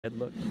Head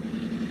look.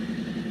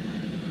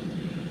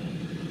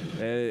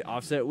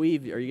 Offset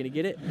weave. Are you going to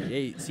get it?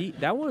 Hey, see,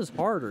 that one was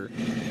harder.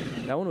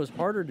 That one was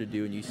harder to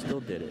do, and you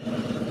still did it.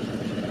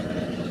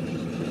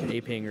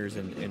 Ape hangers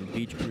and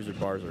beach cruiser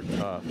bars are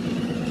tough.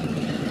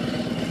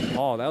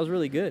 Oh, that was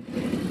really good.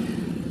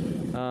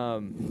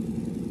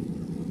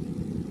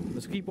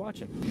 Let's keep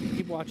watching.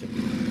 Keep watching.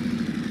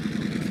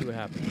 Let's see what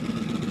happens.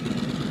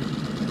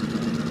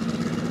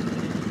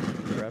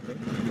 Prep it.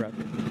 Prep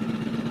it.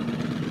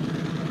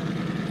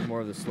 More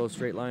of the slow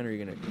straight line, or are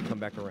you going to come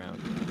back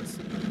around? Let's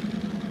see.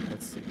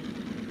 Let's see.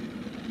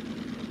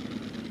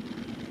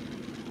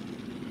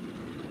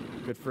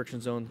 Good friction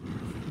zone.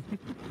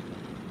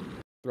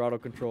 Throttle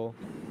control.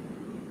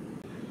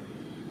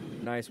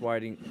 Nice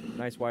wide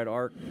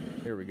arc.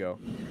 Here we go.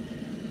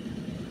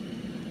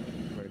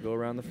 We're going to go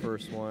around the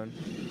first one.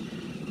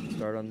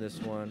 Start on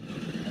this one.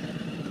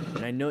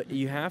 And I know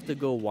you have to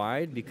go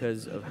wide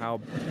because of how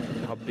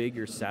big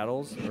your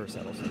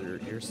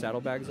your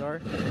saddlebags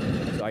are.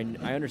 So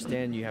I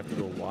understand you have to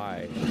go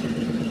wide.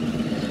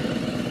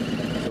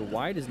 So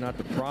wide is not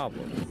the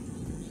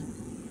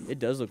problem. It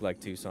does look like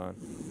Tucson.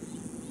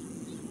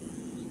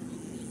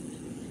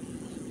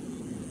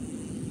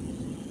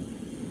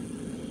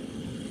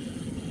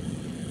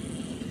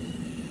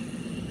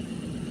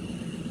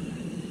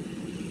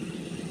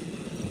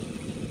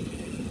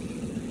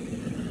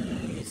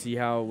 See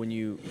how when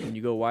you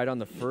go wide on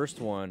the first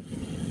one,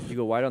 if you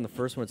go wide on the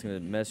first one, it's going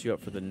to mess you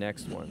up for the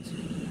next ones.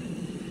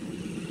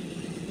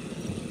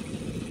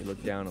 You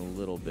look down a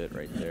little bit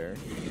right there.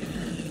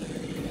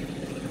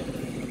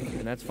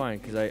 And that's fine,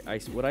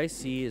 because what I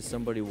see is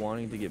somebody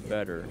wanting to get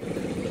better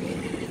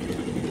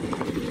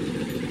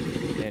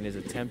and is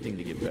attempting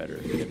to get better,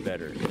 get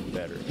better,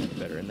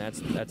 and that's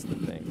the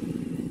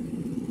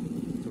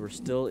thing. So we're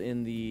still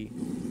in the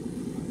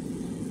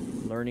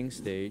learning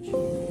stage.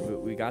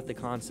 We got the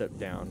concept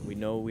down. We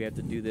know we have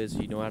to do this.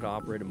 You know how to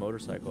operate a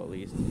motorcycle at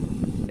least.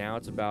 Now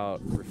it's about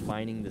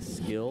refining the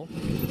skill,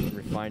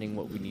 refining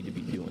what we need to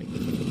be doing.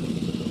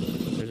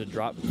 There's a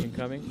drop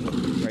incoming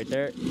right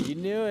there. You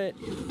knew it.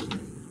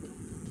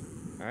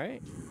 All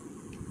right.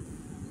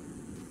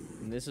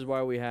 And this is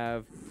why we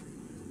have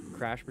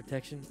crash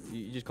protection.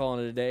 You just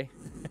calling it a day?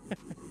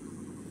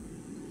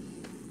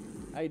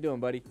 How you doing,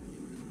 buddy?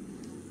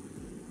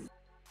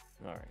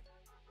 All right.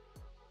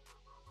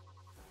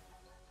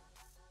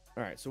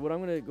 All right, so what I'm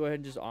going to go ahead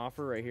and just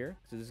offer right here,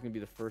 so this is going to be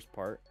the first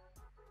part.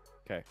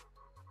 Okay.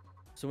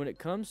 So when it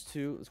comes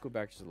to, let's go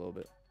back just a little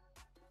bit.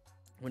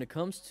 When it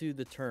comes to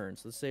the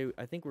turns, let's say,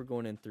 I think we're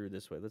going in through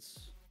this way. Let's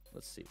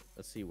see.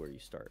 Let's see where you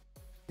start.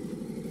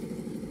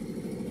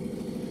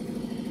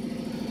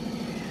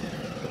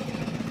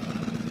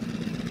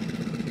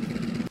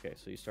 Okay,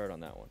 so you start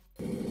on that one.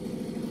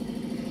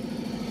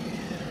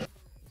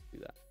 Do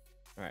that.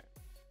 All right.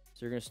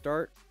 So you're going to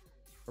start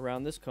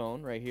around this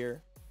cone right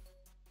here.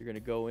 You're going to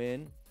go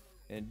in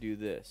and do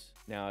this.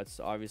 Now,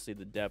 it's obviously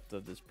the depth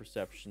of this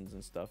perceptions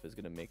and stuff is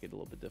going to make it a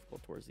little bit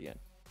difficult towards the end.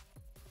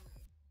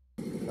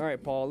 All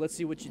right, Paul, let's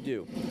see what you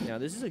do. Now,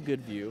 this is a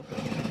good view.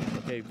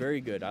 Okay, very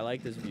good. I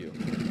like this view.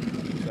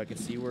 So I can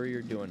see where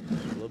you're doing.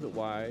 A little bit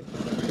wide,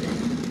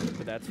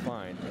 but that's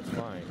fine. That's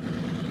fine.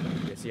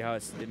 Okay, see how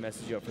it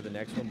messes you up for the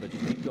next one, but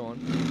just keep going.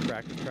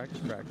 Practice, practice,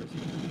 practice.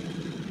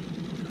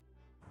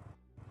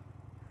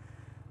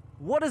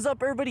 What is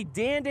up, everybody?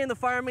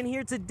 DanDanTheFireman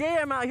here. Today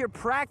I'm out here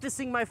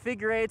practicing my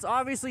figure eights,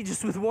 obviously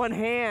just with one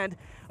hand.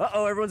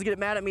 Uh-oh, everyone's getting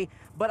mad at me.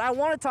 But I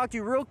want to talk to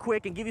you real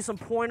quick and give you some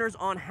pointers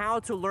on how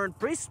to learn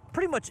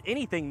pretty much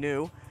anything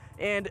new.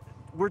 And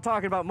we're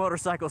talking about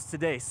motorcycles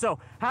today. So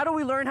how do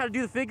we learn how to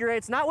do the figure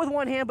eights? Not with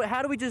one hand, but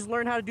how do we just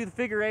learn how to do the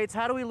figure eights?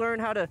 How do we learn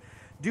how to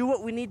do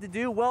what we need to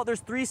do? Well, there's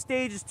 3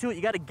 stages to it.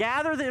 You got to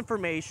gather the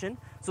information.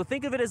 So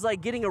think of it as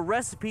like getting a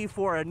recipe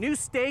for a new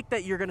steak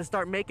that you're going to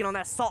start making on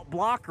that salt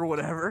block or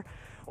whatever.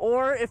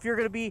 Or if you're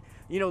going to be,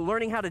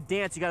 learning how to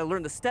dance, you got to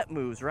learn the step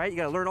moves, right? You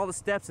got to learn all the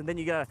steps, and then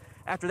you got to,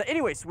 after that.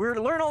 Anyways, we're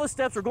going to learn all the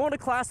steps. We're going to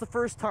class the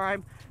first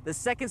time. The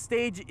second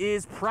stage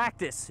is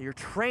practice. You're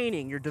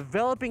training. You're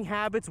developing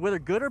habits, whether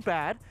good or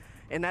bad.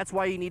 And that's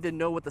why you need to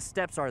know what the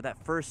steps are. That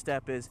first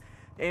step is.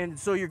 And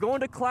so you're going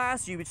to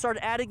class, you start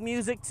adding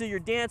music to your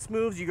dance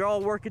moves, you're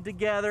all working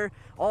together.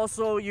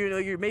 Also,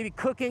 you're maybe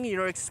cooking,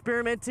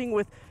 experimenting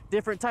with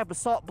different type of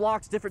salt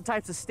blocks, different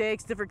types of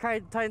steaks, different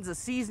kinds of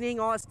seasoning,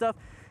 all that stuff.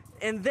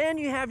 And then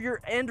you have your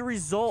end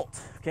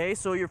result, okay?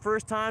 So your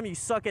first time, you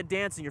suck at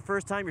dancing. Your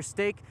first time, your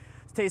steak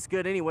tastes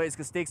good anyways,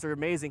 because steaks are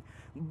amazing.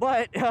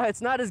 But it's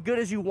not as good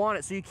as you want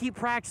it. So you keep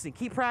practicing,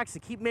 keep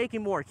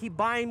making more, keep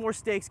buying more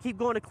steaks, keep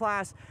going to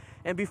class.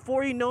 And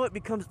before you know it,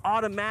 becomes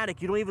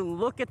automatic. You don't even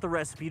look at the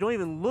recipe. You don't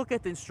even look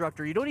at the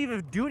instructor. You don't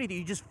even do anything.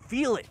 You just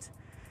feel it.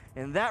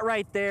 And that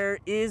right there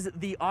is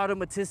the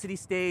automaticity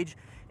stage.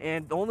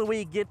 And the only way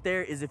you get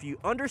there is if you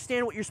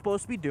understand what you're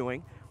supposed to be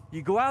doing,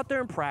 you go out there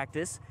and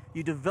practice,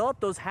 you develop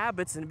those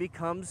habits, and it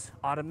becomes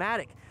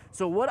automatic.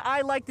 So what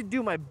I like to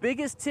do, my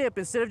biggest tip,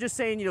 instead of just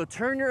saying,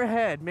 turn your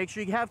head, make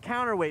sure you have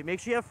counterweight,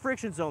 make sure you have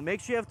friction zone, make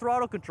sure you have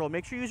throttle control,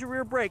 make sure you use your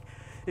rear brake.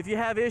 If you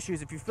have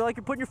issues, if you feel like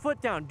you're putting your foot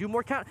down, do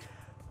more count.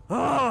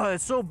 oh,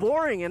 it's so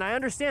boring. And I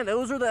understand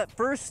those are that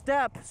first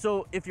step.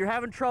 So if you're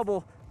having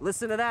trouble,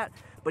 listen to that.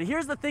 But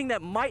here's the thing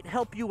that might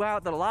help you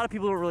out that a lot of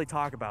people don't really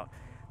talk about.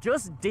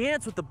 Just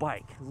dance with the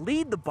bike,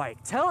 lead the bike,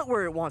 tell it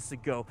where it wants to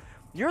go.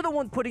 You're the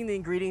one putting the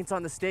ingredients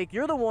on the steak.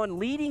 You're the one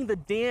leading the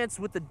dance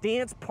with the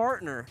dance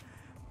partner.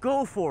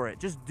 Go for it,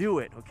 just do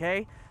it,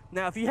 okay?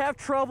 Now, if you have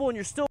trouble and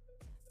you're still...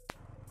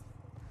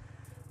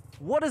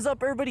 What is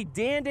up, everybody?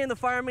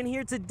 DanDanTheFireman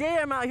here. Today,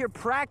 I'm out here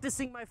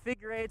practicing my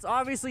figure eights,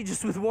 obviously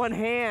just with one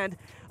hand.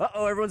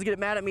 Uh-oh, everyone's getting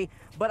mad at me.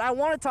 But I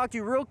want to talk to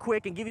you real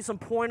quick and give you some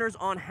pointers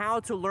on how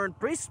to learn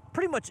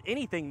pretty much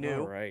anything new.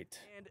 All right.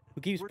 And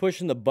who keeps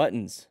pushing the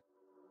buttons?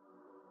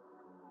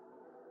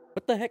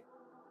 What the heck?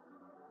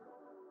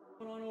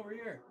 What's going on over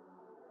here?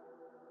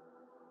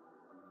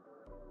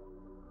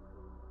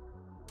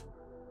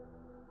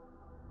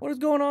 What is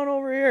going on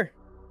over here?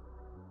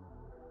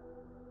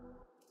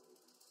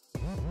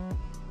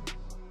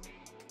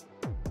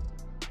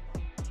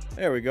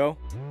 There we go.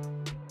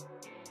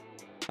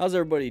 How's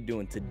everybody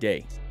doing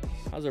today?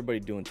 How's everybody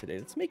doing today?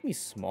 Let's make me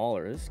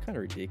smaller. This is kind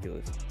of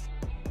ridiculous.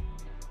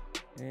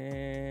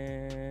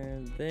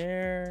 And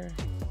there.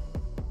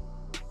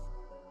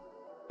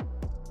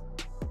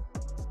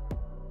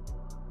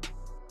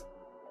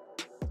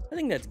 I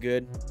think that's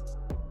good.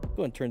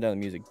 Go ahead and turn down the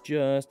music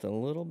just a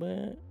little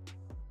bit.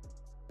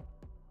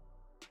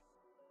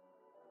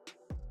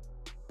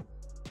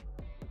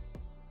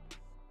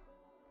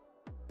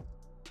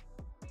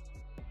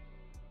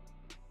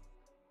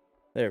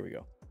 There we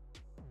go.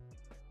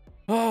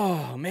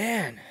 Oh,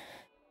 man.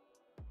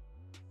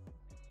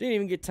 Didn't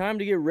even get time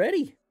to get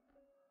ready.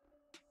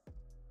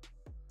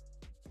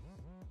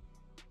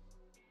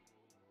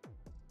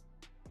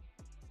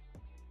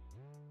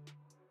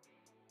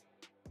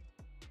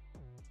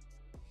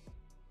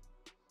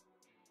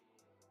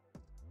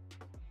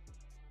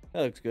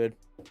 That looks good.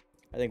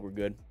 I think we're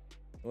good.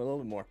 A little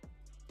bit more.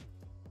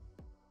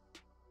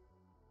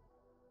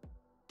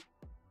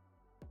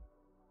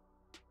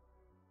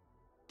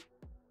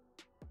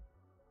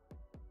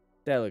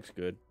 That looks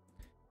good.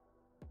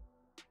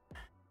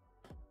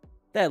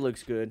 That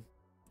looks good.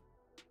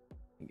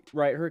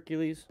 Right,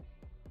 Hercules?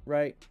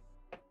 Right?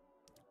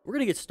 We're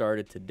going to get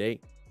started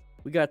today.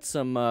 We got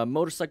some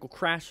motorcycle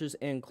crashes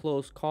and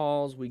close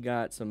calls. We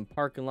got some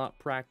parking lot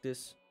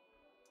practice.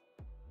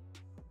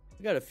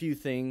 We got a few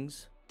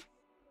things.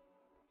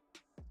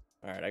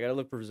 All right, I got to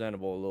look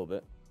presentable a little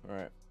bit. All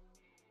right.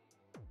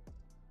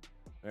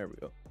 There we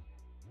go.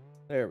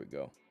 There we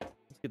go.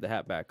 Let's get the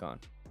hat back on.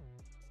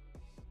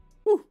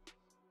 Whew.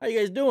 How you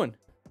guys doing?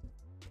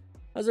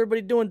 How's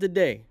everybody doing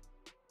today?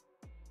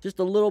 Just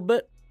a little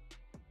bit.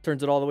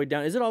 Turns it all the way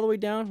down. Is it all the way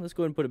down? Let's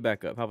go ahead and put it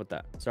back up. How about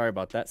that? Sorry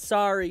about that.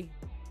 Sorry.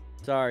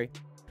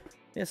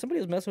 Yeah, somebody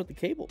was messing with the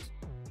cables.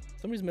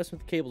 Somebody's messing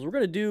with the cables. We're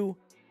going to do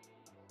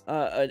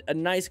a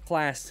nice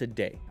class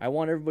today. I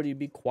want everybody to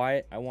be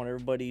quiet. I want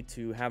everybody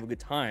to have a good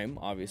time,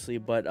 obviously.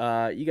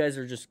 But you guys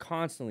are just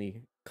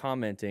constantly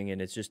commenting, and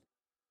it's just,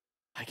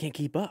 I can't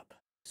keep up.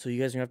 So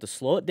you guys are going to have to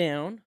slow it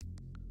down.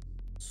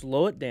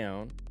 Slow it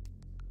down.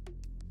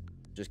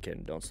 Just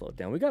kidding. Don't slow it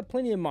down. We got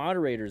plenty of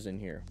moderators in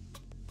here.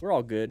 We're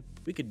all good.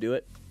 We could do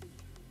it.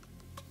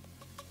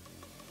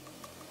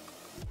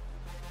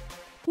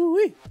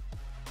 Woo-wee.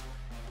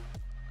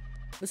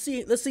 Let's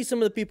see some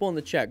of the people in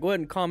the chat. Go ahead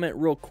and comment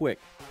real quick.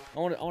 I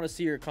want to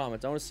see your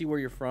comments. I want to see where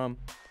you're from.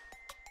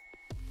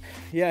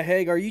 Yeah,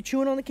 Haig, are you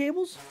chewing on the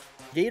cables?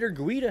 Gator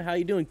Guida, how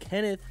you doing?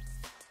 Kenneth.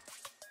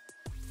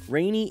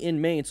 Rainy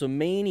in Maine. So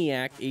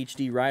Maniac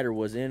HD Rider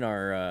was in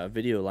our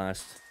video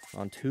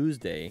on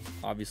Tuesday,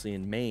 obviously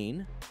in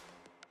Maine.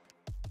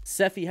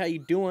 Seffi, how you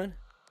doing?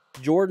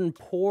 Jordan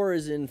Poor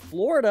is in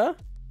Florida.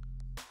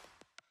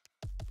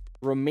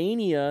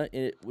 Romania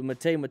with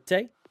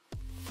Mate.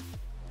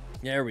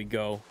 There we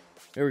go.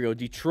 There we go.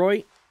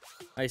 Detroit.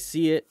 I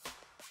see it.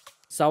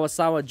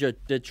 Sawasawa,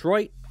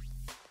 Detroit.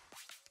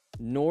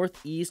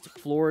 Northeast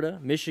Florida.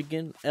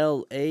 Michigan.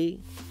 LA.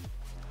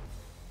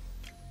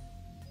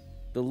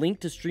 The link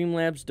to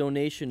Streamlabs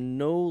donation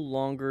no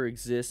longer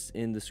exists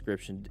in the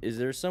description. Is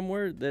there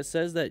somewhere that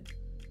says that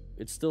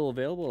it's still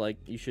available? Like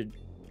you should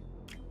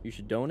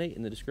donate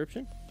in the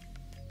description?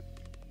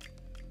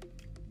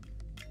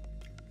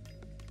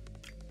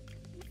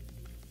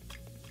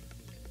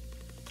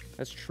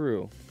 That's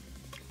true.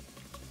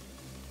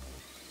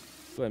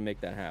 Go ahead and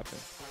make that happen.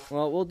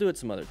 Well, we'll do it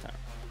some other time.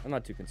 I'm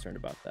not too concerned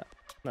about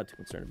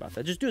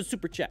that. Just do a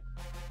super chat.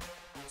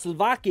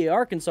 Slovakia,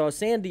 Arkansas,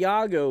 San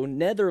Diego,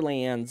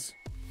 Netherlands,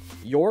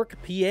 York,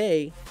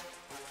 PA.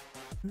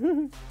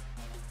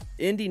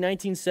 Indy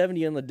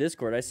 1970 on the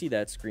Discord. I see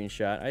that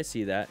screenshot. I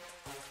see that.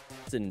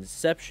 It's an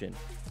Inception.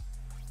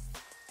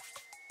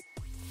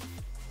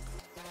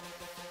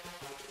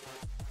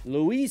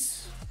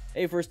 Luis.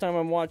 Hey, first time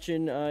I'm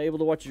watching, able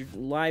to watch your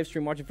live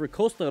stream, watching for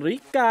Costa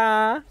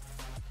Rica.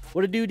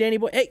 What to do, Danny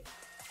boy? Hey,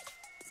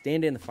 it's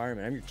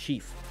DanDanTheFireman. I'm your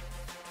chief.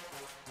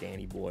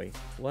 Danny boy.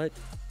 What?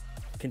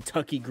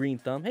 Kentucky Green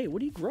Thumb. Hey,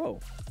 what do you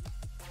grow?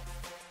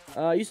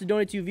 I used to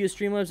donate to you via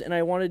Streamlabs, and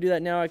I want to do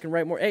that now. I can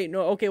write more. Hey,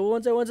 no, okay, well,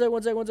 one sec.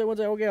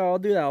 Okay, I'll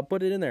do that. I'll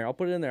put it in there. I'll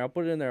put it in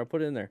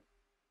there.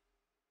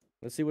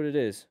 Let's see what it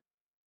is.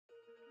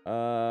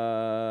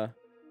 All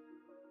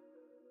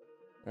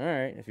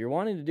right, if you're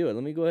wanting to do it,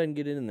 let me go ahead and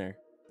get it in there.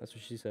 That's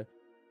what she said.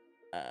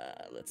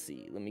 Let's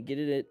see. Let me get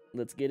it.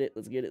 Let's get it.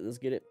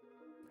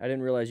 I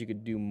didn't realize you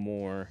could do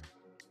more.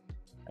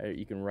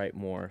 You can write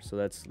more, so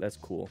that's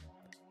cool.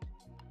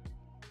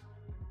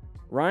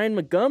 Ryan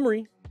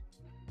Montgomery.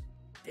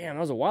 Damn,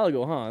 that was a while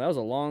ago, huh? That was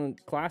a long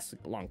class.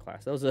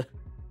 That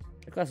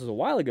class was a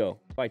while ago.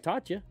 If I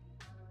taught you.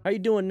 How you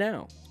doing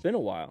now? It's been a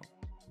while.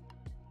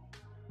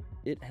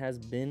 It has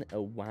been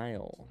a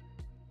while.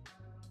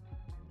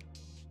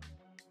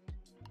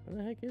 Where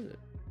the heck is it?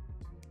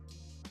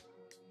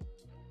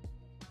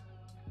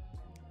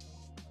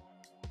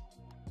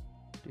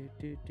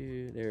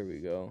 There we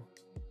go.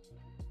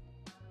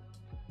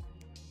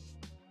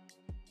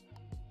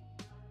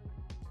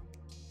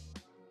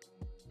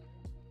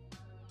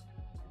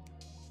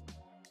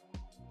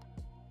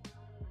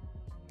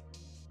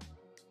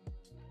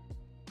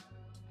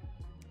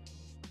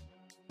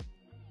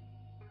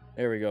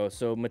 There we go.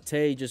 So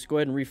Matei, just go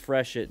ahead and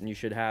refresh it, and you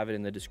should have it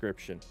in the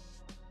description.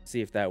 See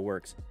if that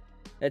works.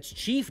 That's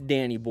Chief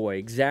Danny Boy,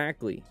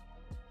 exactly.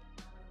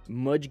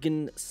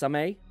 Mudgin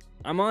Same.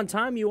 I'm on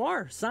time, you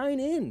are. Sign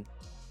in.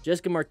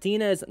 Jessica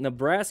Martinez,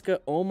 Nebraska,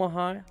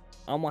 Omaha.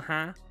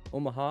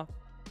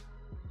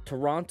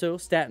 Toronto,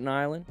 Staten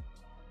Island.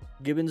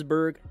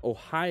 Gibbonsburg,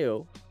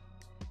 Ohio.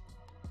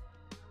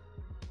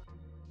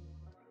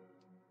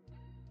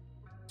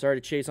 Sorry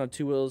to chase on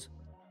 2 wheels.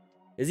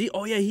 Is he?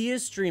 Oh, yeah, he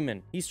is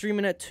streaming. He's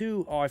streaming at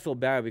 2. Oh, I feel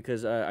bad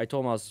because I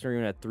told him I was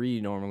streaming at 3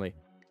 normally.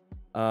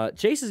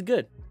 Chase is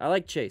good. I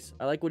like Chase.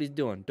 I like what he's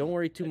doing. Don't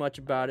worry too much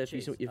about it.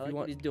 If you want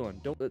what he's doing.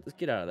 Let's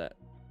get out of that.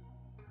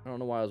 I don't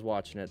know why I was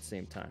watching it at the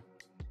same time.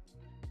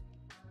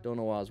 Don't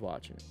know why I was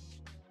watching it.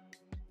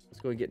 Let's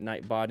go and get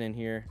Nightbot in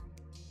here.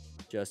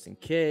 Just in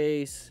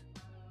case.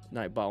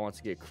 Nightbot wants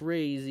to get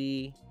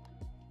crazy.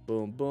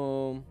 Boom,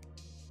 boom.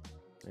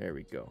 There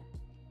we go.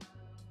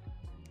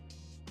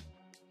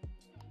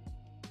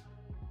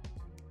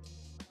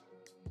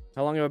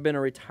 How long have I been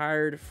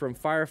retired from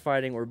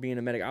firefighting or being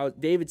a medic?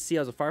 David C.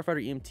 I was a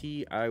firefighter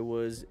EMT. I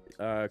was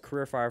a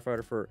career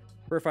firefighter for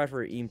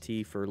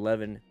EMT for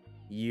 11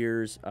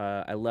 years.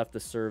 I left the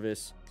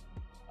service.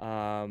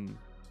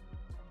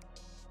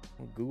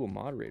 Google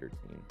moderator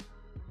team.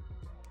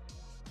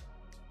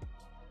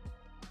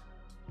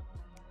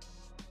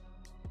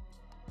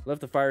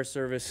 Left the fire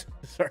service.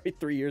 Sorry,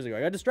 3 years ago.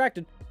 I got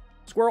distracted.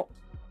 Squirrel.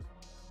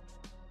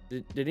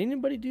 Did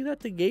anybody do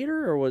that to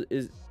Gator, or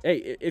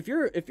hey, if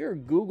you're a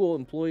Google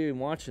employee and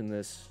watching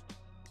this,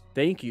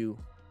 thank you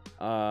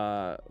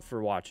for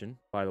watching.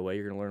 By the way,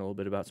 you're gonna learn a little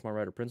bit about Smart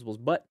Rider principles,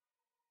 but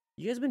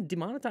you guys have been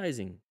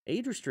demonetizing,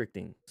 age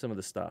restricting some of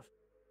the stuff.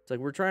 It's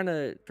like we're trying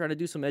to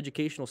do some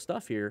educational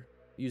stuff here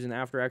using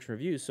after action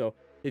reviews. So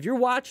if you're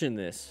watching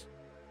this,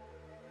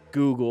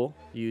 Google,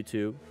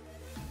 YouTube,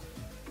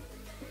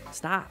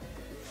 stop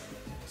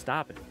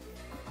it.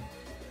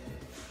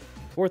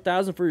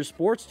 4,000 for your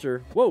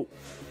Sportster. Whoa,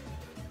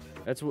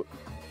 that's what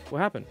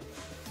happened.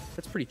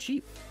 That's pretty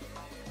cheap.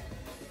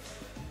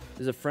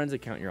 There's a friend's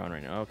account you're on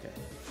right now. Okay.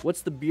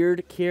 What's the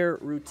beard care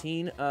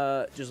routine?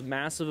 Just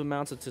massive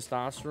amounts of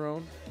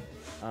testosterone.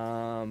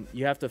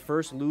 You have to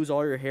first lose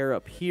all your hair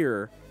up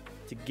here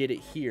to get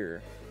it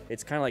here.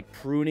 It's kind of like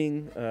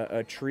pruning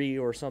a tree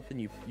or something.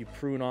 You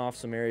prune off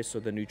some areas so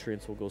the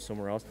nutrients will go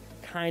somewhere else.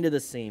 Kind of the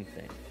same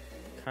thing.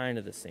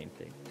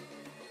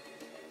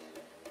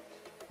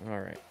 All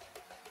right.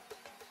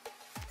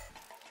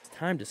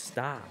 Time to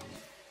stop.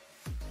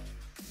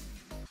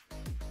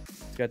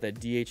 It's got that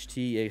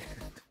DHT.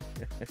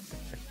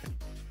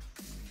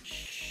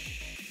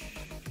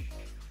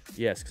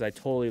 Yes, because I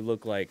totally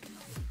look like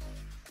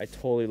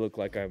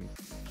I'm.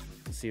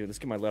 Let's see. Let's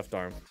get my left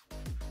arm.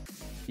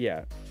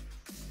 Yeah.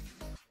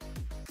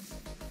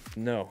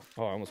 No.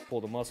 Oh, I almost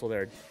pulled a muscle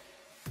there.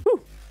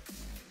 Whew.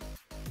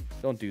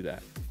 Don't do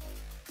that.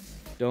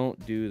 Don't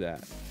do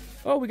that.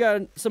 Oh, we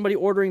got somebody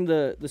ordering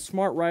the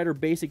Smart Rider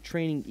Basic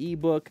Training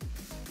ebook.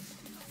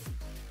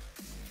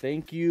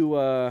 Thank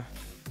you,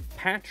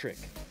 Patrick,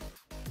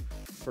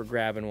 for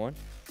grabbing one.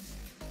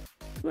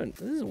 This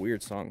is a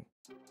weird song.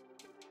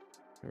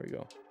 There we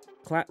go.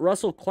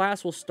 Russell,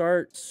 class will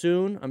start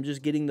soon. I'm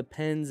just getting the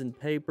pens and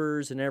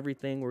papers and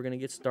everything. We're going to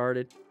get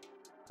started.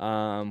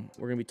 We're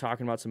going to be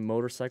talking about some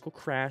motorcycle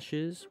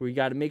crashes. We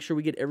got to make sure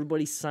we get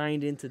everybody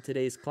signed into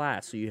today's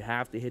class. So you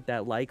have to hit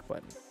that like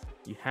button.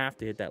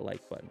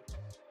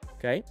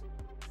 Okay?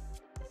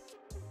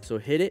 So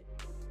hit it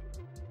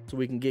so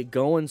we can get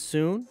going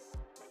soon.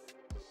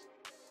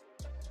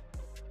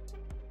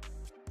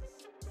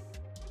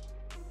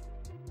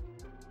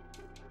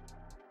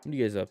 What are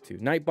you guys up to?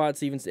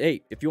 Nightbots even say,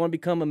 hey, if you want to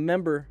become a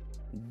member,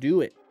 do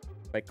it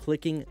by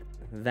clicking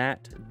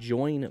that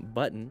join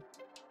button.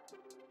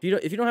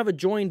 If you don't have a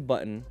join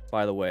button,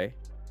 by the way,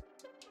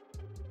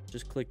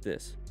 just click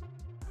this.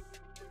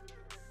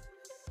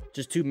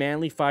 Just too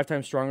manly, 5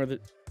 times stronger.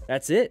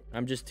 That's it.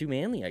 I'm just too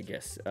manly, I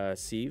guess,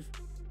 Steve.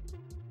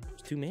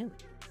 Just too manly.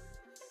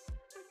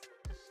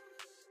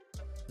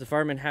 The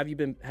fireman, have you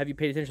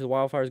paid attention to the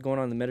wildfires going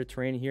on in the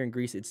Mediterranean here in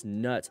Greece? It's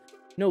nuts.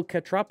 No,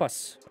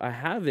 Katrapas, I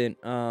haven't.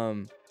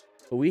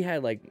 But we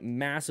had like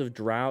massive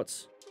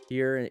droughts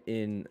here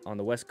on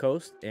the West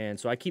Coast, and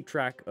so I keep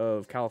track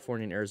of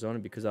California and Arizona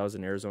because I was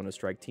an Arizona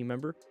strike team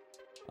member,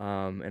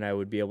 and I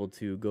would be able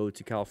to go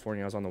to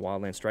California. I was on the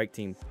wildland strike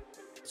team,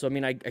 so I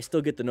mean I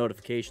still get the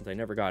notifications. I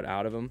never got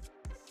out of them,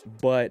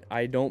 but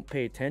I don't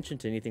pay attention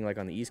to anything like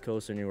on the East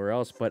Coast or anywhere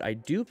else. But I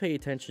do pay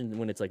attention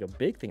when it's like a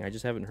big thing. I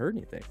just haven't heard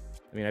anything.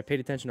 I mean, I paid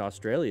attention to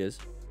Australia's.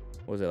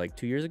 What was it, like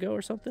 2 years ago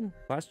or something?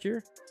 Last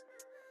year?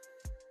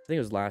 I think it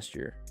was last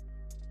year.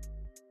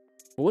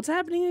 But what's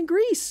happening in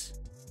Greece?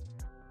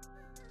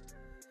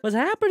 What's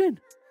happening?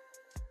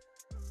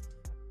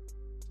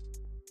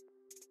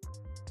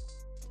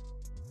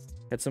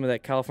 Had some of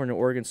that California,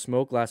 Oregon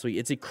smoke last week.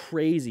 It's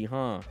crazy,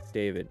 huh,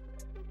 David?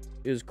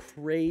 It was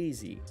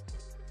crazy.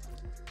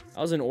 I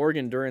was in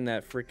Oregon during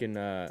that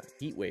freaking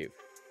heat wave.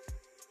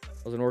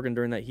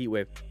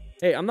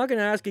 Hey, I'm not going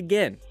to ask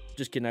again.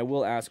 Just kidding. I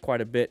will ask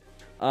quite a bit.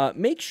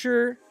 Make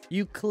sure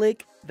you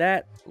click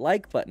that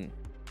like button.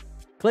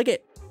 Click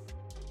it.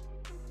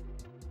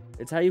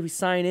 It's how you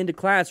sign into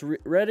class.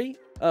 Ready?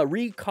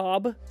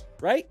 Recob,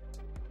 right?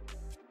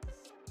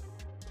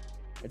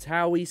 It's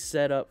how we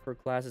set up for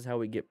classes, how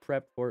we get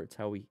prepped for it. It's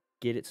how we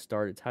get it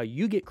started. It's how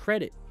you get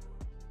credit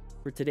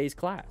for today's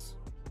class.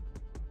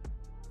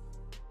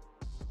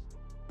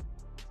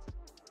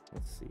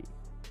 Let's see.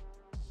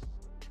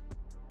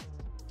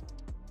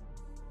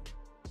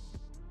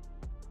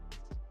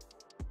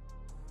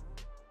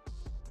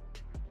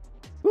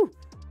 Woo!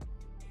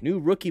 New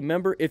rookie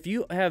member. If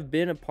you have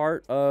been a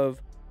part of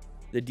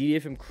the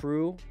DDFM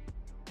crew,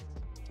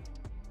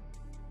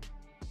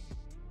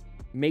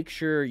 make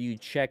sure you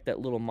check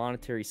that little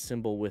monetary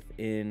symbol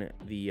within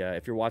the,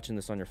 if you're watching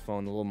this on your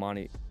phone, the little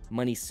money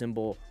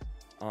symbol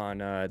on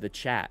the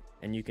chat,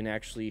 and you can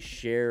actually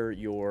share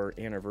your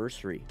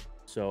anniversary.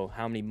 So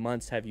how many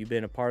months have you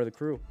been a part of the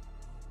crew?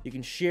 You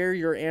can share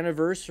your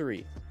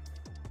anniversary.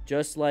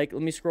 Just like,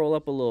 let me scroll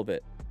up a little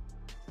bit.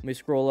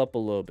 Because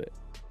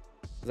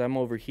I'm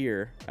over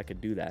here. I could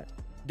do that.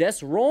 Des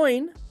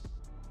Royne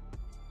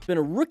has been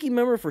a rookie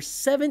member for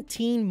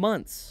 17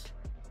 months.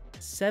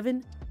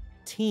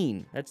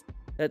 17. That's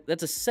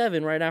a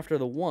 7 right after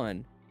the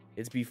 1.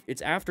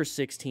 It's after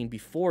 16,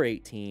 before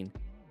 18,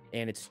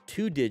 and it's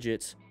 2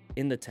 digits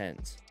in the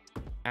 10s.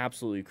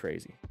 Absolutely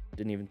crazy.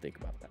 Didn't even think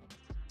about that.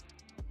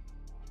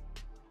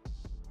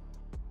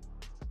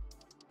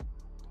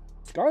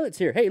 Scarlett's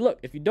here. Hey, look,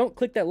 if you don't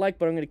click that like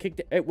button, I'm going to kick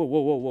the... Hey,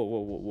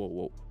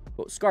 whoa.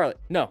 Scarlett,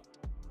 no.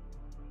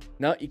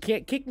 No, you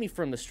can't kick me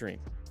from the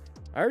stream.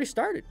 I already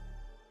started.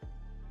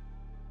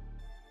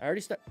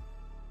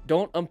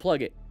 Don't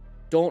unplug it.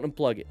 Don't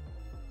unplug it.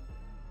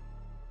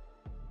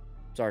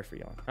 Sorry for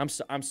yelling. I'm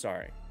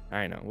sorry.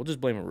 I know. We'll just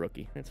blame a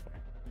rookie. It's fine.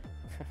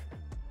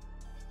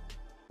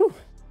 Whew.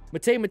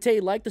 Matei,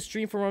 like the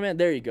stream for my man.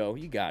 There you go.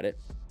 You got it.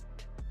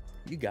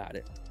 Oh,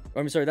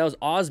 I'm sorry. That was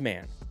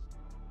Ozman.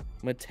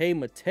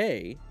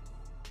 Matei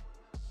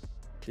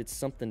did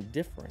something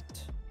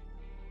different.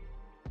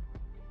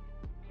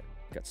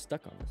 Got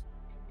stuck on this.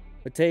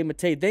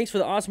 Matei, thanks for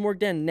the awesome work,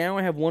 Dan. Now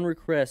I have one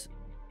request.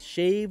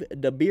 Shave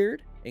the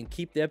beard and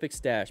keep the epic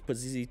stash. Put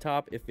ZZ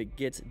Top if it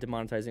gets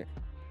demonetizing.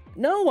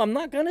 No, I'm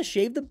not gonna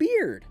shave the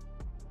beard.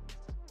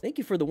 Thank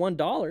you for the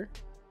 $1.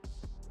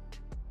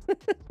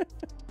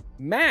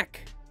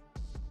 Mac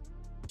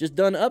just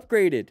done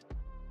upgraded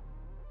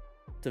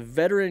to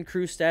veteran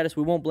crew status.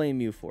 We won't blame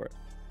you for it.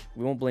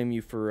 We won't blame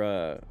you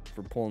for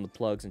pulling the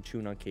plugs and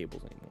chewing on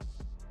cables anymore.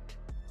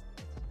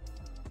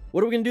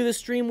 What are we gonna do this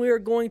stream? We are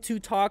going to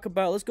talk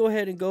about, let's go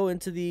ahead and go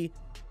into the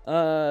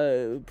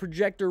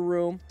projector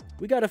room.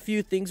 We got a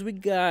few things. We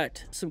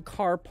got some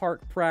car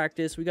park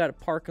practice. We got a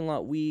parking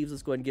lot weaves.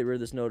 Let's go ahead and get rid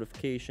of this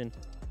notification.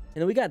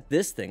 And then we got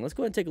this thing. Let's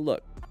go ahead and take a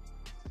look.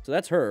 So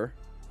that's her.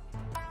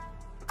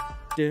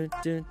 All right,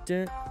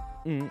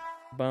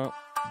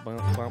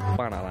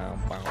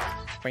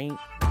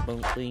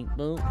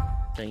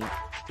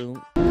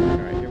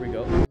 here we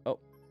go. Oh,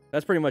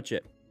 that's pretty much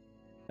it.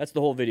 That's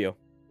the whole video.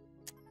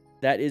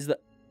 That is the...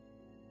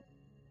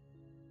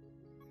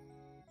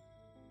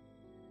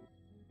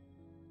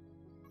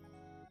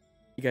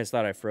 You guys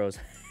thought I froze.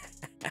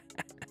 I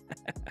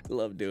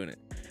love doing it.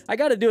 I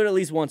got to do it at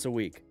least once a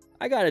week.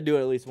 We're going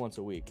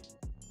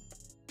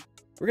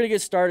to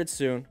get started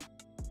soon.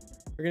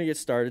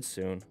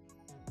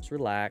 Just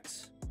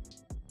relax.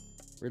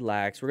 We're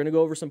going to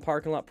go over some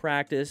parking lot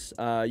practice.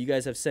 You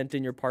guys have sent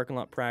in your parking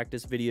lot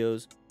practice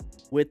videos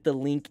with the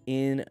link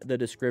in the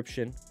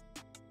description.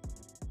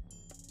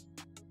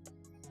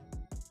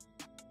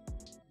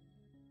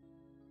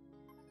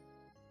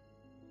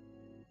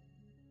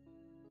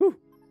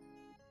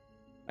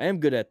 I am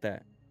good at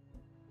that.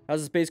 How's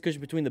the space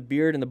cushion between the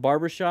beard and the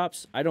barber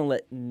shops? I don't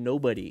let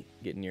nobody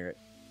get near it.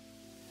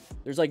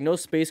 There's like no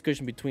space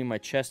cushion between my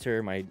chest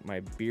hair, my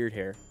beard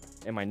hair,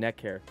 and my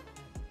neck hair.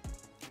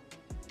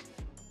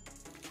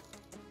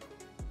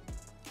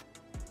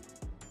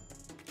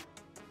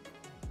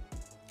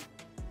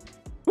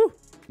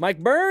 Mike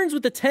Burns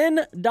with the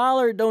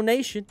 $10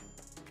 donation.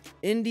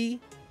 Indy.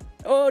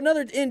 Oh,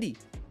 another Indy.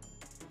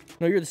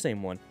 No, you're the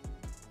same one.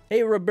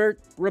 Hey,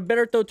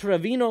 Roberto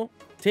Trevino,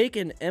 take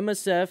an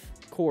MSF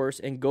course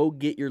and go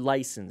get your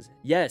license.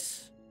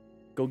 Yes,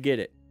 go get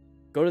it.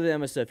 Go to the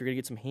MSF. You're going to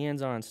get some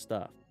hands-on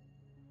stuff.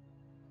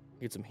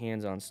 Get some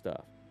hands-on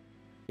stuff.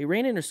 Hey,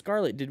 Rain or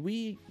Scarlet, did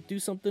we do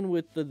something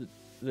with the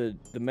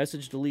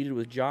message deleted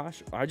with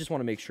Josh? I just want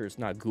to make sure it's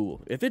not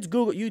Google. If it's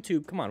Google,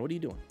 YouTube, come on, what are you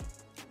doing?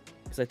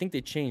 Because I think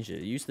they changed it.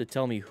 It used to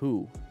tell me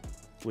who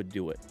would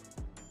do it.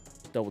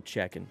 Just double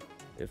checking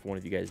if one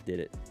of you guys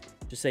did it.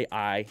 Just say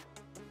I,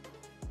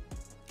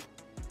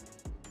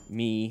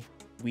 me,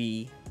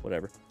 we,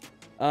 whatever.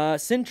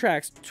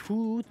 Syntrax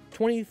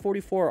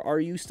 2044, are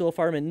you still a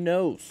fireman?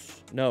 No.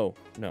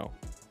 No.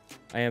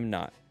 I am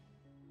not.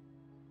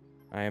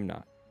 I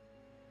haven't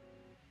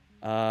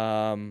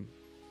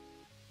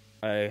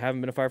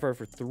been a firefighter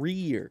for 3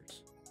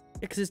 years.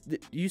 Because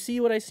you see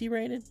what I see,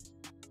 Raiden?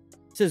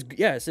 It says,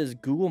 yeah, it says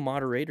Google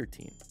moderator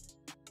team.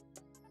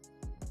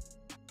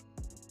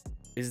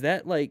 Is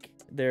that like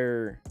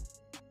their...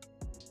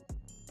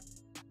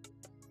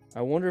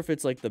 I wonder if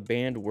it's like the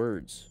banned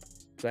words.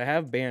 Because I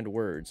have banned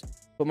words.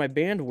 But my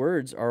banned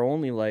words are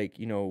only like,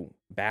 you know,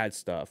 bad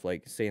stuff.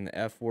 Like saying the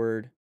F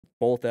word,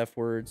 both F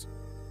words,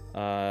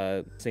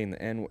 saying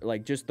the N word,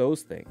 like just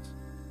those things.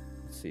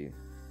 Let's see.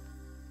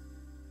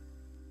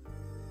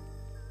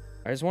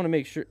 I just want to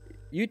make sure.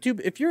 YouTube,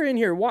 if you're in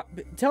here,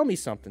 tell me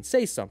something.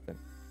 Say something.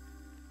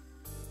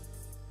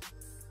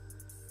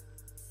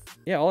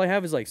 Yeah, all I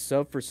have is like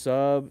sub for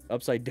sub,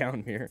 upside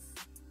down mirror.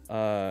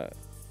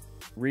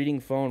 Reading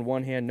phone,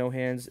 one hand, no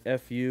hands,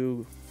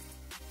 FU,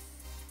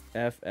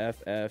 F,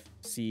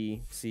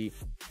 C.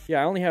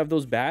 Yeah, I only have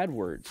those bad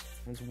words.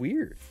 That's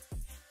weird.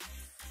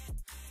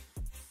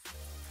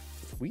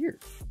 It's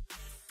weird.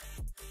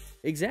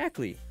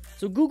 Exactly.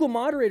 So Google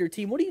moderator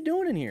team, what are you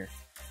doing in here?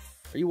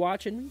 Are you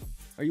watching me?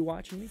 Are you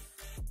watching me?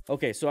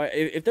 Okay, so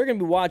if they're going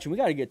to be watching, we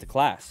got to get to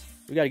class.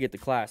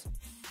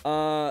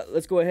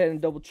 Let's go ahead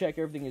and double check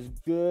everything is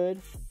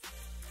good.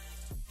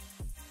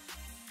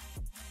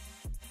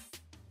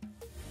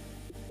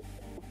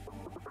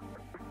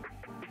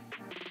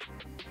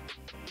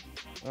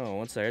 Oh,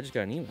 one second. I just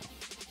got an email.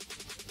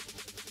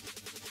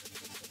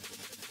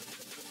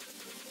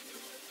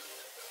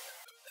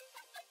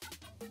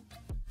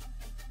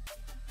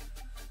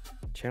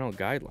 Channel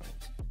guidelines.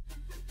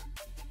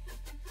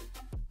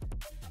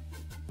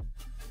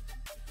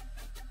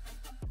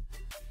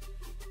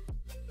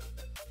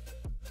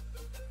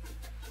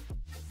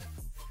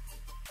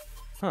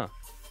 Huh.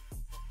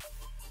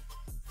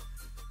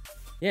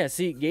 Yeah,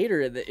 see,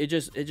 Gator, it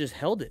just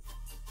held it.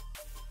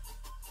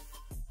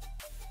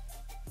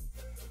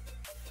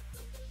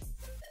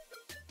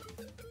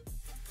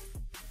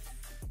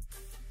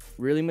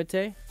 Really,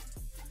 Matei?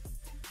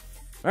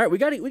 All right, we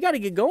gotta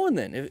get going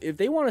then. If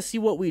they want to see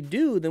what we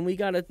do, then we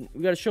gotta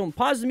show them.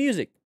 Pause the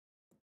music.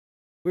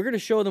 We're gonna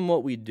show them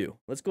what we do.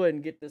 Let's go ahead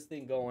and get this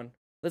thing going.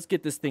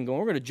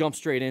 We're gonna jump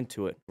straight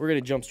into it.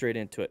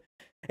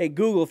 Hey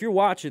Google, if you're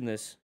watching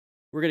this,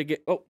 we're gonna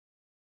get. Oh,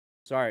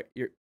 sorry,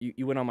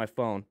 you went on my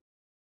phone.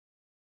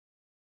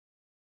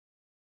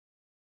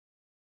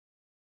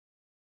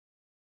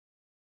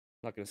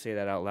 I'm not gonna say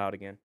that out loud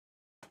again.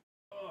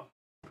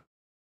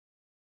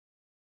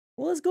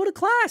 Well, let's go to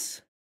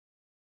class.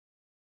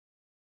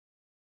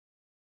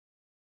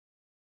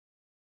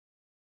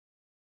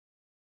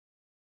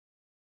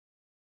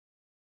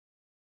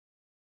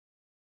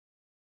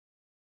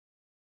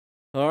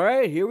 All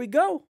right, here we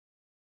go.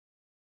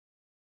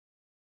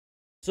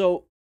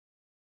 So,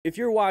 if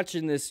you're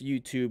watching this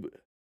YouTube,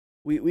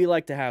 we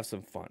like to have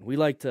some fun. We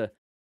like to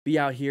be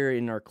out here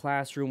in our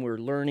classroom. We're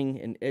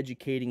learning and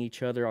educating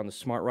each other on the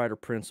smart rider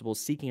principles,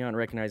 seeking out and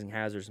recognizing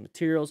hazardous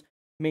materials,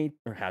 I'm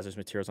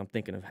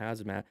thinking of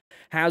hazmat,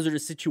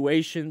 hazardous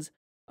situations,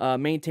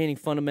 maintaining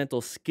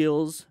fundamental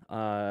skills,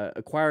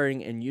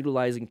 acquiring and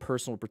utilizing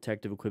personal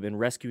protective equipment,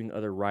 rescuing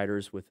other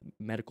riders with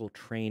medical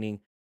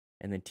training,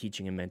 and then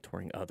teaching and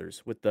mentoring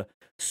others with the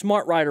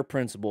smart rider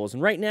principles.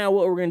 And right now,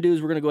 what we're going to do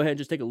is we're going to go ahead and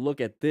just take a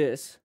look at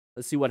this.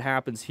 Let's see what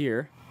happens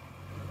here.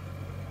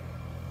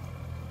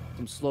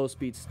 Some slow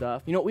speed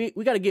stuff. You know, we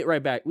got to get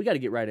right back. We got to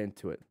get right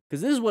into it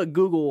because this is what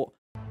Google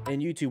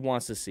and YouTube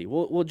wants to see.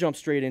 We'll jump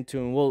straight into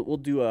it, and we'll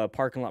do a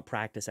parking lot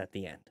practice at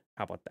the end.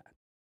 How about that?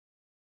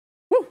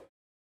 Woo!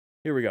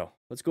 Here we go.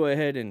 Let's go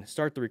ahead and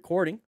start the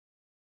recording.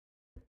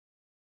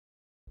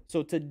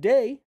 So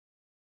today,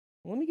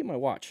 let me get my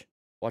watch.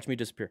 Watch me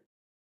disappear.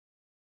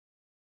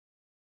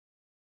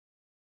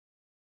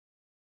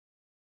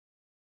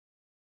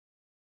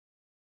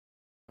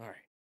 All right.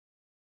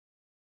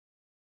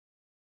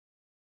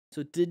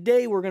 So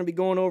today we're going to be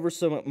going over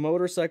some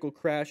motorcycle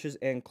crashes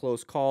and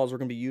close calls. We're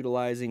going to be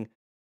utilizing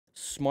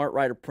smart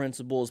rider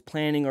principles,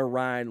 planning our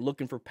ride,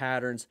 looking for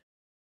patterns,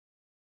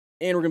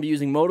 and we're going to be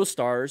using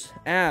MotoStars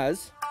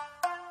as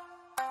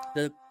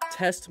the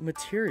test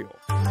material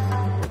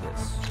for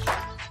this.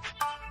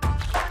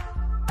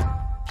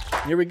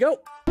 Here we go.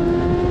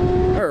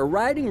 All are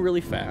riding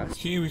really fast.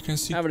 Here we can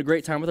see Having a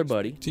great time with our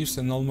buddy.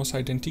 an almost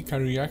identical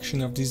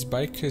reaction of this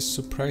bike is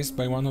surprised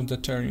by one of the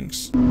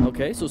turnings.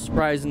 Okay, so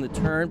surprised in the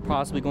turn,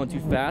 possibly going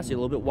too fast. He a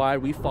little bit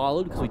wide. We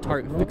followed because we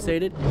target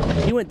fixated.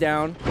 He went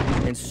down,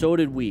 and so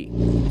did we.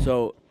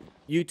 So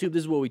YouTube,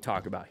 this is what we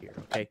talk about here,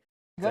 okay?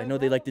 'Cause I know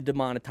they like to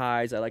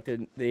demonetize. I like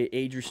to they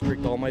age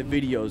restrict all my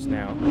videos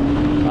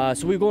now.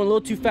 So we were going a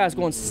little too fast,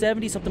 going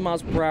 70 something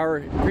miles per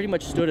hour. Pretty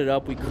much stood it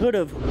up. We could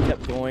have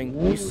kept going.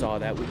 We saw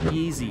that. We're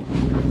easy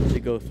to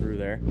go through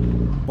there.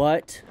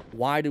 But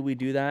why did we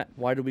do that?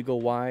 Why did we go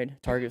wide?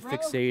 Target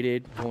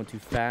fixated, going too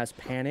fast,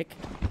 panic.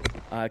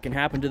 It can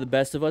happen to the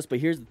best of us, but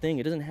here's the thing.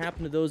 It doesn't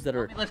happen to those that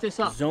are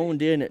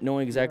zoned in at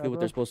knowing exactly what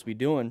they're supposed to be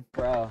doing.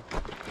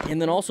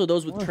 And then also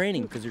those with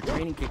training, because your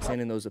training kicks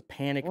in those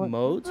panic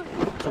modes.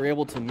 So we're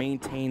able to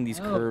maintain these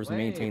curves and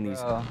maintain these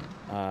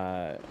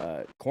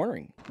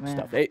cornering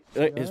stuff. Hey,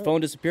 his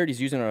phone disappeared.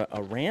 He's using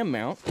a RAM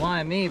mount.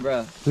 Why me,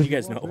 bro? You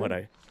guys know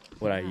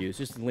what I use.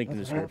 Just link in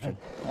the description.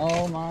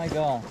 Oh my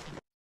god.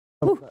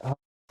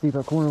 See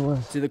that corner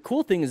was. See, the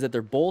cool thing is that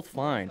they're both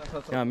fine.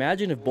 Now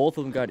imagine if both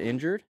of them got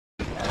injured.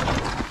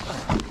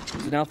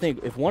 So now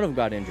think, if one of them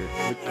got injured,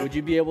 would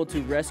you be able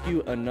to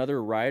rescue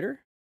another rider?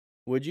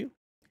 Would you?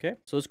 Okay,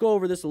 so let's go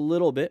over this a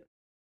little bit.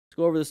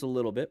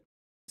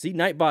 See,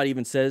 Nightbot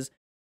even says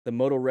the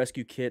Moto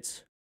Rescue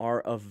kits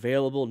are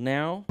available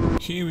now.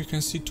 Here we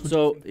can see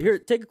So here,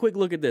 take a quick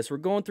look at this. We're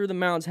going through the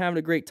mountains, having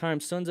a great time.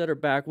 Sun's at our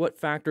back. What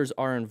factors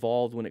are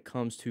involved when it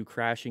comes to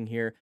crashing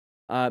here?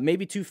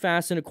 Maybe too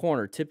fast in a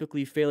corner.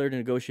 Typically, failure to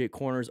negotiate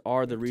corners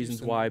are the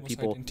reasons why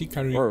people,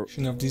 or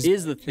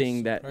is the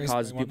thing that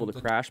causes people to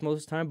crash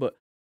most of the time. But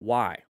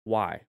why?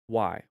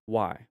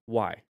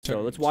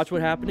 So let's watch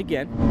what happened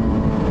again.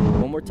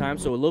 One more time.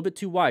 So a little bit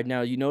too wide. Now,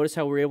 you notice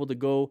how we're able to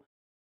go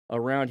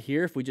around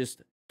here if we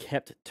just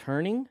kept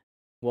turning?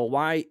 Well,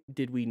 why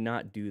did we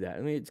not do that?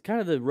 I mean, it's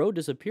kind of the road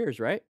disappears,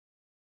 right?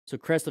 So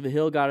crest of a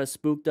hill got us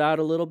spooked out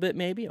a little bit,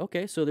 maybe.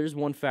 Okay, so there's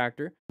one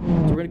factor. So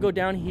we're going to go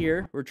down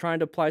here. We're trying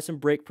to apply some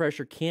brake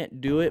pressure. Can't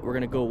do it. We're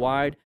going to go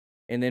wide.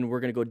 And then we're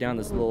going to go down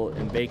this little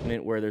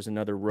embankment where there's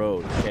another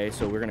road. Okay,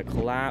 so we're going to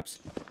collapse.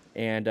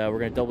 And we're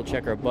going to double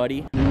check our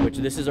buddy, which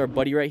this is our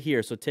buddy right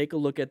here. So take a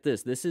look at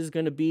this. This is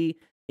going to be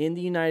in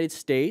the United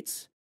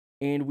States.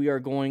 And we are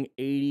going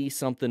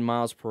 80-something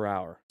miles per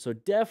hour. So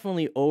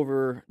definitely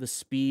over the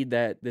speed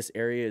that this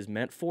area is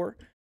meant for.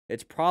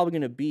 It's probably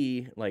going to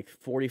be like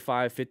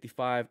 45,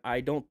 55.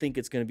 I don't think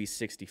it's going to be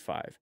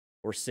 65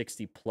 or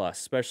 60 plus,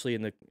 especially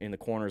in the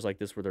corners like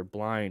this where they're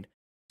blind.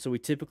 So we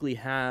typically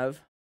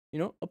have,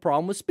 a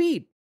problem with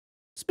speed.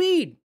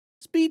 Speed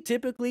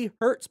typically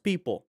hurts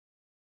people.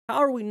 How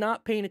are we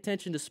not paying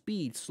attention to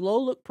speed? Slow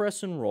look,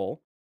 press, and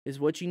roll is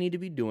what you need to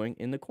be doing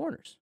in the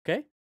corners,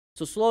 okay?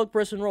 So slow look,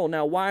 press, and roll.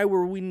 Now, why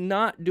were we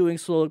not doing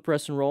slow look,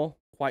 press, and roll?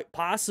 Quite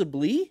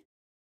possibly,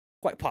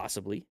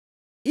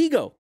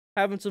 ego,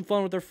 having some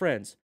fun with our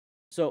friends.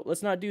 So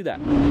let's not do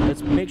that.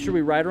 Let's make sure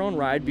we ride our own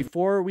ride.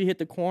 Before we hit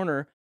the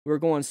corner, we were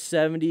going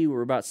 70. We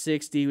were about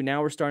 60.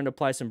 Now we're starting to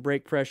apply some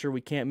brake pressure.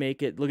 We can't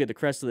make it. Look at the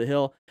crest of the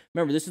hill.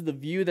 Remember, this is the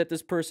view that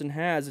this person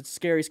has. It's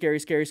scary, scary,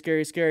 scary,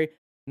 scary, scary.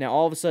 Now,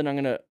 all of a sudden, I'm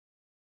going to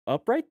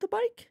upright the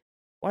bike?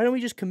 Why don't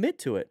we just commit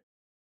to it?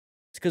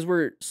 It's because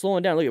we're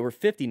slowing down. Look at, we're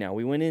 50 now.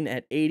 We went in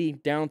at 80,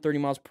 down 30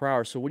 miles per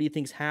hour. So what do you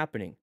think's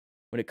happening?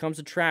 When it comes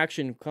to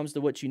traction, comes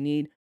to what you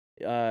need,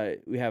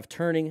 we have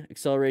turning,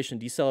 acceleration,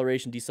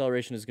 deceleration.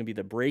 Deceleration is going to be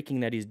the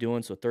braking that he's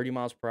doing. So 30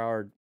 miles per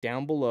hour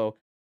down below.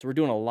 So we're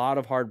doing a lot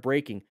of hard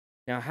braking.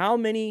 Now, how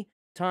many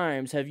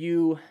times have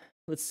you,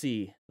 let's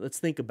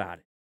think about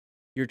it.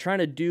 You're trying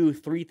to do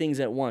 3 things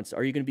at once.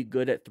 Are you going to be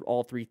good at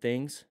all 3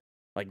 things?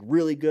 Like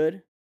really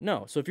good?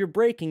 No. So if you're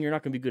braking, you're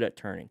not going to be good at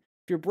turning.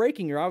 If you're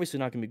braking, you're obviously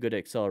not going to be good at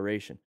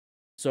acceleration.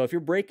 So if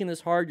you're braking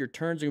this hard, your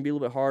turns are going to be a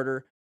little bit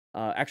harder,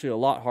 actually a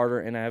lot harder,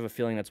 and I have a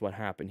feeling that's what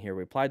happened here.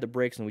 We applied the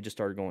brakes, and we just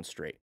started going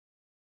straight.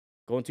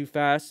 Going too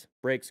fast,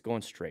 brakes,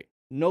 going straight.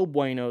 No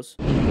buenos.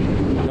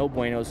 No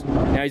buenos.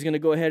 Now he's going to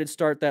go ahead and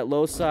start that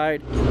low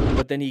side,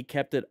 but then he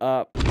kept it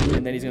up,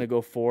 and then he's going to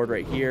go forward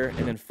right here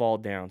and then fall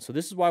down. So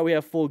this is why we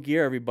have full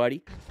gear,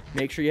 everybody.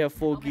 Make sure you have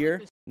full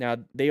gear. Now,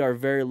 they are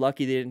very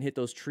lucky they didn't hit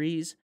those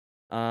trees,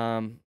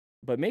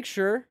 but make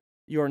sure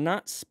you're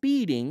not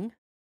speeding.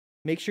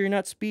 Make sure you're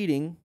not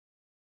speeding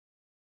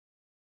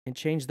and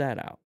change that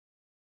out.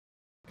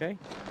 Okay?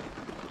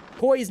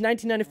 Koi's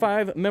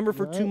 1995, member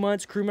for 2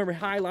 months, crew member.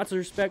 Hi, lots of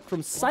respect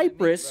from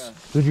Cyprus.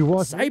 Did you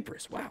watch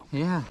Cyprus, wow.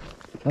 Yeah.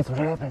 That's what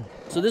happened.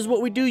 So this is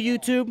what we do,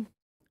 YouTube.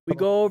 We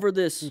go over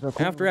this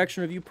after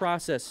action review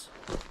process.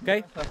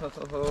 Okay?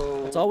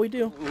 That's all we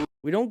do.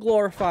 We don't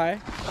glorify.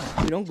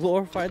 We don't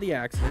glorify the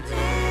accidents.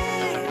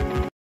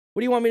 What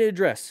do you want me to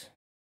address?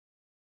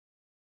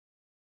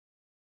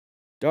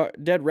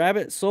 Dead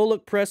rabbit, slow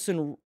look, press,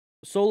 and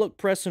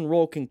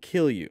roll can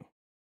kill you.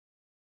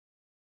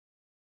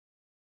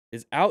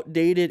 Is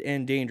outdated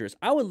and dangerous.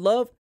 I would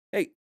love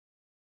to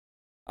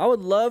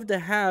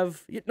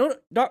have,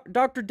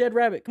 Dr. Dead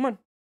Rabbit, come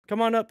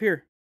on up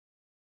here.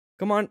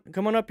 Come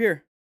on up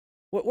here.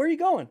 Where are you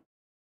going?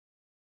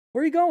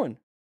 Where are you going?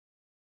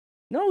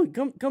 No,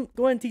 come,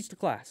 go ahead and teach the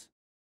class.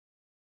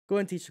 Go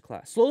ahead and teach the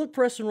class. Slow look,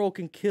 press, and roll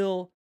can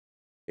kill.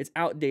 It's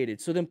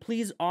outdated. So then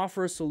please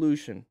offer a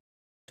solution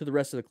to the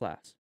rest of the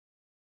class.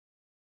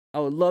 I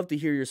would love to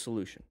hear your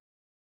solution.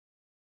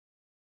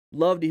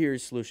 Love to hear your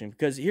solution,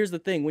 because here's the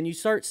thing. When you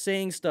start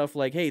saying stuff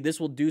like, hey, this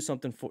will do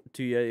something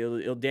to you,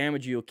 it'll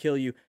damage you, it'll kill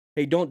you.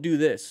 Hey, don't do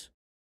this.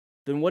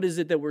 Then what is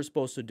it that we're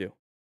supposed to do?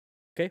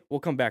 Okay, we'll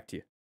come back to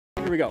you.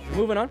 Here we go.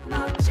 Moving on.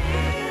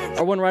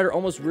 Our one rider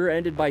almost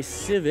rear-ended by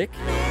Civic.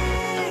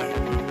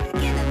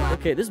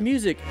 Okay, this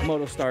music,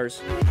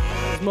 MotoStars.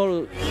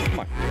 Come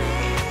on.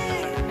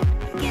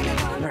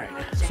 All right.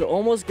 So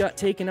almost got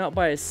taken out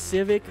by a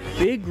Civic,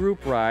 big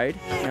group ride.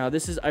 Now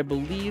this is, I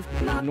believe,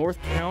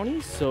 North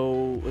County.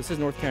 So this is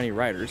North County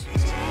Riders.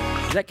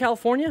 Is that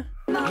California?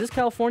 Is this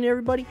California,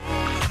 everybody?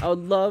 I would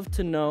love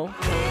to know.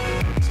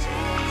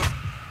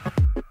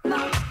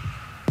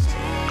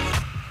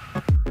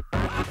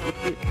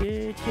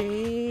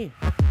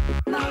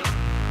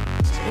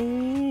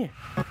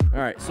 All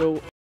right,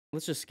 so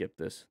let's just skip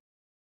this.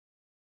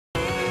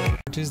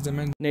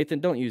 Nathan,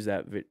 don't use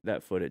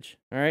that footage.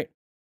 All right.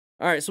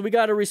 All right, so we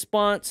got a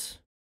response.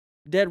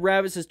 Dead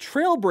Rabbit says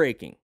trail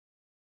braking.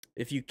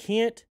 If you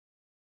can't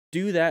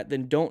do that,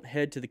 then don't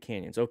head to the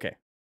canyons. Okay.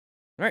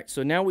 All right,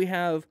 so now we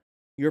have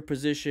your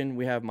position,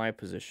 we have my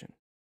position.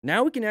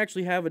 Now we can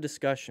actually have a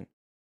discussion.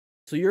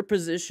 So your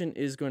position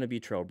is going to be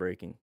trail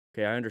braking.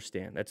 Okay, I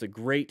understand. That's a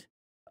great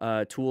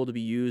tool to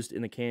be used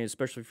in the canyon,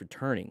 especially for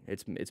turning.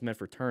 It's meant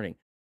for turning.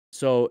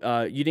 So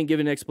you didn't give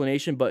an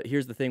explanation, but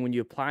here's the thing. When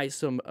you apply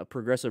some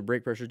progressive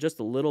brake pressure just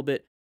a little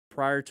bit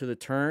prior to the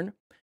turn,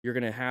 you're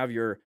going to have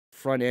your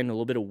front end, a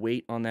little bit of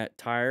weight on that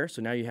tire.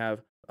 So now you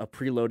have a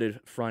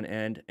preloaded front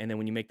end. And then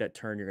when you make that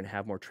turn, you're going to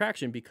have more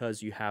traction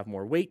because you have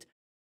more weight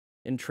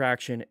in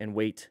traction and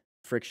weight,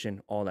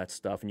 friction, all that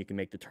stuff. And you can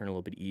make the turn a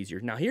little bit easier.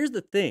 Now, here's the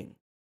thing.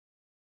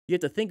 You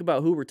have to think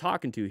about who we're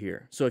talking to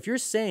here. So if you're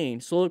saying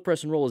slow look,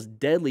 press, and roll is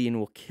deadly and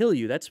will kill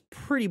you, that's a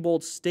pretty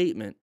bold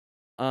statement.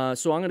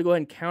 So I'm going to go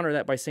ahead and counter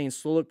that by saying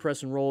slow look,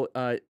 press, and roll.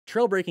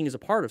 Trail braking is a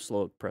part of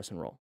slow look, press,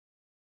 and roll.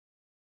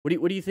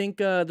 What do you think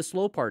the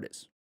slow part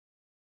is?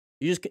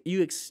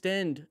 You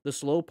extend the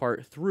slow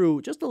part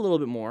through just a little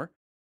bit more,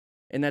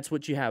 and that's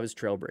what you have is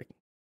trail braking.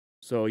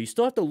 So you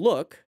still have to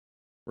look,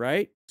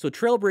 right? So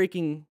trail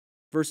braking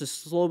versus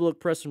slow look,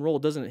 press, and roll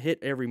doesn't hit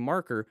every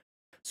marker.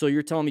 So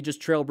you're telling me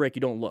just trail brake, you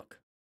don't look.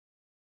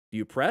 Do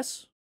you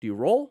press? Do you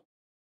roll?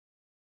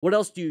 What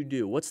else do you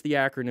do? What's the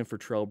acronym for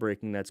trail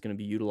braking that's going to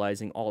be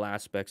utilizing all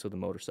aspects of the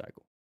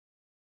motorcycle?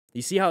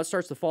 You see how it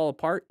starts to fall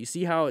apart? You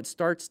see how it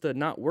starts to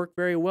not work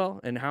very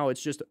well and how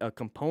it's just a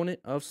component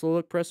of slow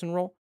look, press, and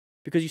roll?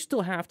 Because you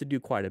still have to do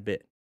quite a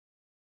bit.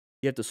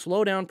 You have to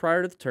slow down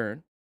prior to the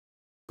turn.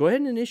 Go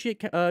ahead and initiate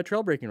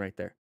trail braking right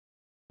there.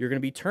 You're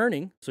going to be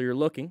turning, so you're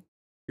looking.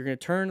 You're going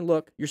to turn,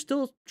 look. You're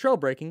still trail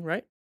braking,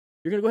 right?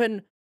 You're going to go ahead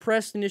and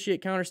press,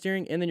 initiate counter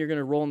steering, and then you're going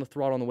to roll on the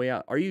throttle on the way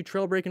out. Are you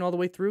trail braking all the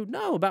way through?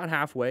 No, about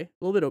halfway.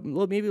 Maybe a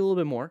little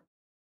bit more.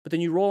 But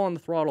then you roll on the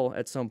throttle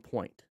at some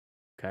point,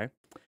 okay?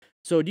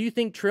 So do you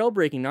think trail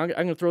braking, now I'm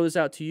going to throw this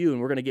out to you, and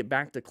we're going to get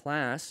back to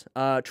class.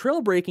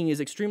 Trail braking is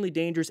extremely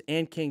dangerous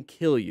and can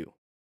kill you.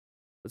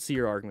 Let's see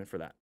your argument for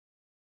that.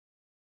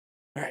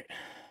 All right.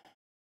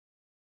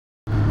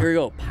 Here we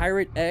go.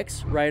 Pirate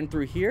X riding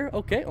through here.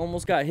 Okay,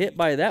 almost got hit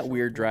by that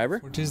weird driver.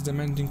 For this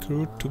demanding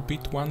route to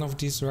beat one of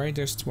these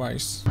riders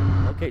twice.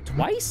 Okay,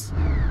 twice?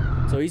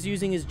 So he's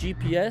using his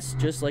GPS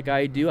just like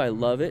I do. I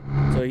love it.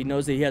 So he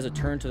knows that he has a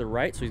turn to the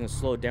right, so he's going to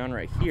slow it down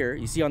right here.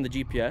 You see on the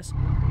GPS.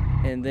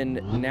 And then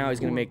now he's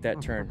going to make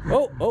that turn.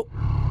 Oh,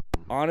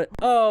 on it.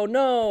 Oh,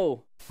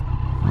 no.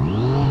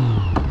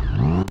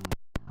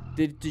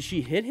 Did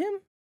she hit him?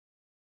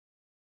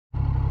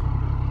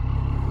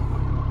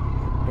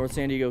 North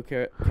San Diego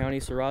County,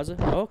 Sarraza.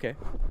 Oh, okay.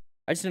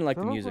 I just didn't like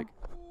the music.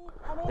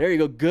 There you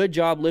go. Good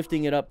job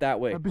lifting it up that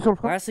way.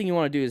 Last thing you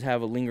want to do is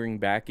have a lingering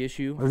back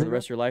issue for the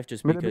rest of your life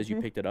just because you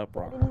picked it up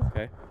wrong.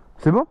 Okay?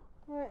 C'est bon?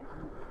 Ouais.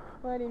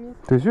 Ouais, elle est mise.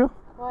 T'es sûr?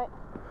 Ouais.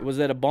 Was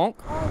that a bonk?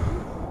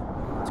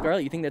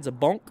 Scarlett, you think that's a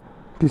bonk?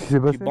 Qu'est-ce qui s'est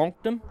passé? She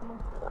bonked him?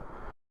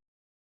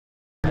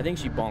 I think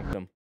she bonked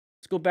him.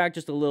 Let's go back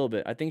just a little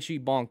bit. I think she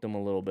bonked him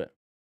a little bit.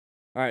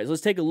 All right, so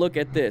let's take a look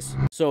at this.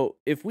 So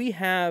if we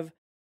have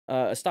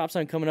a stop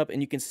sign coming up,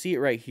 and you can see it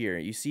right here.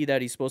 You see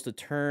that he's supposed to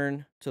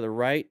turn to the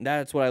right.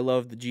 That's what I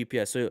love the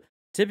GPS. So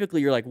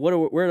typically you're like, where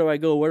do I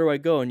go? Where do I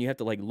go? And you have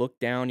to like look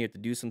down. You have to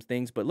do some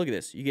things. But look at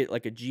this. You get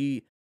like a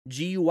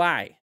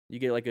GUI. You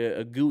get like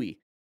a GUI,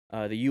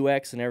 the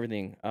UX and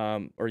everything,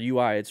 or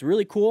UI. It's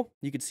really cool.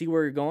 You can see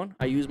where you're going.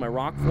 I use my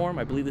rock form.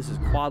 I believe this is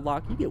quad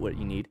lock. You get what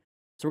you need.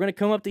 So we're going to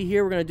come up to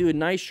here. We're going to do a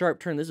nice sharp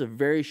turn. This is a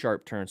very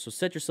sharp turn. So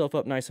set yourself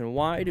up nice and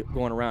wide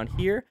going around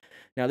here.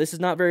 Now, this is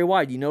not very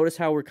wide. You notice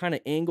how we're kind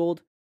of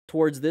angled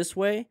towards this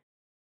way,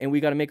 and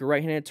we got to make a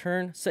right-handed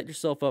turn. Set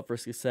yourself up for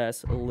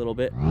success a little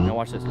bit. Now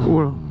watch this.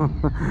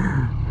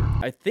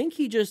 I think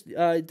he just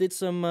did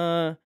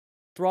some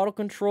throttle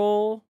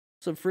control,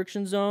 some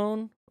friction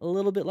zone, a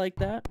little bit like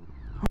that.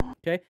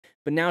 Okay,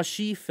 but now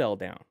she fell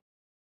down.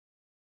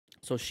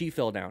 So she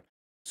fell down.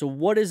 So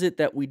what is it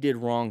that we did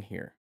wrong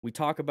here? We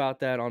talk about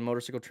that on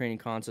Motorcycle Training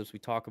Concepts. We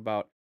talk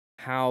about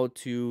how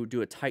to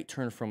do a tight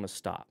turn from a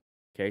stop.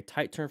 Okay,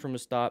 tight turn from a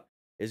stop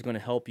is going to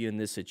help you in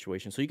this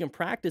situation. So you can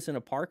practice in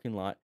a parking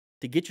lot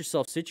to get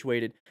yourself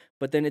situated,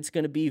 but then it's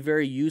going to be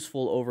very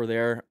useful over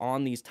there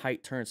on these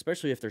tight turns,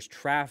 especially if there's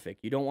traffic.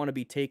 You don't want to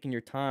be taking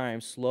your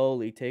time,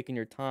 slowly taking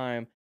your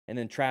time, and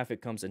then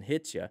traffic comes and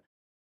hits you.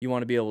 You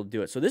want to be able to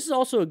do it. So this is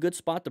also a good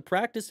spot to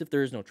practice if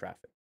there is no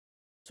traffic.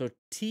 So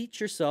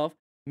teach yourself,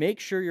 make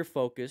sure you're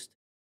focused,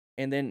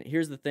 and then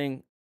here's the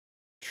thing,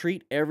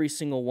 treat every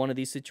single one of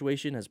these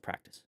situations as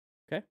practice,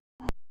 okay?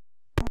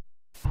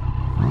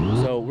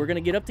 So we're going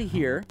to get up to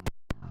here,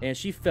 and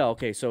she fell.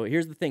 Okay, so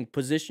here's the thing,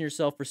 position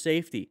yourself for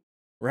safety,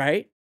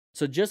 right?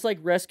 So just like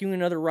rescuing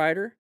another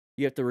rider,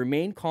 you have to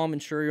remain calm,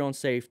 ensure your own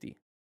safety.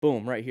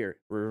 Boom, right here.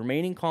 We're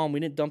remaining calm. We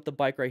didn't dump the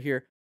bike right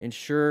here.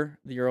 Ensure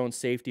your own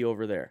safety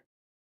over there.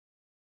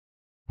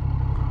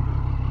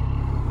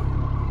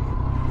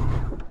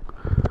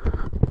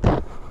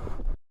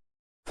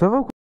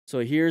 So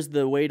here's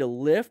the way to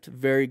lift.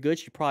 Very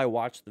good. You probably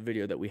watched the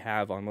video that we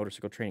have on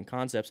Motorcycle Training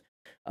Concepts.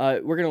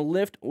 We're going to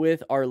lift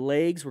with our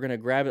legs. We're going to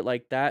grab it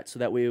like that so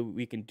that way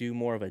we can do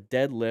more of a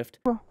deadlift.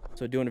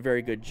 So doing a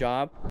very good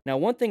job. Now,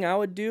 one thing I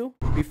would do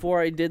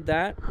before I did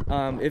that,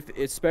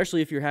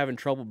 especially if you're having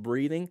trouble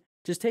breathing,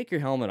 just take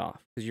your helmet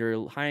off because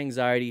you're high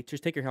anxiety.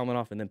 Just take your helmet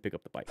off and then pick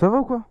up the bike. Ça va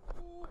ou quoi?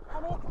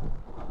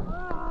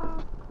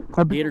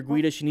 Gator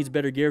Guida, she needs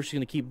better gear. She's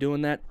going to keep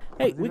doing that.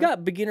 Hey, we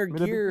got beginner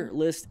gear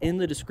list in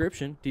the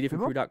description.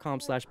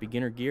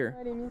 ddfcrew.com/beginner gear.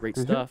 Great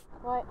stuff.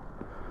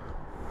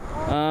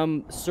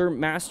 Sir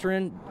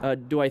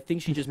Masterin, do I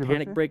think she just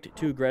panic braked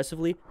too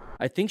aggressively?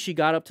 I think she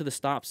got up to the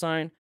stop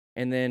sign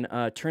and then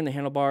turned the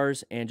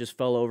handlebars and just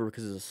fell over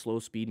because it's a slow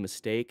speed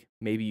mistake.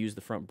 Maybe used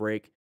the front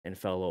brake and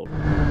fell over.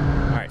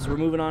 All right, so we're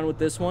moving on with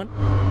this one.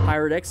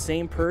 Pirate X,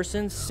 same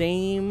person,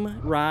 same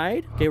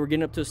ride. Okay, we're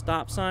getting up to a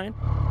stop sign.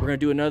 We're going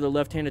to do another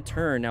left-handed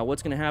turn. Now,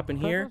 what's going to happen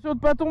here? Attention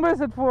de pas tomber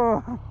cette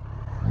fois.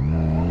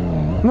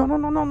 Non,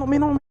 non, non, non, mais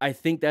non. I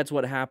think that's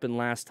what happened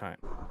last time.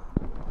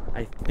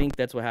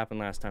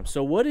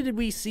 So what did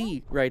we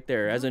see right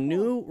there? As a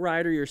new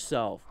rider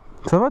yourself,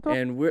 Ça va toi?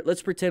 and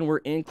let's pretend we're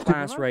in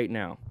class right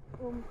now.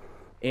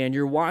 And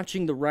you're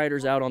watching the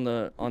riders out on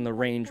the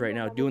range right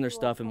now doing their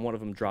stuff, and one of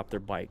them dropped their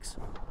bikes.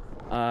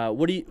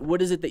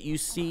 What is it that you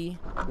see?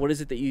 What is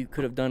it that you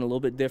could have done a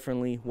little bit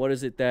differently? What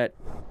is it that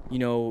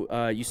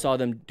you saw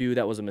them do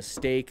that was a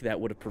mistake that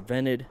would have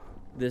prevented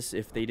this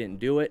if they didn't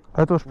do it?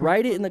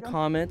 Write it in the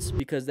comments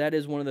because that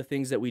is one of the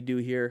things that we do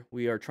here.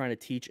 We are trying to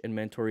teach and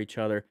mentor each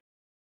other.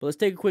 But let's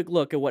take a quick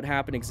look at what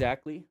happened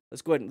exactly.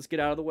 Let's go ahead and let's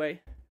get out of the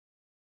way.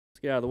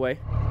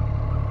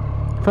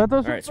 All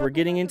right, so we're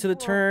getting into the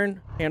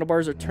turn.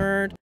 Handlebars are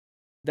turned.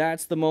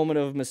 That's the moment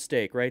of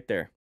mistake right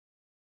there.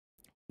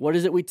 What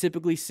is it we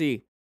typically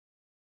see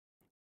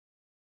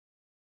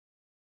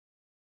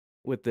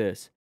with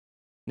this?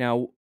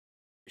 Now,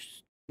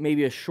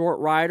 maybe a short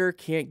rider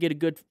can't get a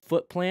good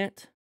foot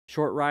plant.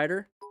 Short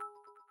rider.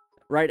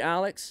 Right,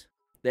 Alex?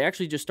 They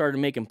actually just started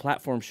making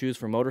platform shoes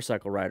for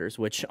motorcycle riders,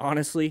 which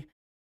honestly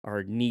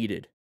are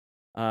needed.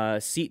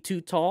 Seat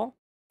too tall.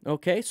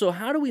 Okay, so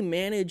how do we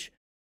manage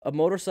a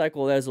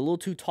motorcycle that is a little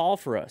too tall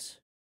for us?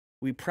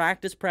 We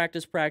practice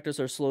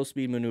our slow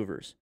speed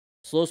maneuvers.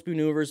 Slow speed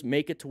maneuvers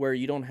make it to where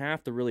you don't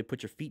have to really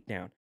put your feet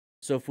down.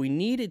 So if we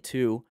needed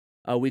to,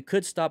 we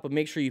could stop, but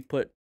make sure you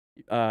put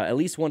at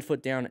least 1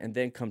 foot down and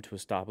then come to a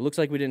stop. It looks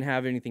like we didn't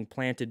have anything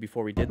planted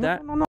before we did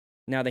that.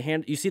 Now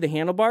you see the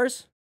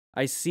handlebars?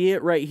 I see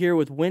it right here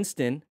with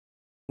Winston.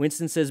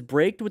 Winston says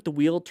braked with the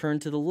wheel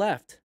turned to the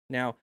left.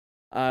 Now,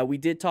 we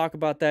did talk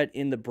about that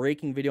in the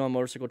braking video on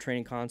Motorcycle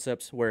Training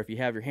Concepts, where if you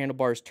have your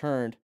handlebars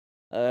turned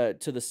to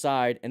the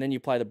side and then you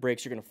apply the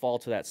brakes, you're going to fall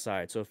to that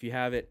side. So if you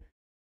have it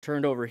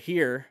turned over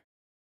here,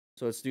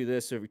 so let's do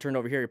this. So if you turn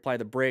over here, you apply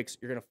the brakes,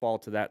 you're going to fall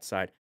to that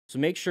side. So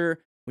make sure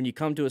when you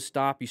come to a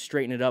stop, you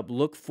straighten it up,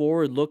 look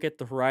forward, look at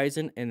the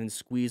horizon, and then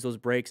squeeze those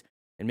brakes,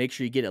 and make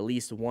sure you get at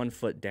least 1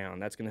 foot down.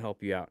 That's going to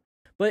help you out.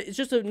 But it's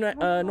just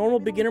a normal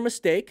beginner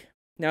mistake.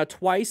 Now,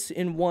 twice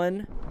in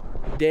one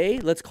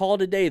day, let's call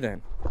it a day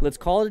then. Let's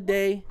call it a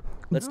day.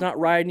 Let's not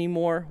ride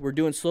anymore. We're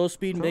doing slow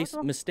speed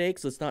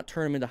mistakes. Let's not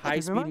turn them into high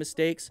speed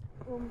mistakes.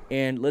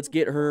 And let's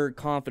get her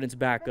confidence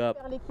back up.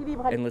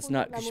 And let's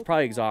not, because she's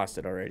probably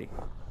exhausted already.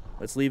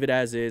 Let's leave it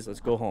as is. Let's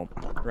go home,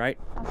 right?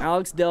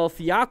 Alex Del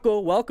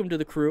Fiaco, welcome to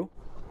the crew.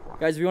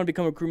 Guys, if you want to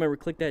become a crew member,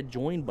 click that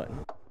join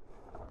button.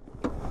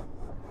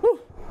 Whew.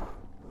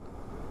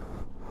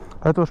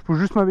 Attends, je pousse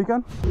juste ma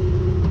bécane.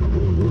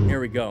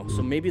 Here we go.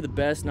 So maybe the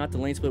best not to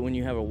lane split when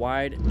you have a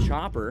wide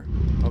chopper.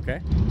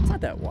 Okay, it's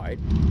not that wide,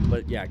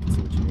 but yeah, I can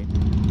see what you mean.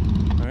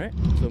 All right,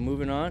 so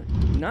moving on.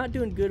 Not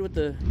doing good with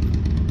the...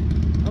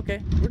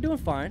 Okay, we're doing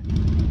fine.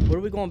 What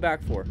are we going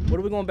back for? What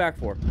are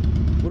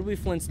we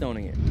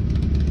Flintstoning it?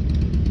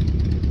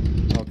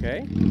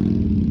 Okay.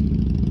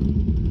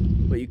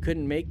 But you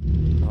couldn't make...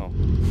 Oh.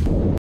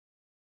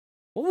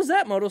 What was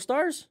that,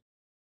 MotoStars?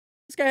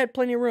 This guy had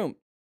plenty of room.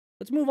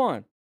 Let's move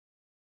on.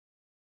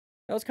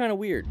 That was kind of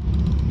weird.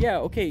 Yeah,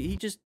 okay, he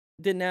just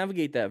didn't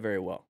navigate that very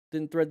well.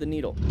 Didn't thread the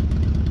needle.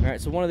 All right,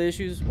 so one of the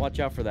issues, watch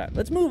out for that.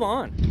 Let's move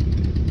on.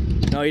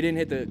 No, he didn't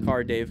hit the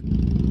car, Dave.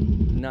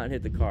 Did not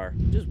hit the car.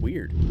 Just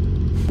weird.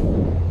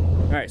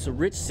 All right, so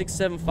Rich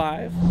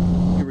 675.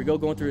 Here we go,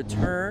 going through a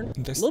turn. A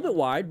little bit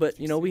wide, but,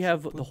 you know, we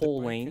have the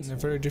whole lanes.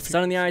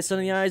 Sun in the eyes, sun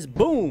in the eyes.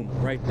 Boom!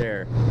 Right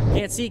there.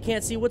 Can't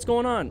see what's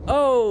going on.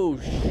 Oh,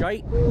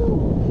 shite.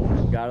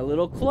 Got a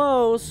little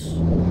close.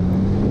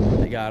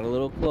 They got a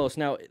little close.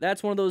 Now,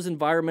 that's one of those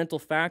environmental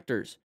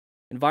factors.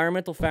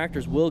 Environmental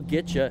factors will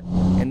get you,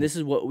 and this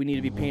is what we need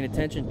to be paying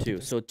attention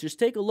to. So just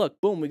take a look.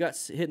 Boom, we got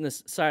hit in the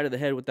side of the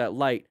head with that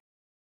light.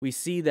 We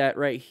see that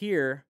right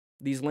here.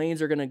 These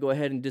lanes are going to go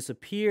ahead and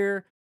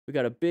disappear. We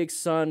got a big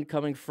sun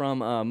coming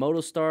from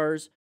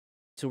MotoStars.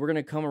 So we're going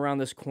to come around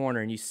this corner,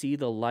 and you see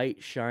the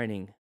light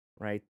shining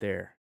right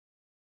there.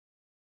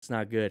 It's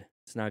not good.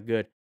 It's not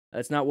good.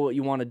 That's not what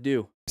you want to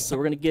do. So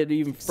we're going to get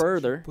even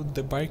further. Put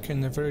the bike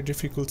in a very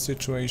difficult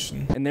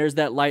situation. And there's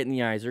that light in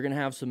the eyes. You're going to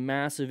have some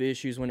massive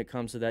issues when it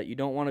comes to that. You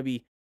don't want to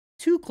be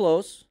too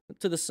close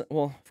to the sun.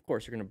 Well, of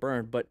course, you're going to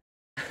burn, but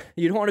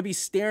you don't want to be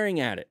staring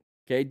at it.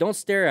 Okay? Don't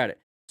stare at it.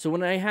 So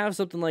when I have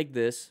something like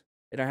this,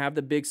 and I have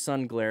the big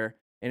sun glare,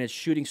 and it's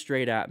shooting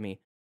straight at me,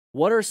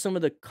 what are some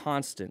of the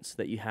constants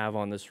that you have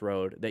on this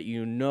road that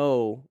you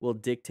know will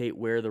dictate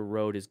where the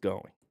road is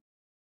going?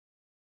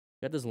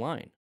 You got this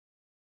line.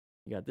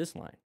 You got this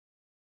line.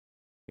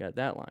 You got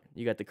that line.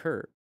 You got the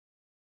curve.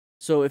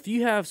 So if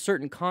you have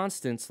certain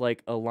constants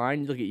like a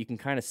line, look at, you can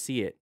kind of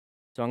see it.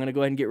 So I'm going to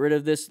go ahead and get rid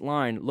of this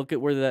line. Look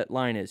at where that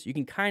line is. You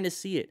can kind of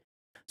see it.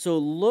 So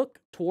look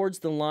towards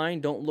the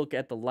line. Don't look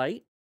at the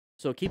light.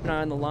 So keep an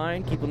eye on the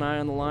line. Keep an eye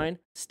on the line.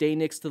 Stay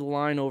next to the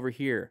line over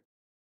here.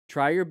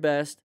 Try your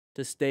best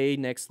to stay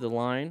next to the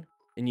line,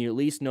 and you at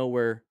least know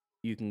where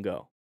you can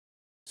go.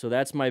 So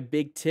that's my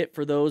big tip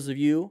for those of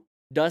you.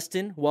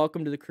 Dustin,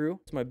 welcome to the crew.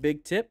 It's my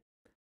big tip.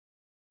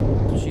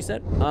 That's what she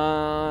said.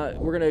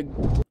 We're going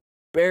to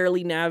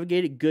barely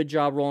navigate it. Good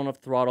job rolling up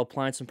throttle,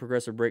 applying some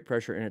progressive brake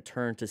pressure in a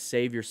turn to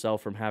save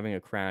yourself from having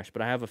a crash.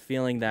 But I have a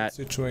feeling that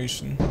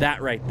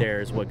that right there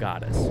is what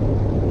got us.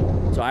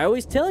 So I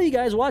always tell you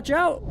guys, watch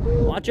out.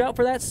 Watch out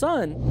for that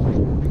sun.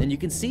 And you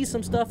can see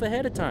some stuff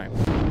ahead of time.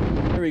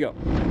 Here we go.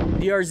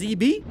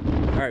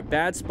 DRZB. All right,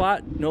 bad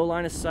spot, no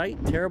line of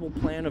sight, terrible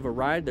plan of a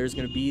ride. There's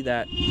going to be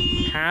that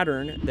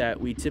pattern that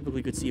we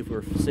typically could see if we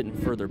were sitting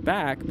further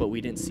back, but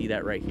we didn't see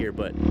that right here.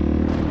 But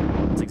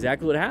that's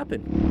exactly what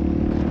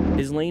happened.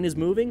 His lane is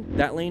moving,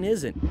 that lane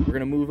isn't. We're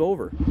going to move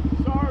over.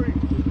 Sorry,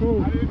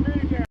 I didn't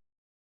mean that.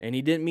 And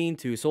he didn't mean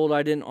to. Sold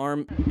I didn't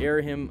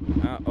air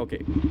him.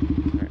 Okay.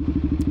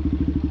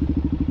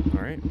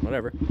 All right,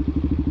 whatever.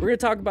 We're going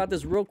to talk about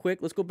this real quick.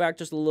 Let's go back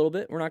just a little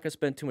bit. We're not going to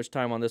spend too much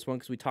time on this one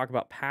because we talk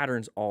about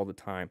patterns all the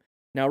time.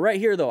 Now, right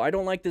here, though, I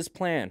don't like this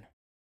plan.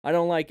 I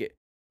don't like it.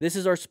 This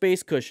is our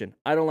space cushion.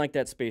 I don't like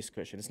that space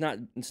cushion. It's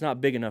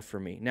not big enough for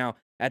me. Now,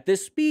 at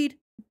this speed,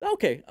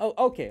 okay. Oh,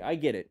 okay, I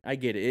get it. I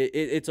get it.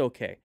 It's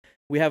okay.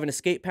 We have an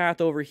escape path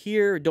over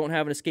here. Don't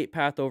have an escape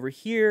path over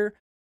here.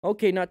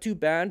 Okay, not too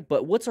bad.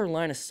 But what's our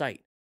line of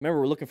sight? Remember,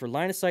 we're looking for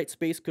line of sight,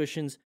 space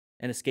cushions,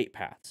 and escape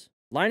paths.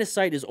 Line of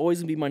sight is always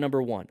going to be my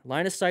number one.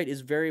 Line of sight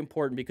is very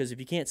important because if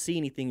you can't see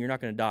anything, you're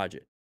not going to dodge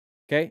it.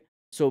 Okay?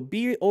 So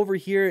be over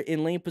here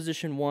in lane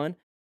position 1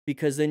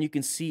 because then you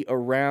can see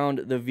around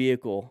the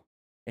vehicle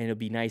and it'll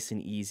be nice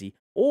and easy.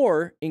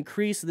 Or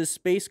increase the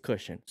space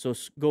cushion. So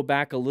go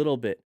back a little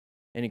bit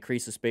and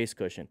increase the space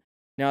cushion.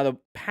 Now, the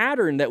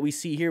pattern that we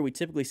see here, we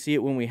typically see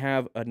it when we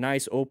have a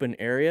nice open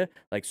area,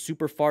 like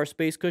super far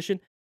space cushion,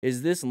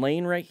 is this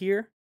lane right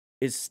here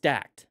is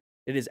stacked.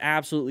 It is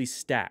absolutely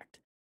stacked.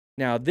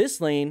 Now,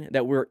 this lane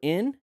that we're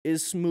in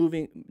is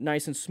moving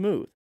nice and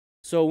smooth.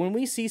 So when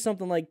we see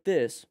something like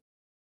this,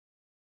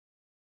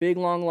 big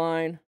long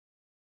line,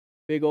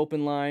 big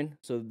open line,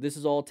 so this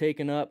is all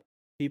taken up,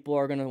 people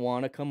are going to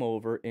want to come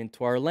over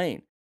into our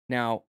lane.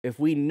 Now, if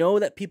we know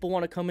that people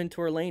want to come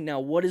into our lane, now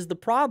what is the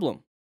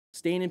problem?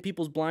 Staying in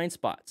people's blind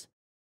spots.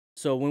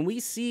 So when we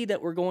see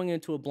that we're going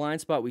into a blind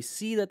spot, we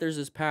see that there's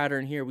this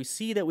pattern here, we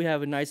see that we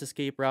have a nice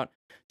escape route,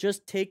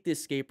 just take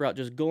this escape route,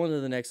 just go into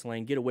the next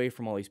lane, get away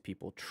from all these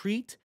people.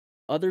 Treat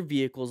other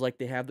vehicles like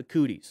they have the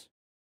cooties,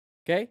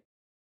 okay?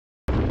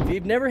 If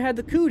you've never had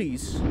the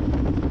cooties,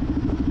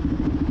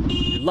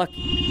 you're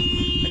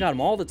lucky. I got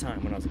them all the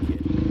time when I was a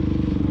kid.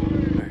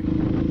 All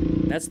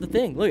right. That's the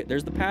thing. Look,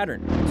 there's the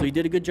pattern. So you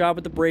did a good job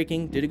with the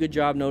braking, did a good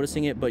job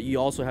noticing it, but you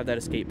also have that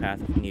escape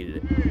path if you needed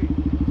it.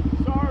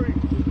 Sorry,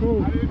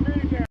 I didn't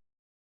mean that.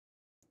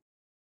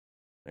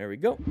 There we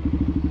go.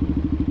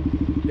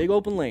 Big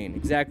open lane.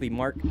 Exactly,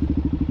 Mark.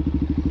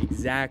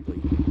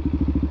 Exactly.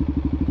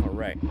 All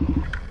right.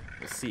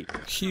 Let's see.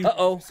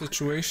 Uh-oh.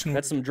 Situation.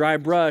 That's some dry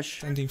brush.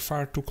 Standing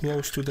far too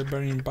close to the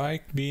burning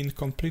bike, being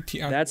completely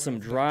That's some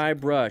dry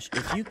brush.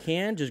 If you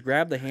can, just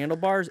grab the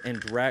handlebars and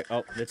drag.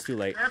 Oh, that's too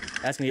late.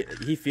 That's me.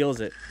 He feels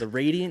it. The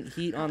radiant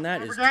heat on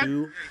that is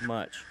too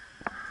much.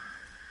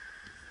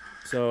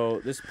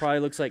 So this probably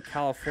looks like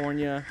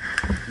California,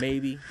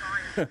 maybe,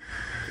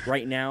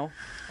 right now,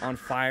 on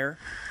fire.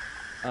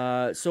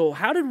 So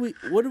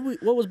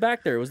what was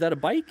back there? Was that a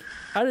bike?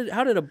 How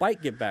did a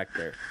bike get back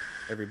there?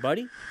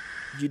 Everybody?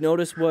 Did you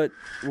notice were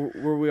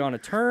we on a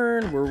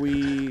turn? Were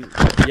we...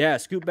 Yeah,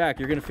 scoot back.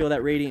 You're going to feel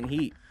that radiant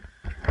heat.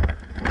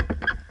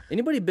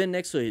 Anybody been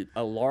next to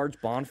a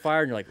large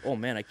bonfire and you're like, oh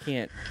man, I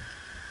can't,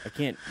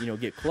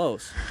 get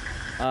close.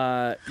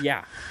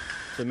 Yeah.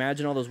 So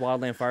imagine all those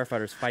wildland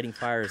firefighters fighting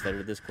fires that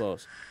are this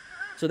close.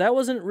 So that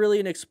wasn't really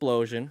an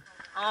explosion.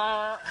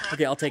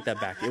 Okay, I'll take that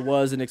back. It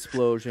was an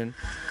explosion.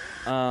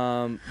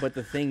 But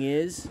the thing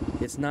is,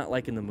 it's not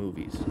like in the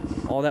movies.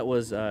 All that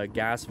was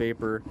gas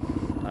vapor,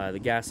 the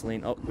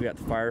gasoline. Oh, we got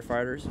the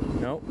firefighters.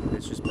 No,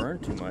 it's just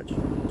burned too much. It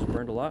just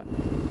burned a lot.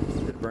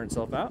 Did it burn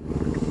itself out?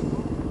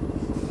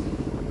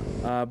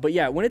 But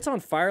yeah, when it's on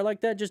fire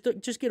like that,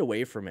 just get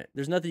away from it.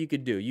 There's nothing you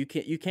could do. You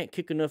can't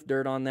kick enough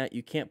dirt on that.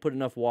 You can't put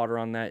enough water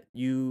on that.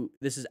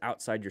 This is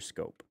outside your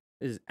scope.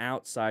 This is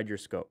outside your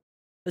scope.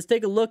 Let's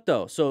take a look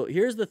though. So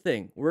here's the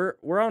thing.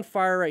 We're on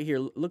fire right here.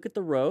 Look at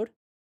the road.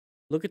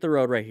 Look at the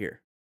road right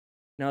here.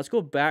 Now let's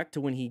go back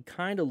to when he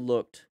kind of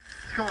looked.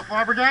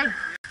 Fire brigade.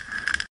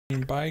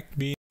 Bike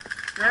B.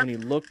 When he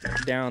looked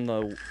down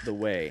the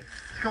way.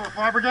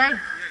 Fire brigade.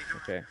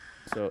 Okay.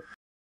 So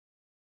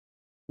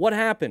what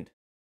happened?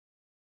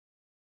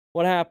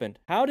 What happened?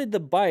 How did the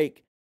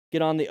bike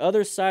get on the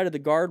other side of the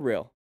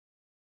guardrail?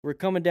 We're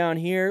coming down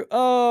here.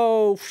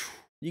 Oh,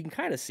 you can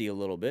kind of see a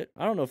little bit.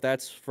 I don't know if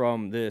that's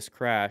from this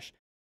crash.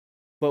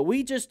 But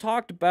we just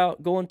talked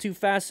about going too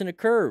fast in a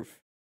curve.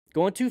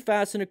 Going too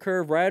fast in a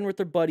curve, riding with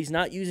their buddies,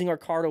 not using our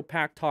Cardo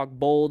Pack Talk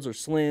Bolds or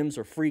Slims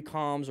or Free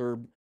Comms or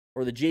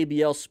the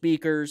JBL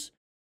speakers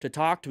to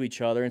talk to each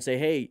other and say,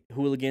 hey,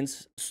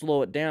 hooligans,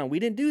 slow it down. We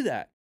didn't do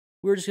that.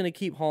 We were just going to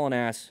keep hauling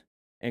ass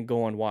and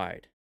going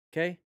wide.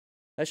 Okay?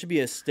 That should be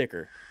a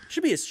sticker. It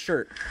should be a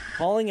shirt.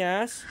 Hauling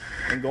ass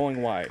and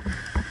going wide.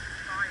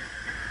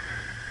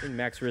 I think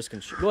Max Risk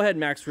can... Go ahead,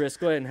 Max Risk.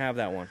 Go ahead and have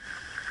that one.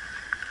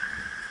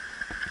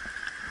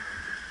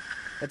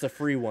 That's a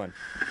free one.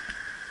 I'm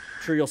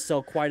sure you'll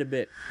sell quite a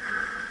bit.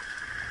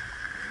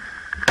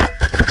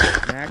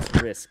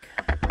 Max Risk.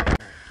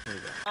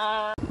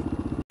 Right,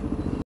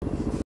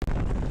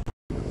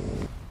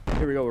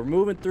 here we go. We're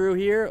moving through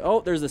here.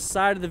 Oh, there's the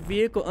side of the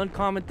vehicle.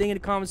 Uncommon thing in a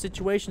common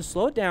situation.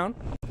 Slow it down.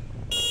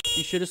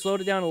 You should have slowed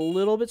it down a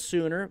little bit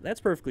sooner. That's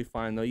perfectly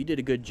fine, though. You did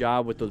a good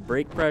job with the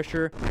brake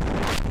pressure.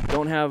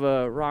 Don't have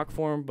a rock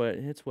form, but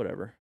it's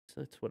whatever.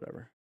 It's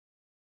whatever.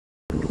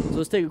 So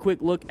let's take a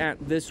quick look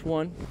at this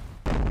one.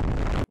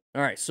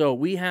 All right, so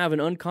we have an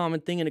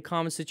uncommon thing in a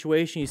common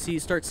situation. You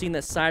start seeing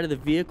that side of the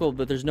vehicle,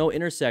 but there's no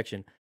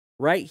intersection.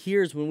 Right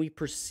here is when we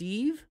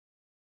perceive,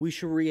 we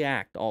should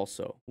react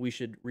also. We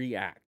should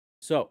react.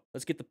 So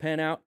let's get the pen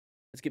out.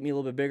 Let's get me a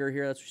little bit bigger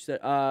here. That's what you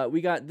said.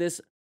 We got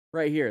this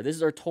right here. This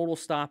is our total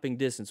stopping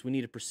distance. We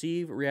need to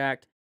perceive,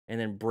 react, and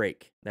then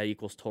brake. That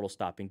equals total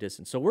stopping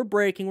distance. So we're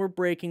braking, we're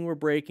braking, we're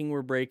braking,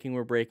 we're braking,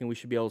 we're braking. We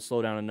should be able to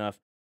slow down enough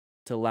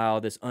to allow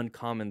this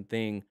uncommon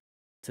thing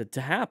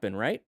to happen,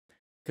 right?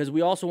 Because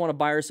we also want to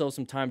buy ourselves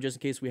some time just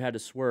in case we had to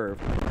swerve.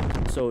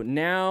 So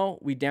now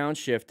we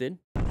downshifted.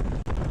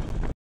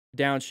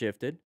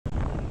 Downshifted.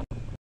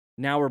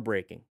 Now we're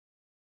braking.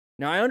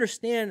 Now I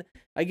understand,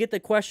 I get the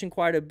question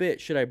quite a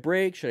bit. Should I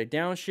brake? Should I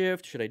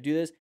downshift? Should I do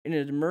this? In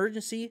an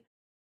emergency,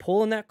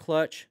 pull in that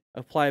clutch,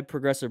 apply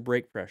progressive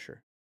brake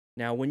pressure.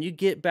 Now when you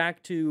get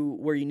back to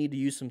where you need to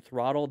use some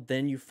throttle,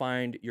 then you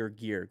find your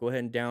gear. Go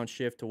ahead and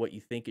downshift to what you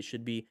think it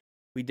should be.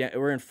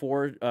 We're in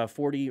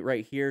 40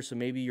 right here, so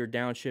maybe you're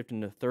downshift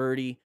into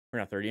 30, or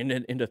not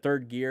 30, into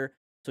third gear.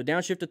 So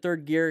downshift to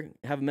third gear,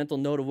 have a mental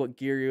note of what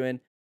gear you're in,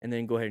 and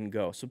then go ahead and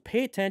go. So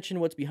pay attention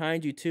to what's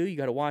behind you too. You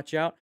got to watch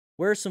out.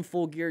 Wear some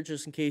full gear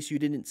just in case you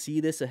didn't see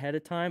this ahead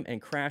of time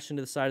and crash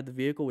into the side of the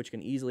vehicle, which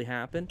can easily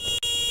happen.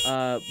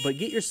 But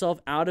get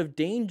yourself out of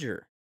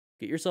danger.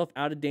 Get yourself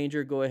out of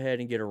danger. Go ahead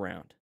and get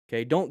around.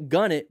 Okay, don't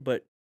gun it,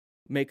 but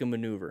make a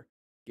maneuver.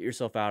 Get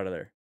yourself out of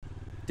there.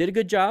 Did a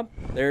good job.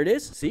 There it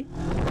is. See?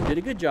 Did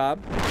a good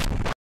job.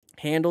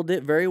 Handled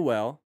it very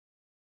well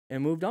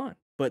and moved on.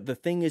 But the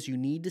thing is, you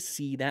need to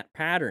see that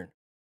pattern.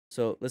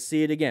 So let's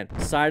see it again.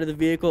 Side of the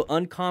vehicle,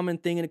 uncommon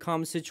thing in a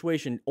common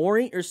situation.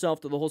 Orient yourself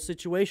to the whole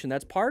situation.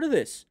 That's part of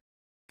this.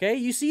 Okay?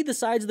 You see the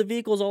sides of the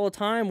vehicles all the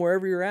time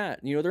wherever you're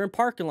at. You know, they're in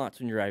parking lots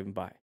when you're driving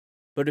by.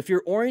 But if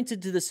you're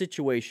oriented to the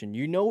situation,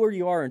 you know where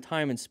you are in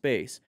time and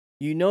space.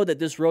 You know that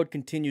this road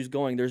continues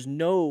going. There's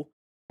no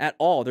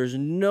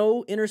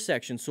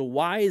intersection. So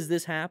why is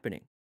this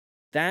happening?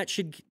 That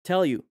should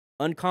tell you,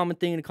 uncommon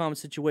thing in a common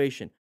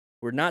situation.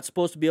 We're not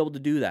supposed to be able to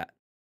do that.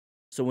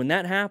 So when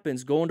that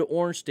happens, go into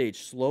orange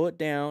stage, slow it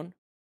down,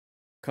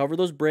 cover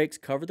those brakes,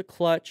 cover the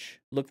clutch,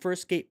 look for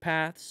escape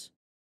paths,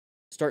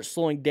 start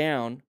slowing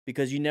down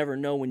because you never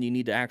know when you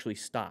need to actually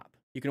stop.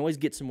 You can always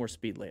get some more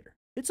speed later.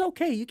 It's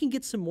okay. You can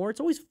get some more. It's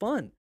always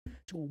fun.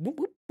 Just, whoop,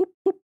 whoop, whoop,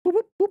 whoop, whoop,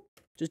 whoop, whoop.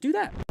 Just do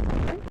that.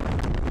 Okay?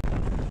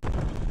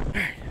 All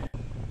right.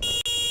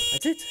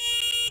 That's it.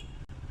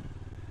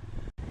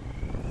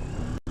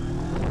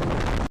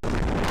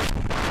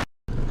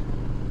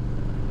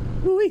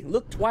 Ooh-wee,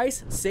 look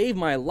twice, save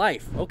my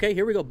life. Okay,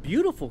 here we go.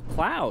 Beautiful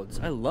clouds.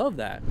 I love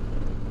that.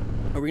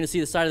 Are we gonna see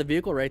the side of the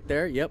vehicle right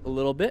there? Yep, a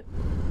little bit.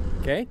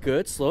 Okay,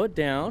 good. Slow it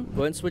down.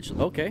 Go ahead and switch.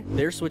 Okay,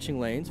 they're switching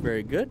lanes.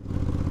 Very good.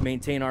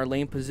 Maintain our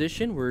lane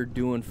position. We're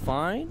doing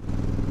fine.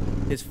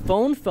 His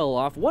phone fell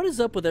off. What is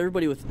up with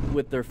everybody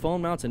with their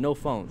phone mounts and no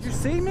phones? Did you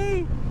see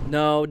me?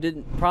 No,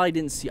 probably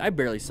didn't see. I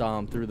barely saw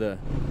him through the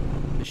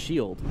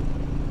shield.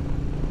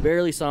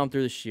 Barely saw him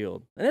through the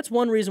shield. And that's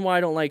one reason why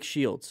I don't like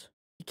shields.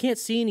 You can't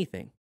see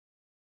anything.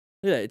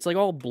 Look at that. It's like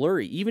all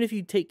blurry. Even if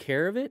you take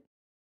care of it,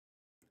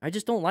 I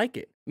just don't like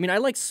it. I mean, I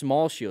like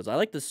small shields. I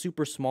like the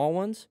super small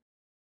ones,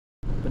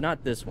 but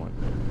not this one.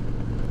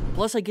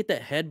 Plus, I get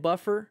that head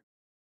buffer.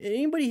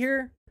 Anybody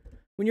here,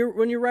 when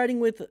you're riding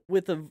with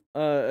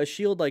a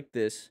shield like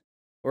this,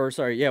 or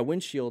sorry, yeah,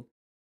 windshield,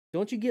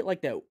 don't you get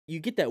like that? You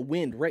get that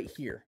wind right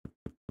here.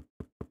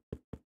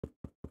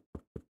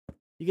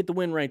 You get the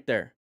wind right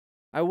there.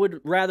 I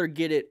would rather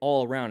get it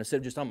all around instead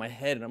of just on my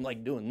head and I'm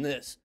like doing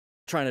this,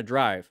 trying to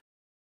drive.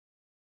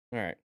 All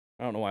right,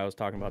 I don't know why I was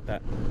talking about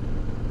that.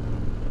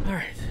 All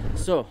right,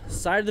 so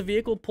side of the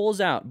vehicle pulls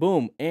out,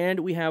 boom,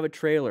 and we have a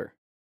trailer.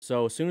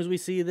 So as soon as we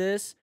see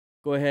this,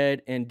 go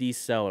ahead and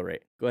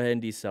decelerate. Go ahead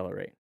and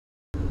decelerate.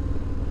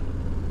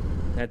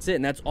 That's it,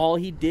 and that's all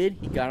he did.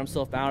 He got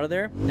himself out of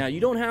there. Now, you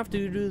don't have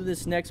to do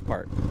this next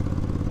part.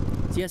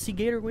 See, I see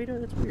Gator Waiter?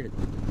 That's weird.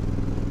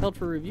 Held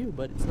for review,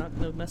 but it's not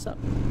going to mess up.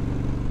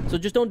 So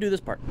just don't do this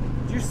part.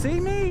 Did you see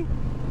me?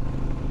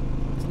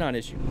 It's not an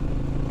issue.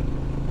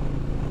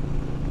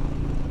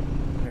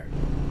 There.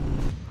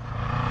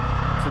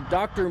 So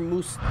Dr.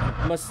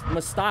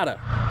 Mustada.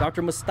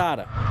 Dr.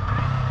 Mustada.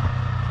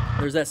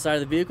 There's that side of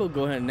the vehicle.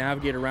 Go ahead and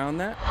navigate around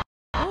that.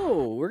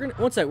 Oh,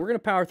 one sec, we're gonna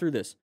power through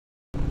this.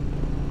 A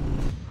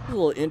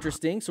little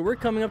interesting. So we're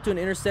coming up to an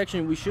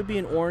intersection. We should be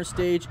in orange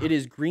stage. It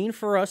is green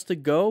for us to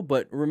go,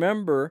 but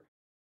remember,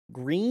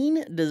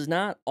 green does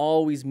not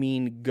always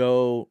mean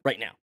go right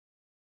now.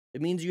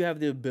 It means you have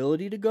the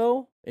ability to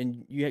go,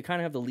 and you kind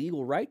of have the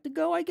legal right to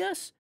go, I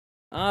guess.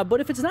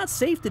 But if it's not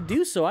safe to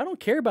do so, I don't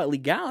care about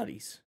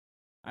legalities.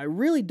 I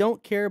really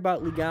don't care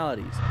about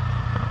legalities.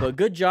 But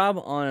good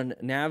job on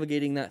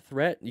navigating that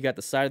threat. You got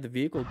the side of the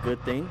vehicle,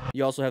 good thing.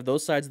 You also have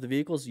those sides of the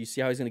vehicles. You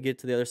see how he's going to get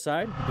to the other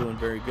side? Doing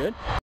very good.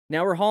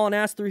 Now we're hauling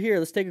ass through here.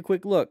 Let's take a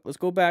quick look. Let's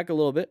go back a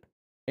little bit,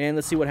 and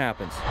let's see what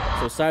happens.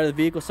 So side of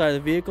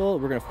the vehicle,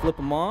 we're going to flip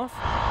them off.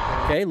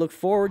 Okay, look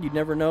forward. You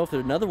never know if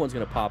there's another one's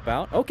going to pop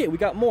out. Okay, we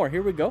got more.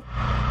 Here we go.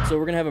 So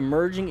we're going to have a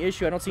merging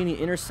issue. I don't see any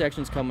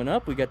intersections coming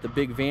up. We got the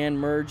big van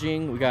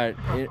merging. We got,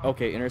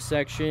 okay,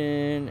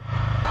 intersection.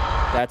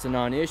 That's a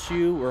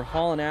non-issue. We're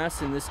hauling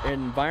ass in this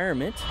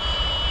environment.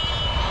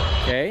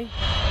 Okay,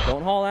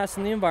 don't haul ass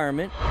in the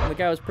environment. The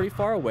guy was pretty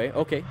far away.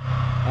 Okay,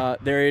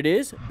 there it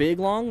is. Big,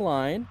 long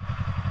line.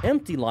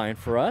 Empty line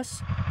for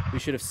us. We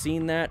should have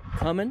seen that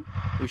coming.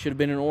 We should have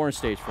been in orange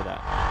stage for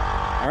that.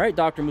 All right,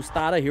 Dr.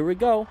 Mustada, here we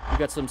go. We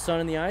got some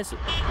sun in the eyes.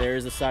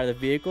 There's the side of the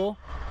vehicle.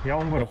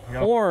 The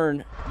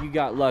horn, you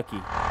got lucky.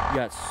 You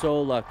got so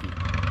lucky.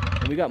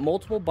 And we got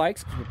multiple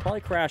bikes because we're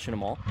probably crashing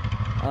them all.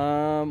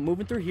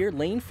 Moving through here,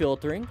 lane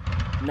filtering.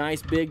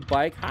 Nice big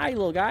bike. Hi,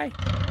 little guy.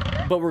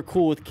 But we're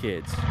cool with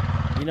kids.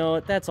 You know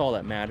what? That's all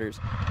that matters.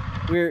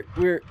 We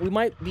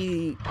might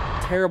be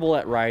terrible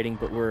at riding,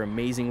 but we're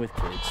amazing with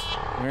kids.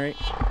 All right.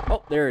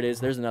 Oh, there it is.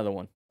 There's another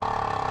one. All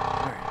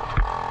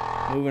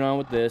right. Moving on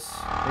with this.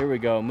 Here we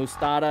go.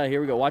 Mustada.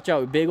 Here we go. Watch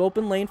out. Big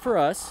open lane for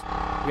us.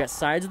 We got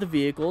sides of the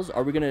vehicles.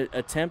 Are we going to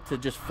attempt to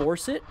just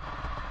force it?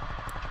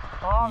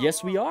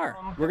 Yes, we are.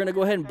 We're going to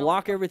go ahead and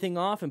block everything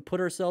off and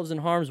put ourselves in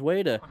harm's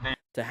way to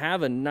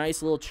have a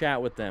nice little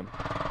chat with them.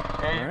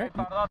 All right.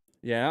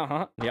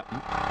 Yeah,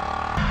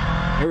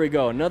 yeah. Here we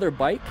go. Another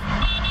bike.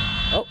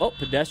 Oh,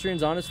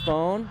 pedestrian's on his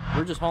phone.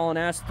 We're just hauling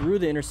ass through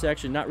the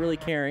intersection, not really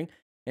caring.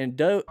 And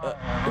do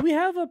we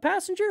have a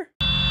passenger?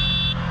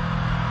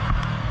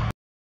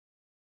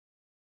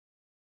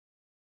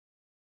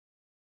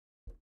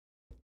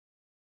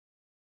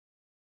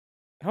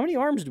 How many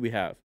arms do we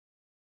have?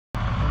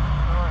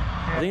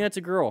 I think that's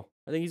a girl.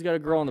 I think he's got a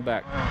girl in the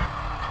back.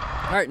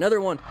 All right,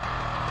 another one.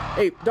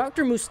 Hey,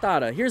 Dr.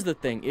 Mustada, here's the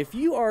thing. If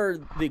you are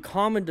the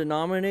common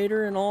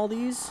denominator in all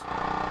these,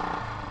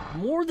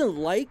 more than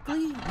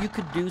likely, you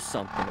could do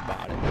something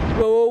about it.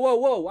 Whoa, whoa, whoa,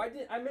 whoa. Why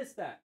did I miss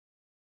that?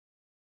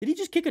 Did he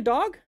just kick a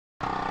dog?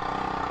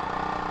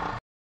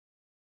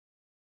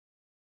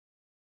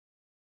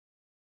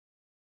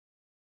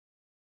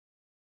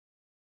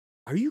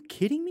 Are you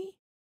kidding me?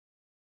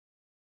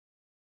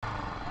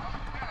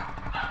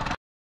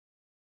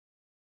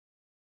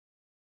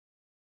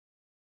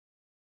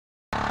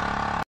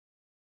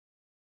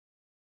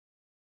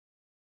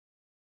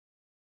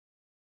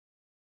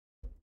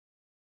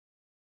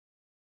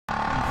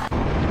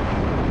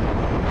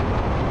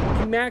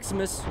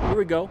 Maximus, here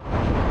we go.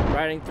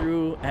 Riding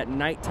through at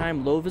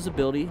nighttime, low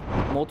visibility,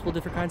 multiple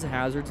different kinds of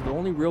hazards. The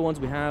only real ones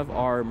we have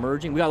are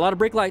merging. We got a lot of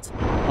brake lights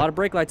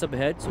up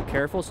ahead, so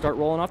careful. Start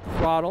rolling off the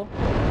throttle.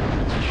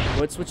 Go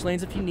ahead, switch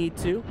lanes if you need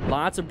to.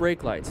 Lots of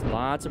brake lights.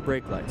 Lots of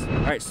brake lights. All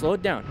right, slow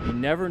it down. You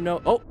never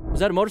know. Oh, is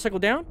that a motorcycle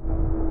down?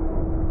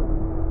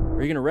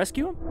 Are you going to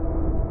rescue him?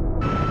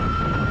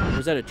 Or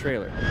is that a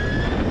trailer?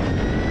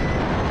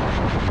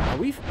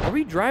 Are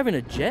we driving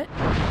a jet?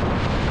 All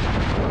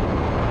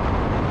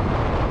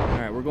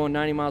right, we're going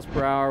 90 miles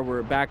per hour.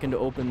 We're back into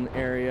open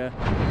area.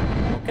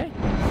 Okay.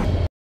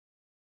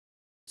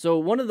 So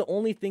one of the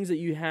only things that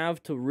you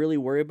have to really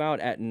worry about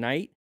at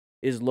night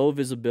is low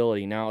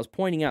visibility. Now, I was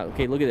pointing out,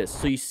 okay, look at this.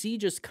 So you see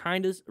just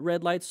kind of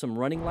red lights, some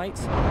running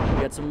lights. You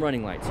got some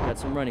running lights. You got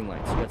some running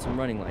lights. You got some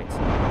running lights.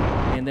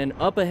 And then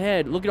up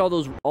ahead, look at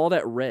all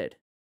that red.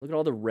 Look at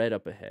all the red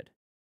up ahead.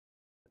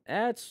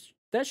 That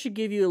should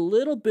give you a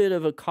little bit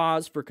of a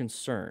cause for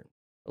concern.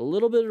 A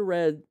little bit of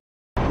red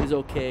is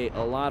okay.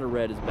 A lot of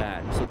red is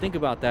bad. So think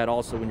about that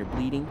also when you're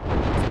bleeding,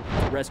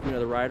 rescuing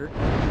another rider.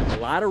 A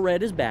lot of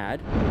red is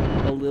bad.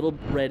 A little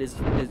red is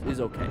okay. It's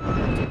okay.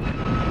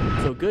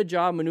 So good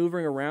job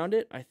maneuvering around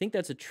it. I think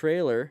that's a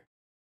trailer.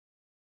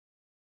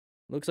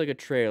 Looks like a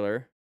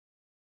trailer.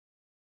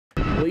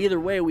 Well, either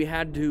way, we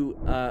had to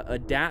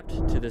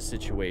adapt to this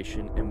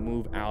situation and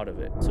move out of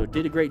it. So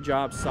did a great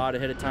job, saw it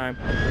ahead of time.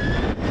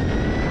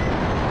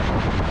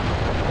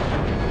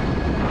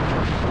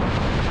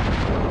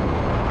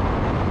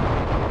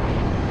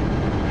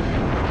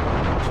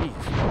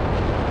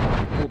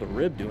 Jeez, pulled a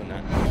rib doing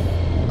that.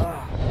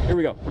 Here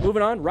we go.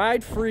 Moving on.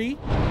 Ride free.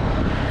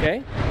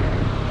 Okay.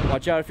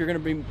 Watch out if you're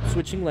going to be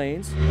switching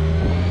lanes.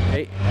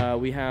 Okay,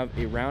 we have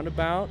a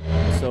roundabout,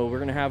 so we're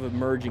going to have a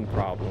merging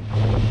problem.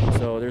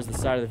 So there's the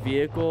side of the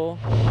vehicle,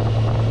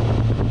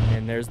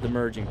 and there's the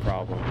merging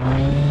problem.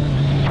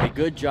 Okay,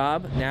 good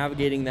job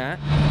navigating that.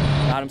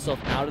 Got himself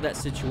out of that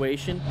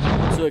situation.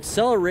 So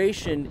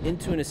acceleration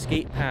into an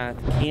escape path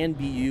can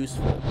be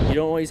useful. You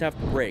don't always have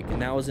to brake,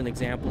 and that was an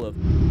example of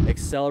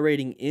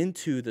accelerating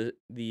into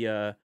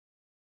the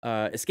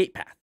escape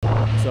path.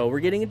 So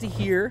we're getting into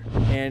here,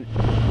 and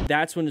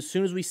that's when, as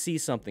soon as we see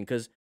something,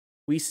 because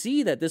we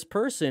see that this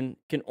person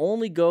can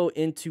only go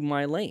into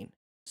my lane.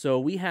 So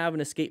we have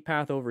an escape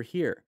path over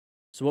here.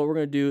 So what we're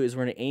going to do is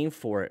we're going to aim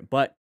for it,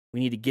 but we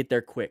need to get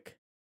there quick.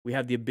 We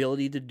have the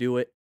ability to do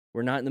it.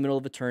 We're not in the middle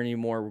of a turn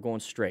anymore. We're going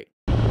straight.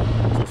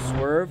 So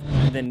swerve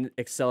and then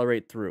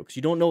accelerate through, because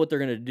you don't know what they're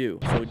going to do.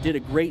 So it did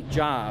a great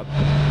job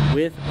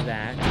with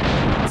that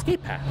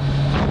escape path.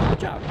 Good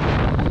job.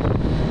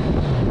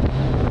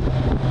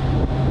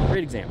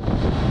 Great example.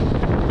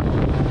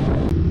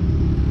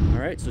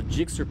 All right, so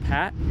Jixer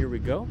Pat, here we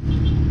go.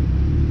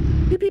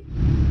 Beep, beep.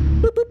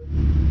 Boop, boop.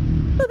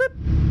 Boop,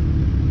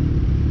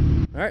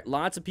 boop. All right,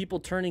 lots of people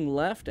turning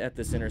left at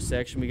this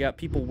intersection. We got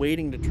people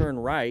waiting to turn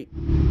right,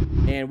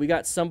 and we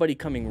got somebody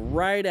coming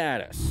right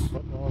at us.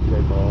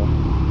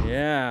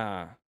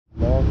 Yeah.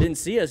 Didn't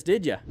see us,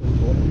 did ya?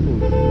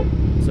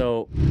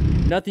 So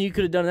nothing you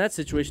could have done in that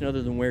situation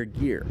other than wear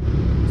gear.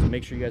 So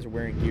make sure you guys are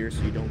wearing gear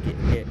so you don't get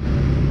hit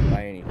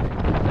by anything,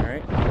 all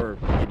right? Or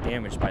get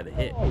damaged by the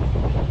hit.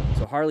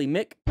 So Harley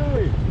Mick. All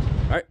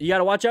right, you got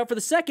to watch out for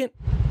the second.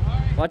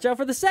 Watch out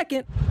for the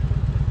second.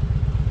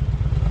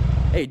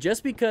 Hey,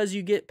 just because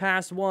you get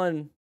past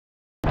one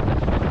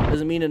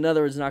doesn't mean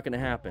another is not going to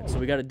happen. So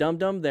we got a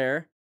dum-dum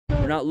there.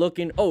 We're not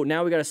looking. Oh,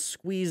 now we got to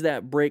squeeze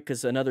that brake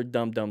because another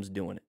dum-dum's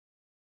doing it.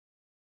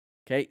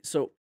 Okay,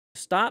 so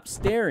stop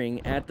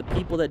staring at the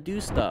people that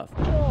do stuff.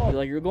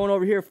 You're going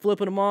over here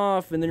flipping them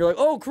off, and then you're like,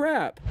 oh,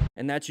 crap.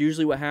 And that's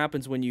usually what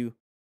happens when you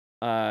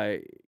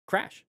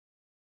crash.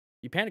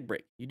 You panic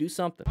brake. You do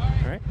something, all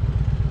right?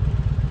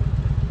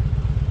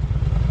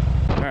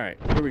 All right,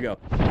 here we go.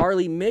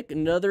 Harley Mick,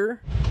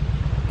 another.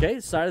 Okay,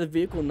 side of the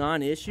vehicle,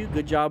 non-issue.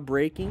 Good job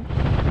braking.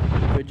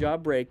 Good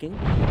job braking.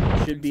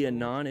 Should be a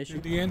non-issue.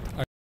 At the end,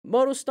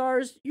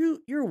 MotoStars,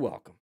 you're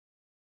welcome.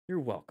 You're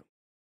welcome.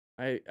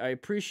 I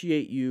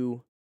appreciate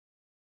you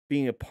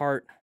being a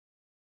part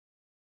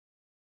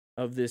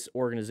of this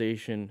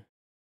organization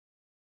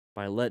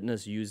by letting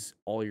us use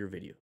all your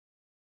video.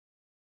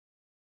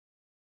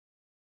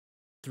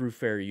 Through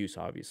fair use,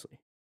 obviously.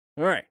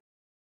 All right.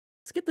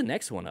 Let's get the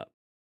next one up.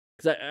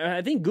 Because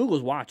I think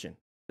Google's watching.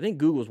 I think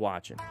Google's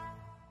watching.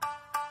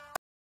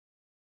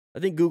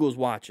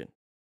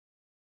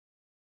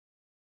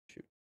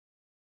 Shoot.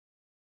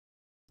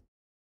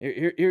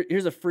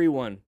 Here's a free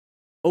one.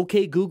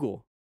 Okay,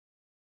 Google.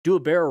 Do a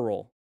barrel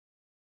roll.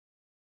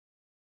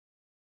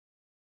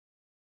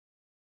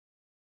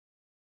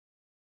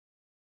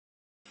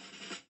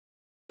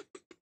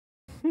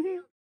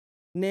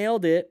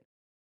 Nailed it.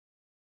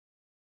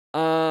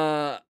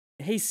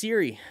 Hey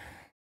Siri.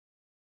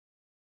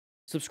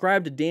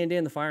 Subscribe to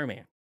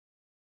DanDanTheFireman.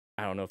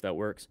 I don't know if that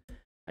works.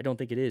 I don't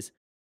think it is.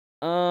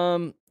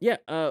 Yeah,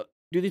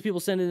 do these people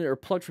send in or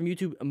plugged from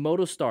YouTube?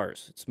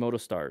 MotoStars. It's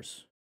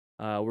MotoStars.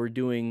 We're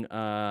doing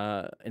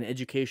an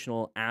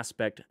educational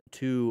aspect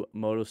to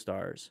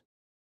MotoStars.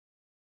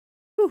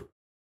 Whew.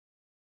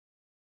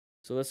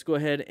 So let's go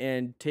ahead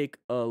and take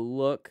a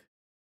look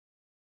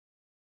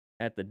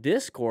at the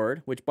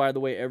Discord, which, by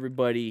the way,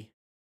 everybody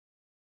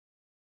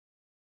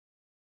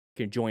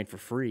can join for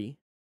free.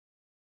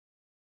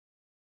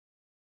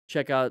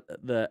 check out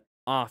the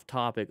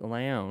off-topic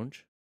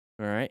lounge.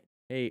 All right.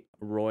 Hey,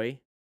 Roy,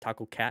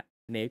 Taco Cat,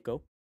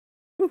 Naoko.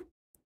 Whew.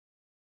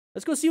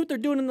 Let's go see what they're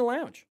doing in the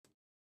lounge.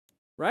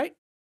 Right?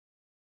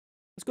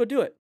 Let's go do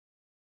it.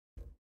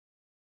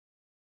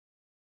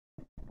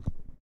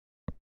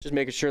 Just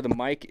making sure the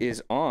mic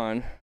is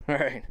on. All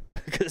right.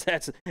 Because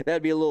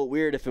that'd be a little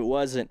weird if it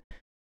wasn't.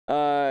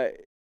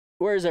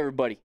 Where's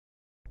everybody?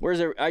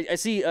 I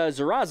see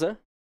Zaraza.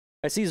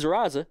 I see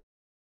Zaraza.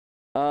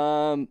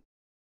 All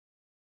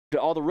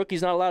the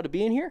rookies not allowed to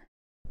be in here?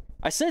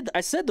 I said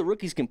the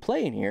rookies can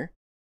play in here.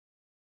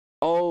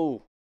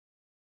 Oh.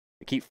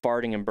 I keep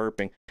farting and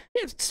burping.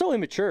 It's so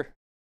immature.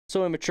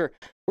 So immature.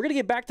 We're going to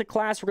get back to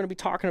class. We're going to be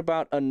talking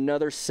about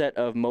another set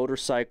of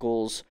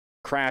motorcycles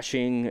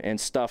crashing and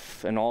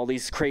stuff and all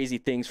these crazy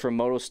things from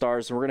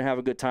MotoStars. And we're going to have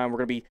a good time. We're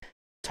going to be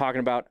talking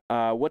about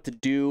what to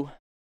do,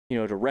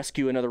 to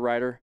rescue another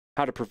rider,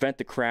 how to prevent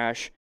the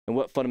crash, and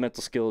what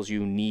fundamental skills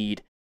you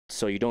need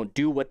so you don't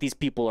do what these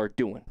people are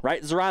doing.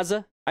 Right,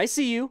 Zaraza? I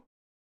see you.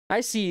 I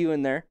see you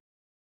in there.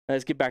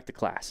 Let's get back to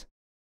class.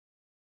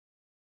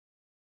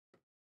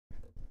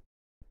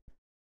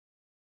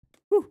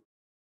 Whew.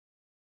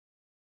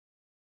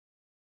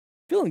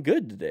 Feeling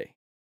good today.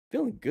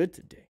 Feeling good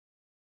today.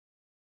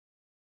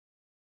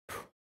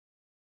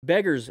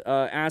 Beggars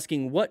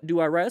asking, what do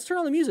I ride? Let's turn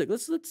on the music.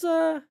 Let's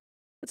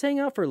hang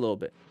out for a little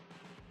bit.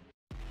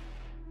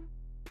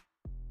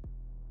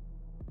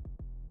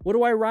 What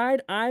do I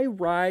ride? I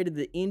ride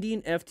the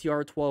Indian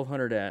FTR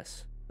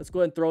 1200S. Let's go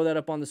ahead and throw that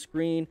up on the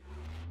screen.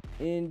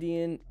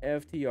 Indian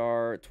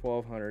FTR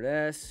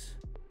 1200S.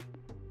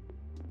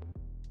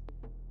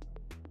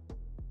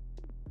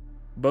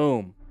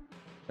 Boom.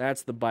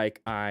 That's the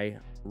bike I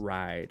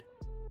ride.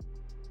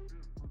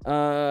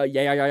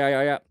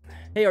 Yeah.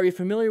 Hey, are you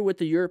familiar with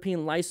the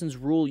European license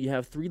rule? You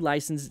have 3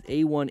 licenses,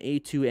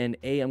 A1, A2, and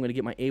A. I'm going to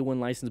get my A1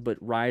 license, but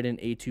ride an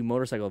A2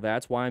 motorcycle.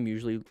 That's why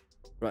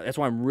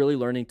I'm really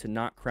learning to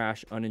not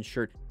crash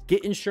uninsured.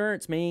 Get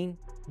insurance, man.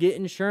 Get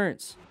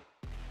insurance.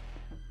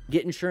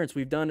 Get insurance.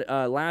 We've done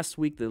the last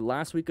week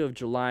of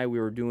July, we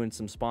were doing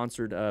some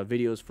sponsored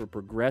videos for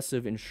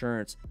Progressive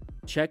Insurance.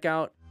 Check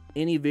out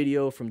any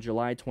video from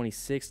July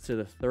 26th to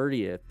the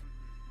 30th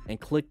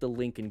and click the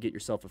link and get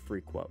yourself a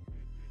free quote.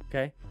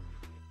 Okay?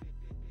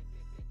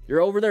 You're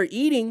over there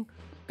eating.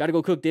 Got to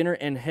go cook dinner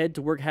and head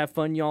to work. Have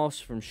fun, y'all.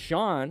 From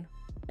Sean.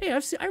 Hey,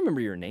 I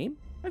remember your name.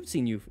 I haven't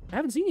seen you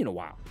in a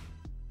while.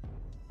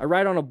 I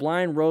ride on a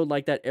blind road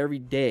like that every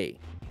day.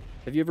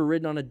 Have you ever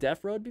ridden on a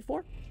deaf road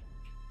before?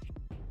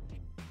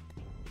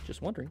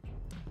 Just wondering.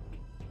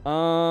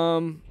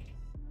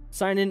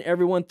 Sign in,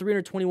 everyone.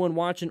 321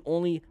 watching,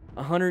 only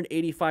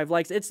 185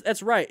 likes.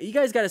 That's right. You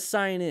guys got to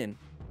sign in.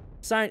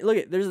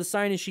 Look, there's a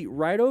sign-in sheet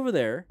right over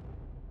there.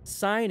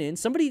 Sign in.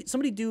 Somebody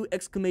do !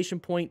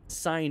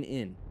 Sign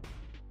in,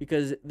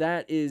 because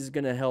that is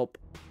gonna help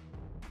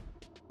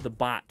the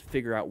bot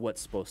figure out what's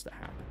supposed to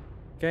happen.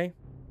 Okay.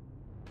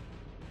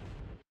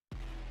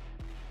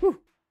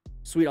 Whew.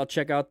 Sweet. I'll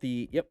check out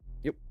the yep.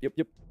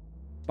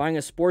 Buying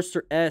a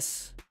Sportster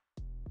S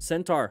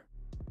Centaur.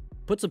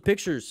 Post some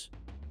pictures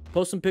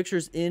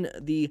in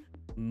the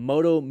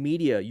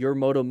your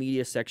Moto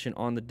Media section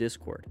on the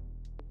Discord.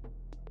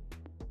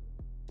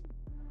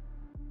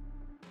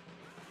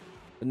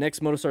 The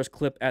next MotoStars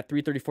clip at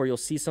 3:34, you'll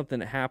see something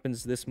that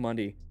happens this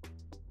Monday.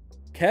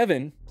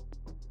 Kevin,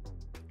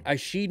 I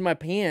sheed my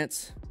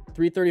pants.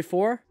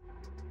 3:34.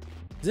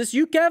 Is this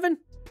you, Kevin?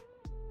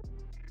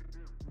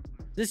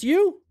 Is this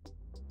you?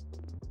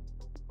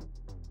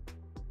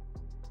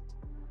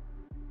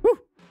 Whew.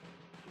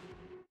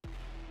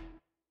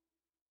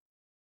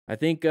 I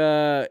think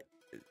the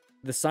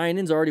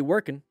sign-in's already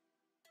working.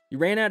 You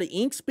ran out of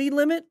ink, speed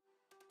limit?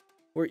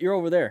 You're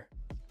over there.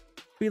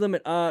 Speed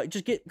limit,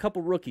 just get a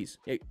couple rookies.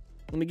 Hey,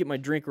 let me get my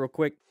drink real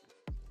quick.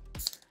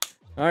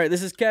 All right,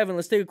 this is Kevin.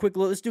 Let's take a quick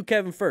look. Let's do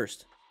Kevin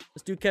first.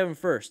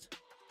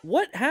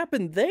 What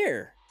happened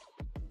there?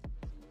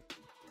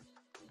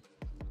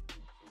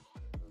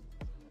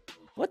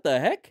 What the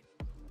heck?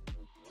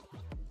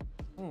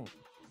 All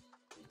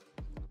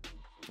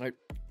right.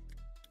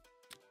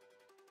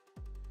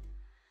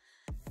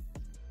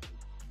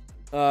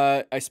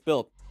 I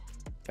spilled.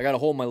 I got a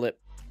hole in my lip.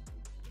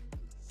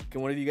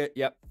 Can one of you get?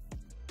 Yep.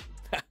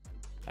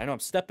 I know I'm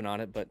stepping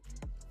on it, but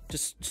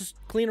just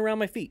clean around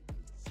my feet.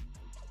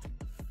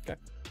 Okay.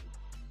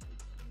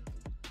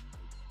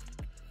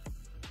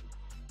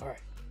 All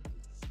right.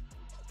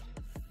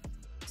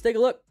 Let's take a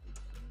look.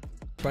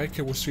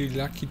 Biker was really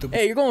lucky to.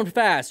 Hey, you're going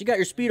fast. You got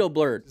your speedo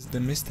blurred. It's the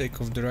mistake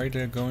of the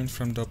rider going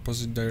from the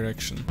opposite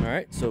direction. All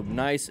right, so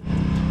nice.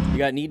 You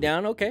got knee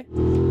down, okay.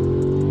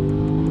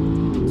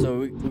 So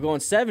we're going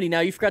 70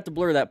 now. You forgot to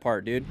blur that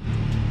part, dude.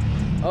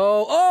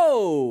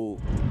 Oh,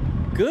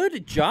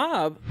 good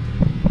job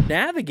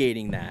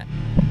navigating that.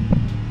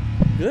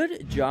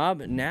 Good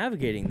job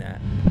navigating that.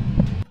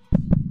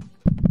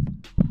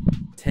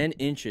 10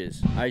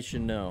 inches. I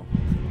should know.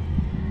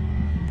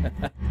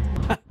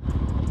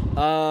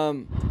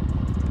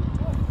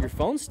 Your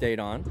phone stayed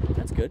on.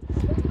 That's good.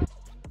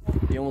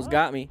 You almost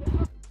got me.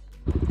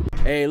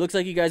 Hey, looks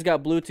like you guys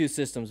got Bluetooth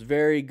systems.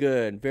 Very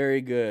good.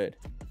 Very good.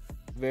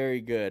 Very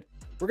good.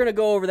 We're going to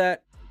go over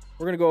that.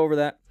 We're going to go over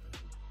that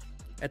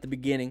at the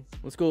beginning.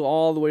 Let's go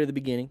all the way to the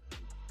beginning.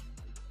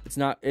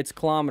 It's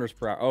kilometers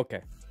per hour.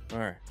 Okay. All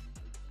right.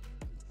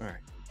 All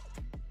right.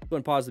 Go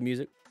and pause the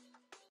music.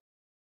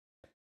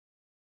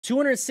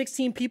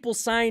 216 people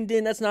signed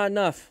in. That's not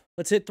enough.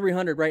 Let's hit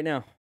 300 right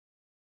now.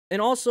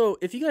 And also,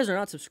 if you guys are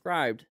not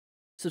subscribed,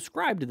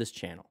 subscribe to this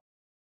channel.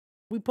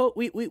 We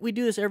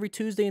do this every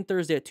Tuesday and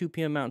Thursday at 2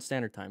 p.m. Mountain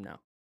Standard Time now.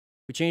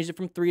 We changed it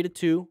from 3 to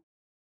 2.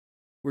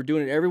 We're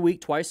doing it every week,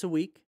 twice a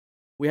week.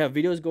 We have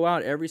videos go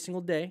out every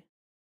single day.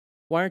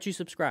 Why aren't you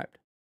subscribed?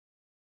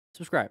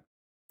 Subscribe.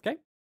 Okay?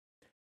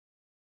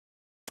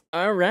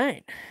 All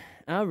right.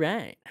 All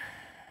right.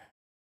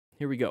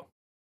 Here we go.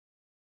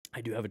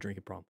 I do have a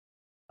drinking problem.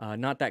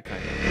 Not that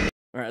kind.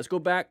 All right, let's go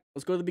back.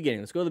 Let's go to the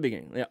beginning. Let's go to the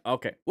beginning. Yeah,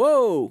 okay.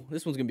 Whoa,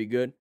 this one's going to be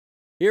good.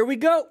 Here we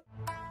go.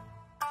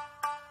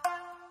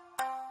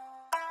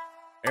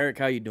 Eric,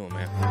 how you doing,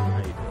 man? How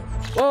you doing?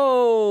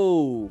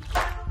 Whoa.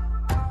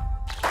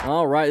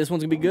 All right, this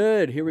one's going to be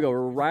good. Here we go.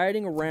 We're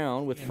riding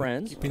around with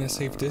friends. Keeping a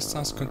safe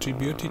distance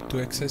contributed to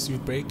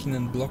excessive braking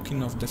and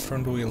blocking of the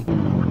front wheel.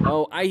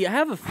 Oh, I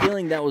have a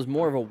feeling that was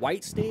more of a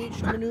white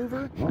stage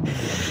maneuver.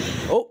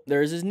 Oh,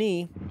 there's his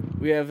knee.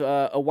 We have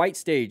a white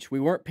stage. We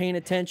weren't paying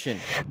attention.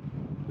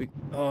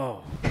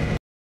 Oh.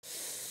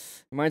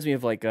 Reminds me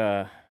of like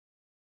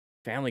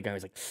Family Guy.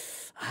 He's like,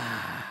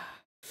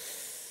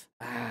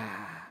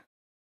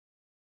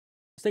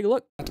 Let's take a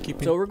look.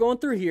 So we're going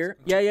through here.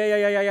 Yeah.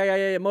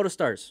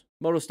 MotoStars.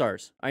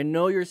 MotoStars. I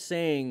know you're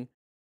saying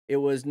it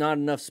was not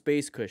enough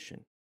space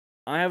cushion.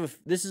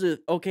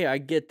 Okay, I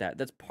get that.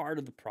 That's part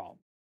of the problem.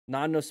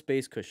 Not enough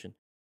space cushion.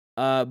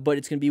 But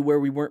it's going to be where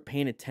we weren't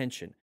paying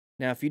attention.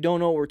 Now, if you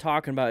don't know what we're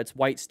talking about, it's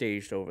white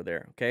staged over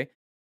there, okay?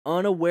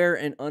 Unaware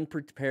and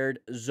unprepared,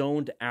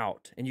 zoned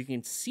out. And you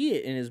can see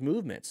it in his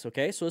movements,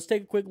 okay? So let's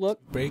take a quick look.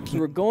 So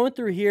we're going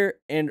through here,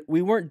 and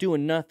we weren't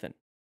doing nothing.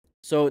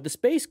 So the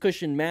space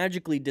cushion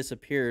magically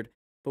disappeared,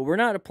 but we're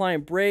not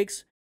applying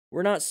brakes.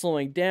 We're not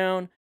slowing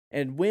down.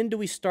 And when do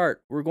we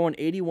start? We're going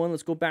 81.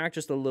 Let's go back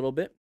just a little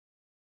bit.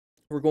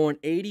 We're going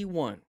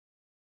 81.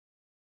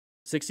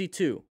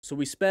 62. So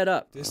we sped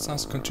up.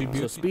 Distance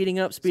contributed. So speeding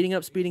up, speeding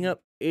up, speeding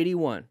up.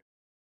 81.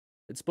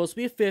 It's supposed to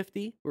be a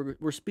 50.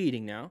 We're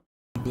speeding now.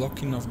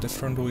 Blocking of the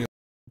front wheel.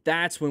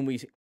 That's when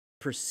we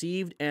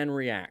perceived and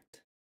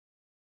react.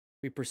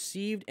 We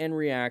perceived and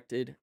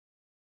reacted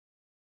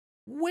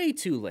way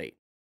too late.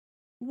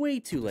 Way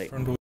too late.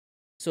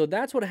 So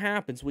that's what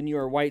happens when you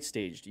are white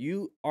staged.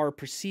 You are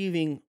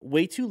perceiving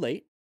way too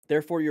late.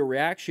 Therefore, your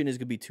reaction is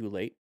going to be too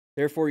late.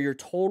 Therefore, your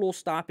total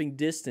stopping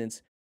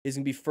distance is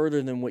going to be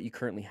further than what you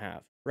currently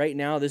have. Right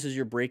now, this is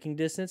your braking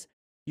distance.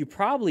 You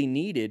probably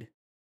needed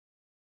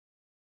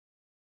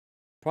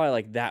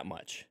like that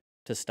much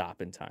to stop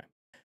in time.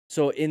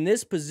 So in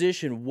this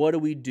position, what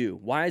do?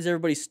 Why is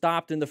everybody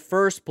stopped in the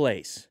first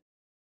place?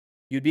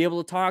 You'd be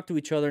able to talk to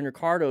each other in your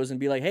cardos and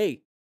be like,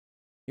 hey,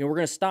 we're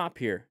going to stop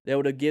here. That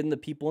would have given the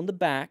people in the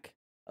back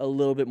a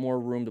little bit more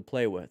room to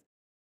play with.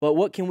 But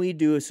what can we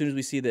do as soon as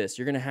we see this?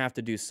 You're going to have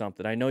to do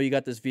something. I know you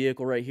got this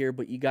vehicle right here,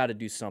 but you got to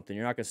do something.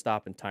 You're not going to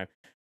stop in time.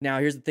 Now,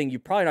 here's the thing. You're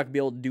probably not going to be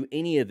able to do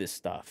any of this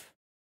stuff.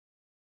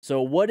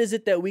 So what is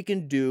it that we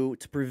can do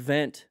to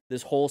prevent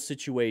this whole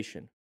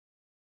situation?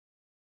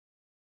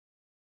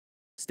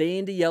 Stay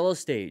into yellow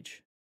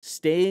stage.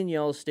 Stay in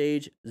yellow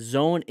stage.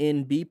 Zone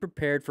in. Be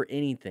prepared for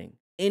anything.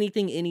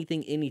 Anything.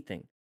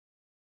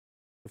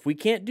 If we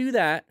can't do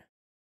that,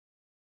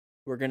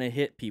 we're going to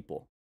hit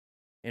people.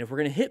 And if we're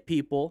going to hit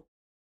people,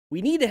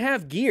 we need to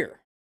have gear.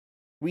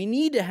 We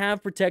need to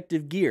have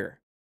protective gear.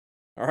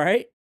 All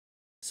right?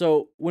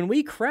 So when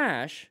we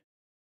crash,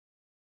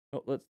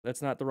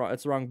 that's the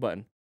wrong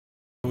button.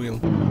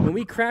 When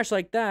we crash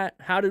like that,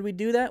 how did we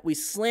do that? We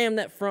slammed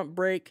that front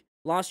brake,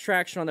 lost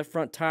traction on the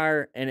front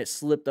tire, and it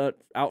slipped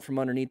out from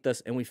underneath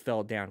us, and we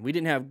fell down. We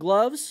didn't have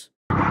gloves.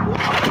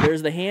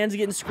 There's the hands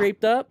getting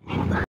scraped up,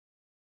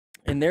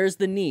 and there's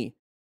the knee.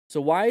 So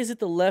why is it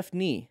the left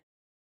knee?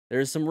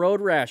 There's some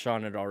road rash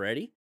on it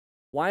already.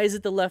 Why is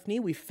it the left knee?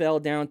 We fell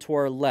down to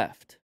our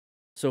left.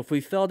 So if we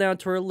fell down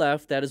to our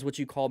left, that is what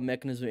you call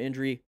mechanism of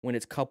injury when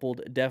it's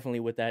coupled definitely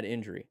with that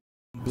injury.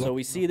 So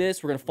we see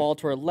this, we're going to fall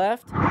to our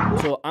left.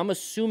 So I'm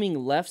assuming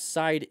left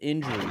side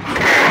injury.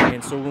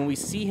 And so when we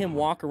see him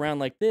walk around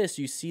like this,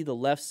 you see the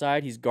left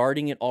side, he's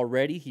guarding it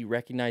already. He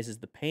recognizes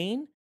the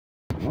pain.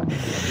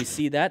 We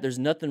see that. There's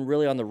nothing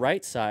really on the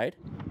right side.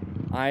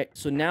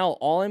 So now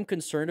all I'm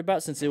concerned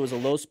about, since it was a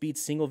low-speed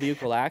single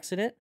vehicle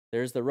accident,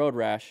 there's the road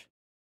rash.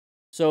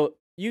 So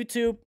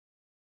YouTube,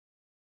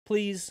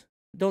 please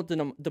don't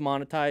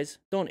demonetize.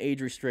 Don't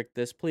age restrict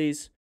this,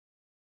 please.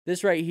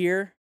 This right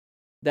here,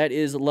 that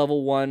is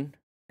level 1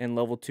 and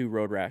level 2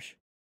 road rash.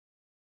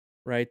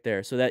 Right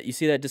there. So that you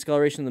see that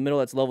discoloration in the middle,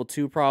 that's level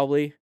 2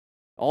 probably.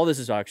 All this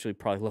is actually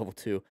probably level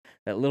 2.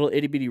 That little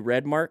itty-bitty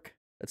red mark,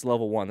 that's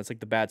level 1. That's like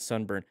the bad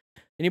sunburn.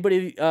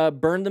 Anybody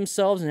burned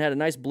themselves and had a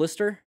nice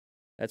blister?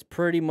 That's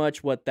pretty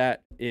much what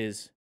that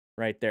is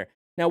right there.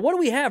 Now, what do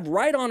we have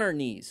right on our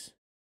knees?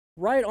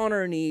 Right on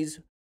our knees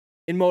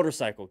in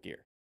motorcycle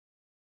gear.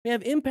 We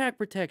have impact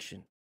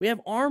protection. We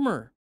have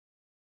armor.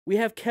 We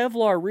have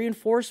Kevlar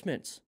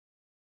reinforcements.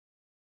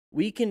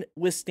 We can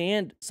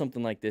withstand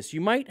something like this.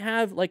 You might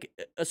have like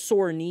a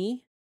sore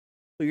knee,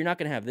 but you're not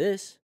going to have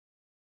this.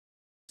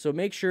 So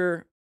make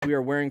sure we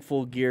are wearing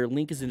full gear.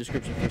 Link is in the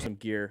description for some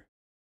gear.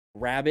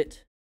 Grab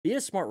it. Be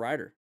a smart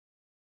rider.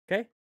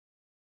 Okay?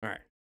 All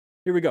right.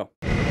 Here we go.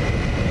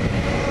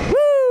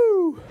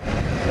 Woo!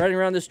 Riding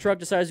around this truck,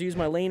 decides to use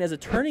my lane as a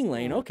turning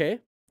lane. Okay.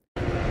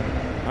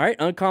 All right.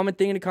 Uncommon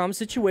thing in a common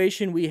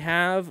situation. We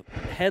have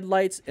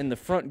headlights and the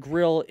front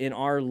grille in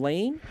our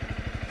lane.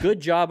 Good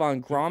job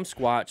on Grom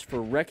Squatch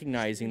for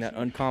recognizing that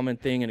uncommon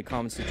thing in a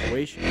common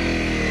situation.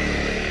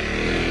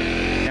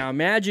 Now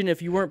imagine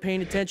if you weren't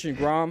paying attention,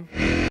 Grom.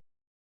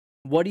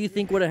 What do you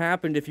think would have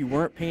happened if you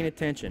weren't paying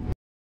attention?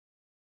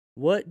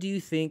 What do you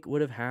think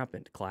would have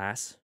happened,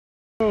 class?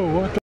 Oh,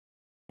 what the?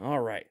 All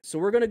right, so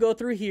we're going to go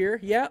through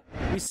here. Yeah,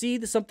 we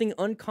see something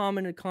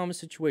uncommon in a common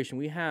situation.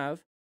 We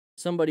have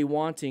somebody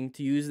wanting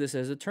to use this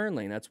as a turn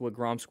lane. That's what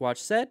Grom Squatch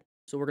said,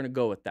 so we're going to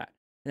go with that.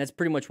 And that's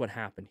pretty much what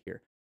happened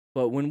here.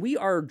 But when we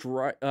are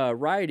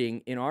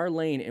riding in our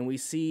lane and we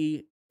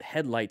see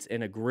headlights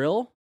and a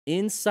grill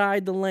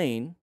inside the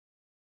lane,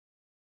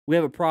 we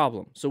have a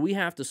problem. So we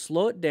have to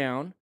slow it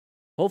down.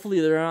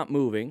 Hopefully they're not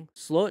moving.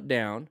 Slow it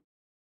down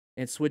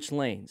and switch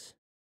lanes.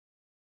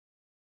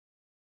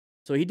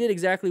 So he did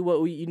exactly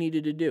what you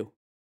needed to do.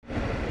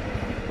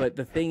 But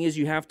the thing is,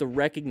 you have to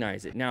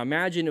recognize it. Now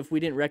imagine if we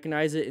didn't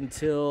recognize it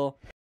until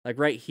like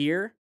right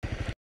here.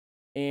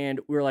 And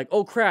we were like,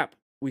 oh crap.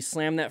 We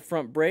slammed that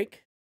front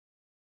brake.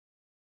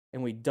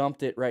 And we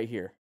dumped it right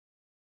here.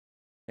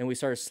 And we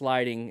started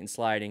sliding and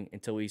sliding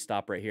until we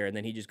stop right here. And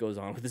then he just goes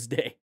on with his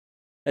day.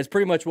 That's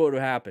pretty much what would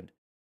have happened.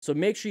 So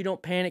make sure you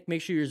don't panic.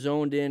 Make sure you're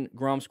zoned in.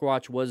 Grom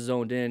Squatch was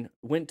zoned in.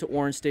 Went to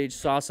orange stage,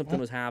 saw something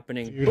was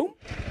happening. Dude. Boom.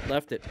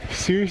 Left it.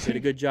 Seriously? Did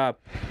a good job.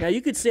 Now,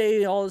 you could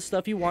say all the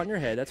stuff you want in your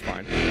head. That's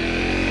fine.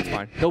 That's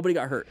fine. Nobody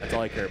got hurt. That's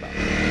all I care about.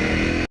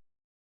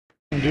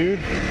 Dude.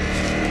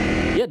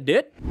 Yeah,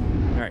 did.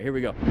 All right, here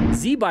we go.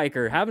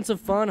 Z-Biker, having some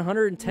fun,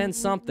 110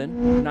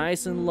 something.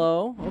 Nice and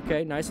low.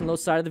 Okay, nice and low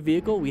side of the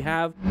vehicle. We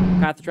have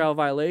path of travel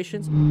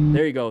violations.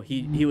 There you go.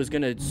 He was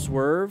going to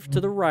swerve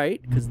to the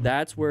right because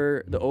that's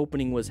where the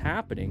opening was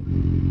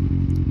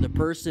happening. The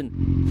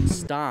person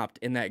stopped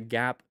and that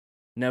gap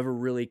never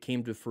really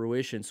came to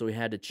fruition, so he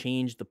had to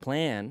change the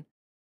plan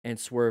and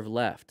swerve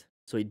left.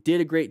 So he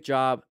did a great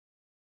job.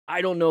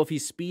 I don't know if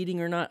he's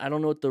speeding or not. I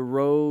don't know what the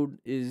road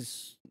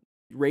is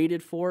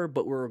rated for,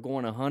 but we're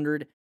going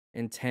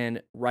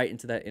 110 right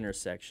into that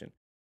intersection.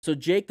 So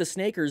Jake the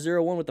Snaker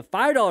 01 with the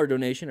 $5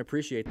 donation.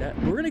 Appreciate that.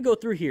 We're going to go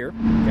through here,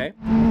 okay?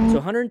 So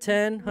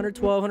 110,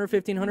 112,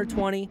 115,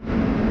 120.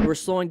 We're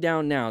slowing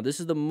down now. This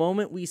is the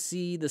moment we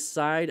see the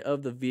side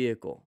of the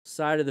vehicle.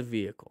 Side of the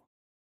vehicle.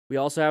 We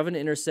also have an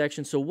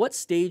intersection. So what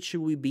stage should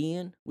we be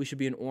in? We should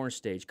be in orange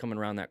stage coming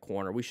around that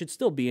corner. We should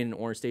still be in an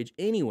orange stage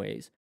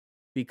anyways,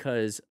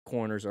 because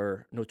corners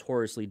are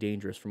notoriously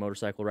dangerous for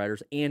motorcycle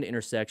riders and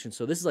intersections.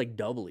 So this is like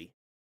doubly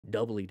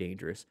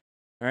dangerous.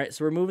 All right,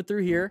 so we're moving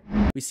through here.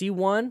 We see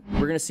one,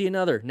 we're going to see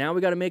another. Now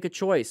we got to make a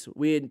choice.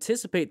 We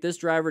anticipate this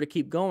driver to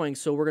keep going,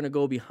 so we're going to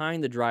go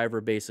behind the driver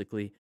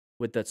basically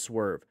with that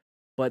swerve.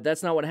 But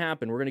that's not what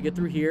happened. We're going to get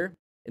through here,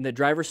 and the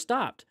driver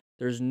stopped.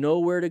 There's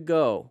nowhere to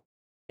go,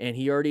 and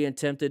he already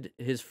attempted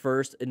his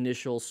first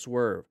initial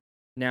swerve.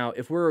 Now,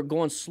 if we're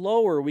going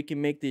slower, we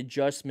can make the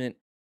adjustment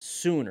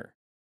sooner.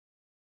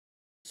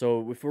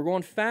 So if we're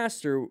going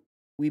faster,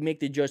 we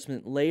make the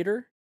adjustment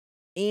later,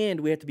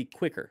 and we have to be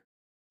quicker.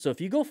 So if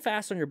you go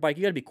fast on your bike,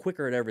 you got to be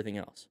quicker at everything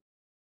else.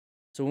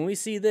 So when we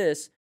see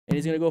this, and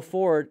he's going to go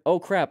forward, oh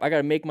crap, I got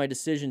to make my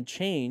decision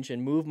change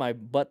and move my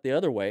butt the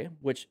other way,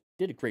 which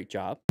did a great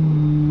job.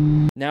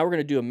 Now we're going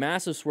to do a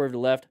massive swerve to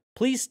left.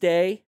 Please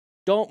stay.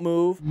 Don't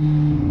move.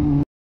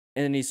 And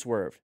then he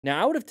swerved.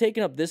 Now I would have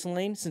taken up this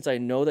lane since I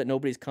know that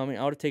nobody's coming.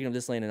 I would have taken up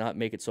this lane and not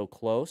make it so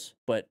close.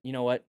 But you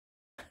know what?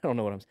 I don't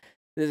know what I'm saying.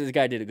 This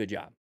guy did a good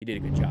job. He did a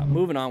good job.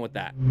 Moving on with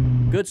that.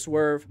 Good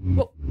swerve.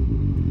 Whoa.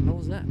 What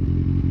was that?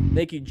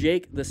 Thank you,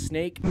 Jake the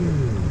Snake.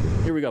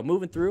 Here we go.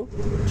 Moving through.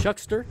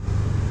 Chuckster.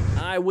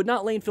 I would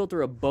not lane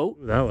filter a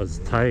boat. That was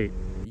tight.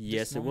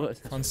 Yes, it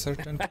was.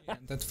 Uncertainty,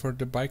 and that for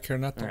the biker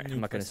not All right, only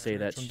I'm not going to say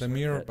that. on the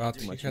mirror, that but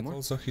too he much had anymore.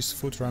 also his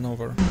foot run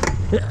over.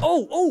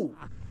 Oh!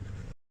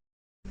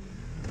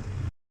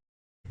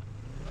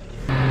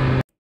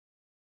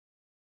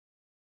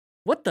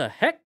 What the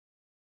heck?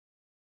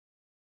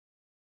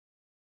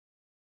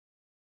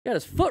 Got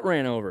his foot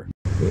ran over.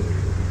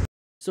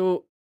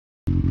 So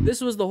this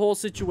was the whole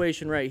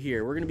situation right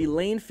here. We're going to be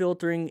lane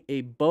filtering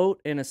a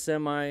boat and a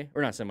semi,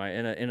 or not semi,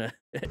 in a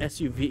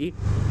SUV.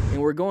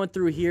 And we're going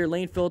through here,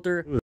 lane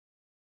filter.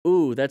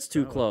 Ooh, that's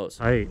too close.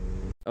 Tight.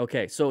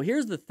 Okay, so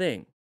here's the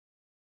thing.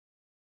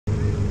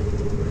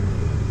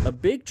 A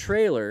big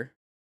trailer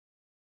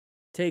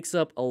takes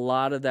up a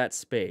lot of that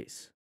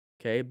space.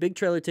 Okay, a big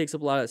trailer takes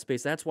up a lot of that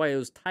space. That's why it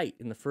was tight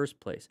in the first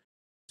place.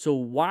 So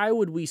why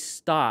would we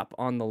stop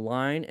on the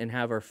line and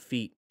have our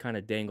feet kind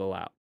of dangle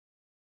out?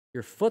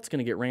 Your foot's going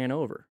to get ran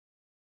over.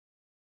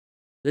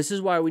 This is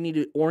why we need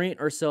to orient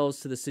ourselves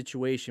to the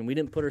situation. We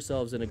didn't put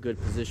ourselves in a good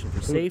position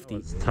for safety.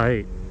 It's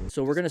tight.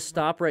 So we're going to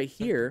stop right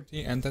here.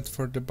 And that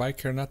for the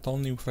biker not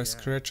only with a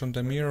scratch on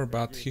the mirror,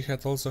 but he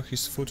had also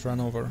his foot run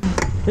over.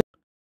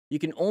 You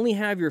can only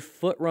have your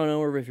foot run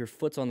over if your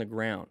foot's on the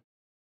ground.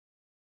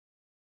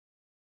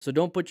 So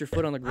don't put your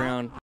foot on the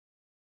ground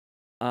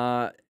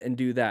and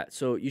do that.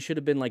 So you should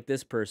have been like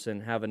this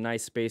person, have a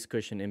nice space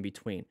cushion in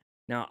between.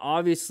 Now,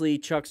 obviously,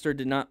 Chuckster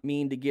did not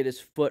mean to get his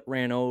foot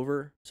ran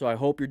over, so I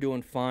hope you're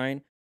doing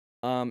fine.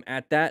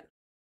 At that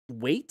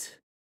weight,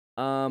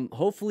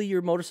 hopefully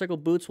your motorcycle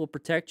boots will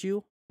protect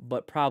you,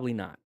 but probably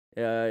not.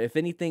 If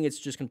anything, it's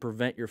just going to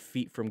prevent your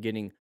feet from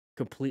getting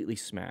completely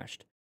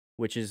smashed,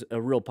 which is a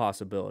real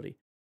possibility.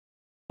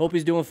 Hope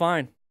he's doing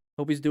fine.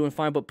 Hope he's doing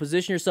fine, but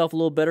position yourself a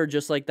little better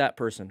just like that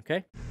person,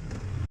 okay?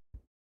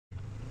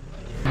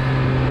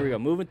 Here we go.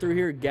 Moving through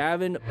here,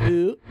 Gavin.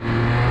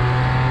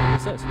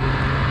 What's this?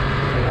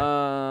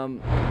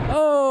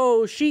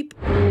 Oh, sheep.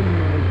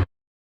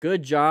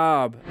 Good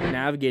job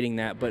navigating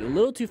that, but a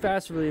little too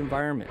fast for the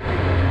environment.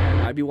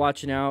 I'd be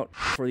watching out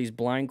for these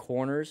blind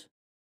corners.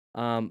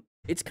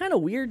 It's kind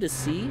of weird to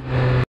see.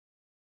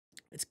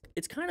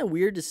 It's kind of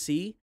weird to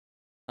see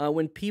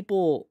when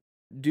people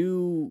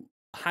do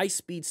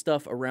high-speed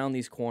stuff around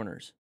these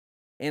corners.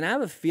 And I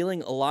have a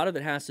feeling a lot of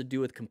it has to do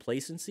with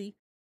complacency.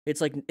 It's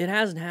like, it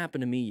hasn't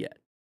happened to me yet,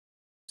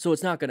 so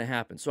it's not going to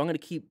happen. So I'm going to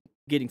keep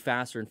getting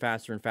faster and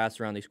faster and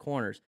faster around these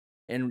corners.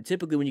 And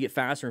typically when you get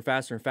faster and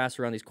faster and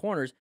faster around these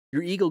corners,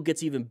 your ego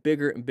gets even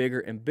bigger and bigger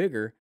and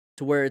bigger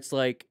to where it's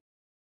like,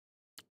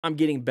 I'm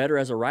getting better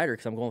as a rider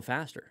because I'm going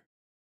faster.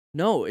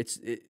 No,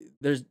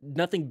 there's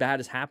nothing bad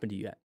has happened to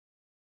you yet.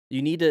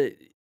 You need to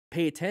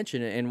pay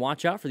attention and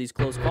watch out for these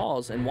close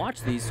calls and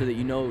watch these so that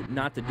you know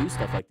not to do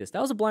stuff like this.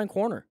 That was a blind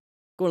corner.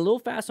 Going a little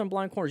fast on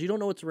blind corners. You don't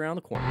know what's around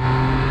the corner.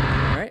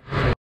 All right?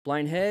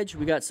 Blind hedge.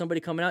 We got somebody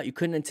coming out. You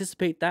couldn't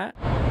anticipate that.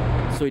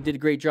 So he did a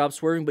great job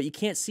swerving, but you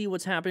can't see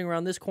what's happening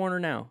around this corner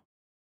now.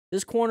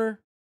 This corner,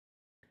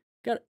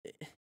 look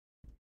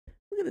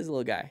at this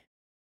little guy.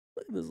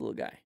 Look at this little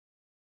guy.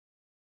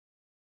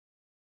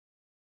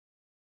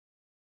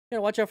 You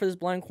gotta watch out for this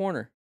blind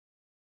corner.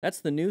 That's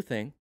the new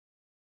thing.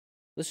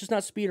 Let's just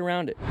not speed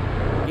around it.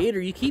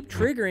 Gator, you keep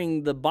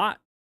triggering the bot.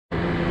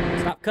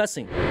 Stop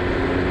cussing. All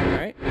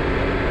right?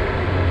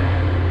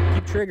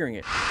 Keep triggering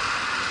it.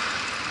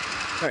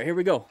 All right, here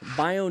we go.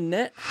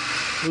 Bionet.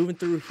 Moving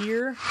through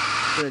here.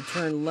 Gonna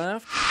turn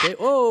left. Okay.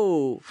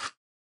 Oh,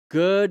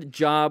 good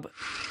job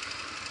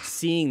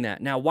seeing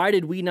that. Now, why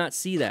did we not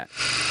see that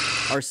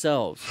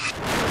ourselves?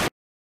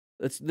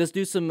 Let's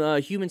do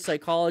some human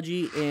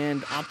psychology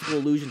and optical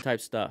illusion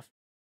type stuff.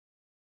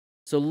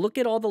 So look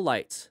at all the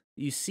lights.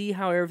 You see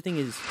how everything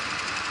is.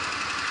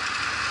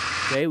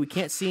 Okay, we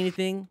can't see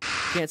anything.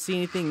 Can't see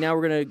anything. Now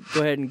we're gonna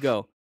go ahead and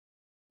go.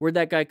 Where'd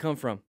that guy come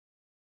from?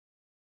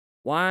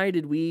 Why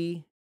did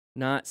we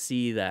not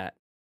see that?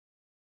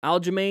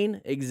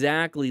 Aljamain,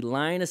 exactly.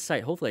 Line of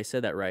sight. Hopefully I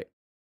said that right.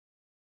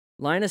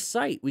 Line of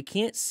sight. We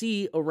can't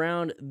see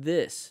around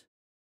this.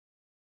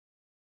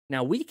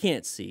 Now, we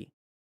can't see,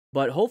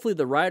 but hopefully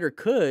the rider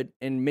could,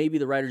 and maybe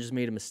the rider just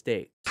made a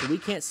mistake. So we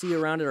can't see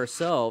around it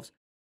ourselves,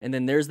 and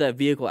then there's that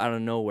vehicle out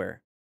of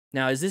nowhere.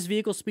 Now, is this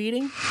vehicle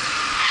speeding?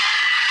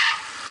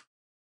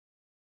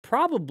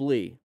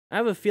 Probably. I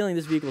have a feeling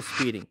this vehicle's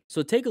speeding.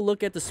 So take a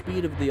look at the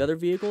speed of the other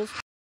vehicles.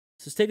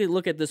 So let's take a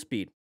look at this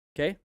speed,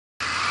 okay?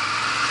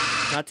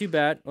 Not too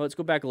bad. Oh, let's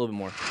go back a little bit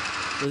more.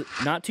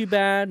 Not too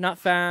bad, not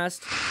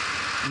fast,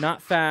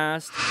 not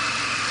fast.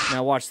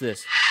 Now watch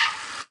this.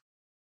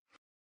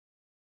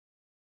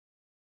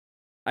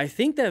 I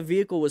think that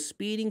vehicle was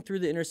speeding through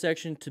the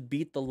intersection to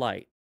beat the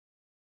light.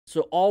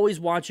 So always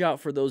watch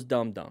out for those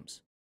dum-dums.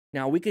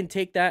 Now we can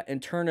take that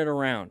and turn it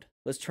around.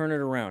 Let's turn it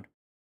around.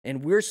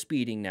 And we're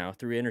speeding now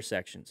through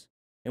intersections.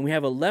 And we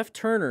have a left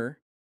turner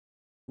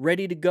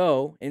ready to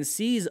go and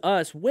sees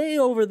us way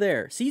over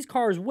there. Sees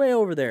cars way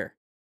over there.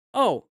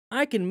 Oh,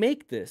 I can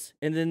make this,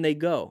 and then they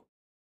go.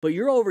 But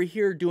you're over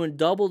here doing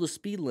double the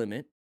speed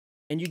limit,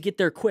 and you get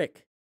there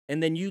quick,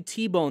 and then you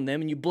T-bone them,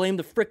 and you blame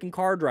the frickin'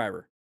 car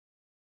driver.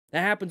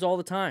 That happens all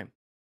the time.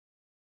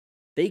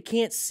 They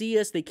can't see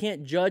us. They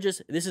can't judge us.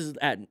 This is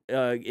at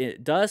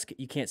dusk.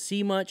 You can't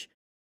see much.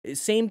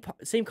 Same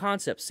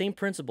concept, same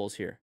principles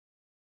here.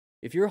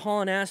 If you're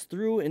hauling ass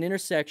through an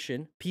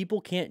intersection,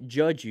 people can't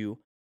judge you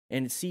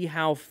and see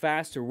how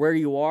fast or where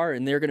you are,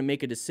 and they're going to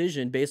make a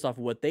decision based off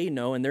of what they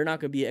know, and they're not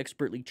going to be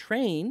expertly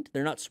trained.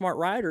 They're not smart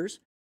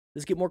riders.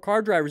 Let's get more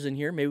car drivers in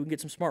here. Maybe we can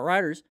get some smart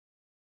riders.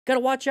 Got to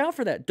watch out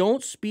for that.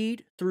 Don't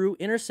speed through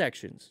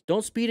intersections.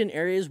 Don't speed in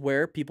areas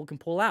where people can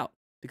pull out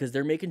because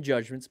they're making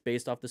judgments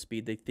based off the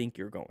speed they think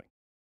you're going.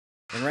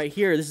 And right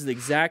here, this is the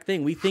exact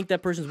thing. We think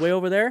that person's way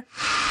over there.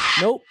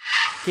 Nope.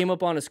 Came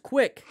up on us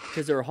quick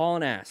because they were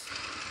hauling ass.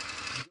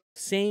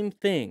 Same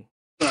thing.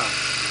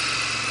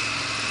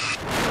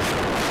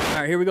 All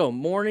right, here we go.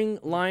 Morning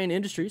Lion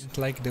Industries.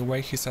 Like the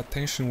way his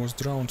attention was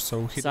drawn,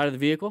 so he Side of the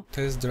vehicle.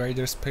 tests the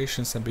rider's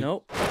patience a bit.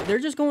 Nope. They're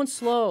just going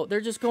slow.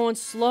 They're just going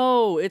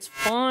slow. It's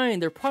fine.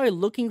 They're probably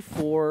looking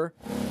for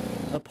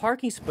a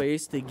parking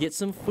space to get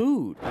some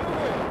food.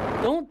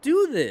 Don't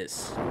do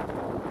this.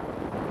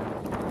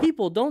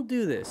 People, don't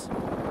do this.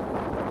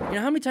 You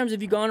know, how many times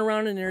have you gone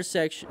around an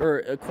intersection or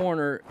a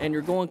corner and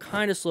you're going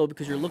kind of slow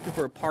because you're looking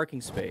for a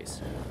parking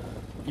space?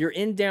 You're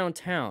in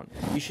downtown.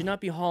 You should not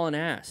be hauling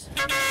ass.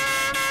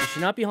 You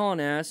should not be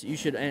hauling ass. You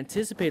should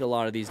anticipate a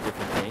lot of these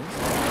different things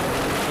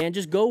and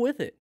just go with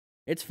it.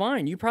 It's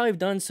fine. You probably have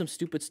done some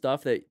stupid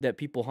stuff that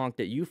people honked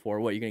at you for.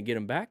 What, you're going to get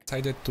them back?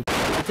 Decided to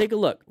Take a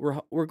look.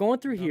 We're going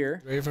through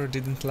here. driver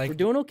didn't like We're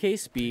doing okay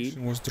speed.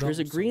 was drawn, There's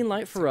a green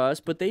light for us,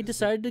 but they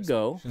decided to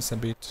go. a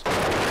bit.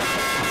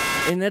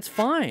 And that's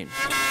fine.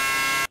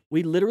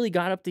 We literally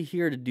got up to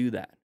here to do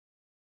that.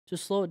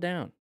 Just slow it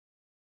down.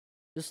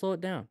 Just slow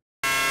it down.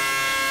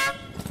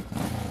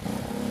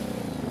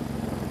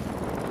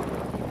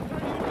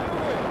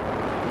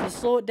 Just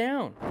slow it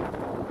down.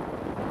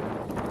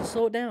 Just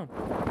slow it down.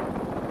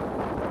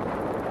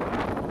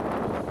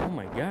 Oh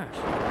my gosh.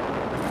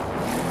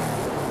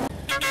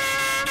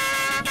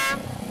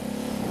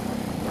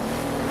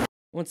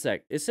 One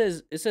sec. It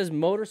says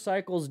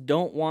motorcycles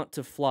don't want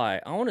to fly.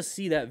 I want to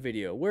see that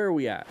video. Where are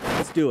we at?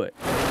 Let's do it.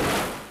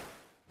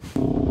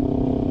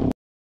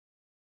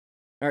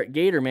 All right,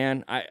 Gator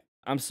man,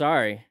 I'm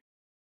sorry.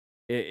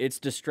 It's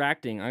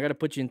distracting. I got to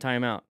put you in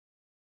timeout.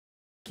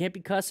 Can't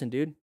be cussing,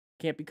 dude.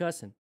 Can't be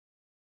cussing.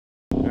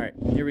 All right,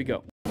 here we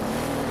go.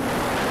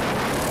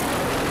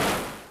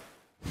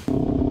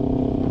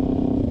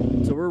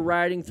 So we're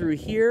riding through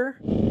here,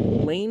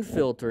 lane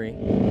filtering,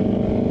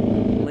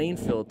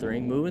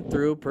 moving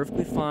through,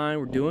 perfectly fine.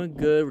 We're doing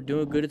good. We're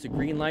doing good. It's a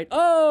green light.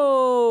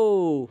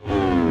 Oh!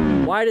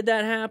 Why did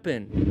that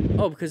happen?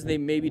 Oh, because they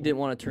maybe didn't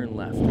want to turn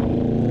left.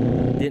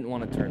 Didn't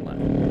want to turn left.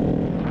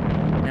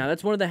 Now,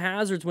 that's one of the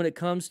hazards when it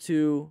comes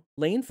to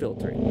lane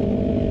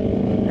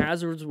filtering.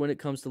 Hazards when it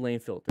comes to lane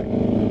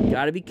filtering.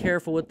 Got to be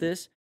careful with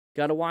this.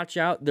 Got to watch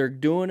out. They're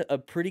doing a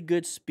pretty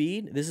good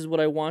speed. This is what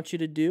I want you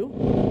to do.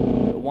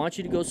 I want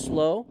you to go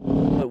slow,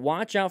 but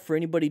watch out for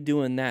anybody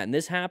doing that. And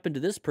this happened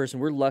to this person.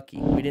 We're lucky.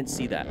 We didn't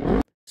see that.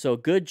 So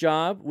good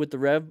job with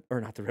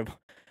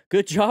the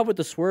good job with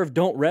the swerve.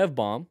 Don't rev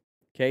bomb.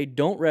 Okay,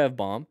 don't rev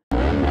bomb.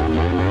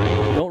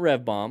 Don't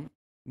rev bomb.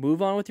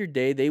 Move on with your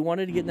day. They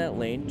wanted to get in that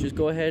lane. Just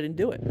go ahead and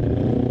do it.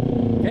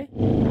 Okay?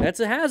 That's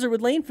a hazard with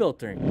lane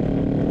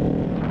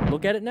filtering.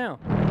 Look at it now.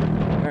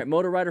 All right,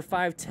 Motor Rider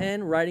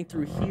 510 riding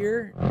through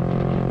here.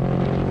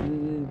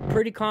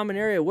 Pretty common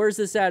area. Where's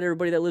this at,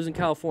 everybody that lives in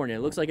California? It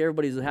looks like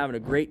everybody's having a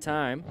great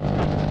time. I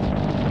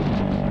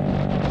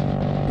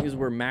think this is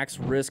where Max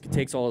Risk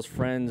takes all his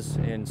friends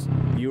and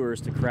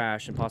viewers to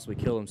crash and possibly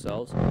kill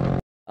themselves.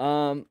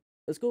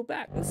 Let's go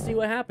back. Let's see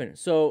what happened.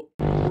 So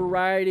we're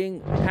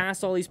riding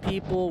past all these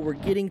people. We're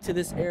getting to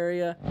this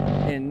area.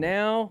 And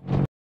now,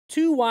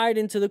 too wide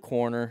into the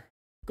corner.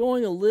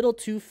 Going a little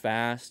too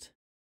fast.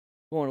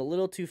 Going a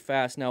little too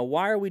fast. Now,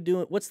 why are we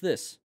doing... What's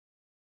this?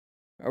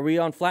 Are we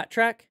on flat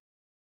track?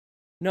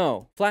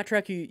 No. Flat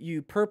track,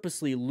 you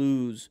purposely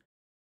lose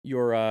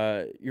your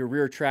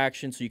rear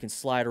traction so you can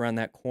slide around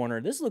that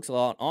corner. This looks an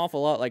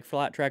awful lot like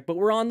flat track, but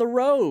we're on the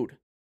road.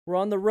 We're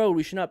on the road.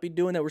 We should not be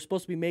doing that. We're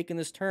supposed to be making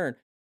this turn.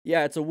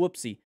 Yeah, it's a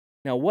whoopsie.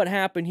 Now, what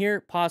happened here?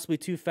 Possibly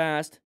too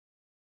fast,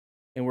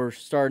 and we're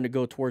starting to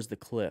go towards the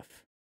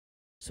cliff.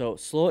 So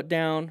slow it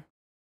down.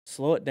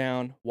 Slow it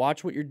down.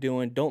 Watch what you're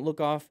doing. Don't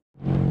look off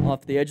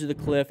the edge of the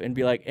cliff and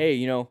be like, hey,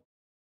 you know,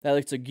 that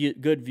looks a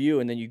good view,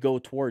 and then you go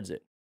towards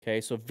it.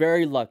 Okay, so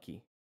very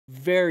lucky.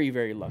 Very,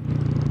 very lucky.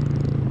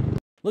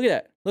 Look at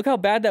that. Look how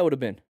bad that would have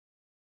been.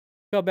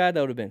 Look how bad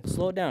that would have been.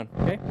 Slow it down,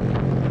 okay?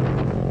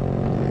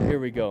 Here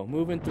we go.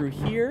 Moving through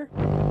here.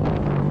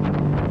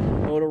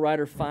 Motor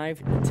Rider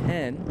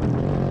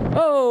 510.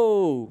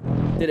 Oh!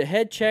 Did a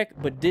head check,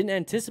 but didn't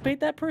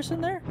anticipate that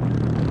person there?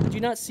 Did you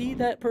not see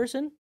that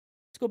person?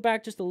 Let's go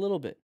back just a little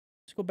bit.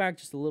 Let's go back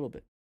just a little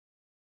bit.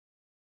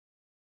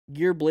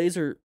 Gear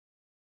Blazer.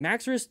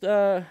 Max Wrist,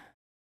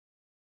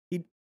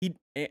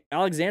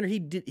 Alexander, he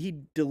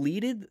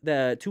deleted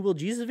the Two Wheel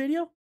Jesus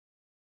video?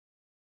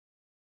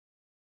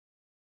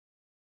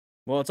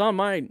 Well, it's on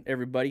mine,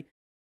 everybody.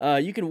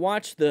 You can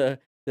watch the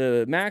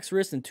Max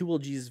Wrist and Two Wheel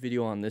Jesus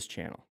video on this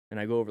channel. And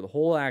I go over the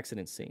whole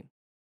accident scene.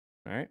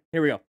 All right,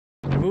 here we go.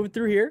 Moving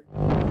through here.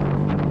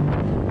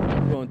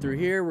 Going through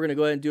here. We're going to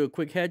go ahead and do a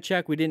quick head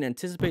check. We didn't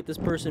anticipate this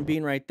person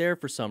being right there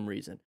for some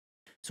reason.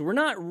 So we're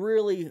not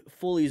really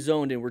fully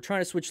zoned in. We're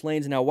trying to switch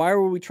lanes. Now, why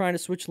were we trying to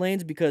switch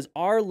lanes? Because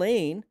our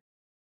lane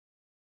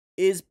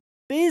is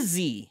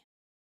busy.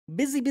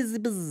 Busy.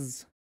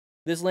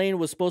 This lane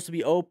was supposed to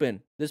be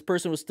open. This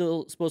person was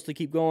still supposed to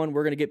keep going.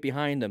 We're going to get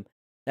behind them.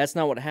 That's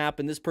not what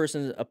happened. This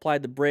person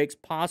applied the brakes,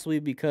 possibly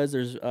because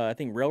there's, I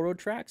think, railroad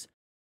tracks.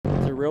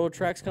 Is there railroad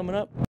tracks coming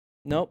up?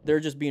 Nope, they're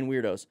just being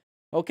weirdos.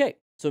 Okay,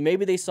 so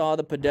maybe they saw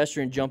the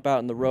pedestrian jump out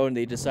in the road and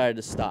they decided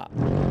to stop.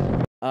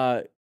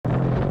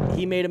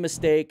 He made a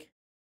mistake.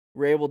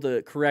 We're able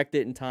to correct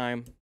it in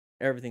time.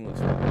 Everything looks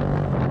fine.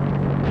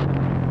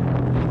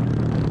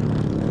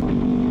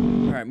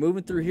 All right,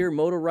 moving through here.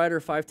 Moto Rider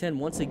 510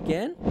 once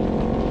again.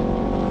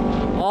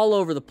 All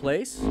over the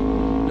place.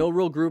 No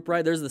real group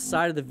ride. There's the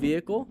side of the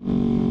vehicle.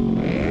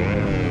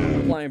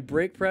 Applying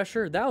brake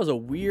pressure. That was a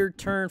weird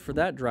turn for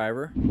that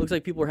driver. Looks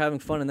like people are having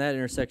fun in that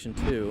intersection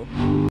too.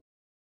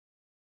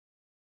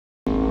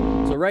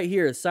 So right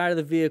here, the side of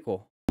the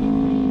vehicle.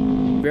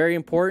 Very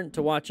important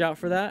to watch out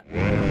for that.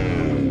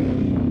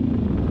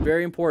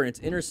 Very important.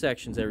 It's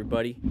intersections,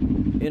 everybody.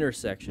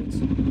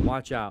 Intersections.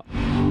 Watch out.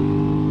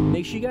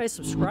 Make sure you guys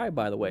subscribe,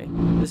 by the way.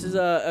 This is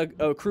a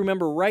crew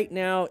member right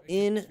now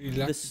in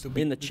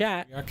the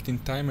chat. React in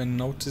time and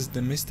notice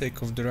the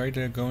mistake of the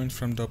rider going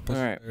from the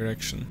opposite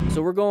direction.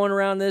 So we're going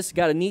around this.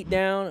 Got a knee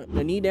down.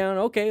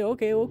 Okay.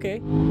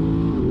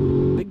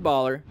 Big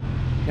baller.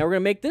 Now we're gonna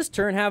make this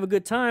turn, have a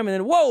good time, and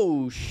then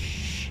whoa,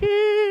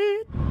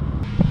 shit!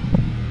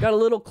 Got a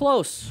little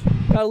close.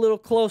 Got a little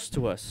close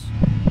to us.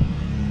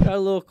 Got a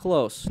little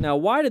close. Now,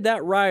 why did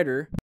that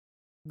rider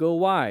go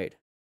wide?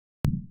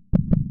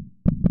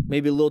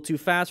 Maybe a little too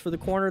fast for the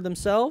corner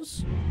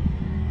themselves.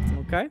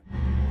 Okay.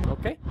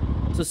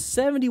 So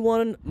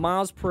 71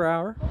 miles per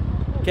hour.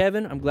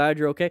 Kevin, I'm glad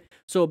you're okay.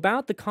 So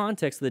about the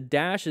context, the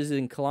dash is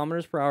in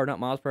kilometers per hour, not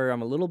miles per hour.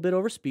 I'm a little bit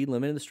over speed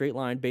limit in the straight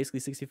line, basically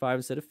 65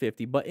 instead of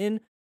 50. But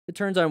in the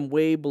turns, I'm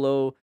way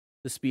below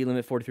the speed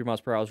limit, 43 miles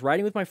per hour. I was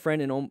riding with my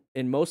friend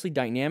in mostly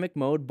dynamic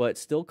mode, but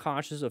still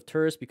cautious of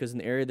tourists because in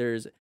the area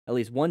there's at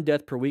least one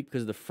death per week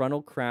because of the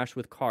frontal crash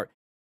with car.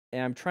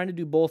 And I'm trying to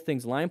do both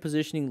things, line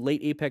positioning,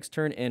 late apex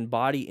turn, and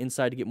body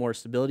inside to get more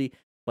stability,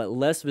 but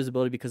less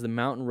visibility because the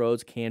mountain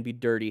roads can be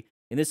dirty.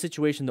 In this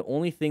situation, the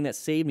only thing that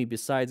saved me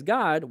besides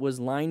God was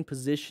line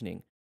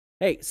positioning.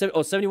 Hey,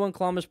 71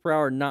 kilometers per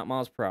hour, not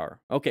miles per hour.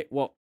 Okay,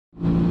 well,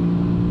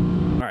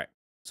 all right.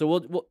 So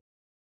we'll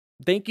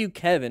thank you,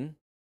 Kevin.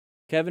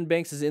 Kevin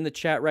Banks is in the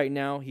chat right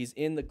now. He's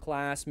in the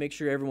class. Make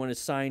sure everyone is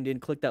signed in.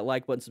 Click that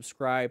like button,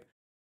 subscribe,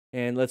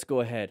 and let's go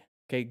ahead.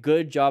 Okay,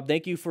 good job.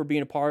 Thank you for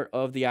being a part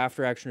of the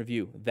after action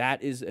review.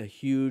 That is a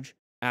huge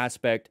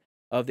aspect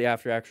of the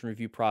after action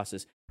review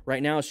process.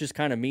 Right now, it's just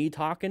kind of me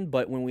talking,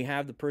 but when we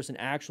have the person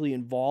actually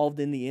involved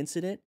in the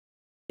incident,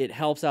 it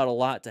helps out a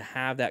lot to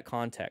have that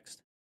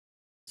context.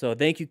 So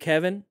thank you,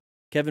 Kevin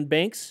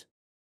Banks.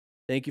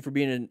 Thank you for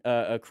being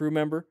a crew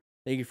member.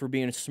 Thank you for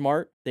being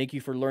smart. Thank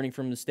you for learning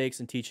from mistakes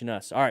and teaching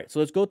us. All right, so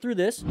let's go through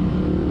this.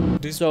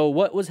 So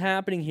what was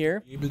happening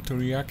here able to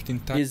react in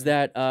time is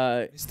that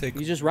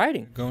he's just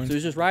riding. So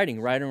he's just riding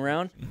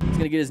around. He's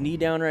going to get his knee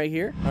down right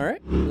here. All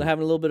right, we're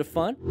having a little bit of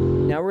fun.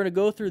 Now we're going to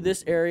go through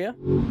this area.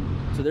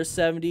 So there's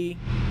 70,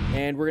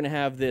 and we're going to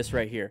have this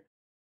right here.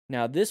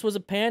 Now this was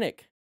a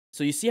panic.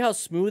 So you see how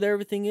smooth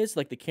everything is,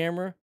 like the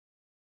camera,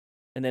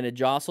 and then it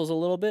jostles a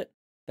little bit?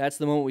 That's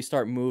the moment we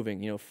start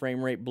moving, you know,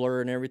 frame rate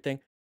blur and everything.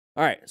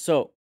 All right,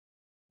 so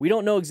we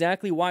don't know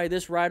exactly why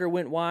this rider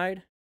went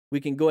wide. We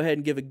can go ahead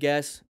and give a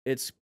guess.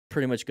 It's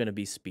pretty much going to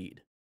be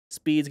speed.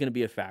 Speed's going to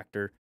be a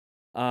factor.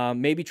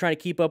 Maybe trying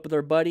to keep up with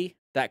our buddy.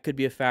 That could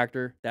be a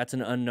factor. That's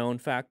an unknown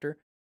factor.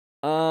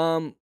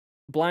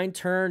 Blind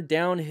turn,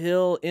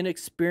 downhill,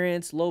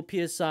 inexperience, low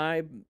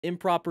PSI,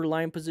 improper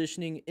line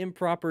positioning,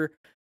 improper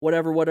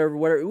whatever.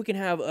 We can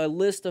have a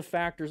list of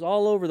factors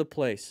all over the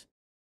place.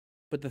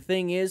 But the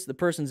thing is, the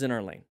person's in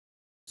our lane.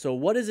 So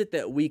what is it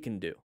that we can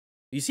do?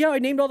 You see how I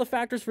named all the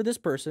factors for this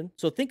person?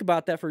 So think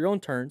about that for your own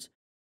turns.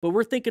 But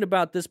we're thinking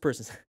about this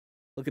person.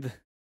 Look at the...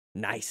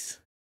 Nice.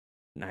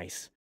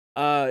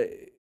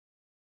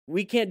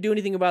 We can't do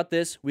anything about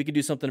this. We can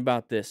do something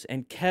about this.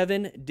 And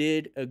Kevin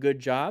did a good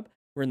job.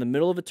 We're in the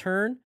middle of a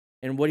turn.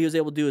 And what he was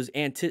able to do is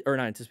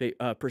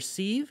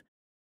perceive,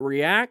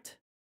 react,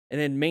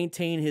 and then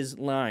maintain his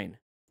line.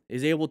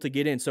 He's able to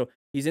get in. So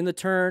he's in the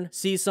turn,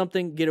 sees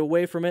something, get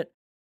away from it,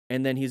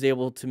 and then he's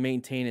able to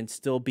maintain and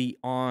still be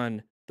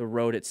on the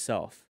road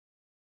itself.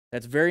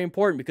 That's very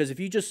important because if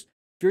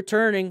you're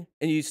turning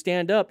and you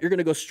stand up, you're going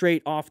to go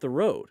straight off the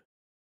road.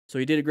 So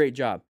he did a great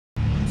job.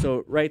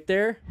 So right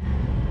there,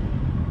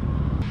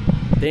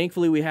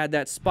 thankfully we had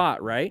that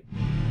spot, right?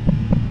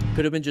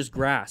 Could have been just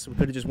grass. We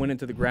could have just went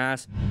into the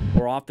grass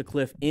or off the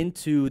cliff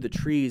into the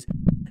trees.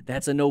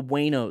 That's a no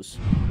buenos.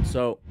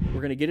 So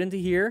we're going to get into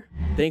here.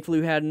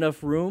 Thankfully we had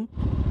enough room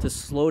to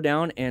slow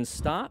down and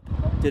stop.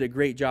 Did a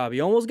great job.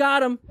 He almost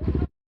got him.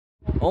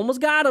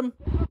 Almost got him.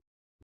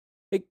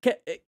 Hey,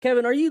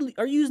 Kevin, are you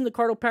using the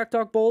Cardo Pack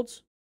Talk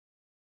bolts?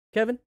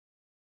 Kevin,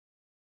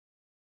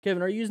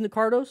 are you using the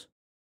Cardos?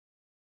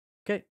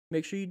 Okay,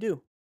 make sure you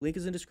do. Link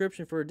is in the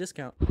description for a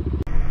discount.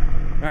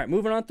 All right,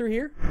 moving on through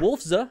here.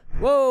 Wolfza.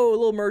 Whoa, a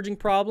little merging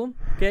problem.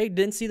 Okay,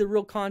 didn't see the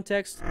real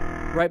context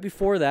right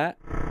before that.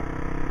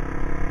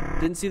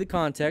 Didn't see the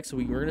context, so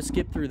we're going to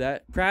skip through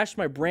that. Crashed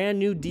my brand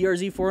new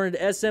DRZ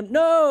 400 SM.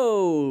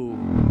 No!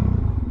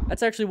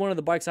 That's actually one of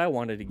the bikes I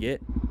wanted to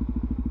get.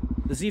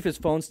 To see if his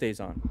phone stays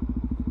on.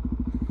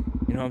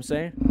 You know what I'm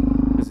saying?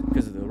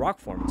 Because of the rock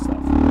form and stuff.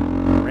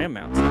 Ram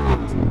mounts.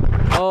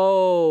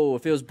 Oh,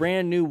 if it was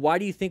brand new, why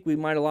do you think we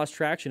might have lost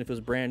traction if it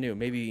was brand new?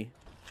 Maybe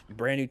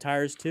brand new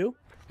tires too?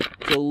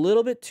 It's a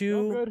little bit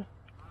too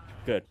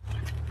Good.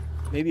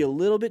 Maybe a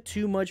little bit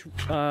too much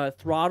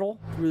throttle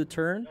through the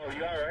turn. Oh,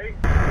 you all right?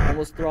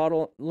 Almost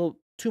throttle, a little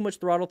too much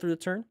throttle through the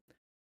turn.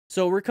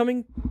 So we're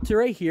coming to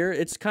right here.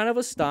 It's kind of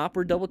a stop.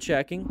 We're double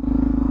checking.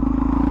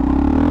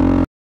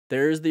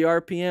 There's the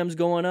RPMs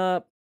going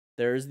up.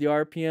 There's the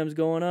RPMs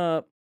going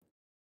up.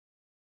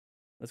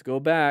 Let's go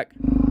back.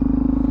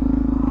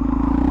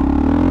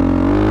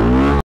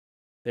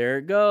 There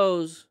it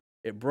goes.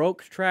 It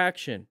broke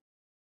traction.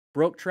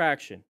 Broke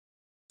traction.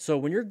 So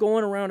when you're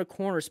going around a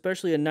corner,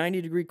 especially a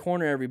 90-degree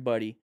corner,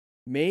 everybody,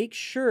 make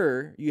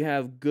sure you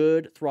have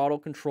good throttle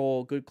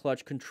control, good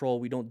clutch control.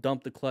 We don't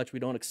dump the clutch. We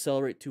don't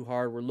accelerate too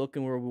hard. We're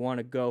looking where we want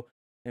to go,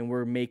 and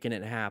we're making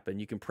it happen.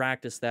 You can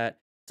practice that.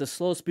 It's a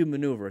slow speed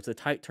maneuver. It's a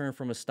tight turn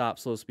from a stop,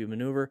 slow speed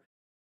maneuver.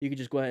 You can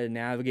just go ahead and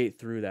navigate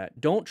through that.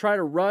 Don't try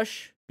to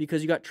rush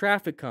because you got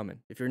traffic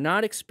coming. If you're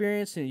not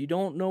experienced and you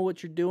don't know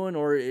what you're doing,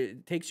 or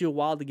it takes you a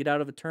while to get out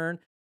of a turn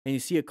and you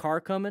see a car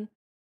coming,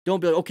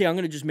 don't be like, okay, I'm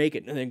going to just make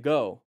it and then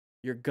go.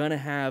 You're going to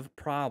have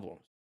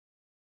problems.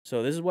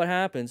 So this is what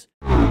happens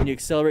when you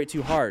accelerate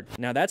too hard.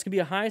 Now that's going to be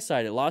a high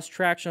side. It lost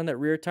traction on that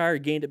rear tire,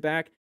 gained it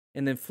back,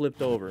 and then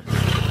flipped over.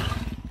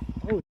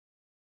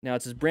 Now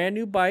it's his brand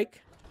new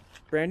bike.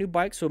 Brand new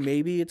bike, so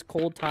maybe it's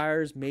cold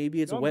tires,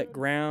 maybe it's a wet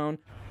ground,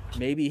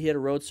 maybe he hit a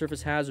road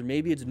surface hazard,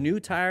 maybe it's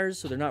new tires,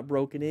 so they're not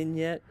broken in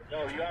yet.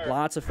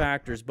 Lots of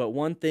factors, but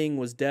one thing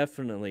was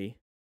definitely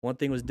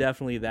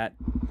that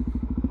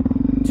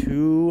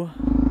too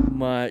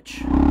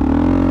much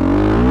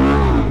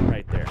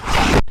right there.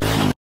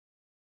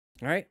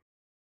 All right?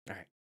 All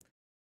right.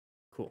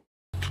 Cool.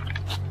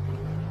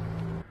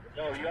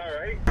 Yo, you all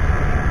right?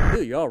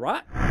 Dude, you all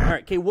right? All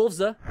right, okay,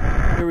 Wolfza.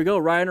 Here we go,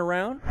 riding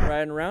around,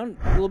 a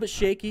little bit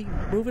shaky,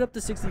 moving up to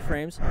 60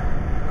 frames.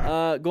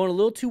 Going a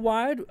little too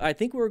wide. I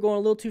think we were going a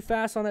little too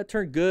fast on that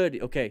turn. Good.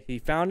 Okay, he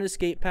found an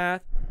escape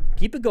path.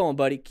 Keep it going,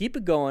 buddy. Keep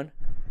it going.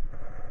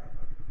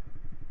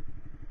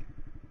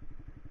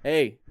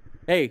 Hey,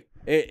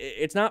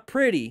 it's not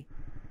pretty,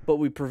 but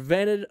we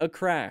prevented a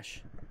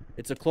crash.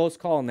 It's a close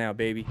call now,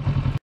 baby.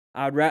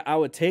 I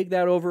would take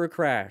that over a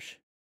crash.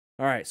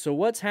 All right, so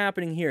what's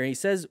happening here? He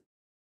says,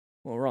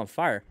 well, we're on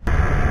fire.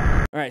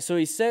 All right, so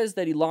he says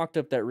that he locked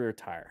up that rear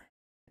tire.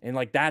 And,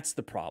 like, that's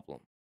the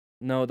problem.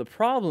 No, the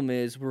problem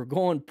is we're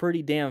going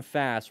pretty damn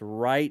fast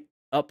right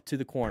up to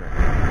the corner. Look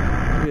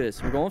at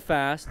this. We're going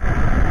fast.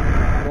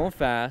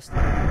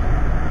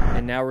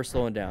 And now we're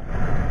slowing down.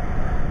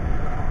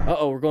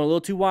 Uh-oh, we're going a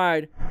little too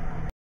wide.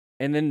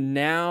 And then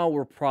now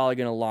we're probably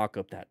going to lock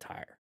up that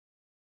tire.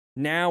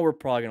 Now, why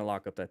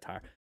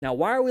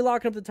are we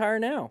locking up the tire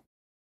now?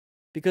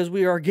 Because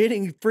we are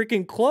getting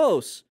freaking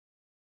close.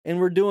 And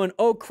we're doing,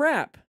 oh,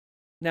 crap.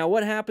 Now,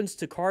 what happens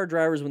to car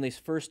drivers when they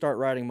first start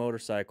riding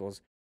motorcycles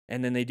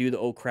and then they do the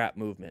oh crap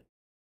movement?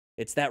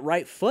 It's that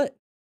right foot.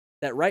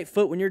 That right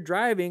foot when you're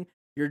driving,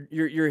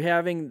 you're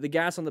having the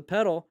gas on the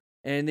pedal,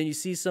 and then you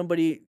see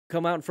somebody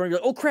come out in front of you,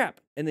 like, oh crap,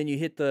 and then you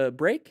hit the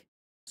brake.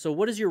 So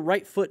what is your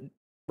right foot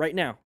right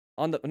now?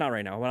 Not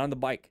right now, but on the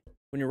bike.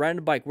 When you're riding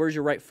the bike, where's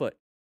your right foot?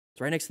 It's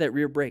right next to that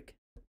rear brake.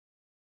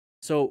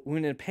 So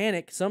when in a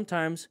panic,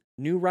 sometimes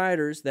new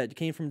riders that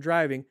came from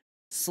driving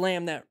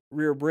slam that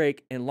rear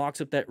brake and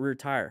locks up that rear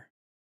tire.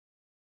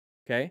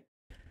 Okay?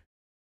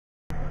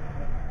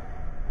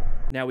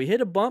 Now, we hit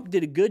a bump,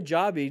 did a good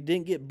job. He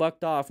didn't get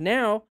bucked off.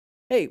 Now,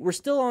 hey, we're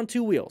still on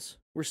two wheels.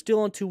 We're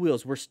still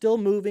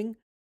moving.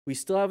 We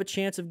still have a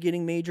chance of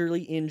getting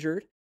majorly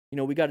injured. You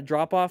know, we got to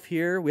drop off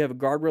here. We have a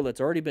guardrail that's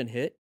already been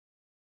hit.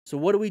 So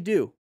what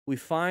do? We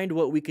find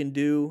what we can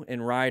do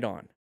and ride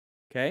on.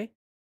 Okay?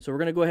 So we're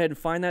going to go ahead and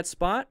find that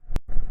spot.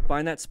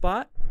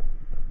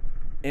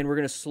 And we're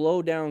going to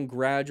slow down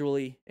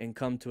gradually and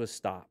come to a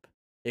stop.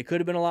 It could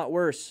have been a lot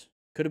worse.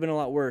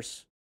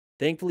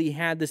 Thankfully, he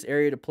had this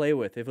area to play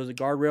with. If it was a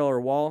guardrail or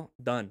a wall,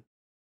 done.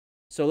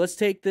 So let's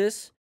take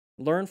this,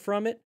 learn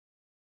from it,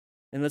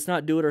 and let's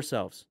not do it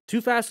ourselves.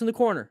 Too fast in the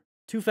corner.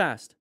 Too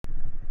fast.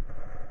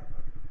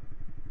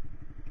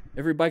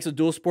 Every bike's a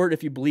dual sport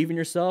if you believe in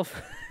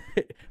yourself.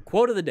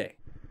 Quote of the day.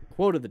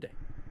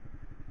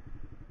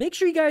 Make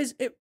sure you guys,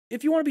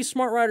 if you want to be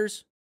smart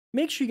riders,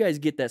 make sure you guys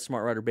get that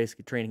Smart Rider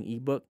Basic Training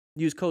ebook.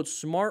 Use code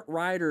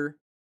SMARTRIDER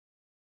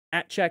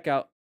at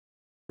checkout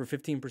for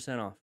 15%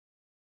 off.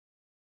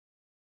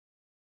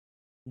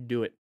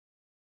 Do it.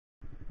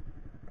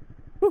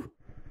 Whew.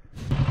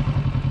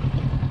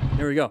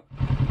 There we go.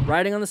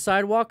 Riding on the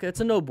sidewalk, it's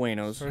a no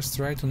buenos. First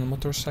ride on a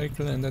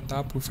motorcycle, ended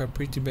up with a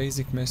pretty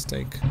basic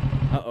mistake.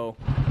 Uh-oh.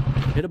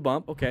 Hit a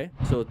bump. Okay.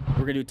 So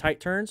we're going to do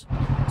tight turns,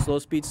 slow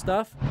speed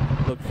stuff.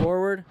 Look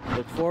forward.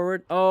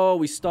 Oh,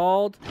 we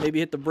stalled. Maybe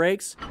hit the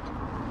brakes.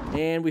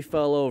 And we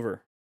fell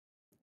over.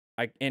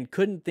 And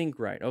couldn't think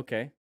right.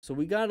 Okay. So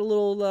we got a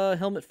little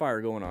helmet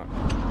fire going on.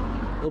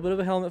 A little bit of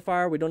a helmet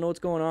fire. We don't know what's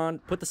going on.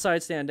 Put the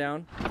side stand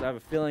down. I have a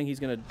feeling he's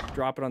going to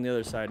drop it on the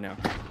other side now.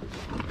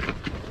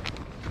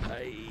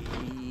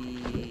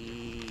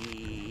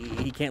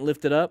 He can't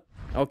lift it up.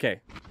 Okay.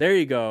 There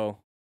you go.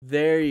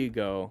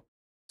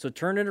 So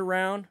turn it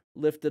around.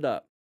 Lift it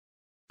up.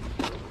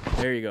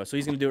 There you go. So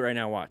he's going to do it right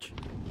now. Watch.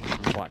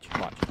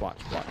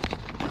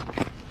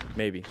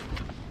 Maybe.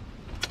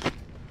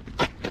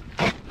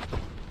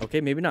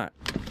 Okay, maybe not.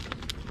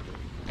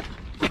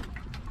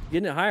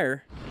 Getting it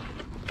higher.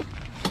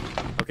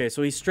 Okay,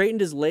 so he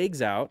straightened his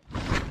legs out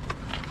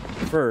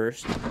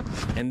first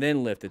and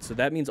then lifted. So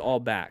that means all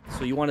back.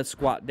 So you want to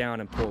squat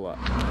down and pull up.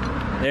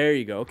 There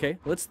you go. Okay,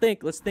 let's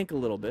think a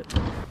little bit.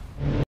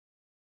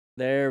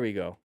 There we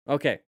go.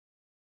 Okay,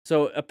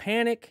 so a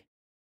panic,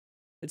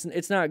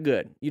 it's not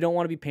good. You don't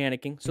want to be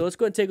panicking. So let's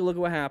go ahead and take a look at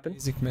what happened.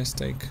 Basic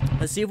mistake.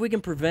 Let's see if we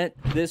can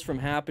prevent this from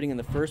happening in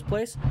the first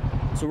place.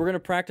 So we're going to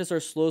practice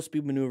our slow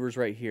speed maneuvers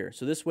right here.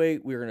 So this way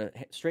we're going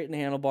to straighten the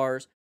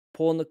handlebars,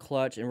 pull in the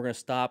clutch, and we're going to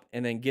stop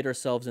and then get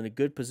ourselves in a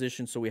good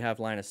position so we have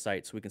line of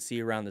sight so we can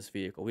see around this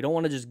vehicle. We don't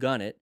want to just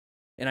gun it.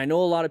 And I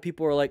know a lot of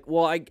people are like,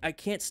 well, I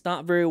can't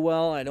stop very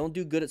well. I don't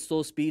do good at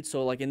slow speed.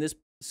 So like in this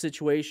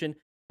situation,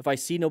 if I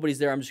see nobody's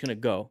there, I'm just going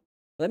to go.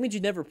 Well, that means you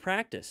never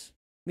practice.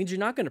 It means you're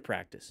not going to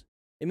practice.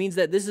 It means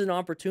that this is an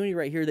opportunity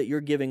right here that you're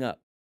giving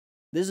up.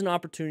 This is an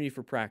opportunity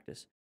for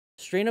practice.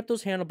 Straighten up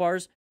those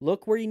handlebars.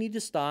 Look where you need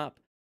to stop.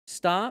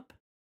 Stop.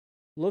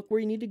 Look where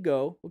you need to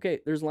go.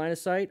 Okay, there's line of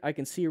sight. I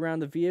can see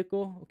around the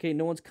vehicle. Okay,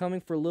 no one's coming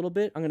for a little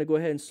bit. I'm going to go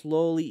ahead and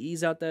slowly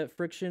ease out that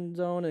friction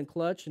zone and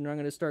clutch, and I'm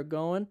going to start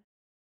going.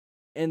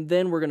 And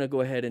then we're going to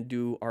go ahead and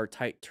do our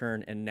tight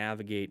turn and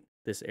navigate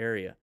this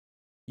area.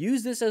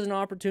 Use this as an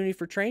opportunity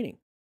for training.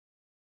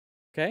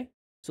 Okay,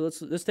 so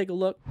let's take a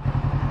look.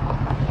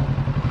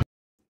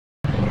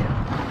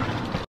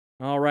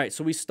 All right,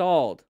 so we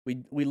stalled.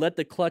 We let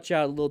the clutch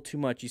out a little too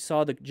much. You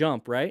saw the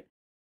jump, right?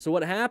 So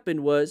what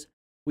happened was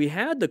we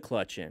had the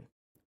clutch in.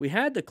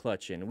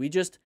 We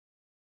just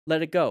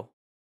let it go.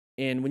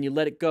 And when you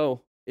let it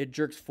go, it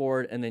jerks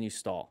forward and then you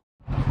stall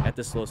at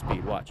the slow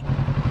speed. Watch.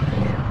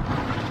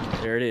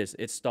 There it is.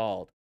 It's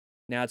stalled.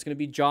 Now it's going to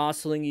be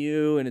jostling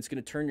you and it's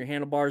going to turn your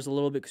handlebars a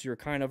little bit because you're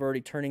kind of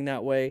already turning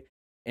that way.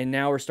 And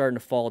now we're starting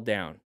to fall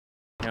down.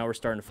 And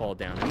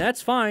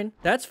that's fine.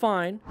 That's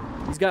fine.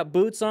 He's got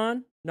boots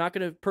on. Not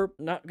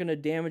gonna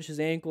damage his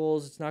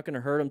ankles. It's not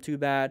gonna hurt him too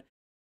bad.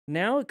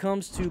 Now it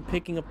comes to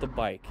picking up the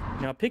bike.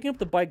 Now picking up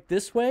the bike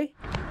this way,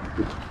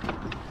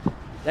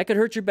 that could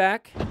hurt your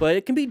back, but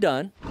it can be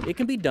done.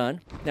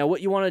 Now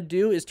what you want to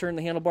do is turn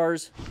the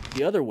handlebars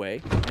the other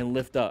way and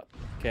lift up.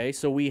 Okay,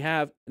 so we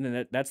have, and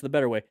then that's the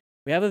better way.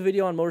 We have a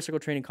video on motorcycle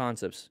training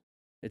concepts.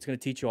 It's gonna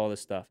teach you all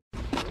this stuff.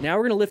 Now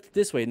we're gonna lift it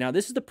this way. Now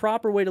this is the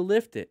proper way to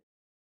lift it.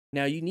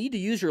 Now you need to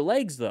use your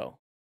legs though.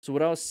 So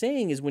what I was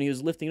saying is when he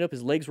was lifting it up,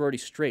 his legs were already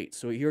straight.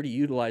 So he already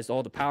utilized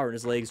all the power in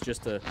his legs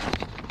just to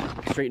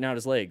straighten out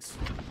his legs.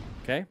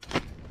 Okay?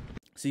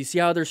 So you see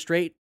how they're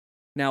straight?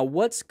 Now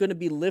what's going to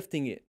be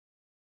lifting it?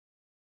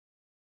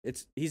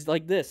 He's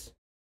like this.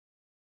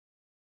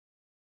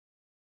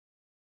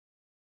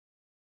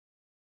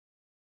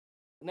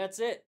 And that's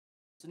it.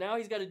 So now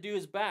he's got to do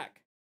his back.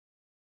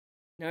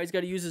 Now he's got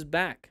to use his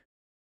back.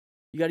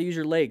 You got to use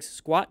your legs.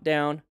 Squat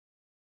down.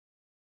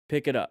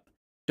 Pick it up.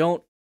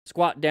 Don't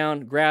squat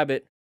down, grab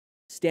it,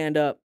 stand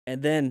up,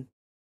 and then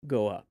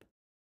go up.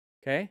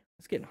 Okay?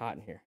 It's getting hot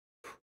in here.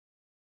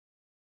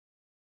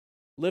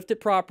 Lift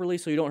it properly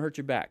so you don't hurt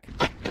your back.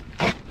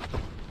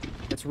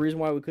 That's the reason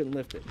why we couldn't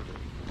lift it.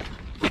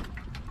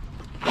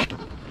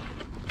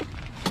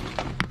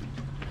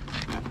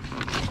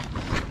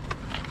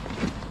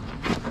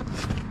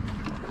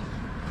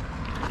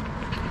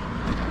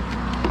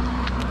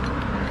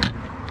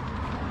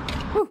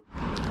 Whew.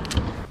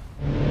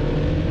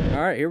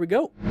 All right, here we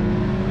go.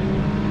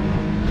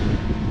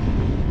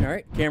 All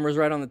right, camera's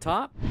right on the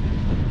top.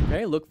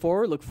 Okay, look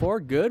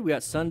forward, good. We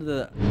got sun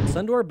to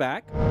our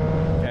back.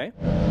 Okay,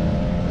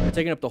 we're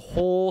taking up the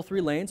whole 3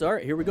 lanes. All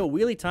right, here we go.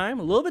 Wheelie time,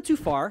 a little bit too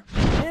far,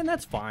 and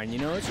that's fine. You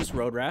know, it's just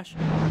road rash.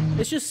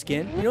 It's just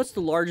skin. You know, it's the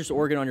largest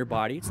organ on your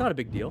body. It's not a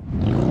big deal.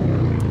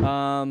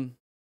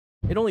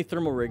 It only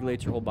thermal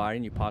regulates your whole body,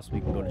 and you possibly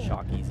can go to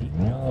shock easy.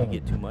 You know, if you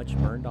get too much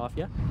burned off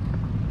you.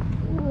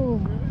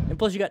 And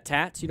plus, you got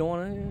tats. You don't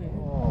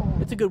want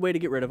to. It's a good way to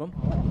get rid of them.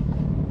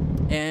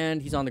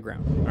 And he's on the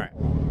ground. All right.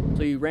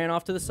 So he ran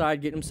off to the side,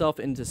 getting himself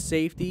into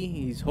safety.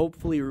 He's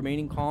hopefully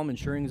remaining calm,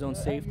 ensuring his own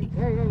safety.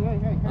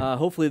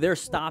 Hopefully they're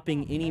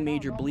stopping any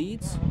major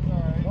bleeds.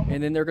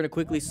 And then they're going to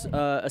quickly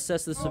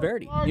assess the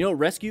severity. You know,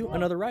 rescue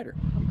another rider.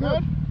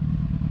 Good?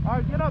 All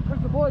right, get up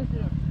because the boys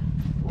here.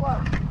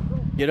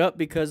 What? Get up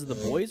because the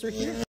boys are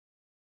here?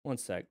 One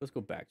sec. Let's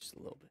go back just a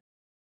little bit.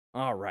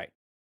 All right.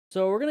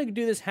 So we're going to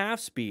do this half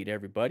speed,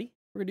 everybody.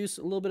 We're going to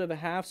do a little bit of a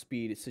half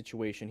speed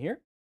situation here.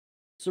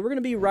 So we're going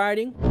to be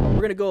riding. We're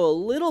going to go a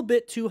little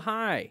bit too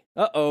high.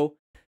 Uh-oh.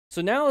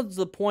 So now it's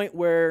the point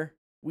where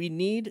we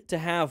need to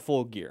have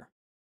full gear.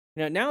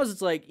 Now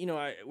it's like, you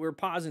know, we're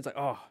pausing. It's like,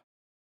 oh,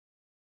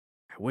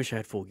 I wish I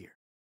had full gear.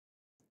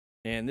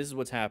 And this is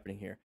what's happening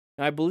here.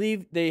 Now, I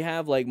believe they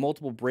have like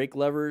multiple brake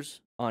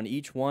levers on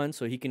each one,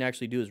 so he can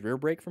actually do his rear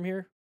brake from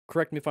here.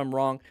 Correct me if I'm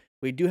wrong.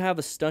 We do have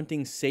a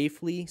stunting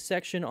safely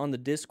section on the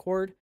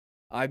Discord.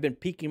 I've been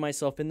peeking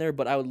myself in there,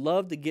 but I would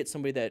love to get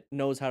somebody that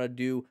knows how to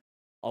do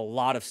a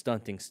lot of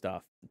stunting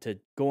stuff to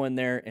go in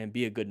there and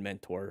be a good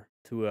mentor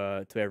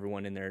to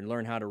everyone in there and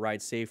learn how to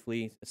ride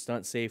safely,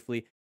 stunt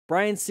safely.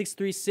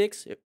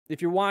 Brian636,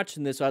 if you're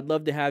watching this, I'd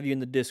love to have you in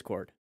the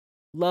Discord.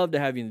 Love to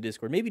have you in the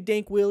Discord. Maybe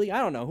Dank Willie, I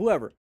don't know,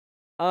 whoever.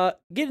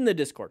 Get in the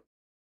Discord.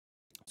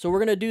 So we're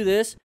going to do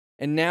this,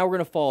 and now we're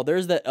going to fall.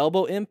 There's the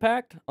elbow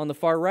impact on the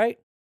far right.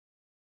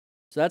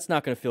 So that's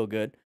not going to feel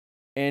good.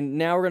 And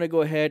now we're going to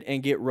go ahead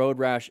and get road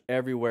rash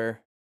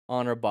everywhere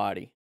on our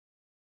body.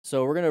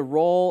 So we're going to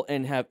roll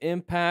and have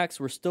impacts.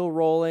 We're still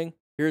rolling.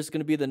 Here's going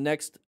to be the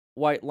next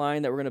white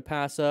line that we're going to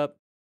pass up.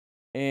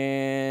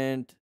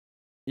 And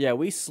yeah,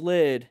 we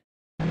slid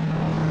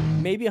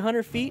maybe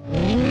 100 feet.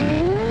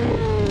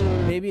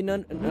 Maybe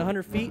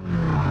 100 feet.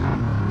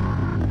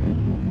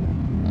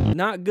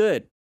 Not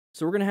good.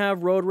 So we're going to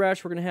have road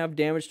rash. We're going to have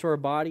damage to our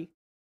body.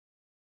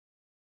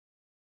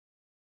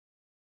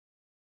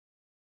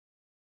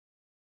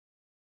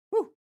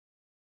 Whew.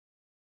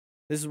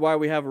 This is why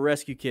we have a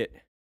rescue kit.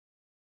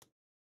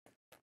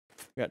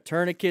 We got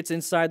tourniquets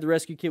inside the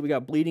rescue kit. We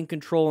got bleeding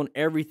control and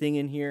everything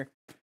in here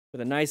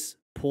with a nice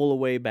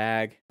pull-away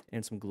bag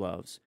and some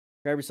gloves.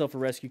 Grab yourself a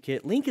rescue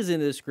kit. Link is in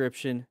the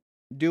description.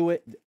 Do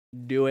it.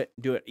 Do it.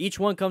 Do it. Each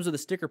one comes with a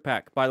sticker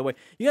pack, by the way.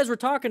 You guys were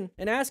talking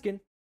and asking,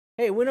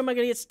 hey, when am I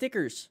going to get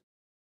stickers?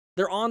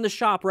 They're on the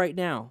shop right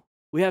now.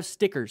 We have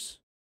stickers.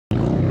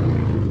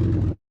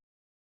 And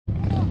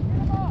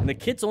the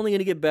kit's only going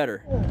to get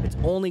better. It's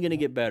only going to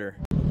get better.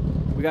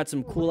 We got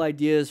some cool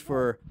ideas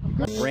for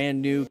a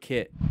brand new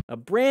kit. A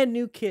brand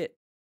new kit.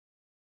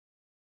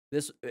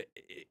 It's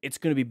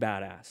going to be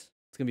badass.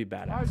 It's going to be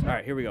badass. All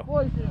right, here we go. All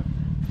right,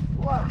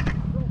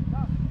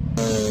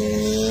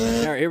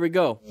 here we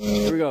go.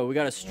 Here we go. We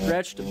got a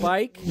stretched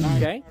bike.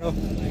 Okay. All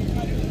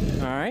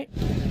right.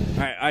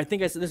 All right, I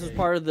think I said this was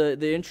part of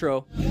the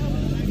intro.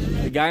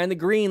 The guy in the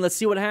green. Let's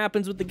see what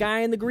happens with the guy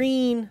in the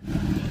green.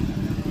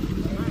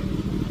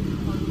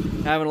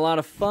 Having a lot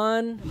of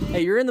fun.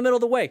 Hey, you're in the middle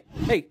of the way.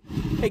 Hey,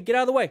 get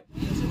out of the way.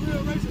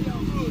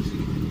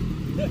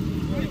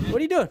 What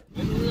are you doing?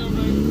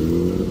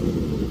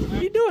 What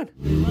are you doing?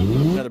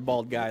 Another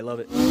bald guy. Love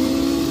it.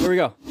 Here we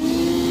go.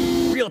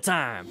 Real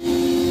time.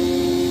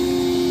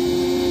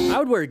 I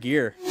would wear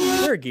gear.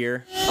 Wear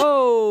gear.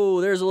 Oh,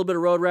 there's a little bit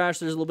of road rash.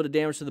 There's a little bit of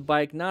damage to the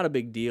bike. Not a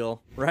big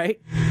deal,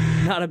 right?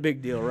 Not a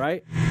big deal,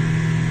 right?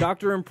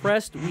 Dr.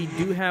 Impressed, we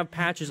do have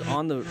patches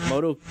on the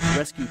Moto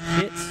Rescue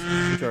kits,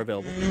 which are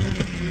available.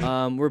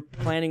 We're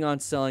planning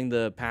on selling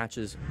the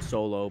patches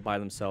solo by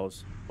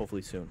themselves,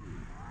 hopefully soon.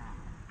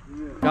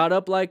 Got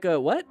up like a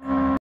what?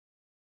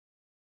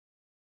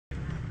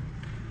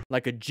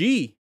 Like a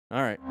G.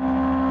 All right.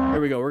 Here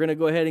we go. We're going to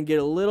go ahead and get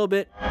a little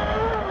bit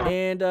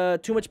and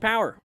too much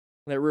power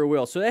on that rear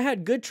wheel. So they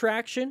had good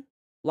traction,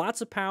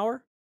 lots of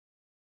power.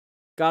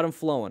 Got them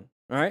flowing.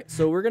 All right.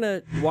 So we're going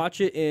to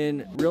watch it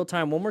in real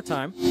time one more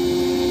time.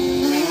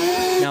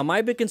 Now,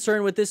 my big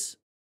concern with this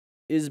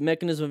is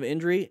mechanism of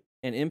injury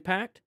and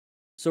impact.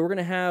 So we're going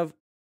to have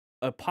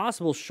a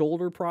possible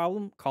shoulder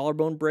problem,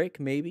 collarbone break,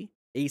 maybe,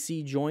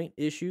 AC joint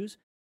issues.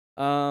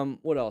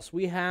 What else?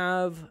 We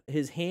have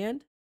his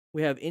hand.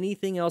 We have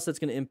anything else that's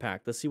going to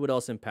impact. Let's see what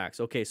else impacts.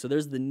 Okay, so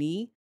there's the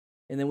knee,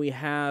 and then we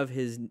have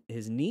his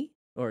knee,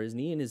 or his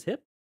knee and his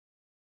hip.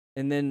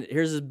 And then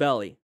here's his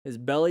belly. His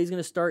belly's going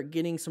to start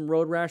getting some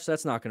road rash, so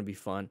that's not going to be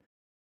fun.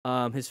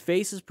 His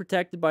face is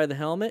protected by the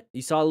helmet.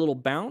 You saw a little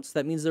bounce.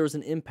 That means there was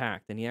an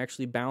impact, and he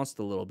actually bounced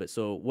a little bit.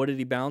 So what did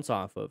he bounce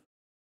off of?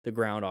 The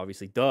ground,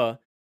 obviously. Duh.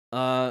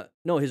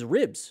 No, his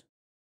ribs.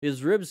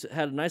 His ribs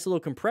had a nice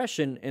little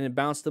compression, and it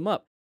bounced them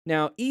up.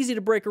 Now, easy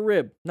to break a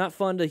rib. Not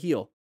fun to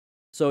heal.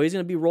 So he's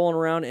going to be rolling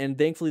around, and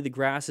thankfully the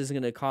grass isn't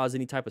going to cause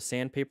any type of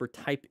sandpaper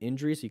type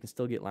injury, so you can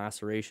still get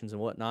lacerations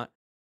and whatnot.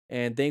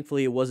 And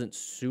thankfully it wasn't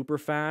super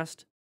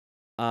fast,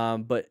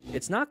 but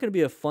it's not going to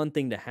be a fun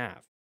thing to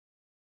have.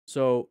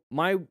 So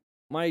my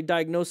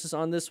diagnosis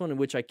on this one, in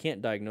which I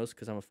can't diagnose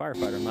because I'm a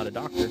firefighter, I'm not a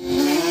doctor,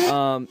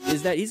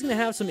 is that he's going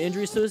to have some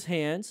injuries to his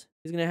hands.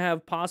 He's going to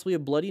have possibly a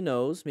bloody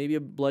nose, maybe a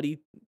bloody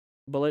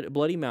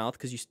mouth,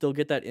 because you still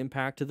get that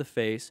impact to the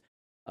face.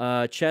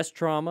 Chest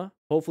trauma,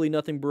 hopefully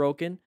nothing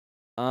broken.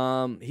 He's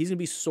going to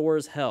be sore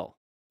as hell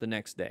the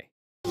next day.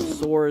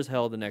 Sore as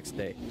hell the next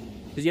day.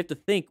 Because you have to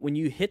think, when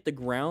you hit the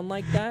ground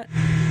like that,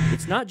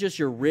 it's not just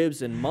your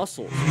ribs and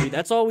muscles. I mean,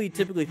 that's all we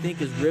typically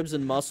think is ribs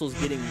and muscles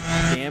getting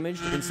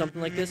damaged in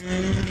something like this.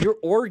 Your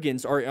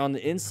organs are on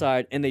the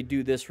inside, and they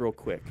do this real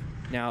quick.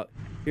 Now,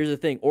 here's the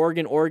thing.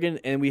 Organ,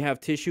 and we have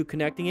tissue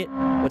connecting it.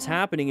 What's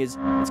happening is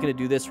it's going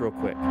to do this real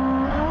quick. It's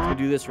going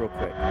to do this real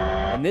quick.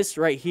 And this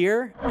right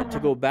here, to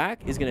go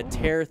back, is going to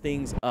tear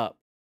things up.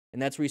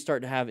 And that's where you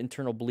start to have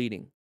internal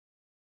bleeding.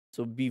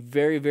 So be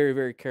very, very,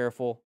 very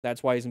careful.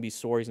 That's why he's going to be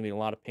sore. He's going to be in a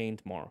lot of pain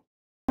tomorrow.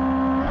 All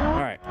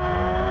right.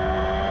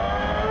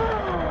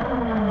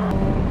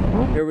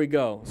 Here we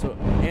go. So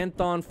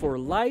Anthon for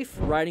life,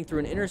 riding through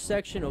an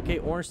intersection. Okay,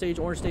 orange stage,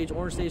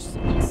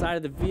 side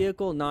of the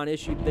vehicle,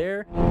 non-issued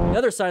there. The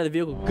other side of the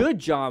vehicle, good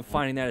job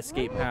finding that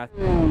escape path.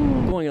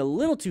 Going a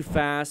little too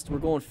fast. We're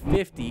going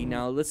 50.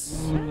 Now let's,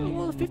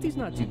 well, 50's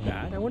not too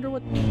bad. I wonder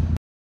what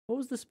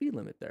was the speed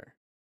limit there?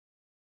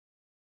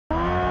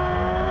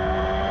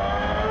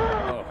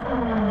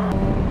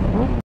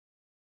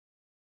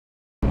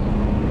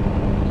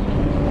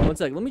 One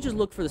sec. Let me just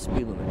look for the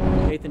speed limit.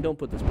 Nathan, don't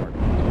put this part.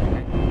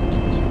 Okay?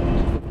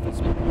 Just look for the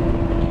speed limit.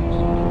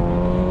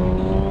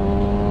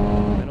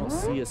 I don't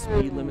see a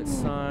speed limit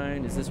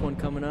sign. Is this one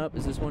coming up?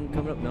 Is this one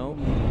coming up? No.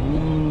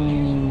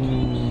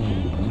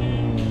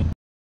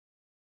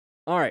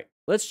 All right.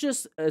 Let's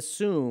just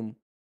assume.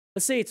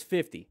 Let's say it's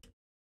 50.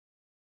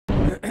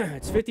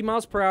 It's 50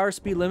 miles per hour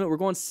speed limit. We're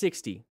going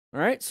 60.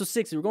 All right? So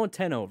 60. We're going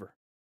 10 over.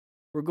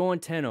 We're going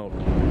 10 over.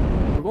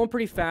 We're going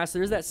pretty fast.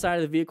 There's that side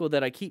of the vehicle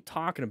that I keep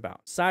talking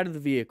about. Side of the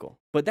vehicle.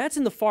 But that's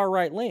in the far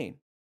right lane.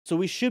 So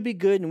we should be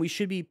good and we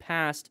should be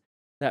past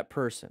that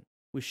person.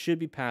 We should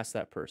be past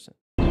that person.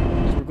 So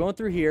we're going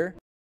through here.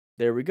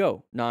 There we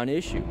go.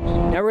 Non-issue.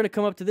 Now we're going to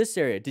come up to this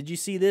area. Did you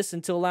see this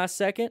until last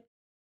second?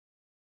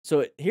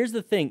 So here's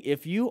the thing.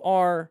 If you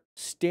are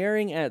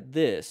staring at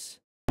this,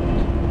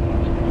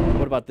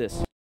 what about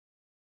this?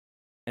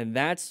 And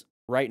that's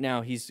right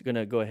now he's going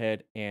to go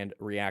ahead and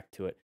react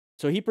to it.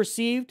 So he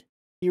perceived,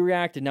 he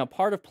reacted. Now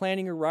part of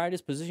planning your ride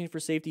is positioning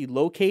for safety,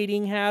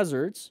 locating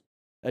hazards,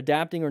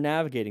 adapting or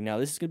navigating. Now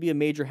this is going to be a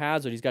major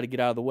hazard. He's got to get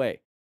out of the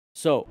way.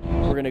 So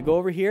we're going to go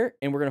over here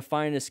and we're going to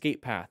find an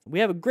escape path. We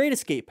have a great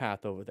escape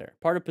path over there.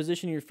 Part of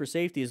positioning for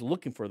safety is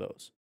looking for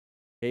those.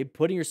 Okay,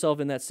 putting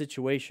yourself in that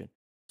situation.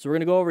 So we're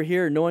going to go over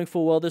here knowing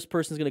full well this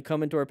person's going to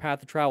come into our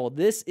path of travel.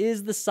 This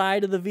is the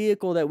side of the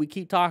vehicle that we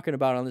keep talking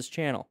about on this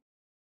channel.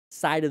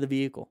 Side of the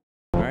vehicle.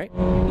 All right?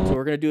 So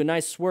we're going to do a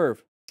nice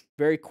swerve.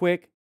 Very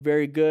quick,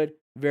 very good,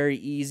 very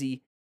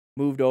easy.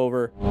 Moved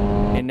over.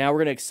 And now we're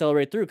going to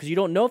accelerate through because you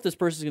don't know if this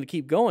person's going to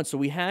keep going. So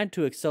we had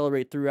to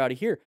accelerate through out of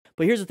here.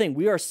 But here's the thing.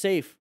 We are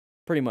safe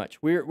pretty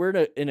much. We're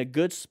in a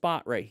good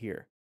spot right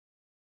here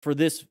for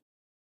this.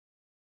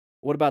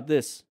 What about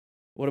this?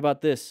 What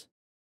about this?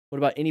 What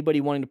about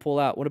anybody wanting to pull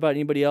out? What about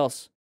anybody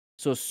else?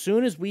 So as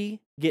soon as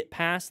we get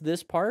past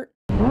this part,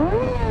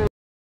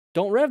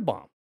 don't rev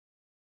bomb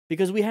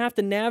because we have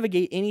to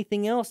navigate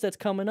anything else that's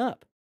coming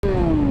up.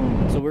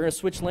 So we're going to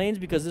switch lanes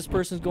because this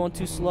person's going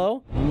too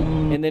slow,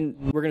 and then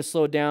we're going to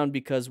slow down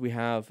because we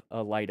have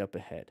a light up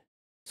ahead.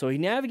 So he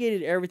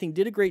navigated everything,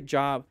 did a great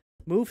job,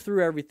 moved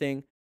through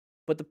everything,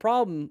 but the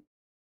problem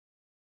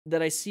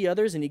that I see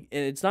others, and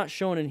it's not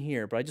shown in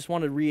here, but I just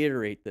want to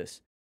reiterate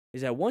this,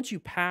 is that once you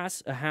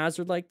pass a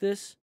hazard like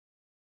this,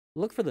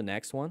 look for the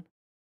next one.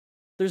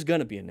 There's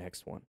going to be a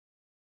next one.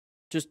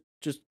 Just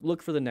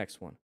look for the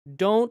next one.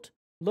 Don't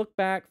look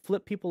back,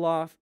 flip people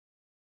off.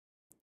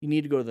 You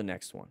need to go to the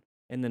next one,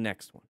 and the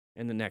next one,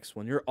 and the next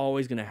one. You're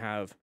always going to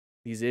have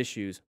these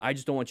issues. I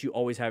just don't want you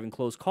always having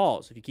close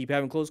calls. If you keep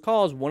having close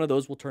calls, one of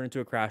those will turn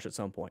into a crash at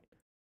some point.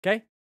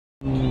 Okay?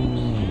 All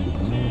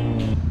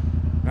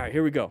right,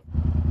 here we go.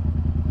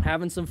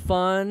 Having some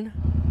fun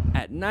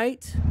at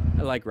night.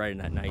 I like riding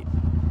at night.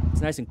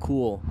 It's nice and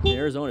cool. In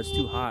Arizona, it's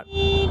too hot.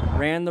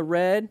 Ran the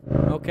red.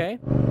 Okay.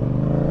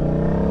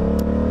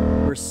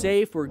 We're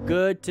safe. We're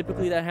good.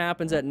 Typically, that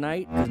happens at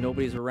night because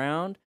nobody's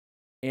around.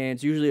 And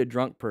it's usually a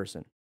drunk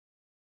person.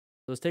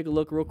 So let's take a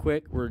look real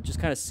quick. We're just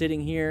kind of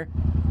sitting here.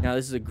 Now,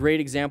 this is a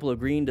great example of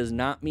green does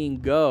not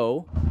mean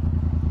go.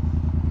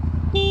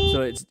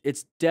 So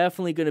it's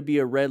definitely going to be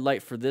a red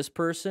light for this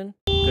person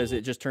because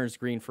it just turns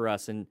green for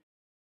us. And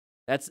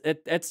that's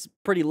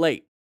pretty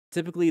late.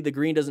 Typically, the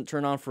green doesn't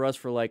turn on for us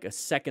for like a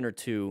second or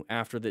two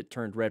after it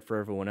turned red for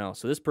everyone else.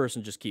 So this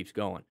person just keeps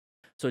going.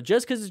 So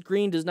just because it's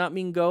green does not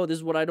mean go. This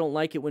is what I don't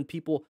like it when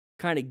people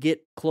kind of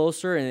get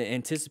closer and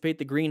anticipate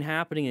the green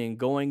happening and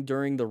going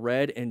during the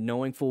red and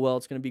knowing full well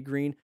it's going to be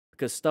green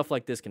because stuff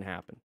like this can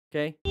happen.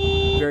 Okay?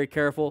 Very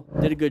careful.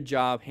 Did a good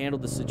job.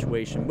 Handled the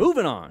situation.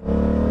 Moving on.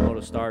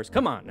 MotoStars.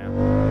 Come on now.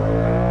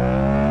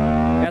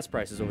 Gas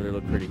prices over there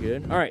look pretty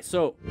good. All right,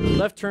 so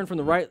left turn from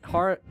the right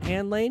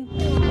hand lane.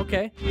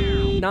 Okay.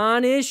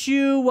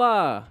 Non-issue.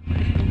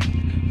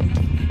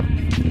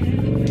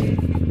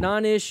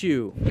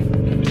 Non-issue.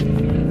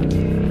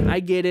 I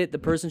get it. The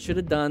person should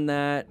have done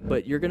that,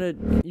 but you could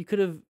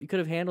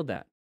have handled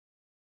that.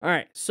 All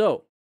right,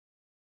 so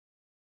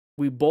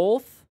we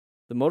both,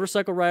 the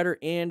motorcycle rider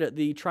and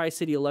the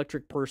Tri-City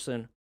Electric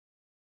person,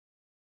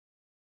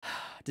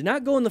 did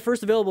not go in the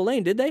first available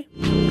lane, did they?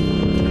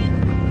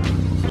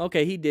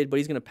 Okay, he did, but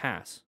he's going to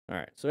pass. All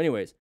right, so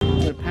anyways,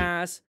 he's going to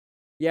pass.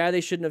 Yeah, they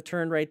shouldn't have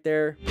turned right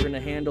there. We're going to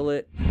handle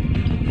it.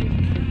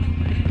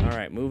 All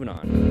right, moving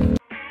on.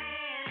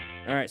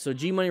 All right, so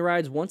G-Money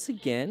rides once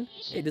again.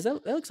 Hey,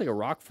 that looks like a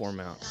rock form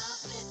mount.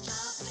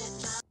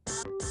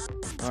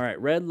 All right,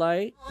 red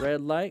light,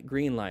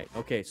 green light.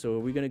 Okay, so are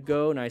we going to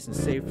go? Nice and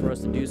safe for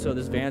us to do so.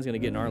 This van's going to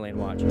get in our lane,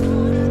 watch. Yep,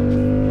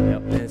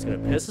 and it's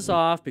going to piss us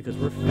off because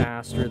we're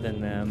faster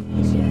than them.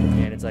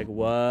 And it's like,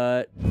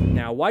 what?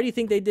 Now, why do you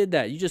think they did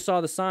that? You just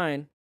saw the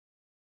sign.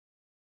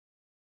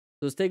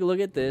 So let's take a look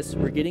at this.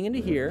 We're getting into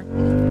here.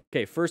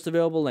 Okay, first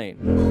available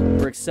lane.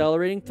 We're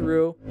accelerating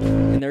through,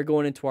 and they're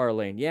going into our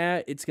lane.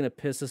 Yeah, it's going to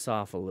piss us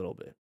off a little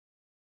bit.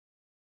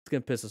 It's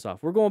going to piss us off.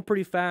 We're going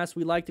pretty fast.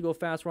 We like to go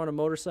fast. We're on a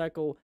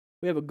motorcycle.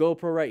 We have a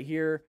GoPro right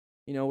here.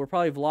 You know, we're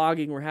probably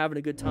vlogging. We're having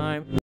a good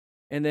time.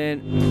 And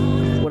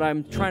then what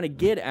I'm trying to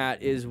get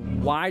at is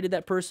why did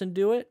that person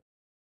do it?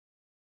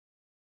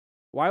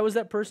 Why was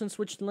that person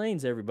switching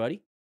lanes,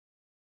 everybody?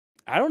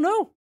 I don't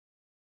know.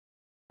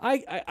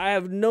 I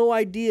have no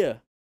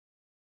idea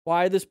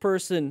why this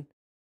person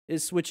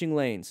is switching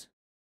lanes.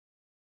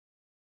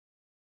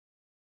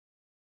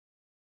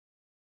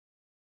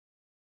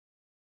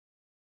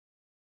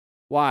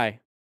 Why?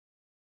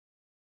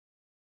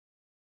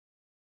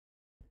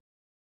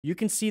 You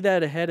can see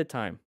that ahead of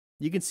time.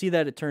 You can see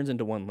that it turns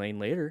into one lane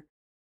later.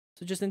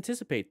 So just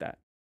anticipate that.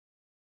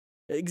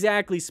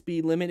 Exactly,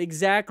 speed limit.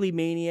 Exactly,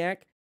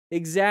 maniac.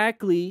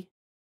 Exactly,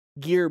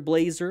 gear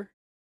blazer.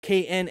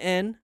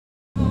 KNN.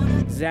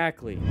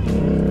 Exactly.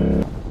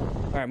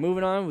 All right,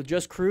 moving on with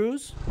just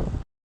cruise.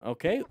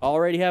 Okay,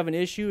 already have an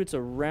issue. It's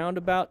a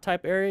roundabout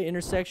type area,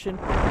 intersection.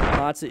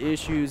 Lots of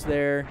issues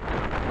there.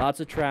 Lots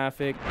of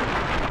traffic.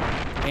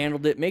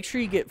 Handled it. Make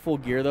sure you get full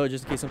gear, though,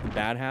 just in case something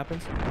bad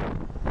happens.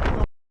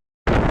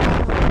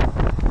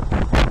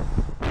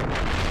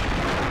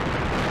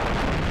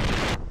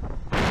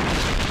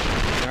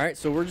 All right,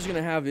 so we're just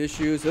going to have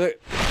issues. It's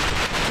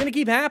going to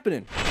keep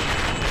happening.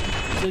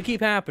 It's going to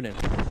keep happening.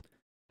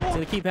 It's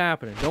going to keep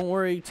happening. Don't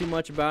worry too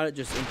much about it.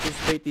 Just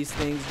anticipate these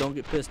things. Don't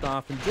get pissed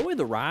off. Enjoy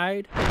the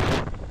ride.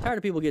 I'm tired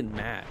of people getting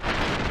mad.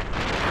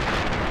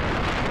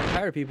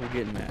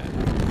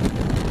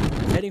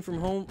 Heading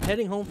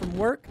home from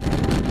work.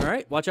 All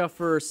right, watch out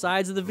for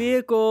sides of the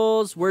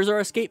vehicles. Where's our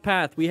escape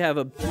path? We have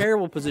a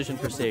terrible position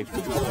for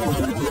safety.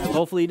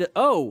 Hopefully,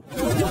 oh,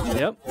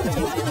 yep.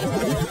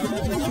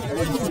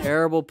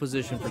 Terrible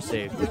position for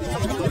safety.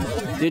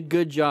 Did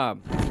good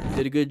job.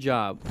 Did a good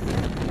job.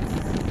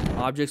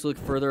 Objects look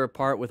further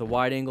apart with a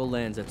wide-angle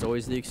lens. That's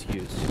always the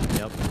excuse.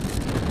 Yep.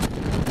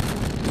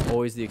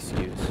 Always the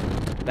excuse.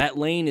 That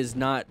lane is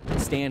not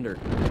standard.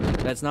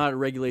 That's not a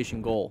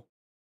regulation goal.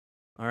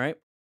 All right?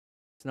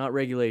 It's not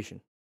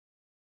regulation.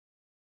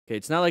 Okay,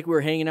 it's not like we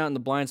were hanging out in the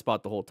blind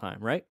spot the whole time,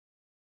 right?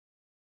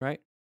 Right?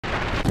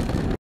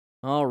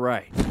 All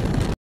right.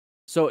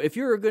 So if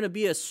you're going to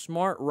be a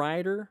smart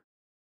rider,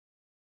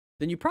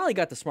 then you probably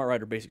got the Smart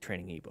Rider Basic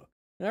Training ebook.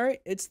 All right?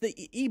 It's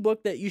the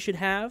ebook that you should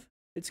have.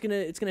 It's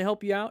gonna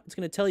help you out. It's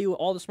gonna tell you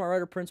all the Smart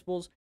Rider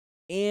principles,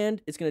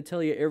 and it's gonna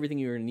tell you everything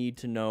you're gonna need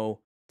to know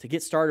to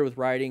get started with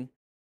riding.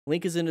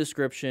 Link is in the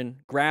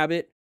description. Grab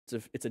it.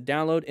 It's a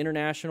download,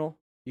 international.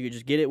 You can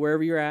just get it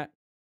wherever you're at.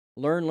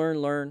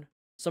 Learn.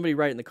 Somebody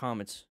write it in the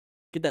comments.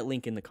 Get that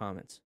link in the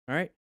comments. All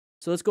right?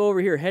 So let's go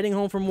over here. Heading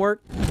home from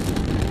work.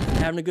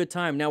 Having a good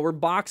time. Now we're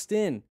boxed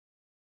in.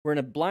 We're in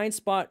a blind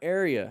spot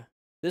area.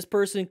 This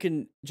person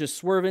can just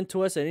swerve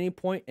into us at any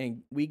point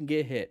and we can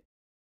get hit.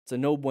 It's a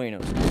no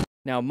bueno.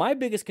 Now, my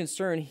biggest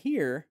concern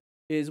here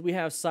is we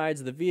have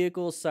sides of the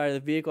vehicle, side of the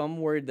vehicle. I'm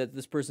worried that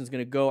this person's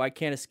going to go. I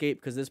can't escape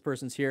because this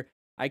person's here.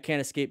 I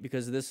can't escape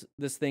because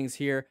this thing's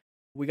here.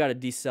 We got to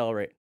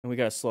decelerate and we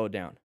got to slow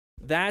down.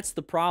 That's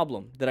the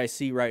problem that I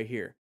see right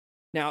here.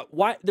 Now,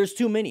 why? There's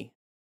too many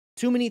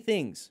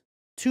things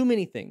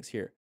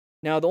here.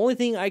 Now, the only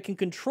thing I can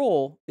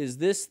control is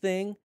this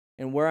thing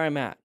and where I'm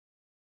at.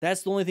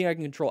 That's the only thing I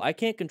can control. I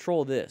can't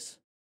control this.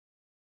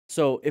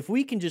 So if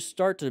we can just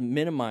start to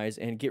minimize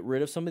and get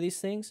rid of some of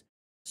these things,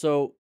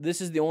 so this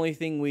is the only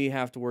thing we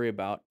have to worry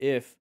about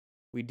if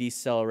we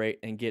decelerate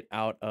and get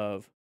out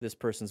of this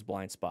person's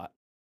blind spot.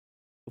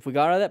 If we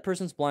got out of that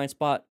person's blind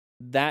spot,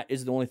 that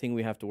is the only thing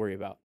we have to worry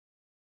about.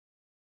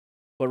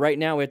 But right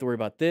now we have to worry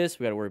about this,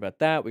 we got to worry about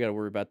that, we got to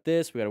worry about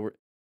this, we got to worry.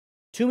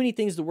 Too many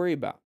things to worry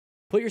about.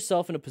 Put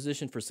yourself in a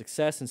position for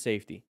success and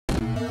safety.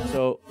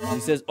 So he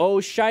says,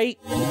 oh,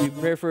 shite, be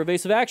prepared for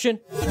evasive action.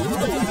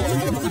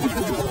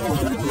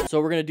 So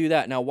we're going to do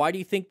that. Now, why do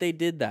you think they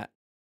did that?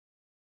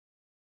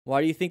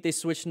 Why do you think they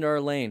switched into our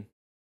lane?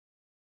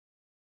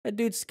 That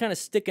dude's kind of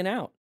sticking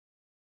out.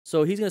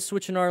 So he's going to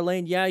switch into our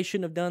lane. Yeah, he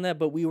shouldn't have done that,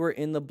 but we were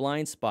in the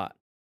blind spot.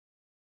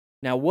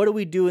 Now, what do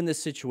we do in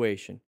this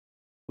situation?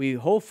 We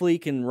hopefully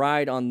can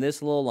ride on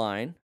this little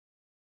line.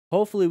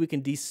 Hopefully we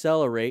can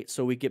decelerate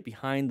so we get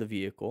behind the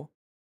vehicle.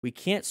 We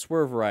can't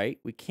swerve right.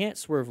 We can't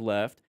swerve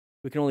left.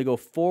 We can only go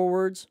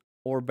forwards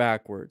or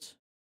backwards.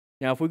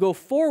 Now, if we go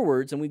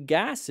forwards and we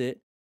gas it,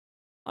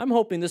 I'm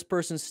hoping this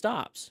person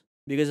stops.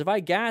 Because if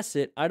I gas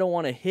it, I don't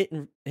want to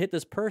hit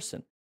this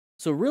person.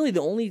 So really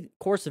the only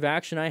course of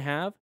action I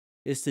have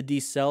is to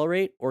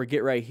decelerate or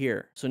get right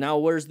here. So now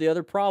where's the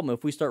other problem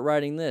if we start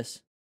riding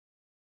this?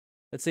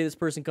 Let's say this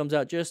person comes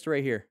out just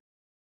right here.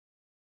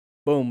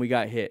 Boom, we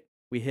got hit.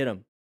 We hit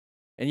him.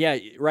 And yeah,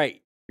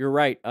 right. You're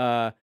right.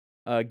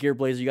 Gear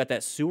Blazer, you got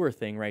that sewer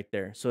thing right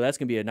there. So that's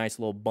going to be a nice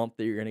little bump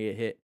that you're going to get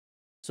hit.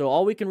 So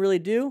all we can really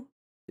do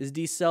is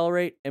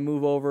decelerate and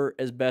move over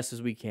as best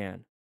as we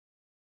can.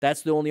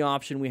 That's the only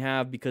option we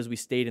have because we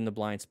stayed in the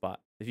blind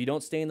spot. If you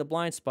don't stay in the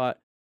blind spot,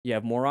 you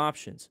have more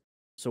options.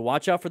 So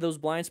watch out for those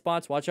blind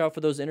spots. Watch out for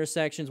those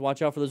intersections.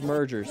 Watch out for those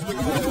mergers.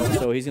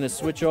 So he's going to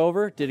switch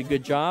over. Did a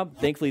good job.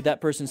 Thankfully,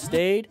 that person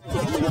stayed,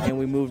 and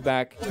we moved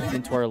back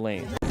into our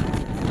lane.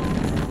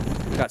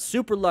 Got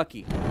super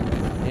lucky.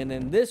 And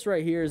then this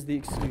right here is the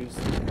excuse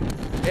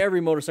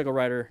every motorcycle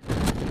rider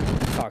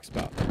talks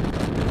about.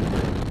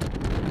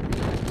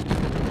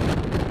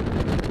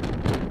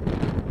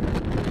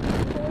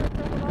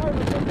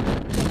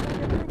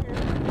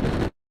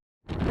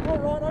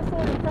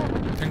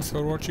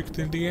 for watching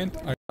till the end.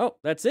 Oh,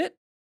 that's it?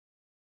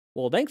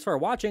 Well, thanks for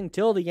watching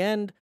till the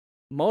end.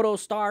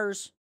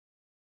 MotoStars.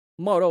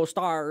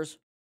 MotoStars.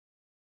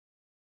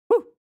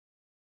 Woo!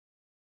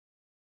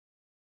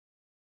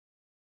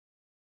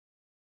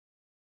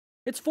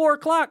 It's 4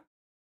 o'clock.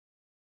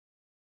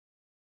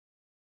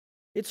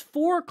 It's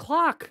 4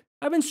 o'clock.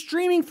 I've been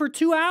streaming for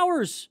 2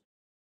 hours.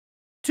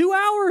 2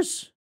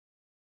 hours.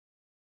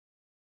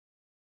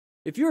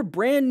 If you're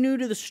brand new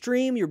to the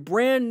stream, you're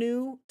brand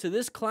new to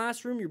this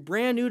classroom, you're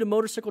brand new to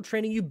motorcycle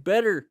training, you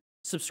better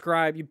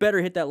subscribe. You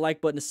better hit that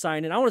like button to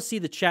sign in. I want to see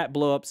the chat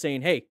blow up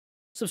saying, hey,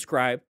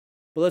 subscribe.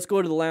 But let's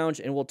go to the lounge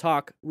and we'll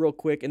talk real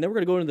quick. And then we're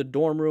going to go into the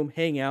dorm room,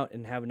 hang out,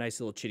 and have a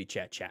nice little chitty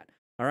chat.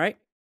 All right?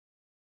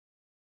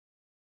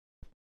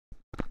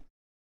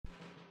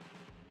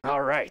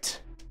 All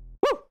right.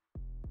 Woo!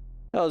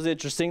 That was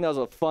interesting. That was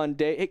a fun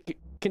day. Hey,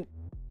 can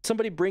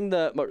somebody bring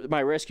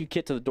my rescue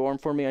kit to the dorm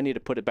for me? I need to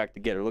put it back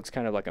together. It looks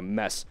kind of like a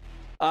mess.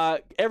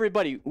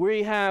 Everybody,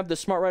 we have the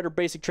Smart Rider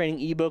Basic Training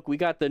ebook. We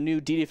got the new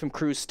DDFM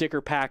Crew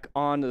sticker pack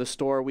on the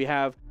store. We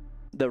have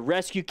the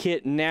rescue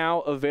kit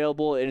now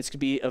available, and it's going to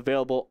be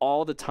available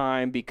all the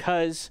time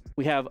because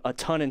we have a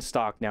ton in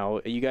stock now.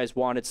 You guys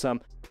wanted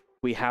some.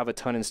 We have a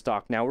ton in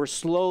stock now. We're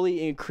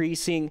slowly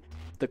increasing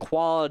the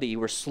quality.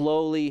 We're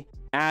slowly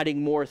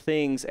adding more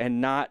things and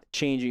not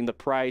changing the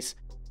price.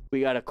 We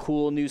got a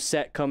cool new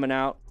set coming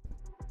out.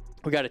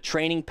 We got a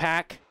training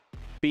pack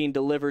being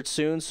delivered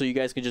soon, so you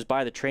guys can just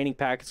buy the training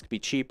pack. It's gonna be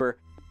cheaper,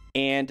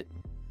 and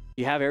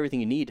you have everything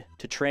you need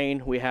to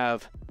train. We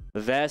have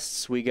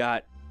vests, we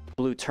got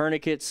blue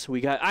tourniquets, we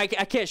got I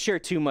can't share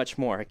too much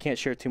more. I can't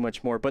share too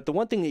much more, but the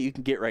one thing that you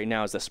can get right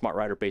now is the Smart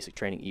Rider Basic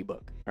Training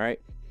ebook. All right,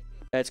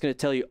 that's going to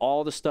tell you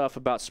all the stuff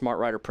about Smart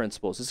Rider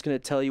principles. It's going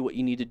to tell you what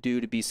you need to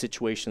do to be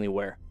situationally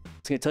aware.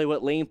 It's going to tell you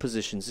what lane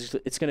positions.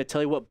 It's going to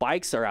tell you what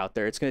bikes are out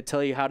there. It's going to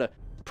tell you how to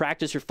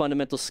practice your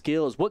fundamental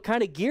skills, what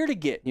kind of gear to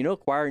get, you know,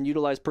 acquire and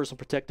utilize personal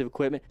protective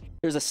equipment.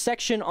 There's a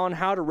section on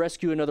how to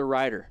rescue another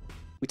rider.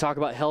 We talk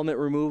about helmet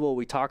removal.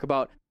 We talk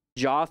about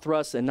jaw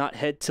thrust and not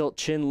head tilt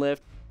chin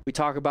lift. We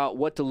talk about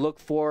what to look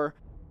for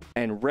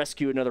and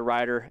rescue another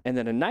rider. And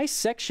then a nice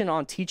section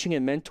on teaching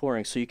and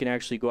mentoring so you can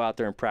actually go out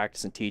there and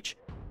practice and teach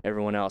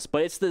everyone else.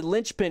 But it's the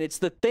linchpin, it's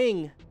the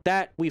thing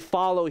that we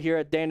follow here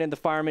at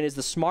DanDanTheFireman is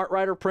the Smart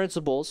Rider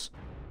principles.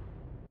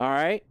 All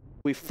right?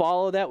 We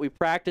follow that, we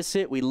practice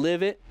it, we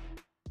live it,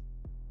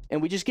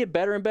 and we just get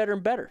better and better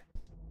and better.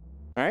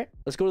 All right?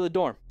 Let's go to the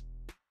dorm.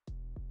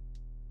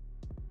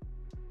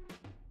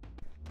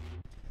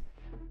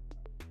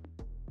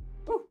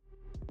 Woo.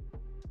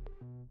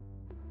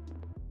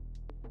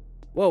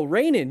 Whoa,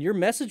 Raynon, your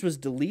message was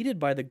deleted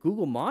by the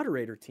Google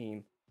moderator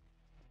team.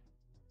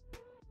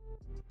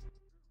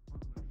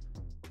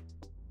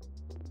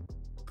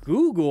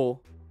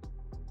 Google?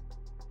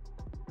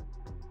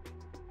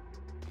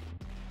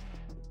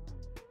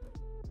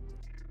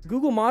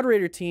 Google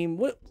moderator team,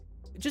 what?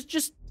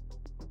 Just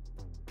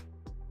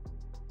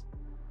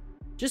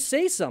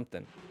say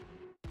something.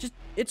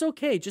 It's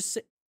okay. Just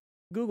say,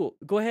 Google,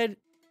 go ahead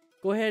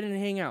and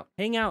hang out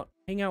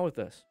with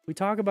us. We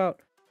talk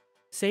about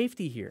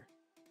safety here.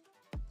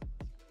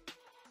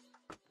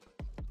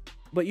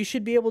 But you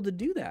should be able to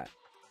do that.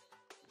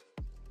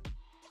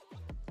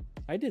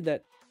 I did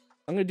that.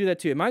 I'm gonna do that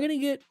too. Am I gonna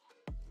get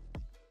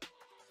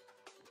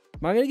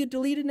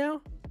deleted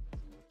now?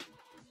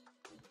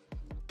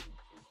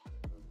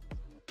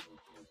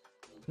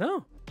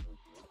 No.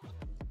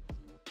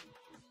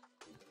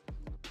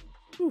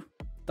 Whew.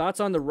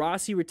 Thoughts on the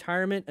Rossi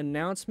retirement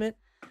announcement?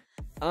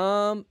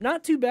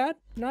 Not too bad.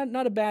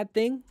 Not a bad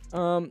thing.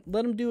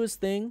 Let him do his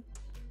thing.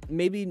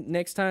 Maybe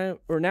next time,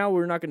 or now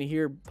we're not gonna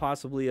hear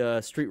possibly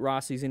Street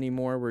Rossis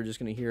anymore. We're just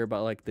gonna hear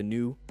about like the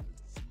new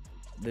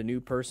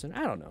person.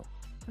 I don't know.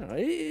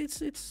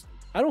 It's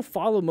I don't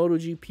follow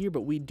MotoGP,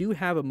 but we do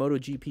have a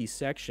MotoGP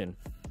section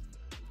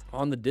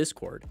on the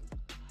Discord,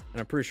 and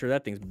I'm pretty sure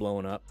that thing's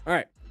blowing up. All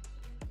right,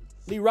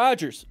 Lee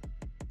Rogers.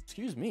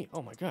 Excuse me.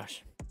 Oh my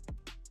gosh.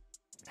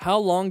 How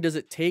long does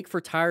it take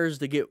for tires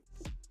to get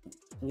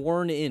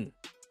worn in?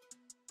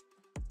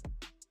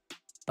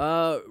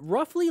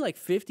 Roughly like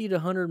 50 to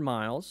 100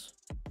 miles.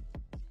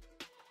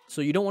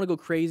 So you don't want to go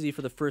crazy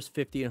for the first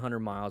 50 and 100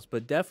 miles,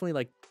 but definitely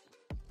like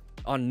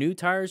on new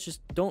tires,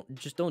 just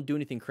don't do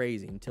anything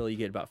crazy until you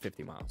get about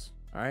 50 miles.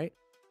 All right.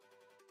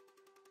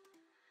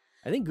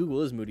 I think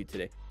Google is moody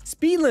today.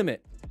 Speed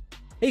limit.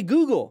 Hey,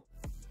 Google.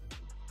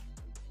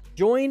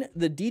 Join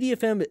the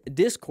DDFM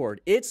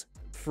Discord. It's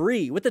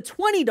free with a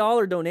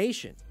 $20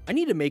 donation. I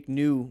need to make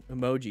new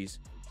emojis.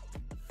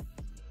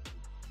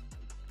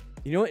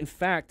 You know what? In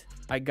fact,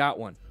 I got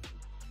one.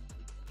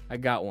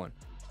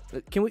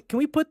 Can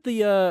we put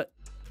the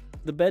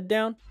bed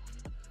down?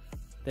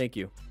 Thank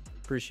you.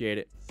 Appreciate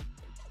it.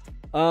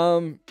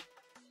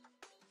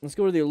 Let's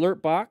go to the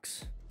alert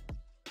box.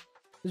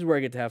 This is where I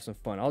get to have some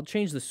fun. I'll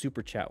change the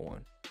super chat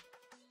one.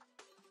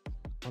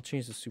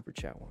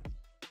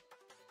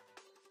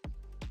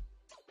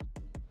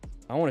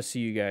 I want to see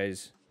you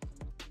guys.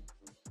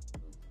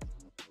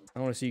 I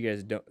want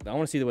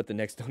to see what the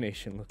next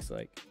donation looks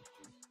like.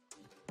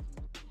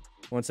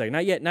 1 second.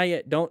 Not yet. Not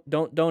yet.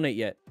 Don't donate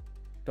yet.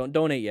 Don't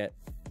donate yet.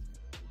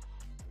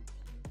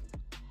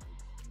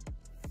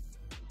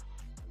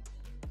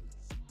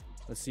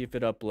 Let's see if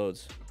it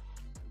uploads.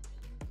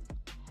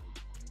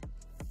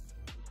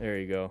 There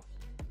you go.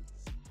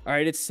 All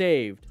right, it's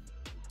saved.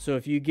 So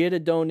if you get a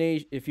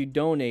donation, if you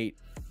donate,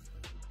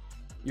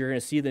 you're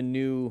gonna see the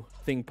new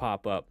thing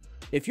pop up.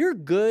 If you're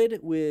good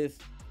with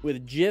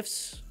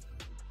GIFs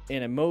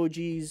and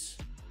emojis,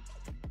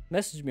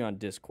 message me on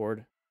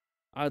Discord.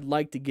 I'd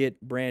like to get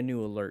brand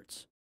new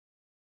alerts.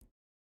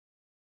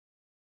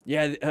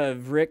 Yeah,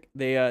 Rick,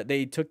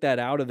 they took that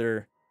out of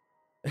their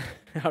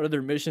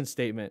mission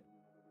statement.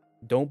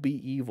 Don't be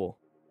evil.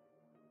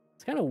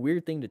 It's kind of a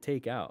weird thing to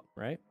take out,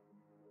 right?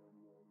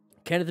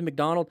 Kenneth and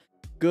McDonald,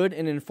 good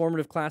and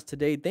informative class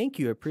today. Thank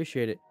you. I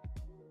appreciate it.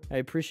 I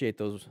appreciate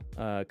those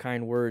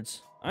kind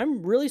words.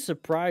 I'm really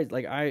surprised.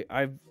 Like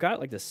I've got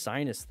like the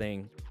sinus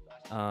thing,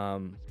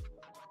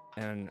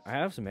 and I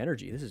have some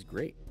energy. This is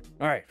great.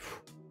 All right,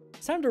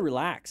 it's time to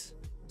relax.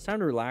 It's time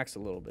to relax a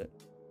little bit.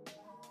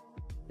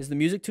 Is the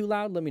music too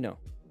loud? Let me know.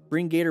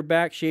 Bring Gator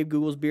back. Shave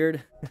Google's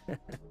beard.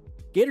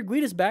 Gator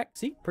Guida's back.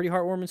 See, pretty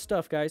heartwarming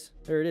stuff, guys.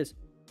 There it is.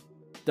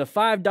 The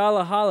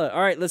 $5 holla.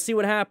 All right, let's see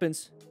what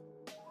happens.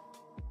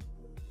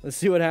 Let's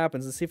see what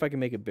happens. Let's see if I can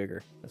make it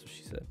bigger. That's what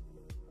she said.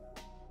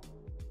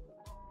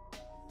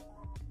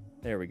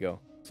 There we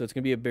go. So it's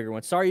gonna be a bigger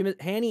one. Sorry,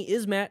 Hanny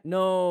is Matt.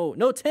 No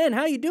 10.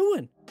 How you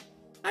doing?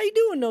 How you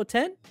doing, No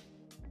 10?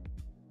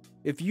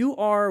 If you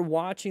are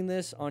watching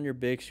this on your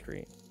big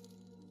screen,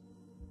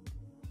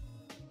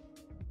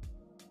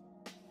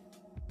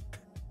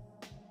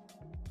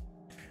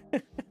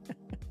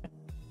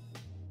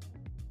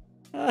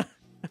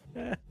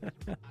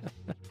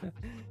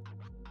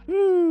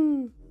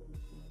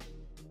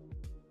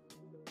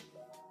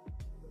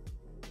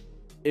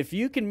 if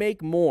you can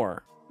make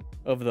more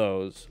of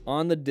those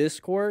on the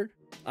Discord,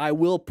 I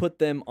will put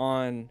them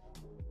on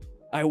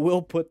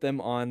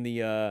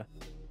the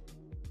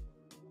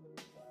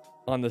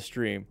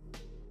stream.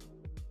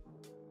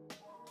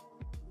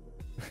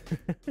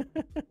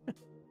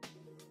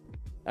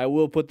 I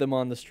will put them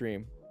on the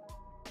stream.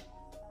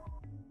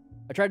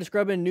 I tried to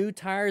scrub in new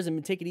tires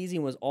and take it easy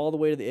and was all the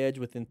way to the edge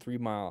within 3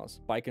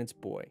 miles. Biking its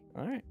boy.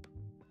 All right.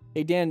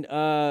 Hey, Dan,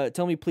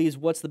 tell me, please,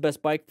 what's the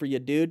best bike for you,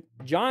 dude?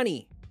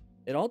 Johnny.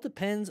 It all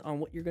depends on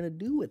what you're going to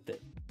do with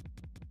it.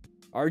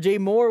 RJ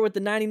Moore with the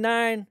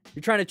 99.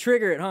 You're trying to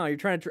trigger it, huh? You're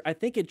trying to... I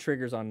think it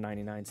triggers on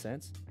 99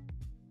 cents.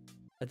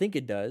 I think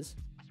it does.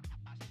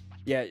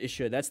 Yeah, it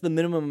should. That's the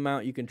minimum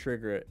amount you can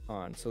trigger it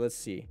on. So let's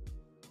see.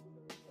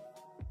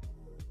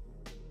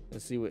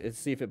 Let's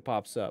see if it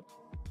pops up.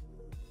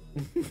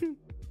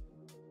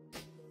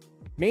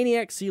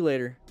 Maniac, see you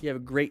later. You have a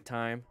great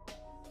time.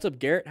 What's up,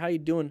 Garrett? How you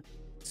doing?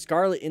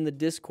 Scarlet in the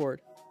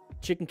Discord.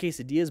 Chicken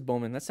quesadillas,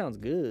 Bowman. That sounds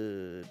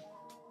good.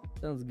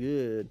 Sounds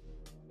good.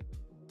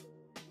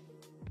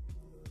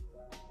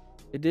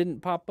 It didn't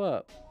pop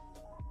up.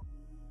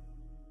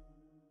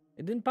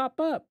 It didn't pop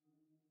up.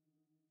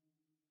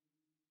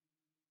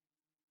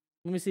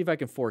 Let me see if I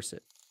can force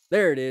it.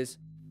 There it is.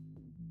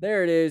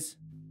 There it is.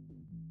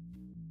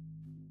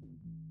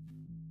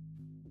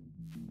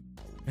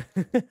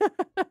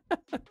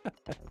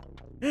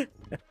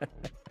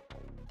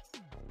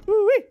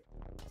 Woo-wee.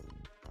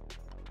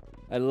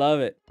 I love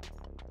it.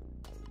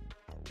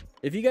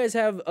 If you guys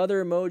have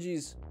other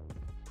emojis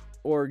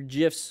or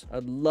GIFs,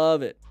 I'd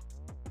love it.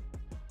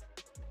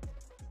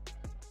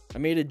 I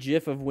made a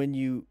GIF of when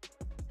you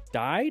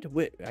died.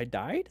 Wait, I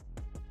died?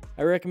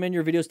 I recommend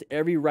your videos to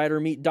every rider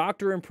meet.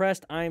 Doctor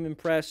impressed. I'm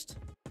impressed.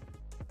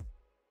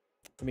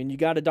 I mean, you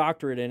got a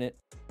doctorate in it.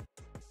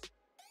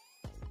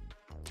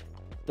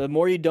 The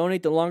more you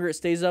donate, the longer it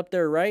stays up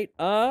there, right?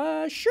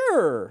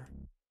 Sure.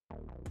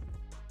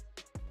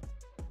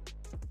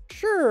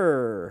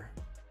 Sure.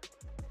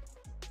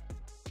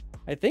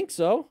 I think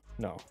so.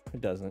 No,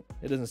 it doesn't.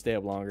 It doesn't stay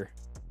up longer.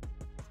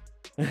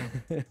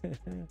 But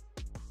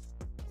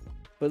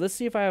let's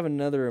see if I have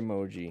another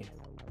emoji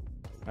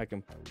I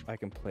can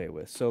play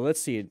with. So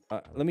let's see.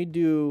 Let me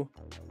do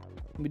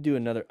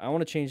another. I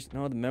want to change.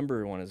 No, the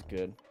member one is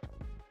good.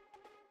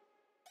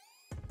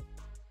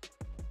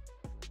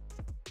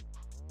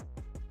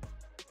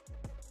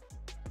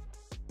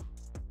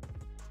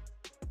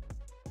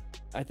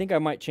 I think I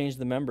might change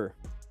the member.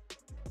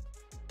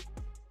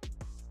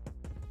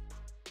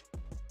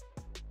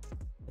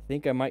 I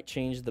think I might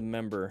change the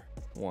member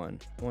one.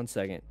 1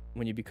 second.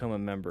 When you become a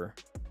member.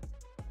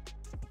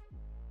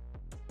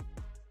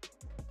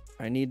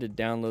 I need to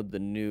download the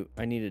new...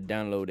 I need to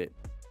download it.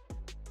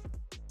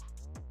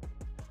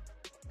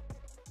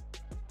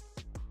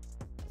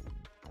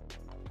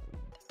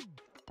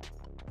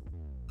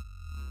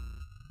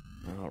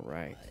 All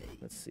right.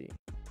 Let's see.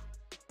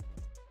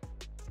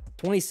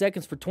 20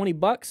 seconds for 20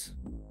 bucks.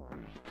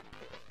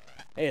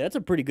 Hey, that's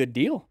a pretty good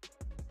deal.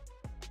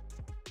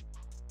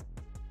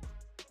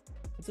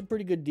 That's a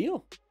pretty good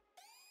deal.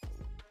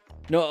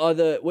 No,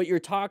 what you're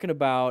talking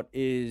about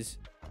is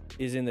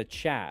in the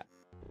chat.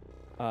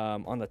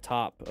 on the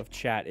top of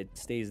chat, it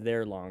stays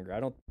there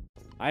longer.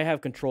 I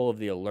have control of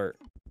the alert.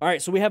 All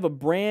right, so we have a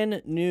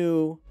brand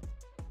new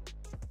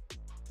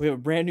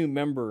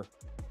member.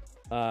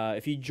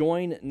 If you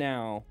join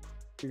now,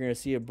 you're gonna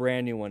see a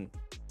brand new one.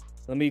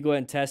 Let me go ahead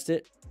and test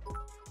it.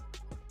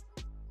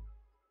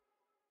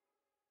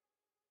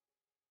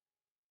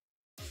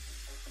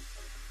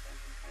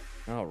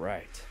 All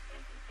right.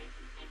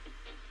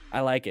 I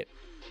like it.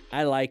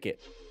 I like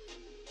it.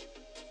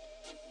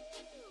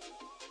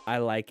 I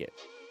like it.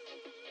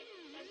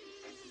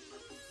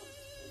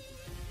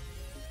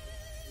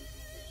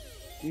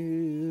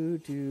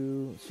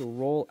 So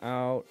roll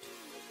out.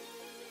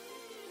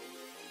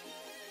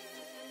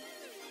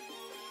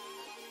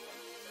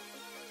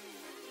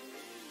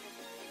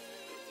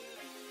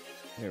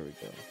 There we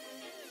go.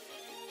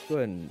 Go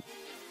ahead and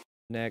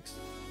next.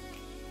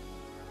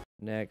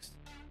 Next.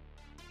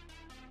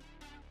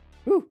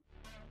 Whew.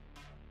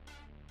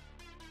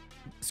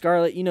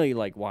 Scarlett, you know you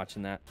like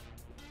watching that.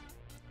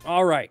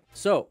 All right.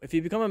 So if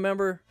you become a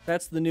member,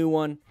 that's the new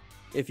one.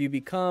 If you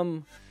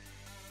become,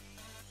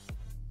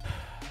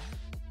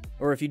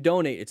 or if you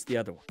donate, it's the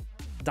other one.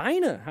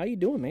 Dinah, how you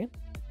doing, man?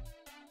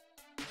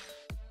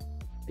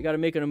 You got to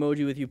make an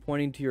emoji with you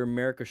pointing to your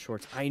America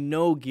shorts. I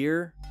know,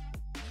 Gear.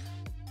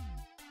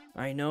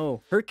 I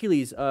know.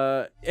 Hercules,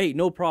 hey,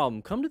 no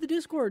problem. Come to the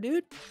Discord,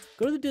 dude.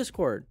 Go to the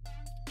Discord.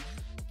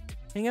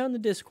 Hang out in the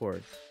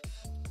Discord.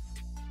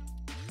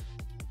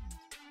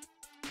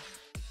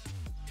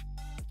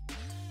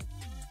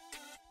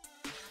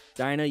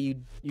 Dinah, you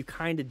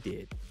kind of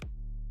did.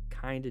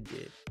 Kind of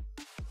did.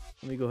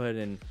 Let me go ahead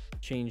and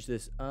change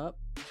this up.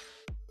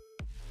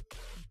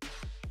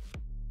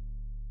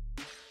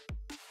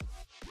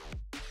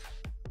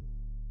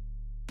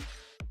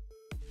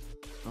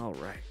 All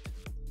right.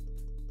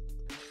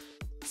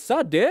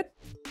 So, dude.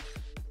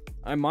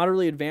 I'm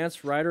moderately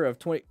advanced rider of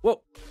 20.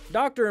 Whoa,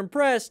 Doctor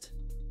Impressed.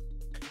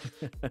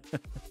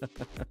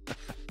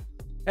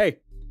 Hey,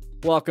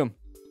 welcome.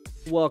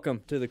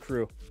 Welcome to the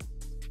crew.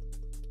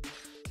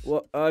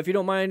 Well, if you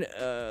don't mind,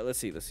 let's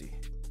see.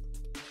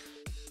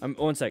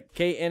 One sec.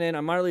 KNN,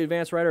 I'm moderately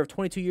advanced rider of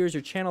 22 years.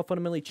 Your channel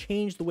fundamentally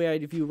changed the way I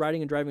view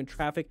riding and driving in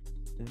traffic.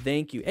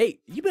 Thank you. Hey,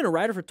 you've been a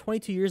rider for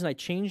 22 years and I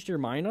changed your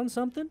mind on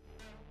something?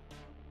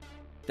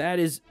 That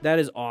is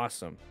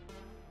awesome.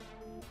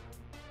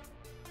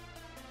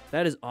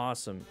 That is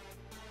awesome.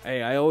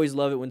 Hey, I always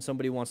love it when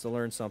somebody wants to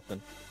learn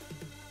something.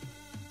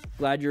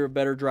 Glad you're a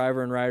better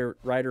driver and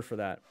rider for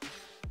that.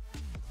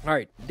 All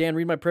right, Dan,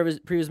 read my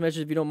previous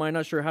message if you don't mind.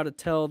 Not sure how to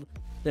tell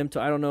them to,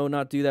 I don't know,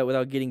 not do that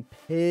without getting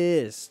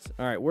pissed.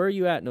 All right, where are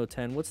you at, No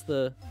 10? What's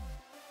the...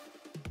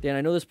 Dan,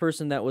 I know this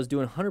person that was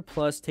doing 100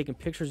 plus, taking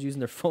pictures using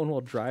their phone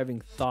while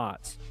driving.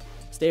 Thoughts?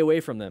 Stay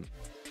away from them,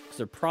 because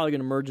they're probably going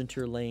to merge into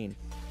your lane.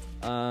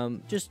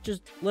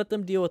 Just let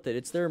them deal with it.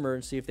 It's their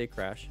emergency if they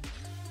crash.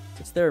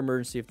 It's their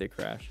emergency if they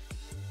crash.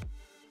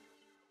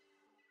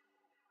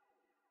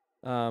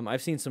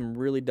 I've seen some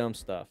really dumb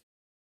stuff.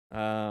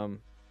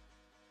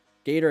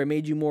 Gator, I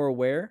made you more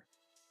aware.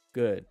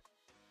 Good.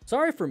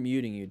 Sorry for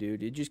muting you,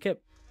 dude. It just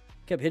kept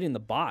hitting the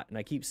bot, and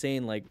I keep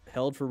saying like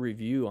held for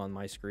review on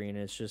my screen.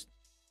 And it's just,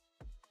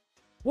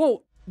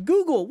 whoa,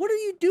 Google, what are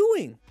you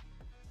doing?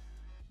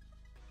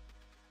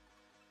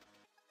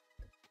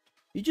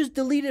 You just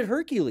deleted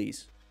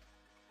Hercules.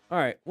 All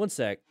right, one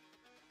sec.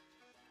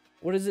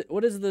 What is it?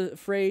 What is the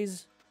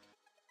phrase?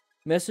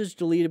 Message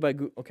deleted by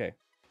Google. Okay.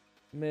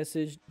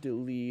 Message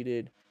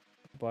deleted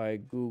by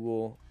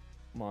Google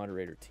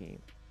moderator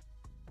team.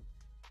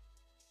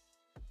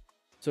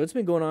 So it's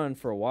been going on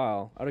for a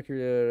while. Out of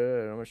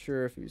curiosity, I'm not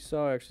sure if you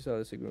actually saw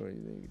this signal.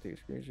 You can take a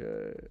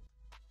screenshot.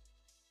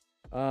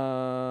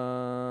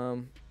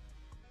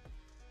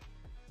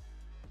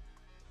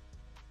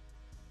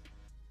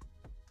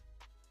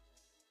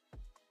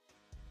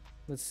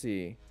 Let's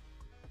see.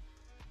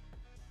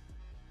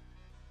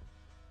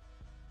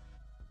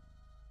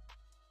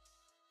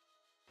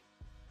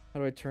 How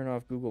do I turn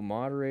off Google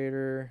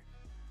moderator?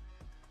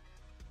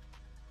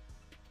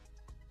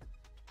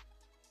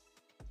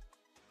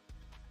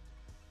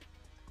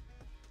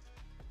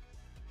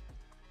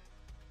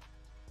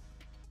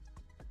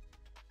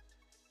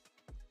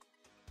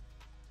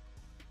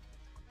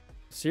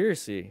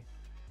 Seriously.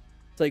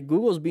 It's like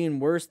Google's being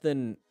worse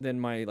than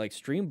my like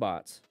stream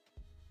bots.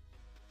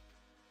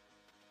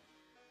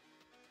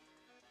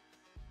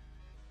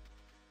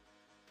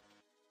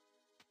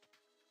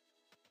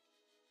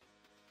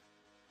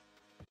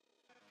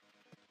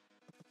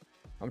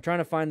 I'm trying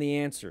to find the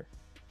answer.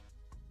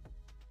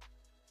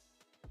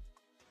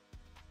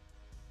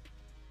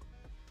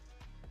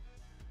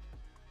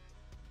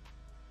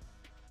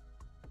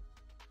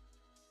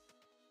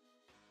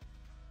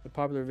 The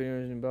popular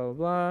videos and blah blah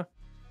blah.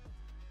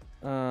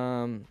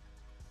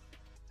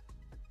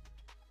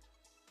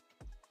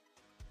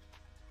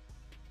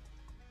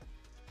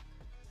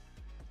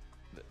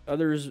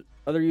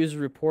 Other users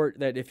report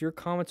that if your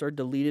comments are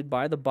deleted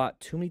by the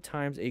bot too many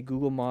times, a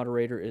Google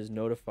moderator is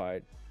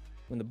notified.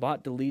 When the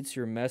bot deletes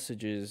your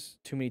messages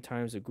too many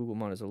times, the Google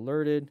mod is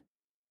alerted.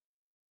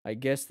 I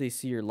guess they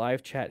see your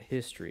live chat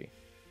history.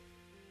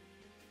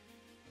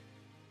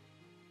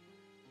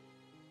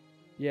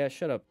 Yeah,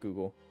 shut up,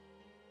 Google.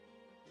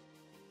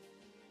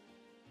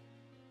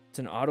 It's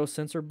an auto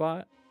censor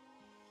bot.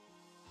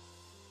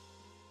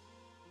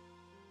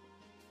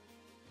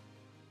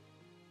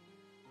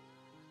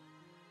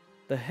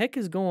 The heck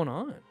is going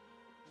on?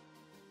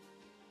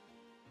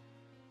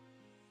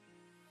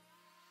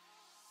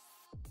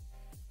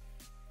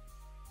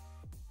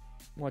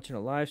 I'm watching a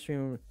live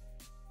stream.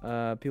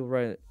 People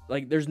write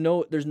like there's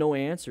no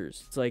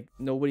answers. It's like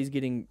nobody's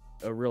getting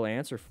a real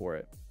answer for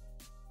it.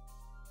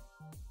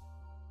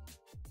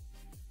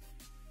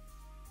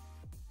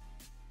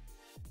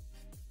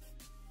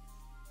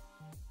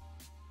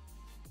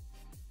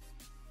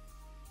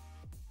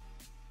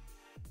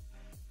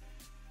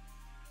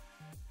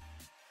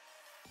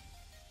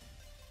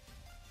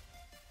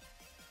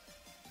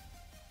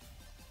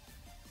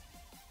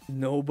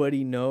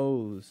 Nobody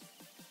knows.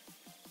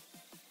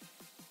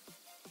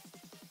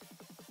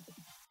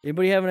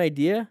 Anybody have an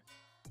idea?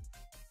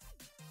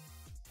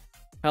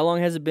 How long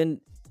has it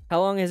been? How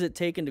long has it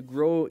taken to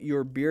grow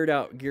your beard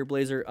out, Gear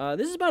Blazer?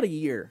 This is about a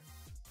year.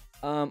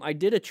 I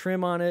did a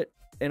trim on it,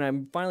 and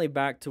I'm finally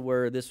back to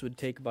where this would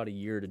take about a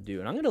year to do.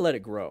 And I'm gonna let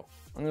it grow.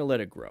 I'm gonna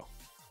let it grow.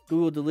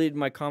 Google deleted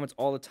my comments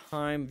all the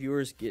time.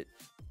 Viewers get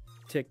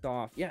ticked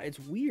off. Yeah, it's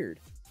weird.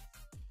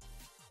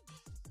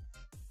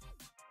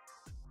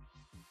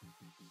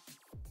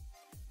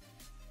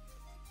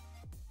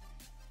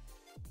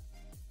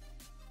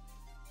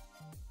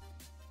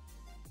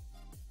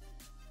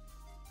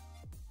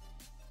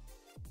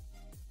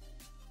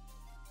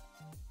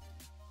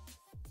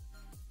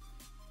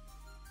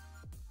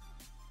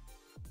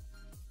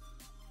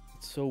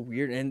 So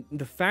weird. And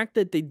the fact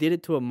that they did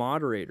it to a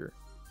moderator.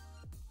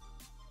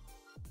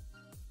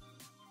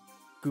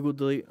 Google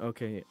delete.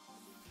 Okay.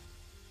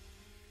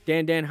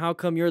 Dan, how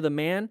come you're the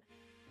man?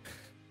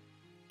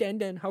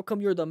 Dan, how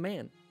come you're the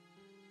man?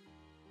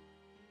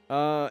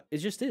 It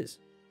just is.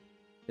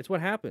 It's what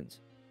happens.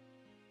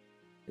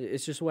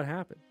 It's just what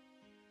happened.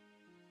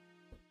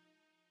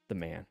 The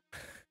man.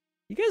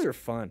 You guys are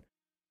fun.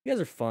 You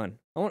guys are fun.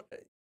 I want.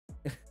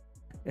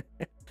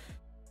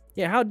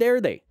 Yeah, how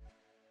dare they?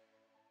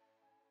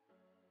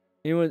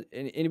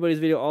 Anybody's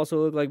video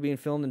also look like being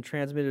filmed and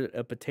transmitted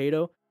a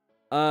potato?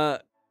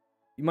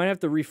 You might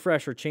have to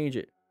refresh or change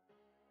it.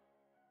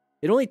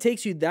 It only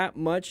takes you that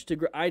much to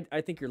grow.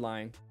 I think you're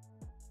lying.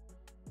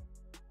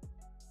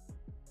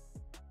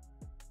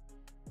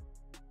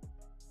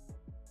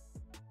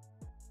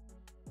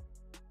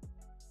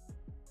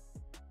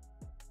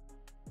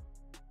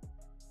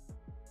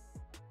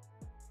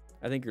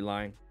 I think you're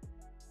lying.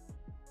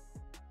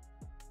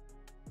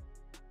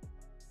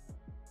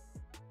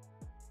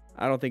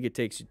 I don't think it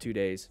takes you 2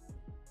 days.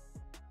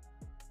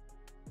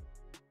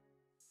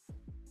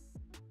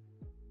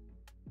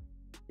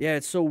 Yeah,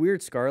 it's so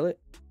weird, Scarlett.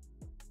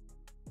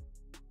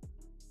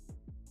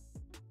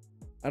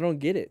 I don't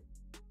get it.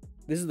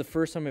 This is the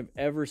first time I've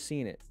ever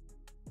seen it.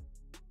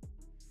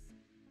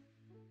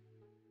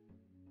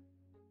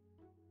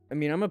 I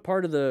mean, I'm a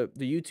part of the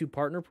YouTube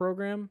partner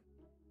program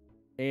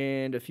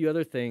and a few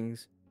other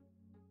things.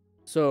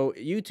 So,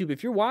 YouTube,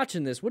 if you're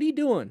watching this, what are you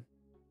doing?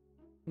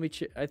 Let me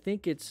check. I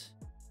think it's...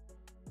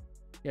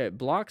 Yeah, it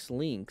blocks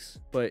links,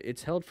 but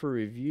it's held for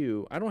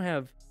review. I don't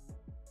have...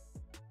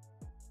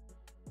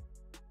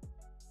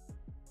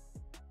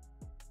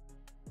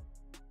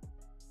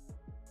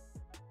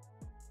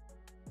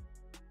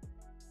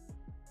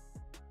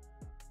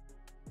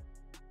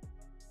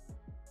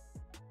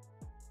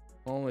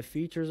 All my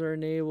features are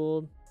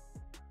enabled.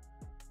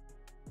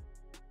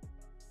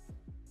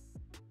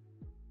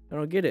 I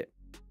don't get it.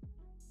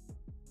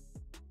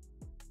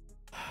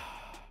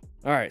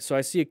 All right, so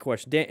I see a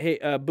question. Dan,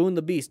 hey, Boone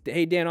the Beast.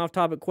 Hey, Dan,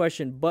 off-topic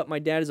question, but my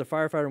dad is a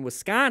firefighter in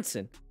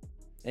Wisconsin,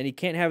 and he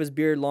can't have his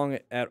beard long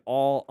at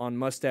all on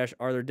mustache.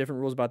 Are there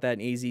different rules about that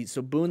in AZ?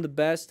 So, Boone the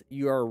Best,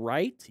 you are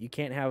right. You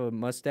can't have a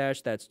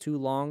mustache that's too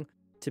long,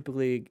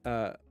 typically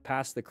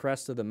past the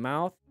crest of the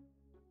mouth.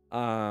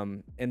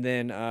 And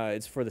then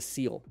it's for the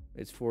seal.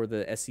 It's for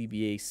the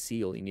SCBA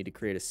seal. You need to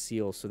create a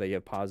seal so that you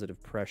have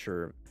positive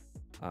pressure,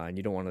 and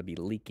you don't want to be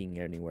leaking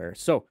anywhere.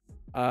 So,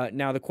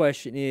 now the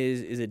question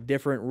is it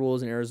different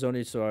rules in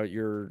Arizona? So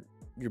you're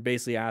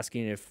basically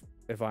asking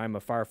if I'm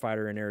a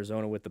firefighter in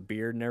Arizona with a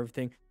beard and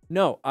everything.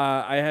 No,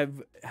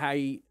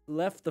 I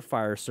left the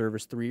fire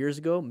service 3 years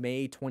ago,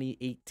 May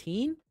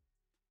 2018.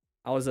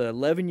 I was an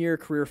 11-year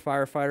career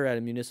firefighter at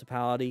a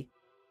municipality,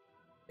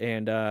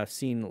 and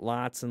seen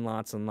lots and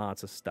lots and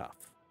lots of stuff.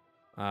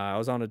 I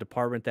was on a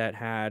department that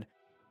had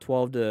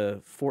 12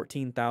 to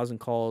 14,000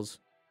 calls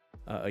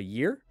a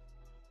year,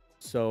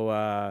 so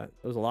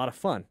it was a lot of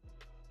fun.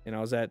 And I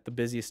was at the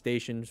busiest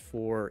stations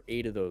for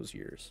 8 of those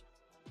years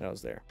that I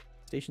was there.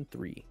 Station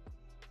 3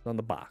 on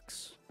the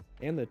box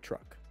and the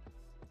truck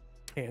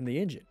and the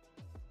engine.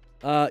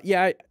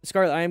 Yeah,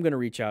 Scarlett, I am going to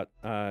reach out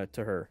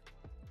to her.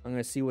 I'm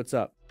going to see what's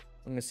up.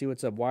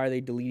 Why are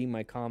they deleting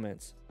my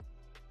comments?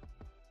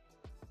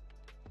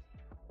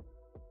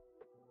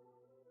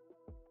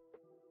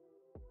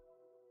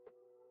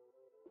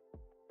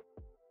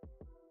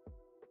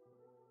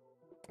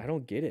 I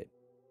don't get it.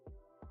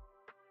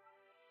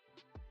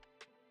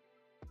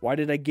 Why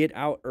did I get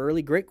out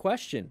early? Great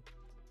question.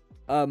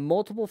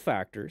 Multiple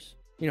factors.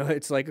 You know,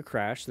 it's like a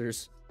crash.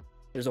 There's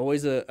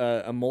always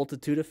a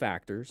multitude of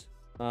factors.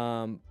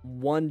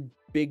 One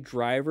big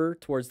driver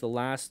towards the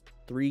last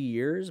 3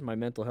 years, my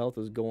mental health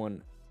was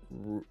going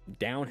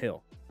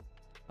downhill.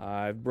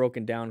 I've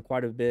broken down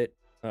quite a bit,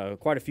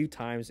 quite a few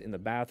times in the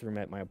bathroom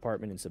at my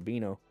apartment in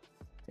Sabino.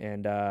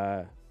 And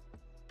I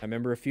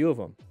remember a few of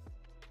them.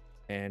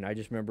 And I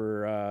just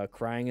remember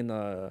crying in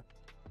the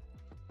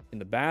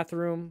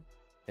bathroom.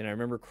 And I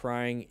remember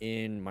crying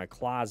in my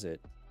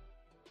closet.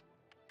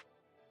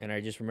 And I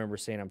just remember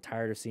saying, I'm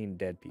tired of seeing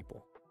dead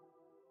people.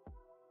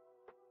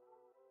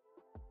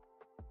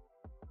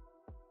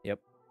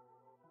 Yep.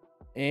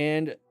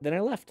 And then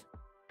I left.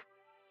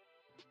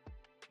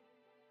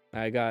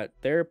 I got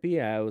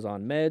therapy. I was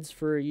on meds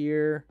for a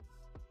year.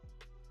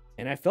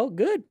 And I felt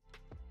good.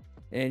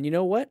 And you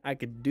know what? I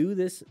could do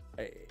this.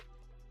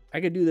 I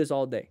could do this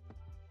all day.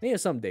 Yeah,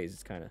 some days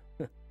it's kind of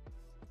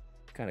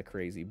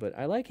crazy, but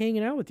I like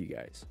hanging out with you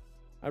guys.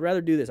 I'd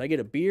rather do this. I get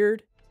a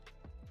beard.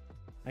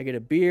 I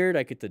get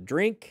to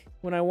drink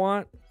when I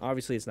want.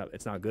 Obviously, it's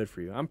not good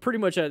for you. I'm pretty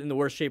much in the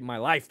worst shape of my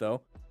life,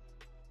 though.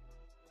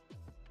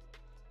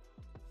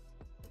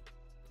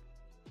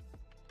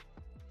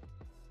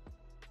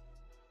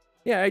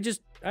 Yeah,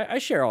 I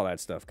share all that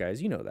stuff,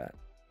 guys. You know that.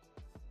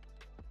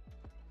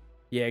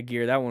 Yeah,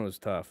 Gear, that one was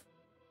tough.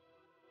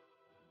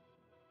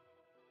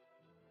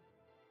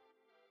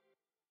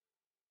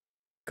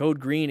 Code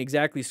Green,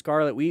 exactly,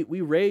 Scarlet. We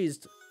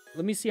raised,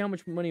 let me see how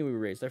much money we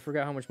raised. I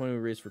forgot how much money we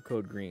raised for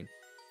Code Green.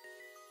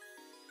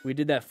 We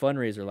did that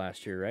fundraiser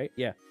last year, right?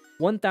 Yeah.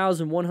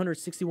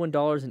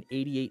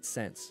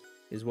 $1,161.88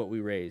 is what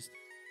we raised.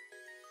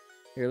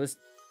 Here, I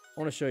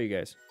want to show you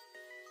guys.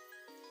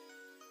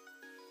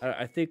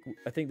 I think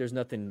there's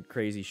nothing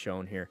crazy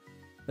shown here.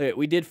 Look,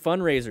 we did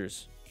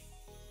fundraisers.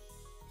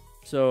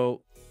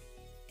 So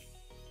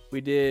we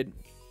did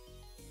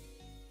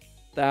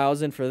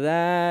 1,000 for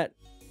that.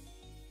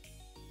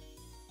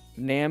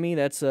 NAMI,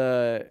 that's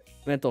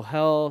mental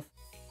health,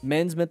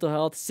 men's mental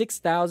health,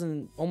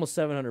 6,000, almost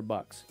 $700,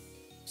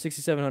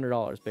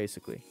 $6,700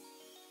 basically.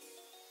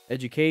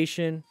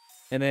 Education,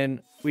 and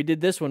then we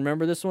did this one.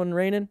 Remember this one,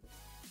 Rainin?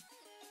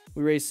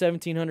 We raised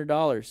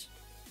 $1,700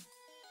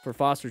 for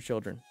foster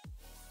children.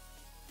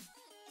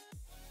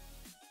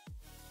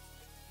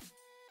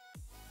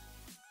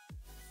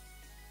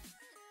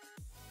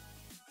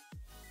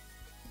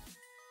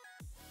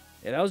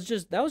 Yeah, that was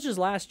just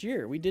last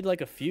year. We did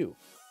like a few.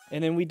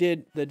 And then we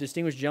did the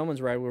Distinguished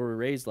Gentleman's Ride where we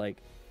raised like,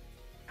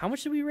 how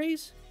much did we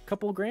raise? A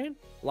couple of grand?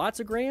 Lots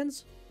of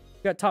grands?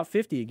 We got top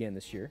 50 again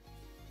this year.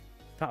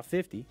 Top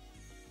 50.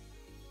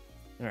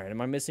 All right,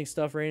 am I missing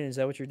stuff, Rain? Is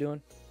that what you're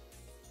doing?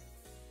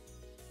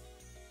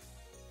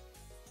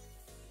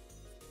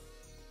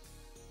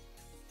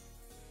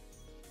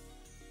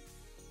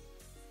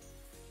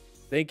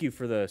 Thank you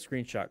for the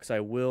screenshot, because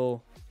I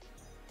will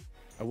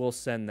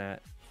send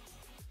that.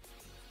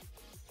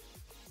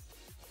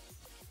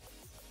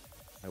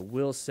 I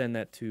will send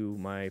that to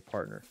my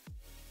partner.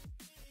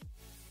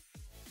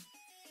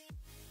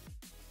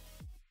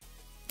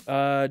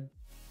 Let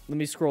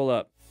me scroll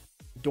up.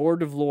 Door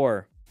de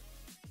Vlor.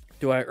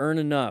 Do I earn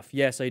enough?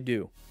 Yes, I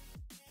do.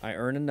 I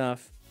earn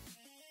enough.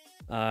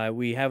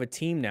 We have a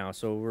team now,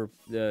 so we're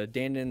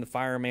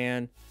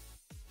DanDanTheFireman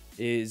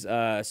is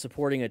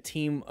supporting a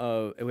team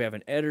of. We have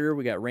an editor.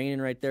 We got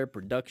Rainin right there,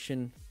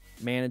 production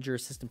manager,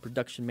 assistant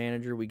production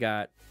manager. We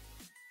got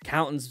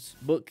accountants,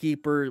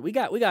 bookkeepers. We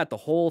got the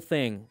whole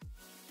thing.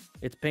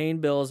 It's paying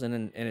bills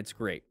and it's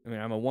great. I mean,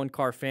 I'm a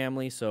one-car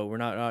family, so we're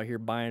not out here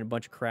buying a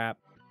bunch of crap.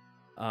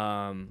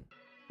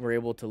 We're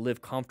able to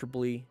live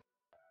comfortably.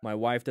 My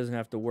wife doesn't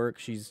have to work.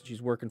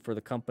 She's working for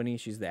the company.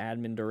 She's the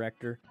admin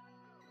director.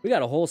 We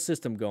got a whole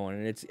system going,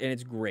 and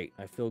it's great.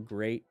 I feel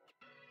great.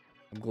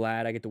 I'm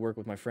glad I get to work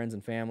with my friends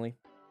and family.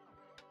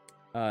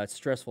 It's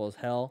stressful as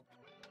hell.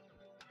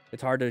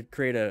 It's hard to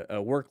create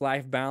a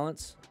work-life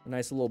balance.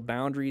 Nice little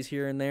boundaries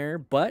here and there,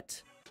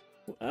 but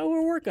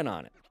we're working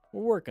on it.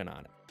 We're working on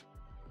it.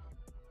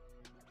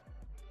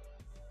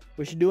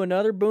 We should do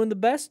another Boone the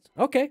Best.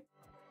 Okay.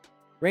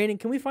 Rainin,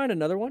 can we find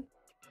another one?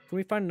 Can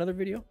we find another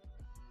video?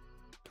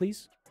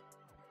 Please?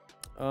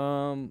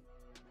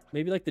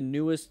 Maybe like the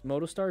newest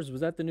MotoStars.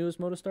 Was that the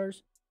newest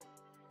MotoStars?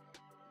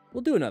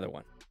 We'll do another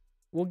one.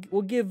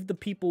 We'll give the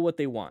people what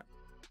they want.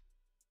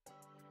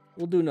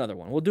 We'll do another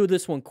one. We'll do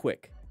this one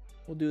quick.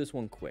 We'll do this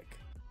one quick.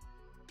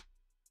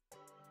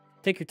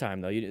 Take your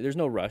time though. There's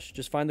no rush.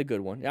 Just find the good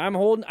one.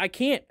 I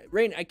can't,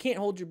 Rain. I can't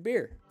hold your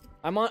beer.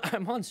 I'm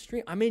on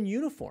stream. I'm in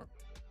uniform.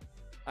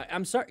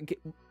 I'm sorry.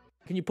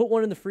 Can you put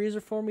one in the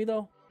freezer for me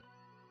though?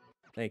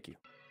 Thank you.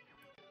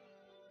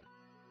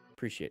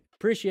 Appreciate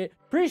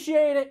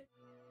it.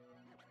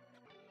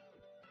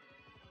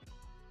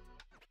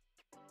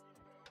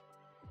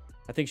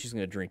 I think she's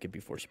gonna drink it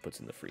before she puts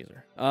it in the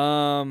freezer.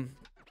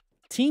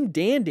 Team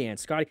Dan,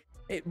 Scotty.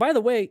 Hey, by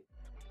the way,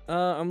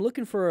 I'm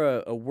looking for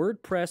a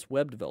WordPress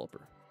web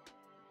developer.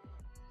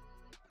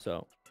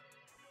 So,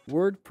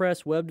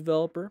 WordPress web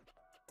developer.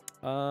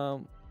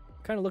 Kind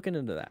of looking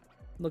into that.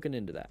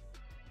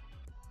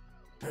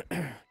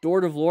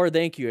 Door of Lore,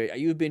 thank you.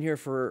 You've been here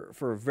for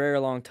a very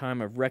long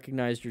time. I've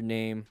recognized your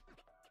name.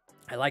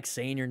 I like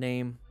saying your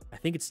name. I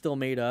think it's still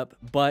made up,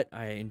 but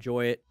I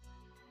enjoy it.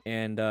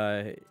 And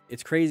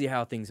it's crazy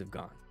how things have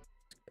gone.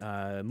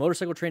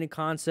 Motorcycle Training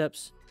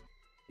Concepts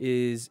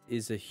is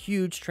a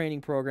huge training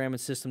program and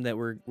system that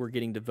we're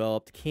getting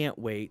developed. Can't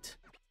wait.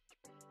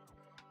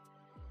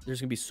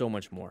 There's gonna be so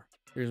much more.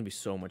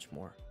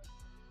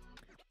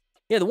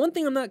 Yeah, the one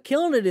thing I'm not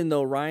killing it in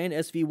though, Ryan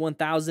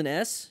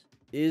SV1000S,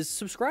 is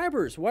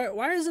subscribers.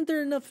 Why isn't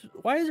there enough?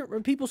 Why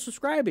isn't people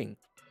subscribing?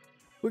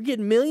 We're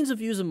getting millions of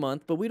views a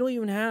month, but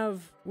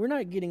we're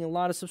not getting a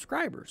lot of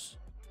subscribers.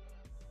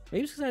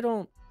 Maybe it's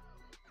because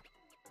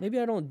maybe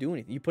I don't do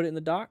anything. You put it in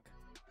the doc?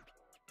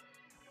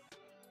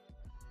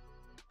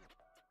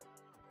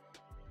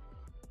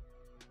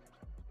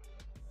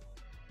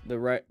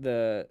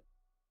 The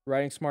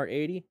Riding Smart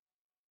 80?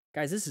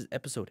 Guys, this is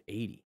episode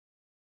 80.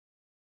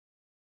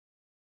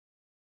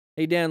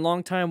 Hey, Dan,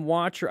 long-time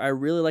watcher. I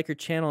really like your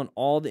channel and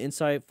all the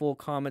insightful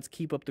comments.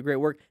 Keep up the great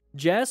work.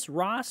 Jess,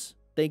 Ross,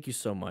 thank you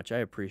so much. I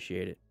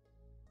appreciate it.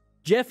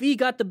 Jeff E.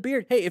 got the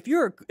beard. Hey, if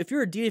you're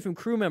a DFM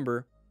crew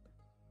member,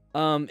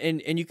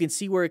 and you can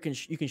see where you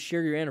can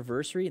share your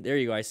anniversary. There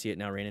you go. I see it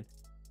now, Rainin.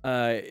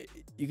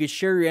 You can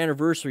share your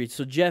anniversary.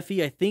 So, Jeff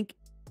E., I think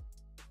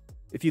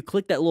if you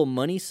click that little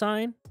money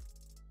sign,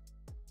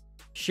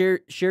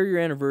 share your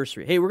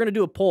anniversary. Hey, we're gonna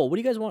do a poll. What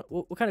do you guys want?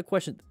 What kind of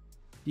question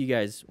do you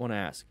guys want to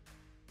ask?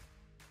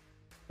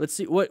 Let's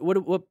see.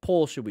 What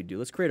poll should we do?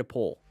 Let's create a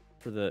poll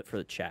for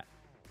the chat.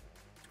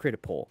 Let's create a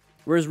poll.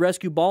 Where's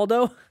Rescue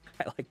Baldo?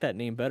 I like that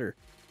name better.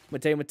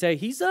 Mate.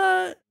 He's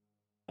I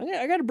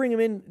gotta bring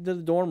him into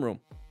the dorm room.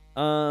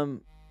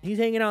 He's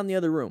hanging out in the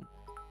other room.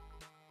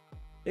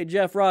 Hey,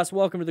 Jeff Ross,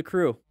 welcome to the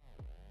crew.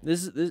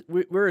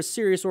 We're a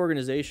serious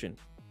organization.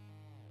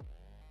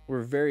 We're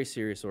a very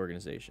serious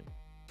organization.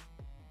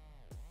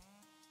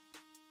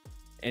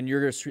 And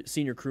you're a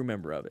senior crew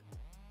member of it.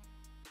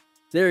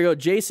 There you go.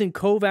 Jason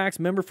Kovacs,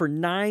 member for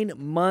 9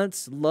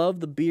 months. Love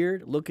the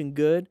beard. Looking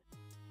good.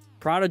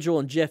 Prodigal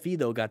and Jeff E,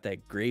 though, got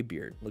that gray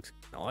beard. Looks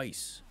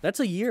nice. That's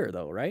a year,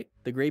 though, right?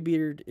 The gray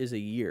beard is a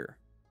year.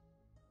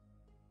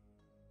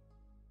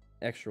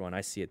 Extra one.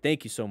 I see it.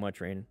 Thank you so much,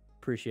 Rain.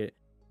 Appreciate it.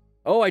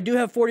 Oh, I do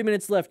have 40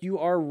 minutes left. You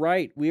are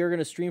right. We are going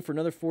to stream for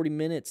another 40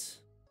 minutes.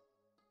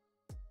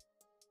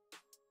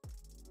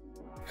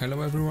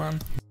 Hello, everyone.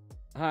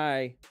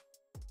 Hi.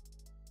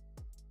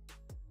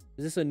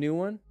 Is this a new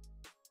one?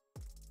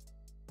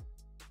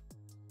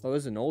 Oh,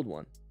 this is an old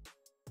one.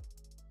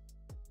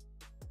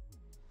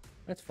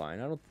 That's fine.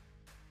 I don't...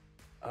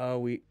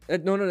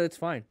 No, that's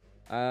fine.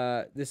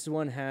 This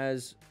one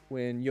has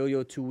when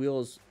Yo-Yo Two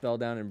Wheels fell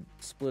down and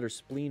split her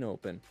spleen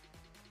open.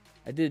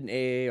 I did an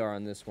AAR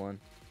on this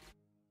one.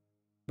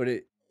 But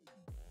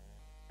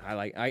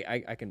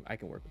I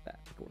can work with that.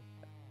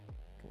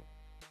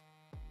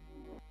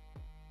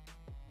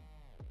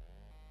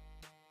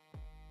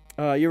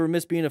 You ever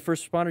miss being a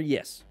first responder?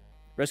 Yes.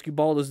 Rescue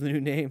Baldo's the new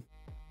name.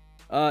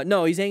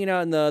 No, he's hanging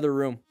out in the other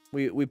room.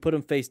 We put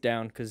him face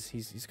down because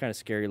he's kind of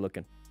scary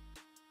looking.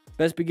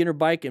 Best beginner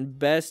bike and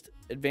best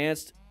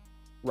advanced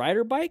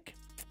rider bike?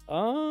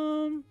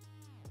 Gosh,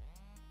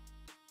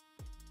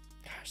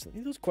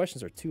 those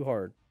questions are too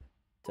hard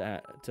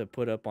to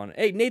put up on it.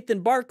 Hey,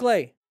 Nathan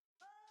Barclay.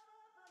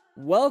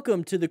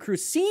 Welcome to the crew.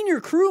 Senior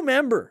crew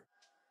member.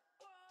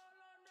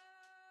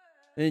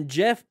 And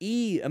Jeff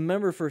E, a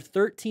member for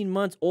 13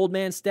 months, old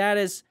man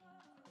status.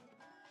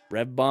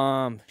 Rev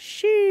Bomb.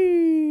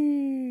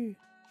 Shee.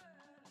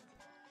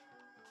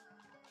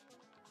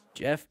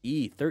 Jeff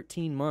E,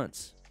 13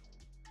 months.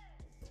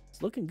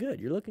 It's looking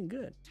good. You're looking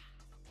good.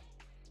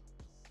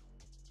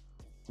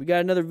 We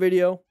got another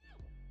video.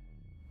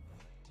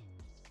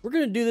 We're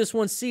going to do this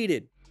one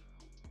seated.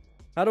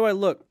 How do I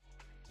look?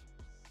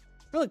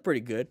 I look pretty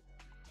good.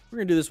 We're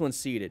going to do this one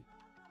seated.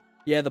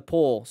 Yeah, the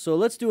poll. So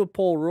let's do a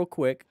poll real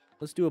quick.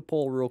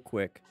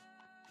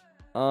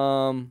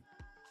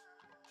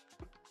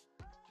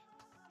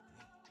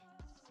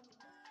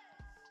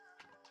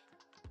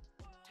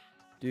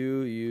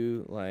 Do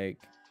you like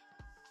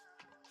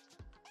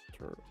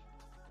turtle?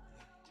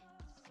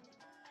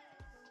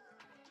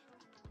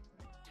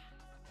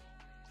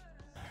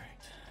 All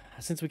right.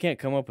 Since we can't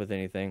come up with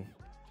anything.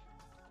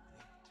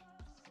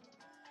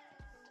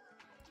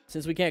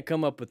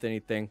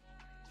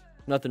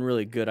 Nothing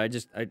really good. I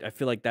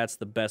feel like that's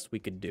the best we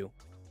could do.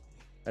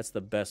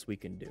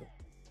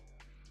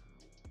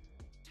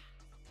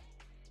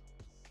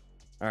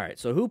 All right.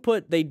 So who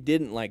put they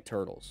didn't like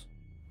turtles?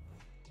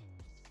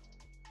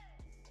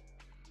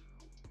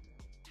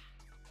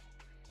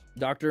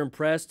 Dr.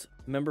 Impressed,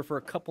 member for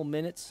a couple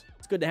minutes.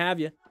 It's good to have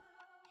you.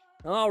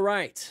 All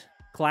right,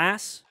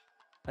 class.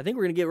 I think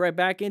we're going to get right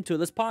back into it.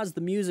 Let's pause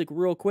the music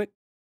real quick.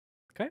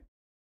 Okay.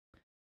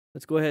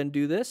 Let's go ahead and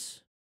do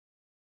this.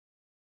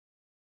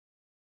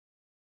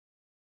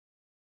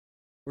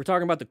 We're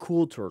talking about the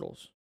cool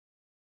turtles.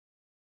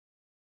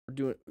 We're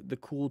doing the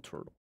cool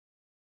turtle.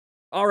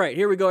 All right,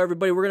 here we go,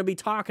 everybody. We're going to be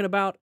talking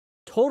about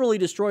Totally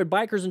Destroyed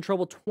Bikers in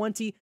Trouble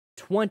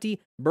 2020.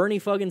 Bernie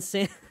fucking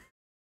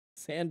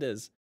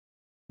Sanders.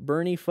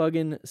 Bernie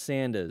fucking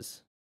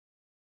Sanders.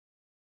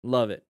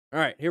 Love it. All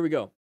right, here we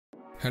go.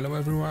 Hello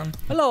everyone.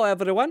 Hello,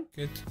 everyone.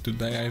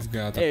 Today I've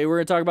got Hey, we're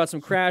going to talk about some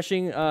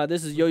crashing.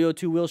 This is Yo-Yo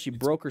Two Wheels. She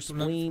broke her to learn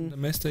from spleen. the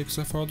mistakes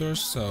of others,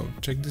 so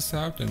check this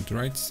out and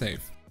ride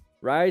safe.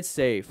 Ride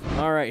safe.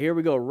 All right, here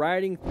we go.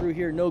 Riding through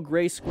here. No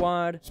gray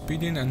squad.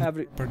 Speeding and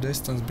proper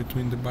distance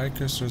between the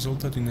bikers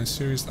resulted in a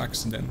serious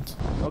accident.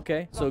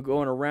 Okay, so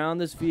going around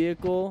this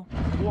vehicle.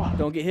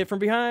 Don't get hit from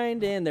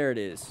behind, and there it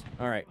is.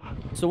 All right.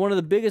 So one of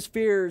the biggest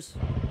fears...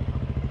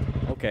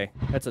 Okay,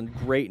 that's a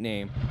great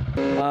name.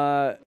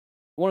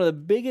 One of the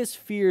biggest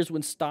fears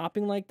when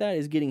stopping like that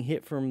is getting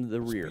hit from the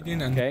rear.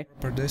 Speeding and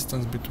proper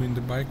distance between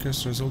the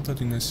bikers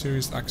resulted in a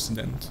serious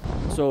accident.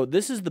 So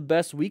this is the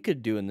best we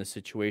could do in this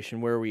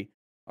situation where we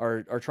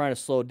are trying to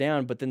slow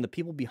down, but then the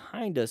people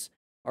behind us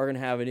are going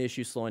to have an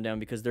issue slowing down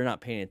because they're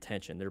not paying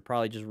attention. They're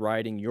probably just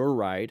riding your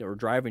ride or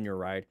driving your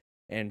ride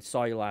and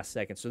saw you last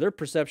second. So their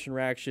perception,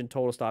 reaction,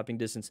 total stopping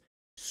distance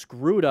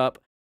screwed up.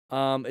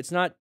 It's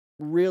not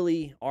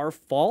really our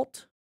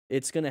fault.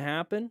 It's going to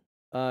happen.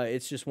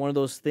 It's just one of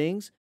those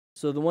things.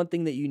 So the one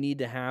thing that you need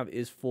to have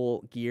is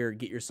full gear.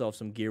 Get yourself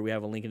some gear. We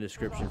have a link in the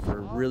description for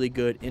really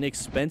good,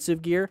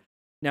 inexpensive gear.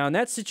 Now, in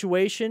that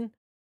situation,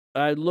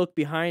 I'd look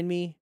behind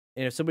me,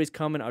 and if somebody's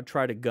coming, I'd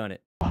try to gun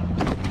it.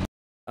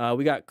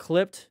 We got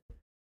clipped.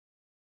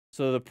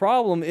 So the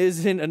problem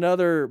isn't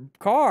another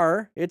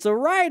car. It's a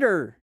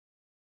rider.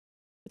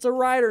 It's a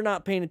rider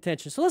not paying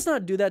attention. So let's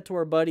not do that to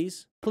our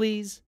buddies.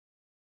 Please.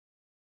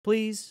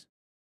 Please.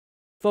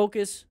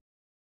 Focus.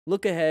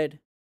 Look ahead.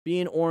 Be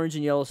in orange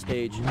and yellow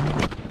stage.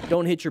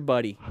 Don't hit your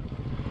buddy.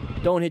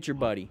 Don't hit your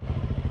buddy.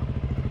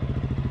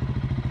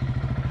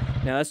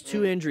 Now, that's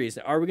 2 injuries.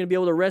 Are we going to be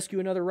able to rescue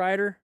another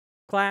rider,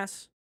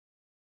 class?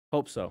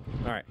 Hope so.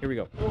 All right, here we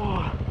go.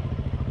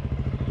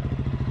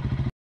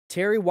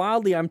 Terry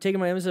Wildly, I'm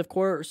taking my MSF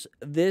course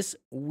this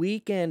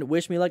weekend.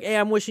 Wish me luck. Hey,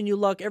 I'm wishing you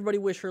luck. Everybody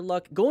wish her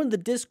luck. Go in the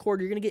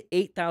Discord. You're going to get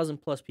 8,000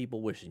 plus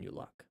people wishing you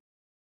luck.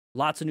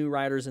 Lots of new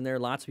riders in there.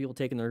 Lots of people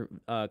taking their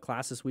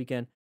class this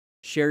weekend.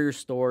 Share your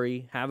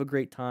story. Have a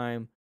great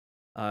time.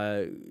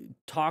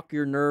 Talk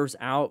your nerves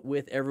out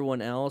with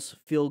everyone else.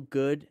 Feel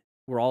good.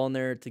 We're all in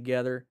there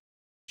together.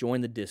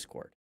 Join the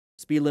Discord.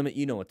 Speed limit,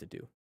 you know what to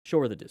do.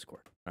 Show her the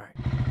Discord. All right.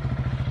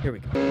 Here we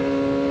go.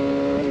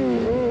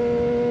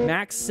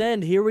 Max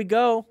Send, here we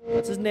go.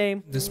 What's his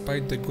name?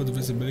 Despite the good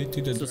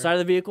visibility, so side of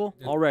the vehicle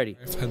already.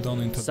 Head on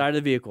into side of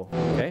the vehicle.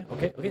 Okay.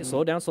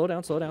 Slow down.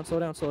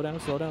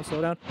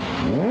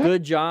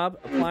 Good job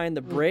applying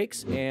the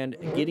brakes and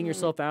getting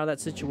yourself out of that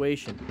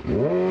situation.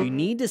 You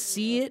need to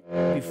see it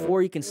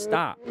before you can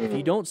stop. If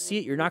you don't see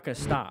it, you're not going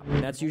to stop.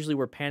 And that's usually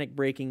where panic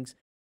brakings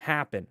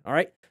happen. All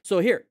right. So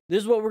here,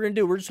 this is what we're going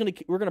to do. We're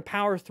going to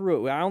power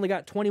through it. I only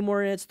got 20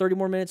 more minutes, 30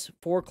 more minutes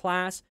for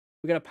class.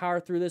 We got to power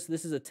through this.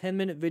 This is a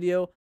 10-minute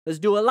video. Let's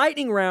do a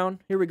lightning round.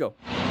 Here we go.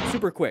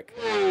 Super quick.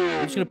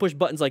 I'm just going to push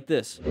buttons like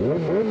this.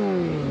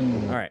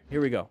 All right,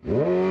 here we go.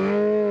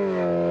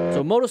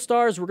 So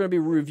MotoStars, we're going to be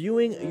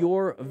reviewing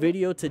your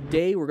video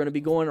today. We're going to be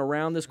going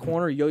around this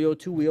corner, Yo-Yo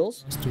Two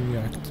Wheels.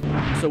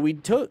 So we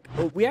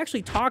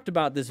actually talked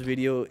about this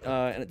video,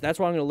 and that's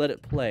why I'm going to let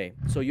it play.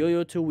 So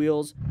Yo-Yo Two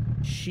Wheels,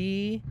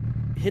 she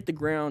hit the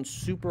ground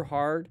super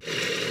hard,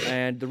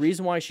 and the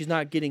reason why she's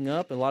not getting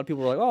up, and a lot of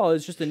people are like, oh,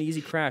 it's just an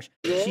easy crash.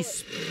 She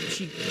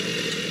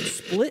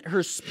split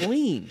her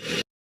spleen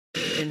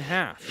in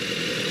half.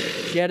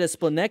 She had a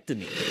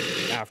splenectomy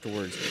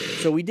afterwards.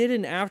 So we did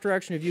an after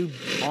action review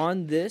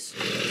on this,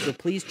 so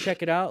please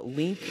check it out.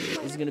 Link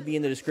is going to be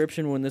in the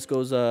description when this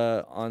goes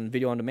on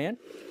video on demand.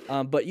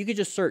 But you could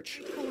just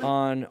search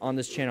on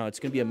this channel. It's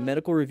going to be a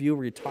medical review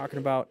where you're talking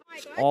about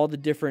all the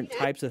different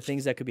types of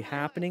things that could be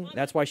happening.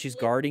 That's why she's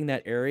guarding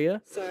that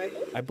area.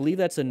 I believe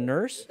that's a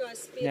nurse.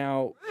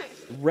 Now,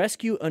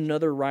 rescue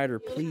another rider,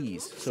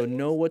 please. So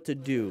know what to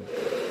do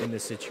in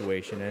this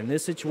situation. And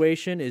this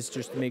situation is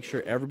just to make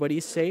sure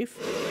everybody's safe.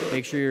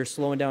 Make sure you're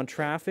slowing down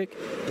traffic.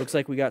 Looks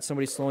like we got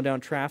somebody slowing down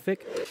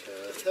traffic.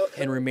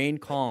 And remain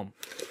calm.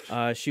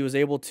 She was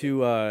able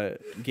to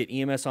get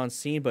EMS on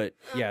scene, but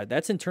yeah,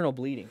 that's internal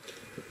bleeding.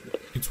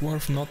 It's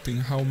worth noting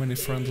how many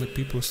friendly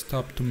people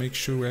stopped to make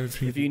sure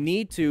everything... If you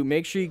need to,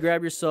 make sure you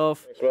grab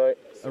yourself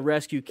a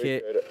rescue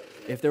kit.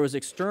 If there was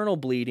external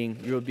bleeding,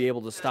 you would be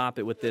able to stop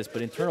it with this,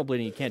 but internal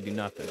bleeding, you can't do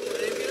nothing.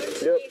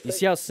 Yep. You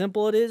see how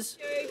simple it is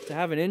to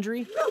have an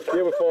injury?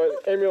 Yeah, we're fine.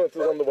 Ambulance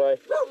is on the way.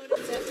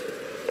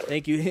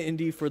 Thank you,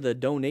 Indy, for the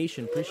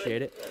donation.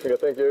 Appreciate it. Yeah,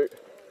 thank you.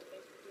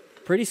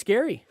 Pretty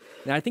scary.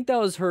 Now, I think that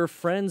was her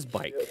friend's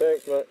bike. Yeah,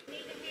 thanks, mate.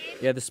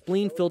 Yeah, the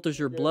spleen filters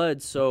your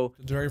blood, so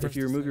if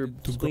you remove your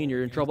spleen,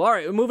 you're in trouble. All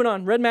right, we're moving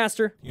on. Red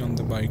Master. On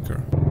the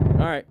biker.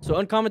 All right, so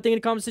uncommon thing in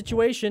a common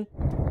situation.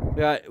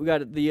 We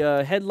got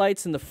the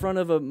headlights in the front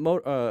of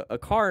a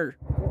car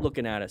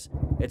looking at us.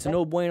 It's a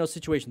no bueno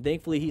situation.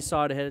 Thankfully, he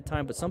saw it ahead of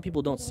time, but some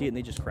people don't see it and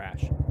they just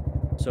crash.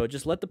 So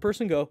just let the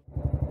person go.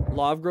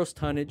 Law of gross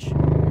tonnage.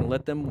 gonna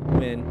let them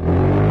win.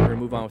 We're gonna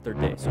move on with their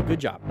day. So good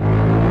job.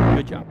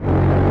 Good job.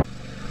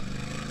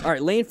 All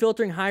right, lane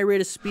filtering, high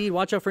rate of speed.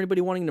 Watch out for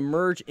anybody wanting to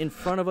merge in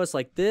front of us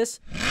like this.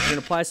 We're gonna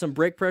apply some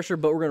brake pressure,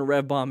 but we're gonna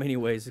rev bomb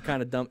anyways. It's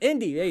kind of dumb.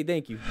 Indy, hey,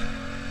 thank you.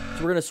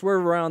 So we're gonna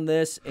swerve around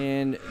this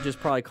and just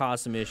probably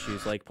cause some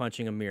issues like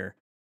punching a mirror.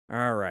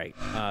 All right,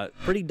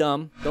 pretty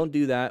dumb. Don't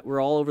do that. We're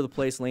all over the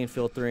place lane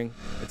filtering.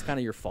 It's kind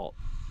of your fault.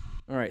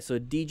 All right, so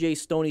DJ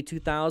Stony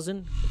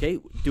 2000. Okay,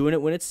 doing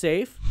it when it's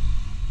safe.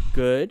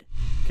 Good.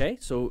 Okay,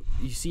 so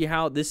you see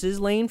how this is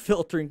lane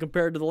filtering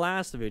compared to the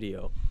last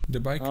video. The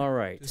biker All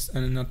right. is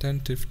an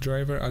inattentive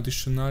driver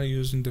additionally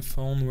using the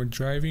phone while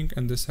driving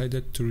and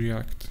decided to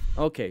react.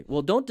 Okay,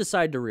 well, don't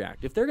decide to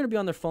react. If they're going to be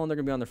on their phone, they're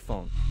going to be on their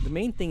phone. The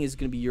main thing is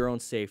going to be your own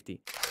safety.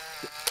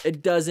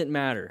 It doesn't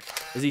matter.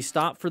 Is he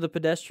stopped for the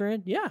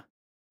pedestrian? Yeah,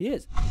 he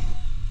is.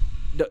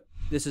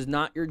 This is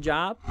not your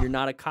job. You're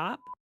not a cop.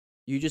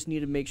 You just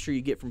need to make sure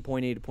you get from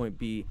point A to point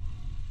B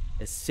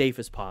as safe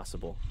as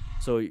possible.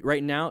 So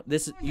right now,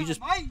 you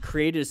just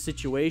created a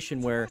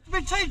situation where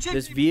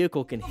this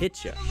vehicle can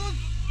hit you.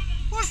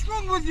 What's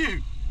wrong with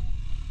you?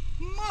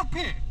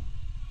 Muppet!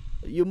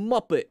 You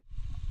muppet.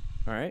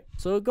 All right,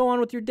 so go on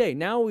with your day.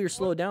 Now we're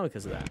slowed down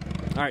because of that.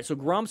 All right, so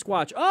Grom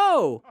Squatch.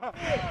 Oh!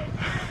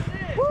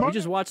 We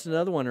just watched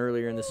another one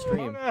earlier in the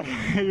stream.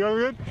 You all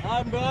good?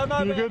 I'm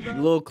good. You good? A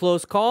little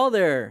close call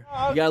there.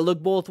 You gotta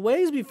look both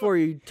ways before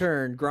you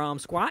turn, Grom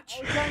Squatch.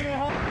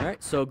 All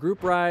right, so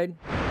group ride.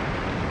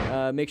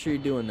 Make sure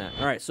you're doing that.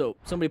 All right, so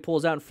somebody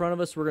pulls out in front of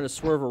us. We're going to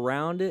swerve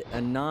around it.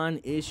 A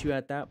non-issue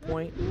at that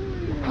point.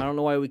 I don't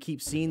know why we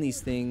keep seeing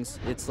these things.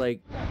 It's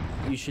like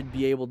you should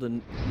be able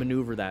to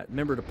maneuver that.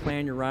 Remember to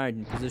plan your ride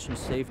and position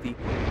safety.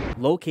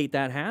 Locate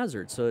that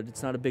hazard so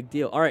it's not a big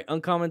deal. All right,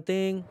 uncommon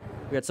thing.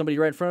 We got somebody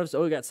right in front of us.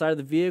 Oh, we got side of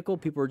the vehicle.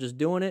 People are just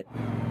doing it.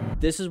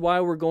 This is why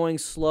we're going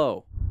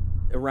slow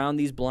around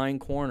these blind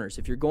corners.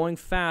 If you're going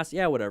fast,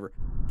 yeah, whatever.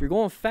 If you're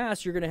going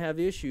fast, you're going to have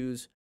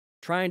issues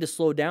trying to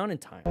slow down in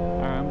time.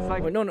 It's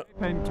like wait, no.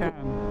 Pen can,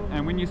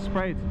 and when you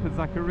spray it, it's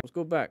like a. Let's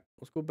go back.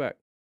 Let's go back.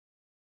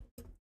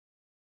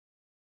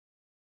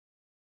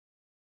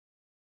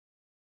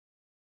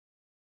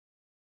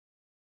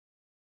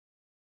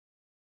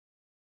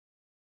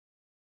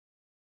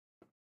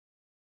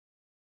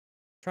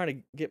 Trying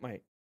to get my,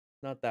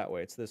 not that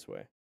way. It's this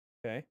way.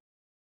 Okay.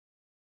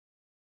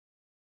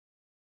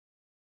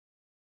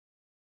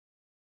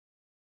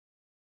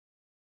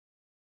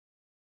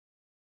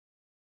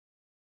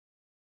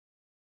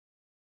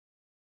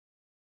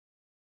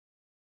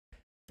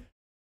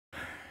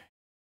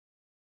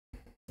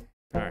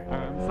 All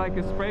right. It's like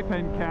a spray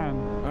paint can.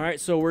 All right,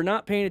 so we're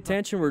not paying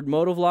attention. We're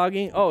moto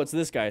vlogging. Oh, it's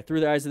this guy.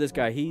 Through the eyes of this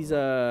guy. He's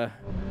an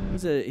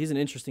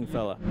interesting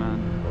fella.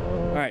 Man.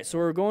 All right, so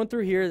we're going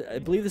through here. I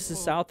believe this is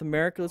South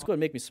America. Let's go ahead and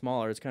make me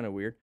smaller. It's kind of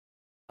weird.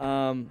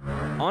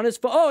 On his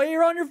phone. Oh, hey,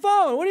 you're on your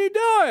phone. What are you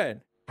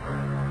doing?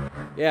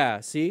 Yeah,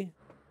 see?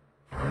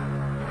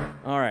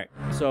 All right,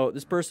 so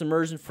this person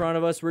merged in front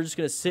of us. We're just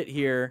going to sit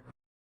here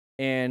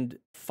and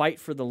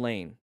fight for the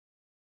lane.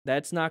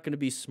 That's not going to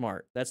be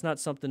smart. That's not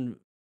something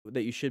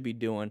that you should be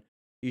doing.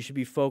 You should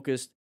be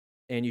focused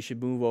and you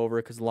should move over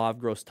because law of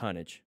gross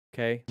tonnage.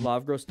 Okay, law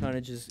of gross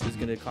tonnage is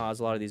going to cause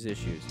a lot of these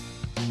issues.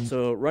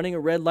 So running a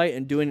red light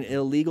and doing an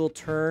illegal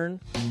turn,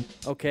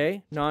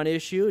 okay,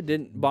 non-issue. It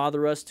didn't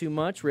bother us too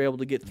much. We're able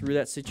to get through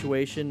that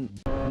situation.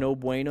 No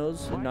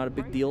buenos and not a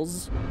big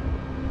deals.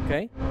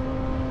 Okay.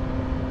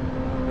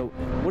 No,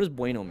 what does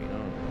bueno mean? I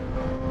don't know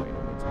what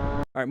bueno means.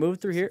 All right, moving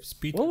through here.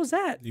 Speed What was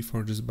that?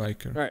 for this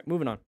biker. All right,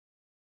 moving on.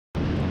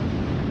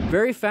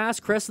 Very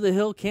fast, crest of the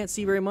hill, can't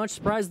see very much.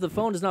 Surprised the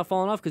phone is not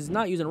falling off because he's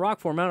not using rock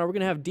form. We're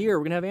going to have deer,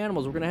 we're going to have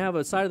animals, we're going to have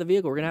a side of the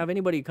vehicle, we're going to have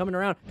anybody coming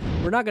around.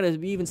 We're not going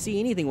to even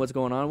see anything what's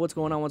going on. What's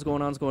going on, what's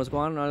going on, what's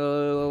going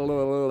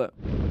on.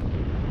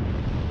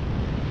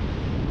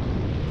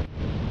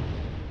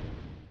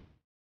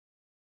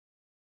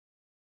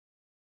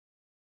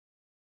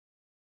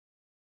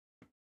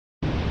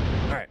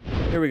 All right,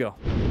 here we go.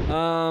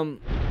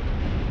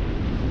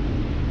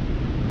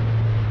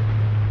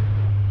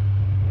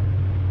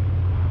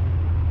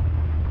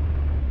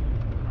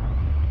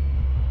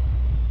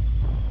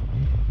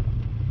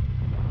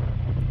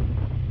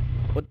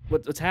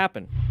 What's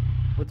happened?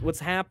 What's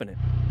happening?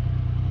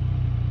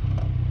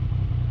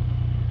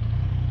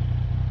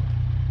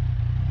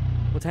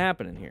 What's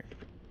happening here?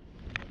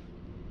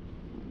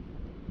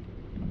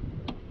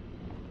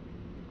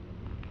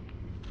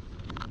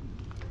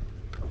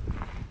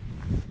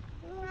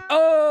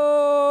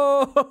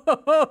 Oh!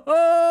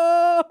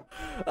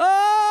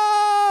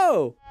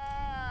 Oh!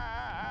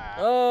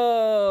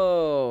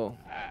 Oh!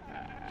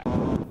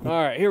 All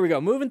right, here we go.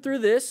 Moving through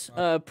this.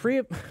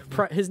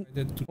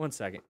 One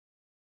second.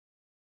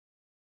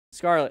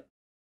 Scarlett.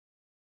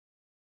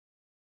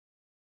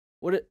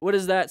 What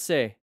does that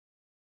say?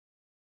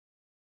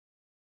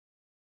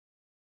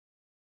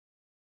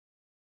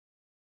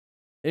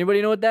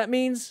 Anybody know what that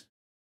means?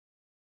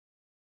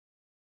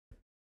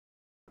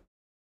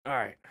 All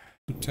right.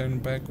 Turn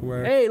back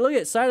where. Hey, look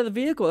at side of the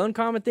vehicle.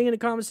 Uncommon thing in a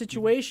common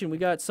situation. We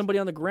got somebody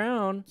on the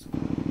ground.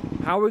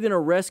 How are we gonna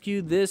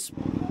rescue this?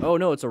 Oh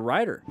no, it's a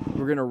rider.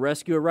 We're gonna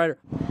rescue a rider.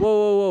 Whoa,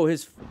 whoa, whoa!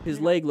 His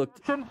leg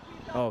looked.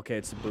 Oh, okay,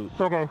 it's a boot.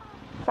 Okay.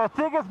 I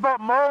think it's about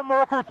mile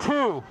marker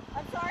 2.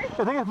 I'm sorry?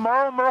 I think it's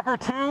mile marker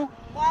 2.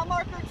 Mile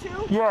marker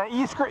 2? Yeah,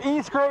 East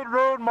Grade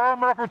Road, mile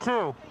marker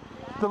 2.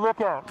 The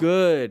lookout.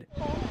 Good.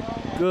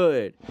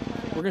 Good.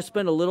 We're gonna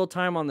spend a little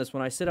time on this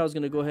one. I said I was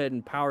gonna go ahead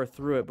and power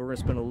through it, but we're gonna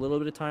spend a little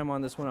bit of time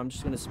on this one. I'm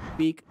just gonna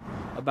speak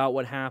about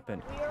what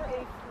happened. We are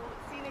a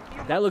scenic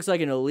view. That looks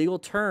like an illegal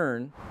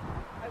turn,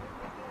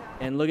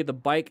 and look at the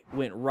bike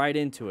went right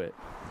into it.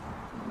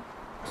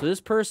 So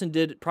this person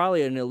did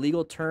probably an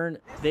illegal turn.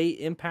 They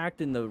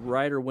impacted and the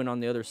rider went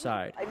on the other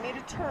side. I made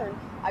a turn.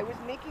 I was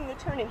making the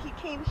turn and he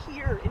came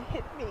here and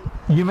hit me.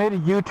 You made a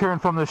U-turn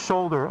from the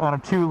shoulder on a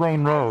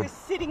 2-lane I road. was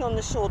sitting on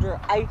the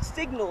shoulder. I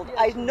signaled.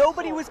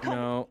 Nobody was coming.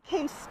 No.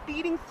 Came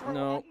speeding through.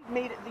 No. I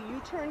made the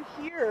U-turn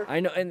here.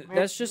 I know, and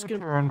that's just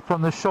gonna. U-turn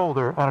from the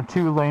shoulder on a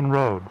 2-lane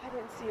road. I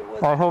didn't see it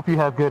was. I hope you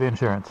have good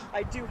insurance.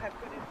 I do have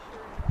good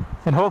insurance.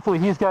 And hopefully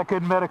he's got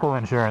good medical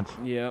insurance.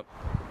 Yep.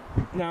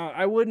 Now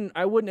I wouldn't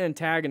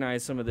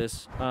antagonize some of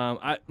this.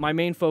 My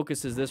main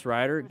focus is this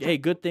rider. Hey,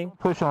 good thing.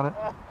 Push on it.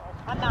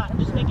 I'm not. I'm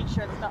just making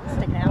sure it's not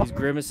sticking out. He's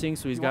grimacing,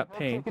 so he's got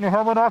pain. Taking your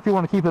helmet off, you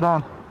want to keep it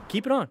on?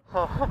 Keep it on.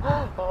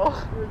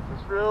 Oh,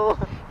 this is real.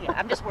 Yeah,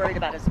 I'm just worried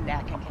about his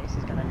neck in case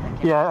he's gonna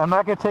nick it. Yeah, I'm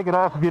not going to take it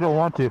off if you don't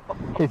want to.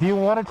 If you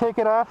want to take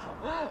it off,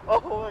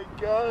 Oh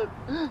my god,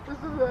 this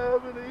is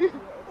happening.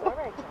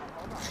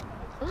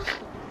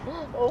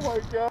 Oh my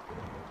god.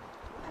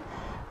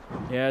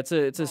 Yeah, it's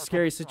a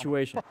scary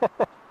situation.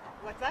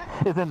 What's that?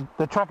 it's in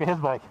the trunk of his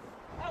bike.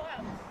 Oh,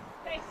 wow.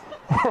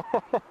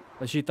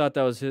 Thanks. She thought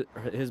that was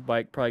his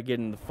bike, probably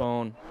getting the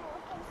phone.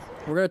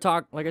 We're gonna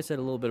talk, like I said,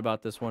 a little bit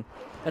about this one.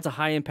 That's a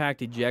high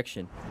impact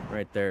ejection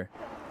right there.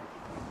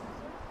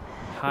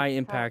 High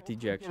impact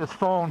ejection. His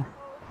phone.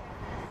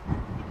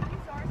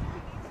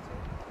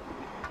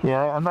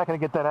 Yeah, I'm not going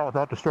to get that out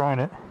without destroying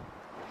it.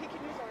 He can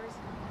use ours.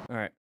 All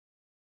right.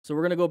 So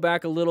we're gonna go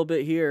back a little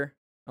bit here.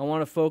 I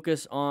want to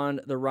focus on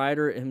the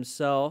rider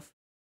himself.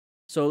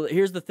 So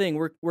here's the thing: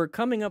 we're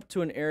coming up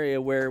to an area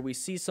where we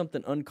see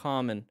something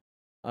uncommon.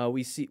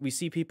 We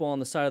see people on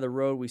the side of the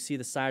road. We see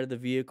the side of the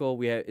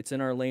vehicle. It's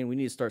in our lane. We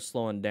need to start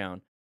slowing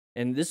down.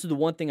 And this is the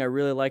one thing I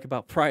really like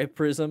about Private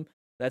Prism.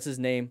 That's his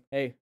name.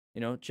 Hey,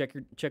 check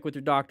with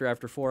your doctor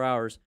after 4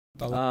 hours.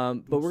 But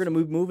we're gonna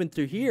moving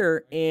through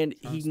here, and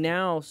he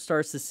now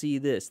starts to see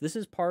this. This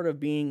is part of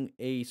being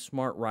a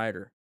smart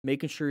rider,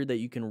 making sure that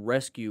you can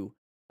rescue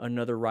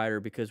another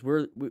rider, because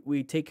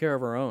we take care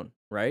of our own,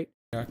 right?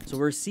 So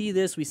we see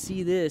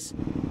this.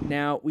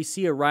 Now we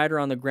see a rider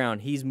on the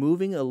ground. He's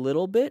moving a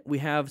little bit. We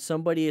have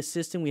somebody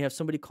assisting. We have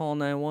somebody calling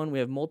 911. We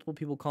have multiple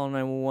people calling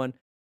 911.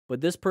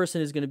 But this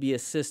person is going to be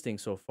assisting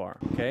so far,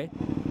 okay?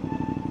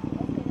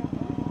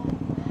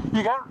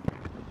 You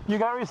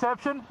got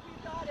reception?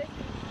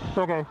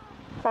 Okay.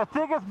 I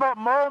think it's about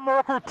mile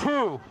marker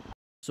 2.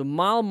 So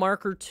mile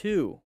marker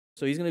 2.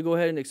 So he's going to go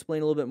ahead and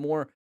explain a little bit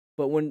more.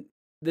 But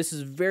this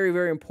is very,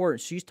 very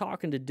important. She's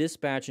talking to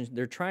dispatch, and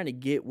they're trying to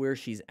get where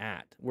she's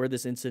at, where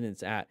this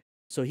incident's at.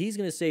 So he's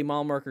going to say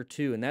mile marker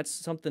 2, and that's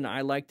something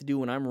I like to do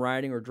when I'm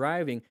riding or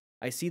driving.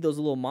 I see those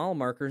little mile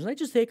markers, and I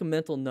just take a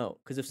mental note,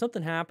 because if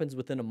something happens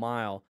within a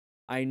mile,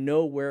 I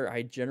know where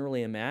I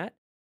generally am at,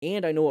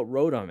 and I know what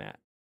road I'm at,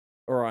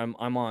 or I'm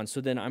on.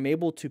 So then I'm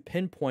able to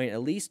pinpoint,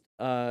 at least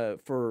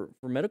for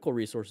medical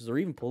resources or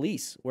even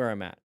police, where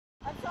I'm at.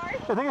 I'm sorry?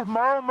 I think it's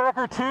mile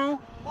marker 2.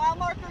 Mile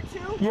marker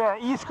 2? Yeah,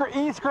 East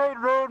Grade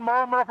Road,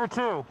 mile marker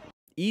 2.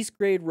 East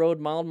Grade Road,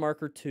 mile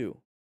marker 2.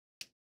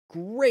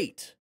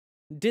 Great.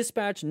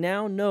 Dispatch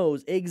now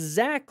knows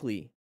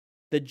exactly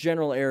the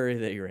general area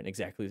that you're in.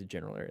 Exactly the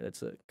general area.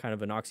 That's a kind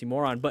of an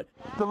oxymoron, but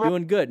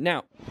doing good.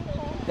 Now,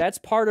 that's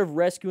part of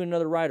rescuing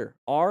another rider.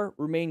 R,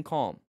 remain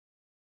calm.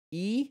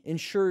 E,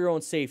 ensure your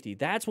own safety.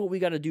 That's what we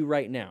got to do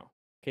right now.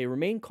 Okay,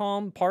 remain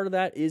calm. Part of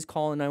that is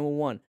calling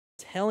 911.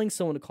 Telling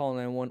someone to call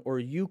 911, or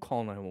you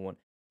call 911.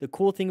 The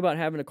cool thing about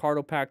having a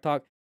Cardo Pack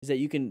Talk is that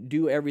you can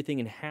do everything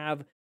and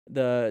have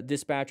the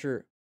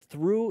dispatcher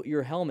through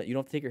your helmet. You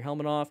don't have to take your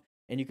helmet off,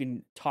 and you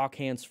can talk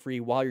hands-free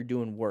while you're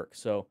doing work.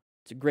 So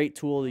it's a great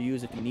tool to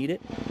use if you need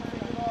it.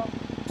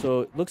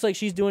 So it looks like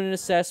she's doing an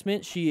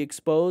assessment. She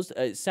exposed.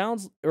 It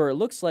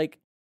looks like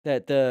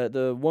that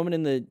the woman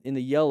in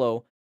the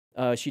yellow,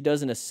 she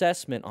does an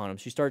assessment on him.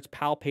 She starts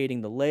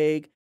palpating the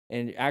leg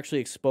and actually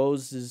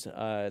exposes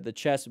the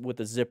chest with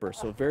a zipper.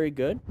 So very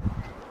good.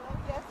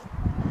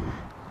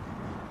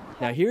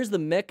 Now here's the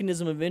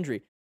mechanism of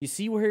injury. You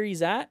see where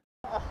he's at?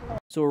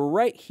 So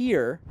right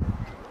here,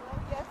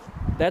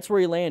 that's where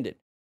he landed.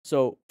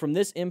 So from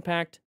this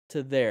impact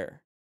to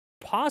there,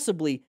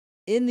 possibly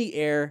in the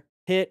air,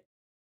 hit,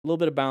 a little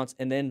bit of bounce,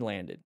 and then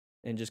landed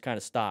and just kind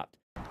of stopped.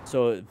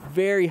 So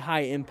very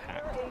high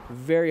impact,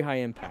 very high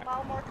impact.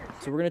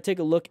 So we're gonna take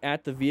a look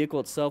at the vehicle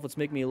itself. Let's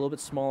make me a little bit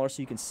smaller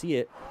so you can see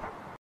it.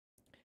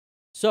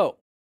 So,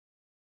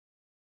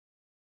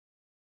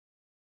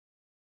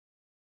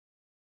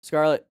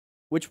 Scarlett,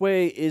 which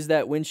way is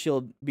that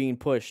windshield being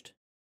pushed?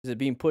 Is it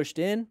being pushed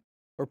in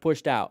or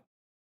pushed out?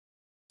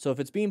 So if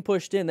it's being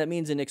pushed in, that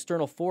means an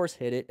external force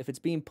hit it. If it's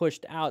being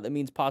pushed out, that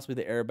means possibly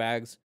the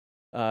airbags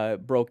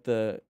broke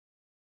the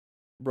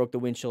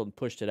windshield and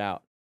pushed it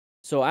out.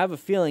 So I have a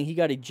feeling he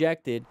got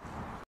ejected,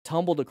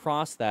 tumbled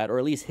across that, or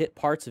at least hit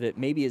parts of it.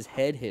 Maybe his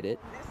head hit it,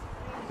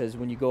 because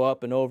when you go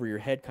up and over, your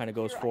head kind of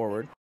goes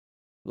forward.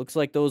 Looks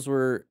like those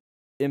were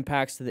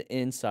impacts to the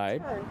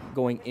inside,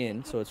 going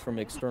in, so it's from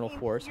external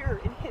force.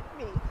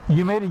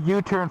 You made a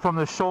U-turn from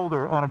the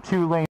shoulder on a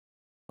 2-lane.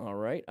 All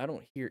right, I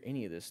don't hear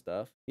any of this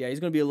stuff. Yeah, he's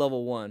going to be a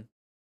level 1.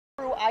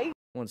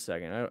 1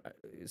 second.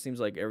 It seems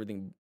like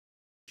everything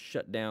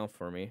shut down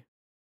for me.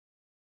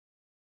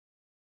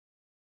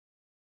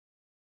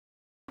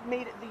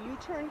 Made it the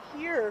U-turn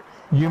here.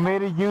 You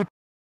made a U-turn.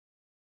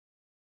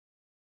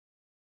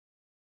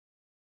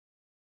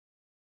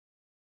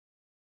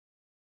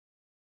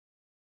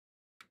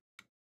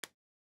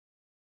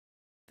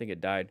 I think it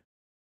died.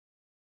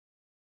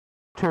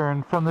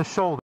 Turn from the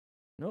shoulder.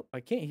 Nope, I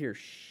can't hear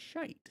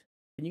shite.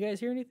 Can you guys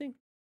hear anything?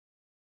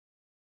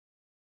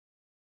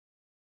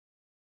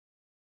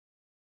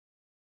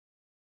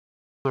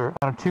 On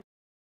a 2.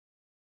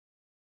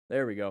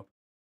 There we go.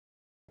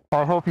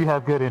 I hope you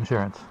have good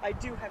insurance. I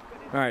do have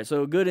good insurance. All right,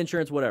 so good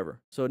insurance, whatever.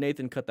 So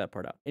Nathan, cut that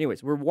part out.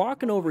 Anyways, we're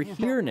walking over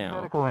here now.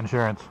 Medical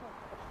insurance.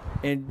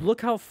 And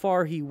look how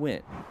far he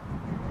went.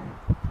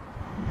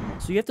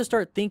 So you have to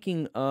start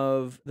thinking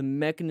of the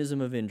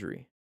mechanism of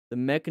injury. The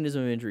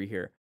mechanism of injury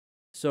here.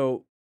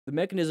 So the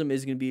mechanism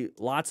is going to be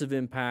lots of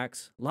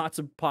impacts, lots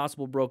of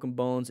possible broken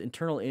bones,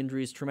 internal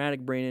injuries,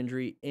 traumatic brain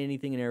injury,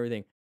 anything and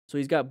everything. So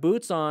he's got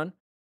boots on.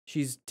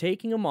 She's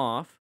taking them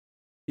off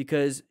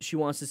because she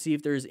wants to see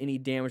if there's any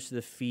damage to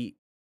the feet.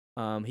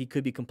 He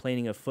could be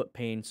complaining of foot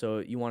pain, so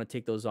you want to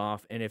take those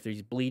off. And if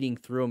he's bleeding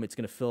through them, it's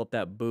going to fill up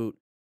that boot,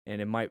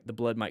 and the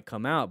blood might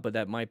come out, but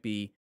that might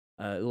be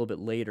a little bit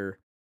later.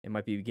 It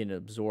might be beginning to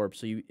absorb.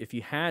 So if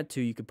you had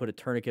to, you could put a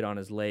tourniquet on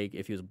his leg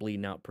if he was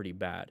bleeding out pretty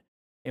bad.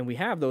 And we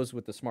have those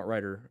with the S.M.A.R.T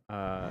Rider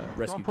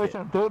rescue kit.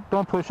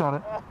 Don't push on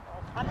it.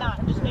 I'm not.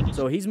 I'm just making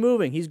So he's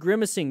moving. He's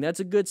grimacing. That's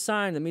a good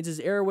sign. That means his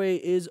airway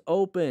is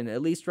open.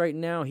 At least right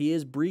now, he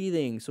is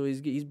breathing. So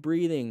he's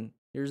breathing.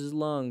 Here's his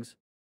lungs.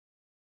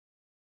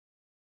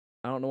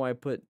 I don't know why I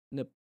put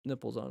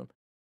nipples on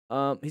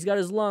him. He's got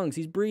his lungs.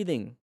 He's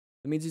breathing.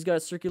 That means he's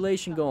got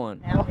circulation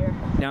going.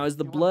 Now, is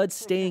the blood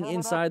staying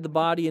inside the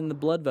body in the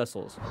blood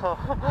vessels?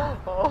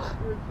 Oh,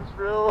 this is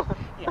real.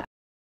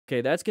 Okay,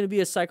 that's going to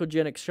be a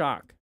psychogenic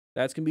shock.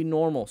 That's going to be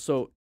normal.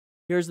 So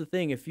here's the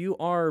thing. If you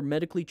are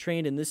medically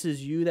trained and this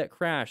is you that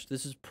crashed,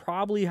 this is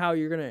probably how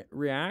you're going to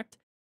react,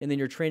 and then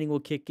your training will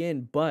kick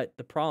in. But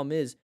the problem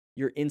is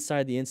you're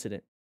inside the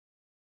incident.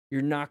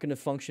 You're not going to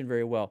function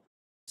very well.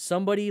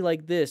 Somebody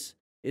like this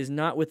is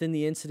not within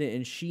the incident,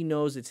 and she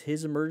knows it's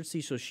his emergency,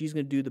 so she's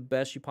going to do the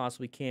best she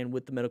possibly can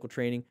with the medical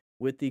training,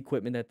 with the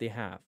equipment that they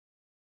have.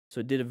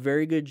 So it did a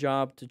very good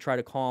job to try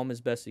to calm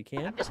as best he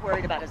can. I'm just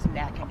worried about his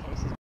neck in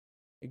case he's...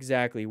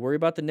 Exactly. Worry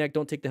about the neck.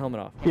 Don't take the helmet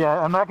off. Yeah,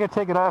 I'm not going to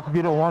take it off if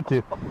you don't want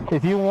to.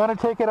 If you want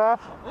to take it off...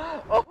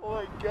 Oh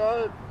my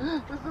god.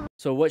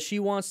 So what she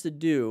wants to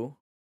do,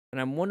 and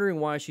I'm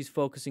wondering why she's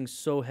focusing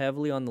so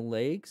heavily on the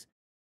legs.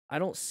 I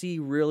don't see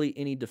really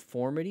any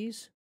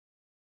deformities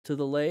to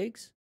the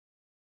legs.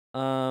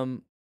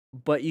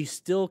 But you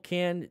still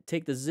can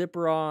take the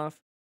zipper off.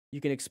 You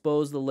can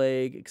expose the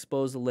leg,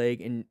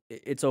 and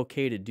it's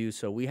okay to do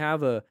so. We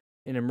have an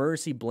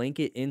emergency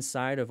blanket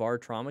inside of our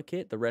trauma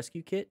kit, the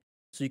rescue kit,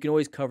 so you can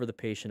always cover the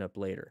patient up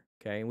later,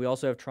 okay? And we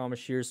also have trauma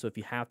shears, so if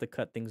you have to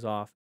cut things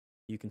off,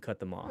 you can cut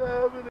them off.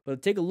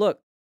 But take a look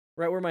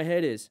right where my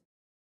head is.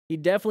 He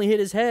definitely hit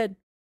his head.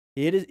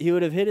 He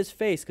would have hit his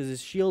face because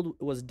his shield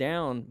was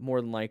down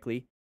more than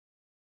likely.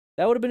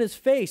 That would have been his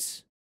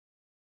face.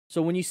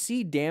 So when you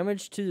see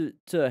damage to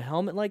a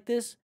helmet like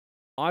this,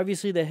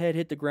 obviously the head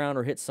hit the ground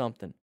or hit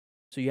something.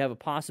 So you have a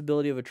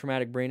possibility of a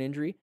traumatic brain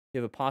injury, you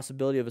have a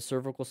possibility of a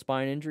cervical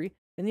spine injury,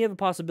 and you have a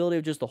possibility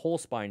of just the whole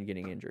spine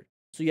getting injured.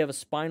 So you have a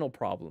spinal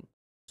problem.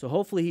 So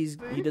hopefully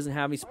he doesn't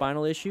have any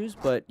spinal issues,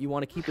 but you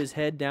want to keep his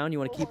head down, you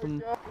want to keep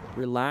him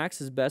relaxed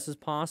as best as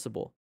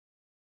possible.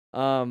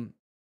 Double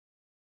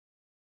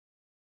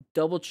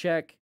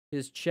check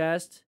his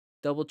chest,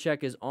 double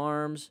check his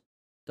arms,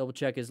 double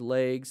check his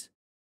legs.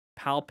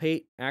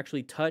 Palpate,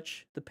 actually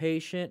touch the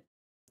patient,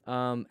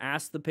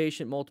 ask the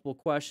patient multiple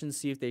questions,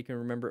 see if they can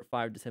remember it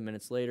 5 to 10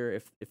 minutes later.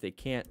 If they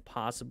can't,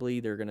 possibly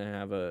they're going to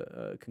have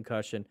a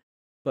concussion.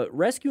 But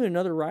rescue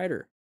another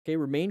rider, okay?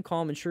 Remain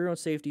calm, ensure your own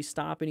safety,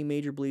 stop any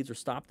major bleeds or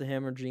stop the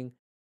hemorrhaging,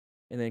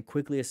 and then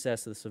quickly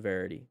assess the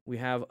severity. We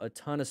have a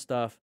ton of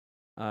stuff,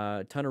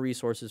 a ton of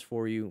resources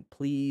for you.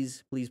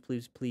 Please, please,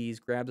 please, please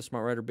grab the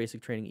S.M.A.R.T Rider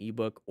Basic Training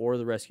ebook or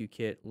the rescue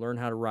kit. Learn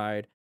how to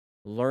ride.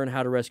 Learn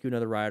how to rescue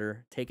another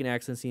rider, take an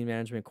accident scene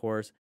management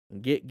course,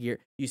 and get gear.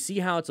 You see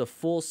how it's a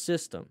full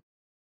system.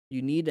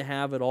 You need to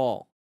have it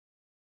all.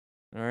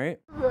 All right?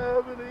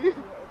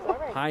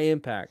 High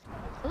impact.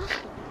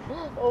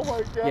 Oh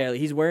my god. Yeah,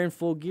 he's wearing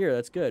full gear.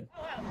 That's good.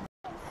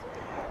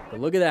 But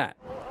look at that.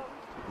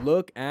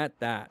 Look at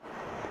that.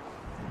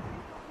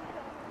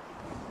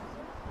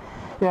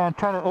 Yeah, I'm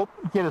trying to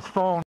get his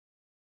phone.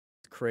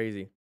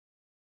 crazy.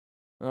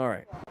 All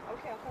right.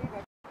 Okay, I'll call you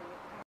back.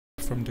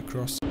 from the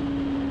cross.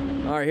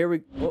 All right, here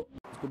we. Oh,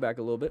 let's go back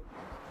a little bit.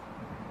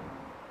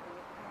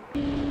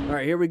 All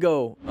right, here we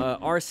go.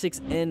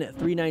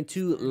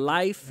 R6N392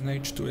 Life.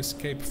 Managed to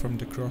escape from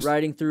the cross.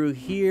 Riding through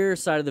here,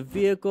 side of the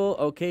vehicle.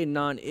 Okay,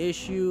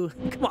 non-issue.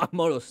 Come on,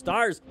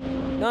 MotoStars.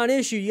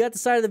 Non-issue. You got the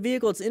side of the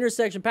vehicle. It's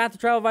intersection, path of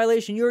travel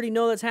violation. You already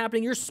know that's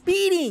happening. You're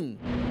speeding.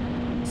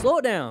 Slow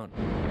it down.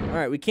 All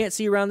right, we can't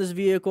see around this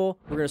vehicle.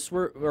 We're gonna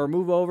swerve or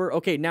move over.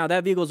 Okay, now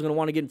that vehicle is gonna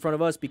want to get in front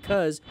of us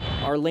because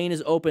our lane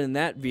is open and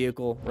that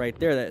vehicle right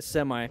there, that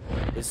semi,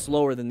 is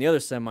slower than the other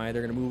semi.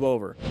 They're gonna move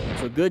over.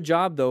 So good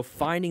job though,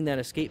 finding that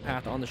escape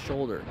path on the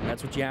shoulder.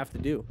 That's what you have to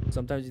do.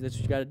 Sometimes that's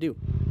what you gotta do.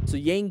 So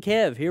Yang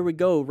Kev, here we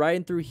go,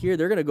 riding through here.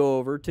 They're gonna go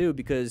over too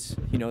because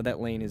you know that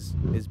lane is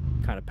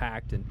kind of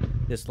packed and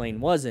this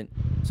lane wasn't.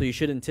 So you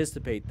should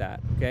anticipate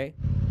that. Okay.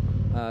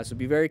 So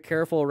be very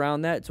careful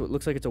around that. So it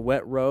looks like it's a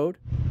wet road.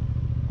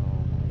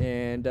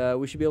 And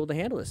we should be able to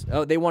handle this.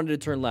 Oh, they wanted to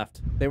turn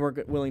left. They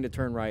weren't willing to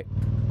turn right.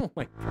 Oh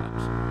my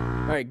gosh.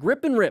 All right,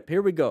 grip and rip.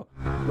 Here we go.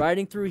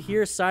 Riding through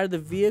here, side of the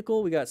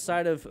vehicle. We got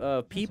side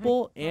of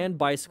people and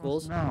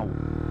bicycles.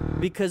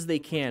 Because they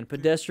can.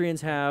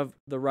 Pedestrians have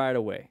the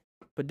right-of-way.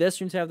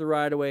 Pedestrians have the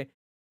right-of-way.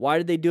 Why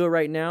did they do it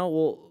right now?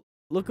 Well,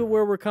 look at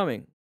where we're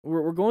coming.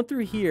 We're going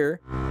through here,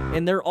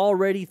 and they're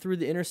already through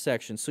the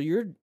intersection. So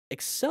you're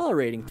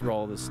accelerating through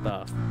all this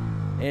stuff.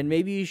 And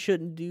maybe you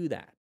shouldn't do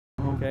that.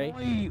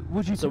 Okay,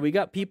 so we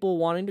got people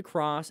wanting to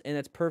cross, and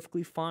that's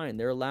perfectly fine.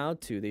 They're allowed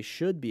to. They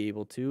should be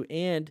able to,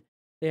 and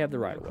they have the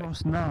right of way.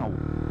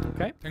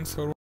 Okay? Thanks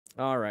for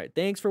All right.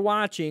 Thanks for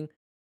watching.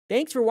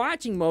 Thanks for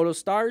watching,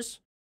 MotoStars.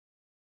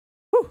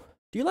 Whew.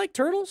 Do you like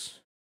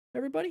turtles,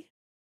 everybody?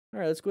 All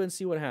right, let's go ahead and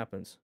see what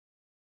happens.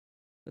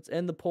 Let's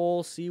end the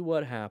poll, see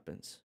what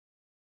happens.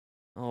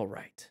 All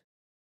right.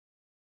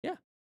 Yeah.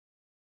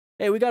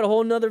 Hey, we got a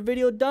whole nother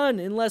video done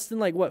in less than,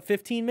 like, what,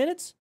 15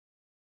 minutes?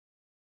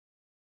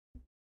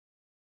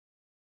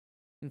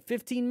 In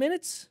 15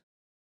 minutes?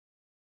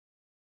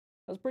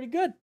 That was pretty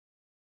good.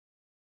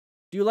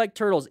 Do you like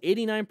turtles?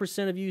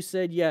 89% of you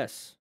said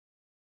yes.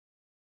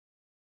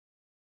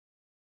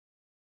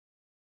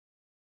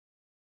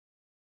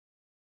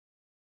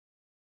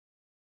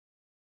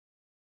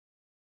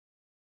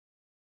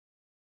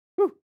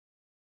 Whew.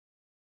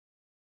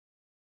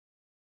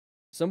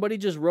 Somebody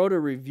just wrote a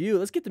review.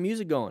 Let's get the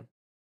music going.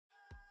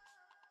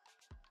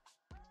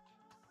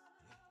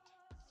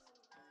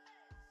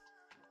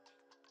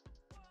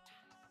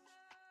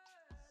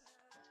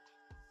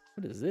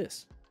 What is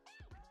this?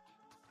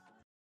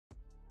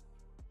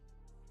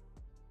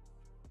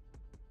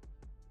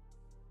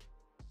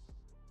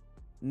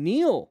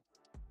 Neil,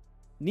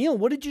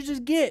 what did you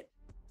just get?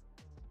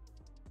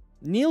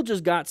 Neil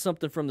just got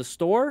something from the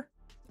store.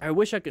 I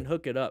wish I could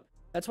hook it up.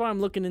 That's why I'm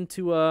looking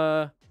into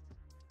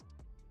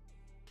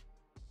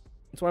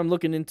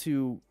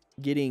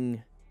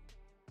getting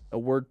a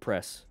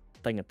WordPress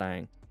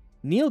thing.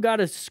 Neil got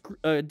a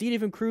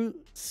DDF Crew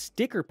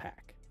sticker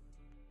pack.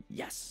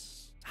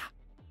 Yes.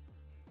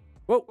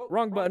 Whoa,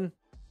 wrong button.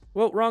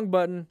 Whoa, wrong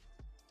button.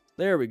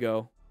 There we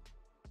go.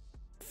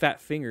 Fat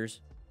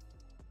fingers.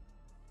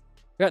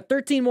 Got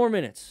 13 more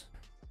minutes.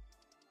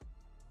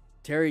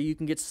 Terry, you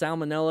can get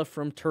salmonella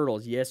from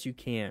turtles. Yes, you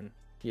can.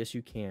 Yes,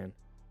 you can.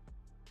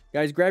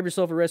 Guys, grab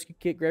yourself a rescue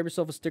kit. Grab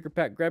yourself a sticker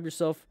pack. Grab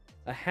yourself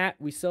a hat.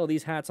 We sell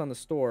these hats on the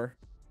store,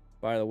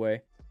 by the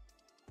way.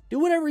 Do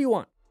whatever you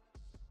want.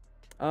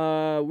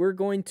 We're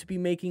going to be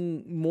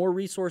making more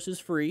resources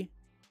free.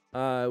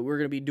 We're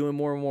going to be doing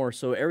more and more.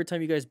 So every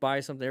time you guys buy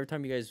something, every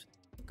time you guys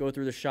go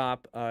through the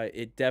shop,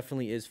 it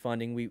definitely is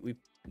funding. We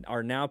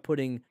are now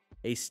putting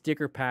a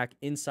sticker pack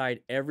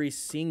inside every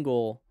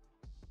single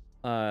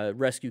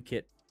rescue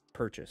kit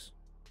purchase.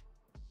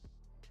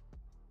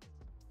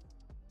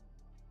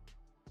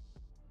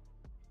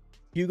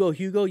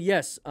 Hugo,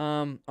 yes.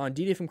 On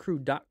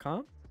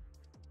DDFMcrew.com.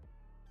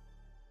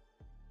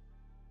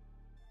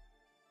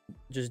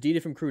 Just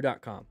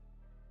DDFMcrew.com.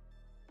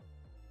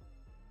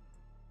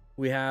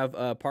 We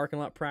have parking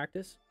lot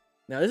practice.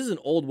 Now, this is an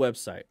old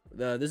website.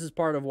 This is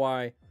part of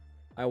why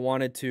I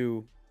wanted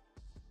to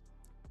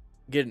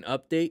get an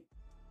update.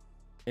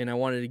 And I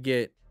wanted to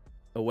get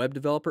a web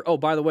developer. Oh,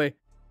 by the way,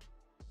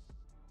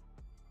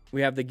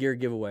 we have the gear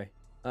giveaway.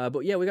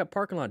 But yeah, we got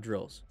parking lot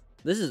drills.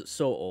 This is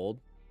so old,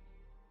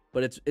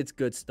 but it's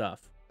good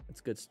stuff. It's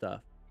good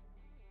stuff.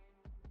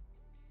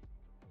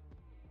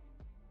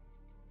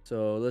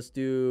 So let's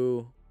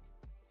do.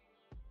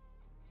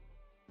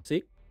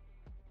 See?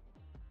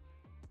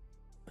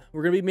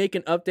 We're going to be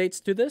making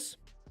updates to this.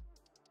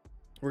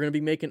 We're going to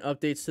be making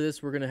updates to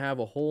this. We're going to have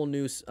a whole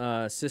new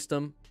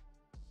system.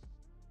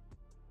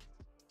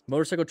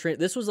 Motorcycle train.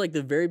 This was like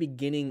the very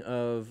beginning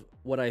of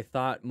what I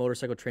thought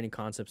motorcycle training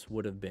concepts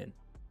would have been.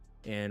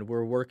 And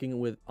we're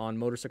working on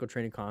motorcycle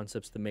training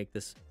concepts to make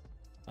this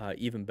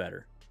even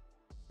better.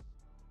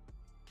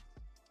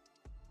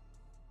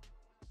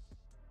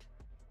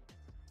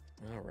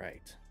 All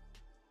right.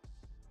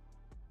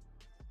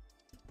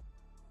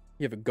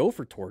 You have a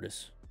gopher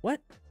tortoise.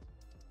 What?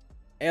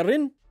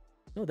 Erin?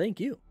 No, thank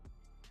you.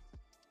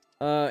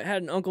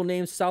 Had an uncle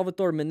named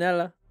Salvatore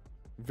Minella.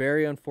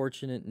 Very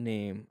unfortunate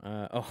name.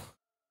 Oh.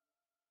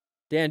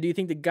 Dan, do you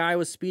think the guy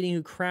was speeding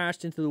who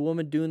crashed into the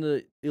woman doing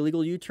the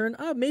illegal U-turn?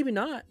 Maybe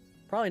not.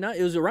 Probably not.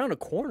 It was around a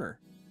corner.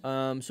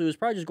 So he was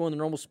probably just going the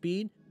normal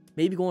speed.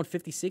 Maybe going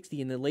 50,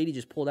 60, and the lady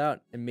just pulled out,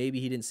 and maybe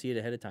he didn't see it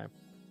ahead of time.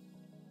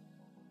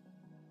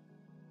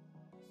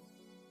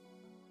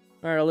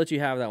 All right, I'll let you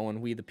have that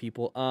one, we the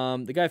people.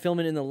 The guy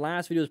filming in the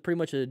last video is pretty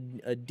much a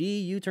D.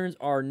 U-turns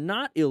are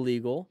not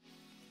illegal.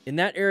 In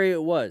that area,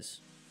 it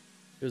was.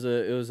 It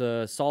was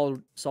a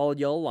solid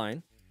yellow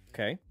line.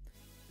 Okay.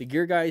 The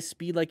gear guys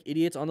speed like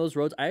idiots on those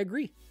roads. I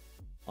agree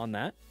on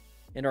that.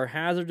 And are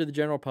hazard to the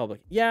general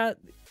public. Yeah.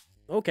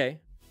 Okay.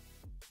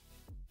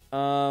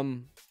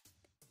 I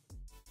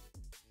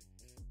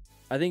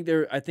think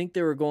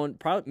they were going,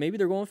 probably, maybe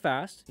they're going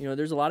fast. You know,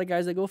 there's a lot of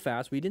guys that go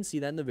fast. We didn't see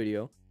that in the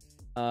video.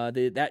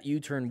 That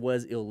U-turn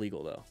was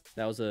illegal though.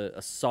 That was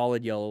a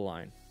solid yellow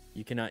line.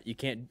 You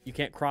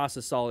can't cross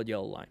a solid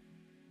yellow line.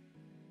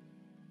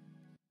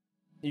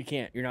 You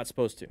can't. You're not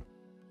supposed to.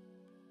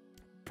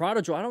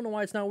 Prodigal, I don't know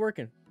why it's not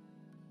working.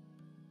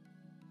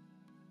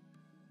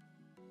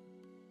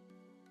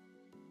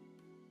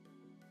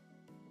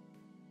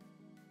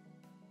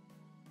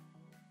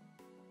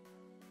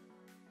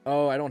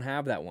 Oh, I don't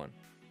have that one.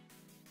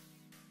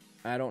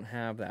 I don't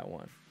have that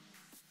one.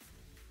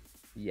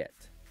 Yet.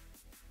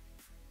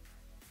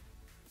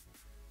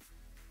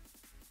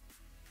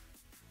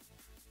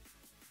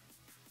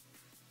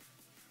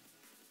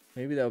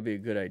 Maybe that would be a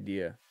good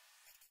idea.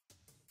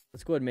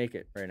 Let's go ahead and make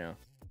it right now.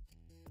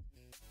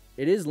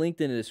 It is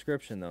linked in the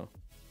description, though.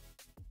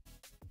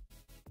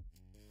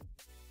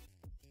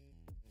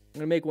 I'm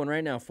going to make one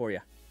right now for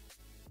you.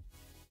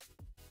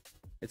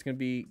 It's going to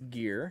be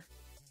gear.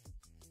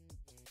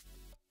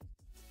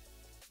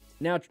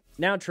 Now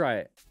try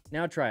it.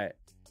 Now try it.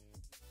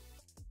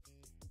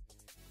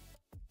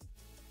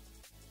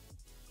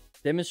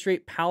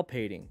 Demonstrate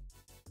palpating.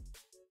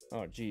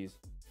 Oh, geez.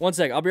 One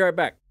sec. I'll be right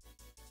back.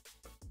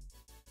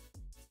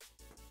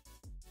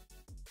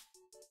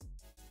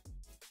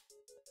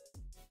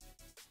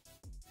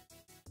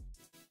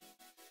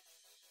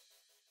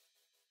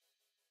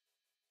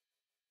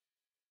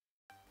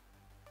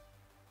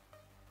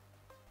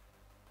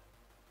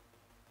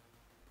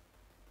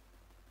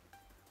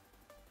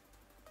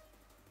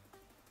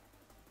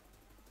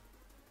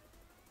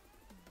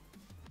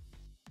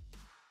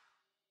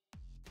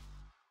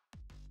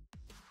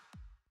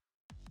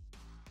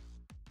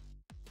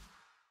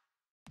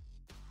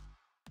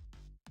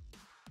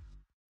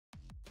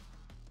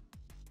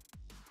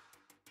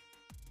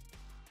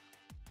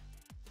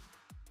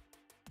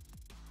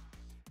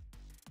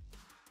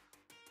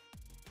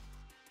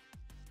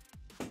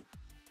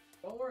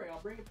 Don't worry,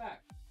 I'll bring it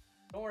back.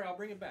 Don't worry, I'll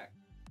bring it back.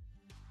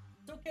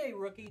 It's okay,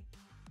 rookie.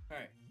 All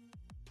right.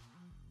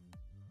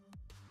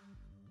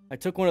 I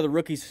took one of the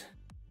rookie's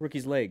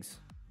legs.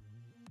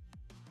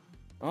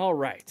 All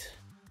right.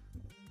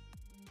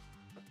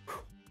 Whew.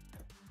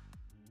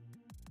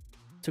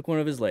 Took one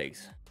of his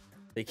legs.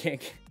 They can't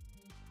get...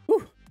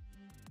 Whew.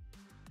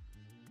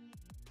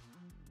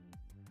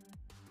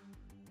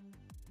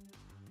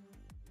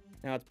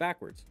 Now it's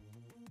backwards.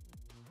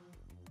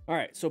 All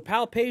right, so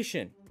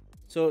palpation.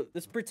 So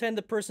let's pretend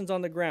the person's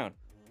on the ground.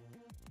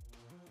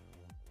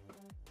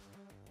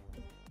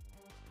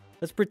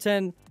 Let's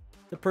pretend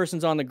the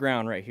person's on the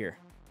ground right here.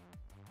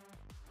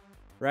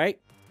 Right?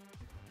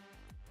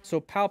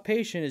 So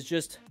palpation is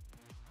just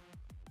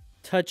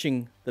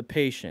touching the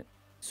patient.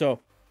 So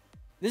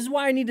this is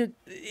why I need to...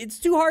 It's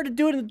too hard to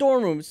do it in the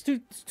dorm room. It's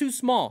too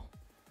small.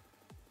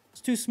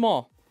 It's too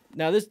small.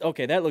 Now this...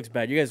 Okay, that looks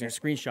bad. You guys are going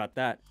to screenshot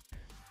that.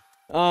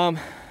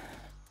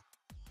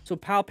 So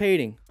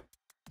palpating.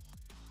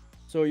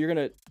 So you're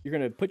gonna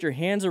put your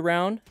hands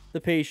around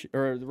the patient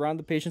or around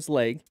the patient's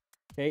leg,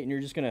 okay, and you're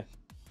just gonna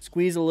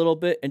squeeze a little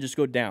bit and just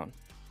go down.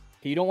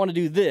 Okay, you don't want to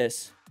do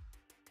this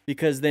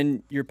because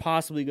then you're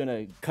possibly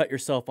gonna cut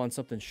yourself on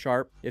something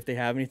sharp if they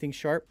have anything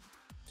sharp.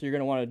 So you're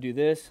gonna want to do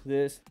this,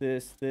 this,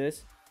 this,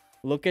 this.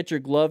 Look at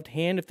your gloved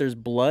hand. If there's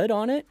blood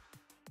on it,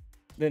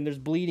 then there's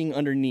bleeding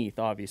underneath,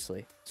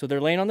 obviously. So they're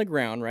laying on the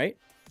ground, right?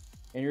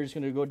 And you're just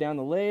gonna go down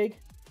the leg.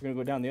 You're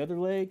gonna go down the other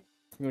leg.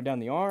 You're gonna go down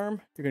the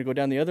arm. You're gonna go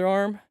down the other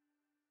arm.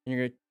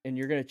 And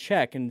you're gonna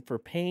check, and for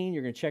pain,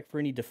 you're gonna check for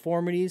any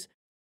deformities.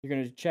 You're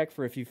gonna check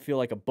for if you feel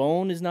like a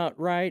bone is not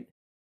right.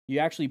 You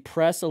actually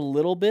press a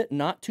little bit,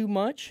 not too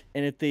much.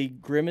 And if they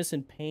grimace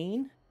in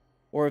pain,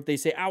 or if they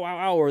say ow, ow,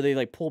 ow, or they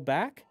like pull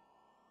back,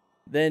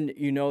 then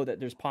you know that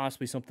there's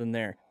possibly something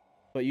there.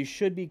 But you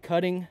should be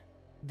cutting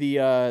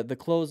the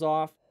clothes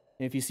off.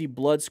 And if you see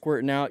blood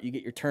squirting out, you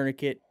get your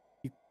tourniquet,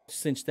 you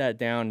cinch that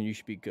down, and you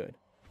should be good.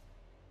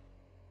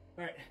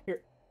 All right,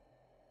 here.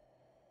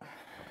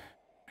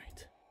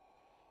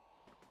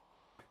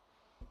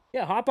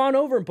 Yeah, hop on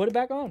over and put it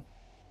back on.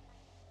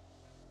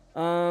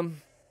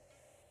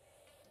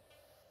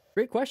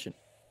 Great question.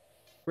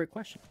 Great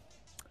question.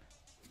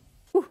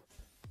 Whew.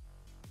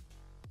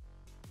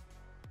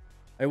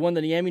 I won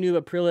the Yami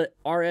Noob Aprilia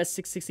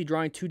RS660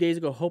 drawing 2 days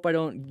ago. Hope I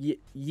don't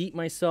yeet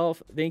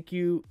myself. Thank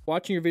you.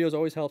 Watching your videos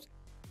always helps.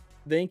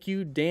 Thank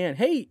you, Dan.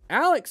 Hey,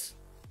 Alex.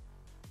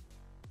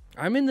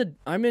 I'm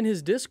in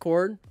his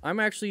Discord. I'm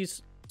actually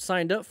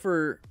signed up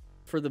for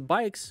the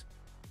bikes,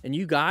 and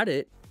you got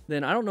it.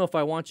 Then I don't know if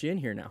I want you in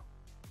here now.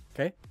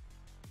 Okay?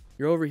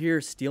 You're over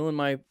here stealing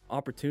my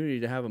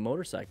opportunity to have a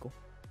motorcycle.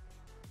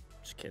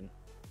 Just kidding.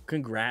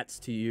 Congrats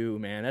to you,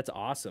 man. That's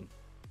awesome.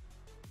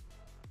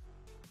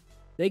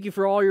 Thank you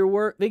for all your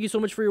work. Thank you so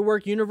much for your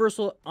work.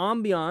 Universal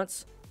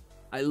Ambiance.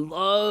 I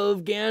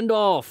love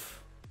Gandalf.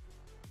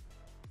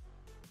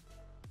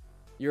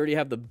 You already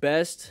have the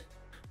best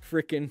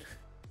freaking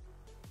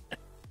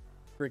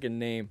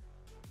name.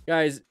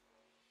 Guys,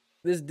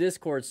 this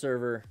Discord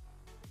server,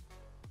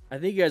 I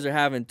think you guys are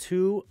having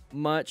too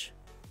much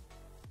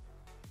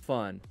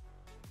fun.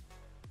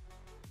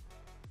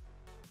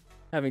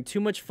 Having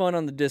too much fun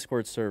on the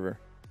Discord server.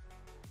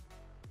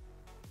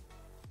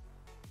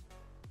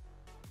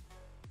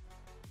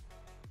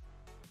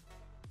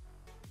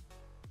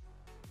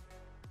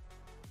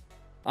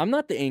 I'm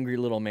not the angry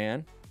little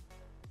man.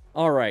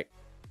 All right.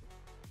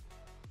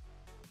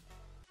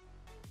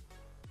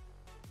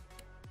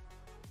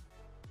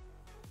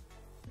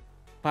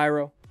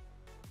 Pyro.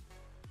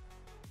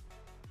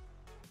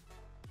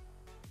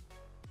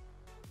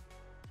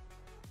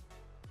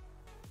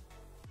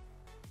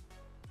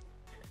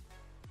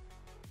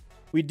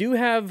 We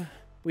have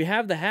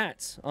the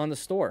hats on the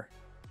store.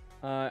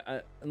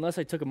 Unless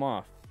I took them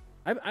off.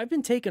 I've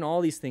been taking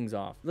all these things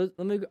off.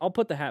 I'll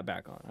put the hat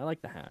back on. I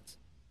like the hats.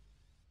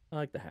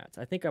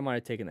 I think I might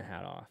have taken the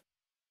hat off.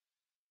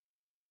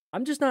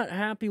 I'm just not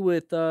happy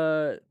with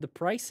the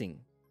pricing.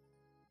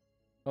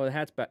 Oh, the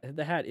hat's back.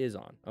 The hat is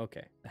on.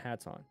 Okay, the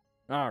hat's on.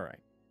 All right.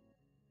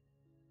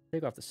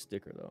 Take off the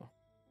sticker though.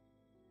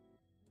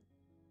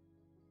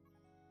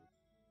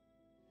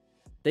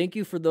 Thank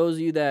you for those of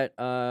you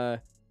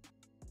that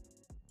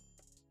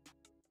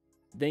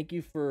thank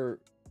you for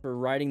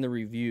writing the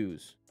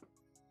reviews.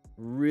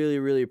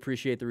 Really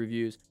appreciate the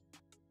reviews.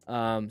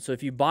 So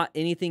if you bought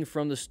anything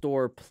from the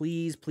store,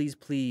 please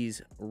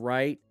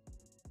write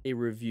a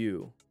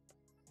review.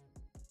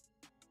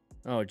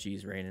 Oh,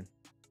 geez, raining.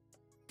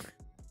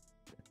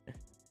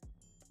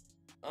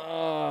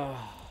 Oh.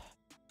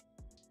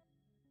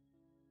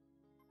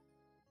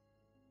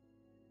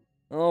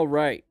 All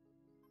right.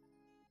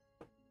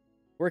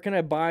 Where can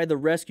I buy the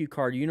rescue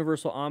card?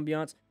 Universal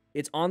Ambiance.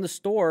 It's on the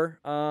store.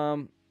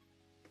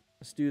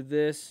 Let's do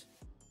this.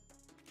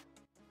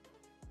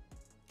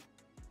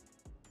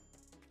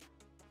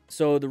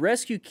 So the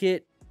rescue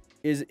kit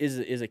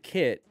is a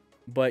kit,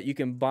 but you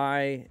can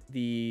buy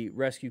the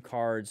rescue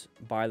cards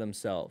by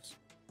themselves.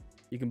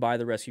 You can buy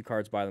the rescue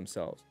cards by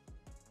themselves.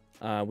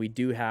 We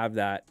do have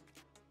that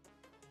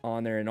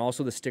on there, and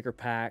also the sticker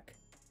pack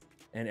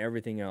and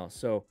everything else.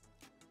 So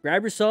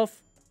grab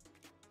yourself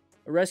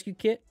a rescue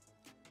kit.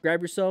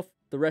 Grab yourself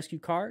the rescue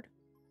card.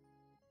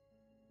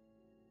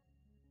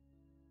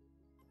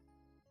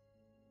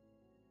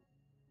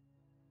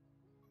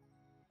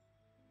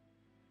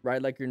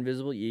 Ride like you're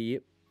invisible.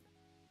 Yep.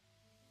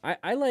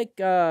 I like,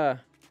 yeah,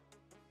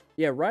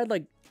 ride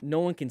like no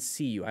one can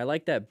see you. I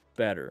like that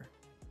better.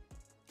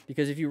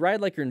 Because if you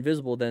ride like you're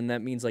invisible, then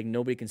that means like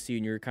nobody can see you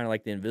and you're kind of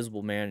like the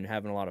invisible man and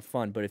having a lot of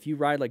fun. But if you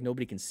ride like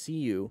nobody can see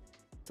you,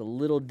 it's a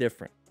little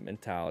different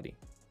mentality.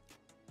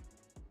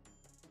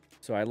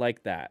 So I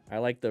like that. I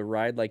like the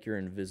ride like you're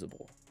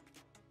invisible.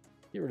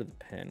 Get rid of the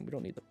pen. We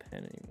don't need the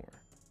pen anymore.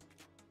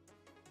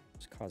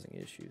 It's causing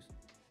issues.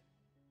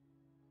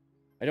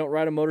 I don't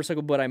ride a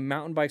motorcycle, but I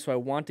mountain bike, so I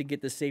want to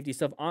get the safety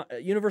stuff.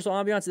 Universal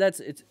Ambiance,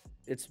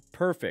 it's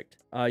perfect.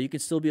 You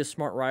can still be a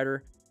smart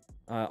rider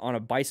on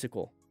a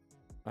bicycle.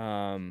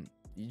 You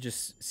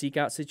just seek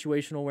out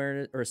situational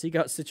awareness or seek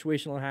out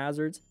situational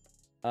hazards.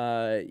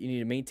 You need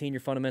to maintain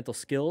your fundamental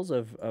skills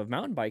of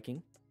mountain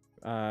biking.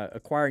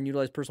 Acquire and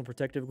utilize personal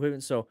protective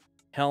equipment. So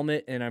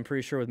helmet, and I'm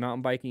pretty sure with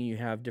mountain biking you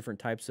have different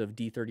types of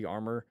D30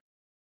 armor.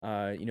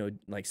 You know,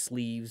 like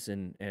sleeves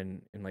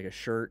and like a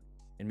shirt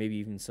and maybe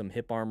even some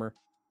hip armor.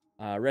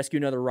 Rescue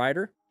another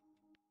rider.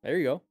 There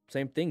you go.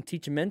 Same thing.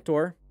 Teach a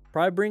mentor.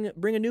 Probably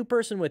bring a new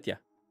person with you.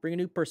 Bring a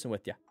new person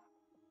with you.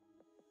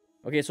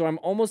 Okay, so I'm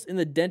almost in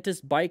the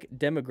dentist bike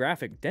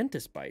demographic.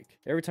 Dentist bike.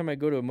 Every time I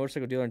go to a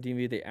motorcycle dealer on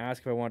DMV, they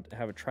ask if I want to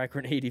have a trike or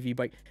an ADV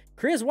bike.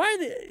 Chris, what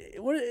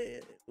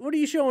are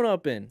you showing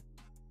up in?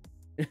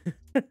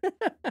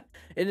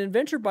 An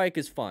adventure bike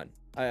is fun.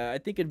 I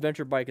think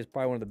adventure bike is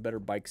probably one of the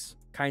better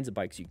kinds of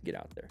bikes you can get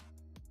out there.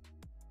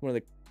 One of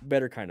the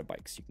better kind of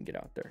bikes you can get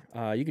out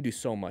there. You can do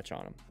so much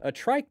on them. A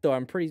trike, though,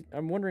 I'm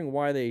wondering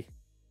why they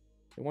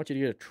want you to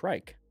get a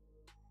trike.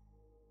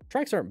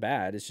 Trikes aren't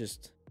bad. It's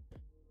just,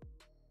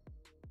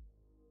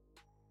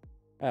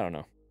 I don't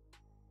know.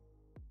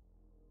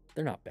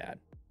 They're not bad.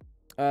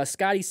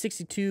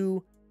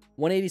 Scotty62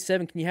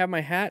 187. Can you have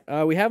my hat?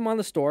 We have them on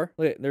the store.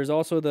 Look, there's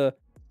also the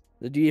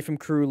DFM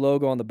Crew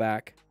logo on the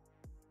back.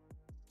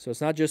 So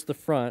it's not just the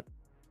front.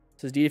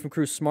 It says DFM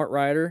Crew Smart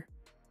Rider.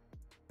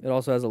 It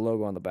also has a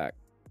logo on the back.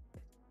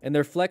 And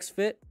they're flex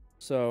fit.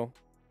 So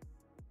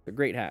they're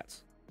great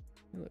hats.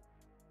 Look.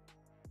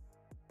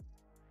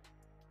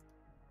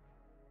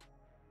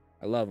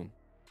 I love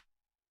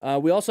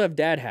them. We also have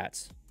dad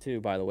hats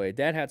too, by the way.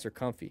 Dad hats are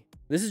comfy.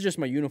 This is just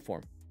my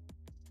uniform.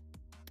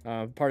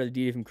 Part of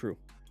the DDFM crew.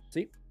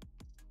 See?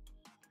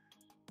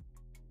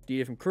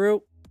 DDFM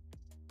crew.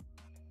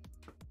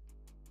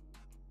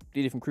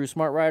 DDFM crew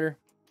Smart Rider.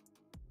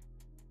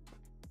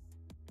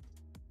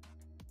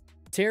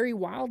 Terry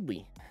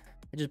Wildly.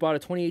 I just bought a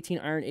 2018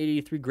 Iron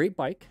 883 great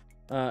bike.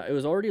 It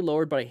was already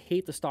lowered, but I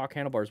hate the stock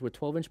handlebars. Would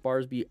 12-inch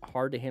bars be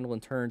hard to handle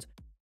in turns?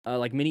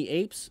 Like mini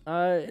apes,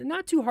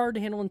 not too hard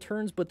to handle in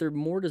turns, but they're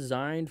more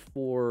designed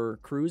for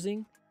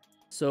cruising.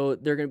 So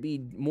they're going to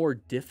be more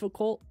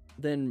difficult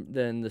than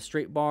the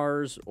straight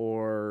bars,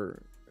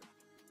 or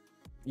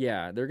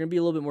yeah, they're going to be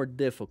a little bit more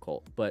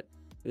difficult, but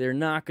they're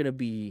not going to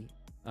be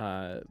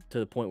to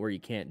the point where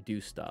you can't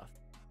do stuff.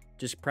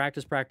 Just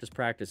practice, practice,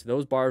 practice.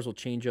 Those bars will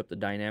change up the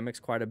dynamics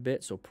quite a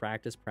bit. So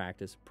practice,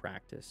 practice,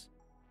 practice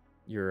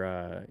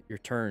your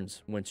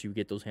turns once you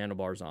get those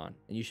handlebars on,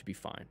 and you should be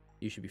fine.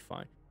 You should be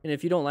fine. And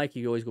if you don't like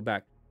it, you always go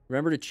back.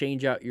 Remember to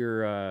change out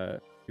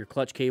your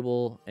clutch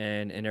cable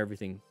and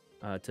everything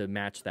to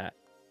match that.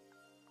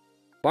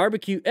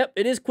 Barbecue. Yep,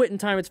 it is quitting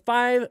time. It's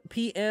 5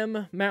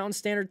 p.m. Mountain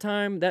Standard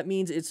Time. That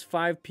means it's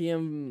 5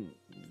 p.m.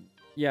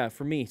 Yeah,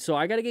 for me. So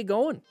I got to get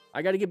going.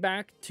 I got to get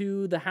back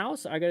to the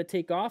house. I got to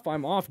take off.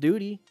 I'm off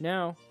duty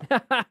now.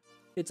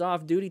 It's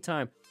off duty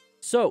time.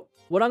 So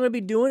what I'm going to be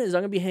doing is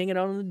I'm going to be hanging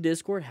out on the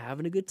Discord,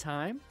 having a good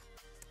time.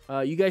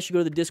 You guys should go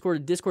to the Discord.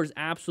 The Discord is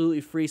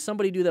absolutely free.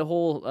 Somebody do that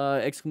whole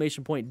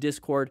exclamation point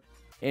Discord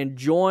and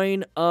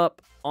join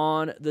up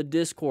on the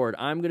Discord.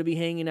 I'm going to be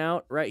hanging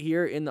out right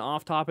here in the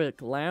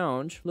off-topic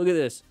lounge. Look at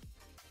this.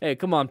 Hey,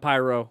 come on,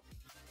 Pyro.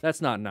 That's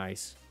not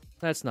nice.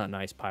 That's not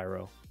nice,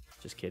 Pyro.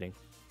 Just kidding.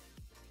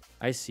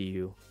 I see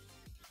you.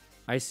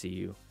 I see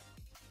you.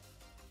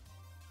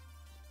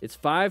 It's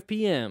 5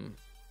 p.m.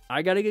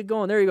 I got to get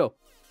going. There you go.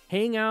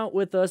 Hang out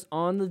with us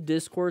on the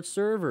Discord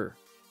server.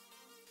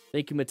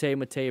 Thank you, Matei.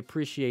 Matei,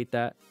 appreciate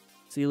that.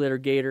 See you later,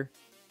 Gator.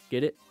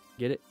 Get it?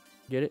 Get it?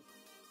 Get it?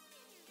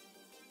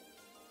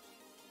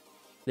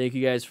 Thank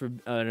you guys for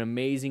an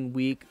amazing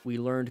week. We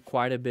learned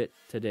quite a bit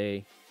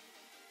today.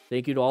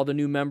 Thank you to all the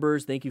new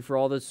members. Thank you for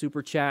all the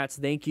super chats.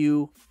 Thank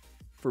you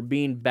for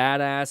being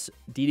badass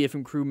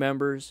DDFM crew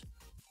members.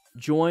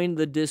 Join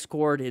the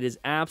Discord. It is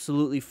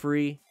absolutely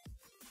free.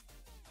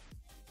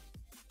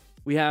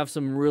 We have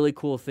some really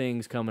cool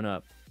things coming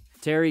up.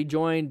 Terry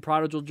joined.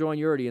 Prodigal joined.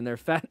 You're already in there.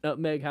 Fat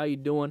Nutmeg, how you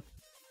doing?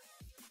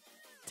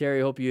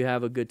 Terry, hope you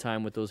have a good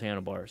time with those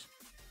handlebars.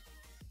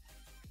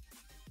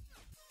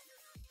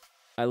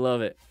 I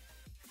love it.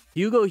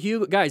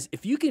 Hugo, guys,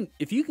 if you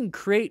can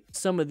create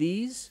some of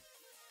these,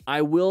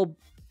 I will.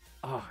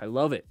 Oh, I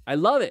love it. I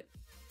love it.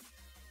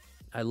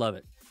 I love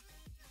it.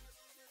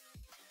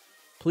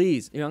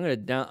 Please, I'm gonna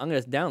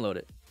download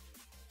it.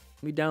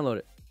 Let me download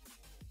it.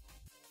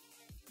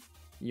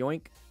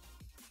 Yoink.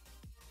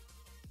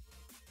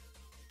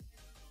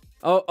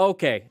 Oh,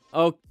 okay.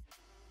 Oh,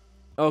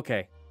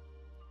 okay.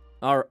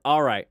 All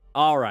right.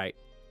 All right.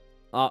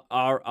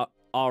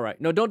 All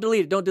right. No, don't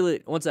delete it. Don't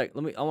delete it. One sec.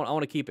 I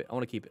want to keep it. I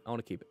want to keep it. I want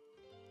to keep it.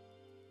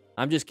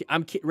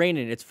 I'm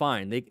raining. It's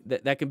fine.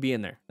 That can be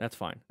in there. That's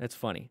fine. That's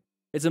funny.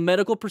 It's a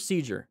medical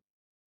procedure.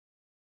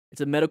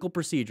 It's a medical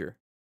procedure.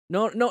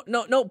 No.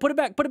 Put it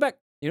back. Put it back.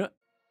 You know what?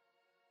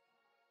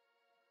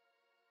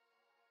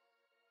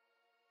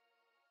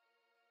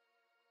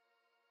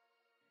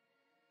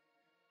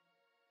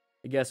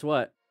 Guess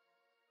what?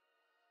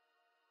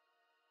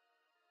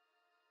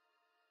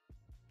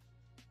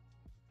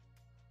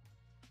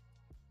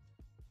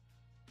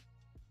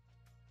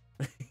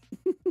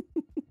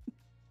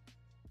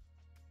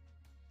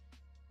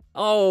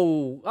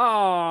 Oh.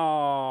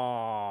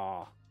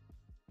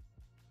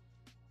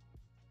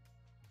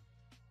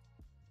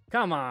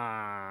 Come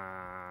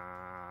on.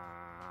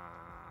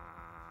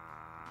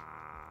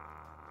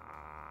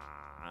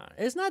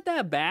 It's not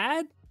that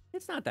bad.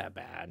 It's not that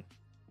bad.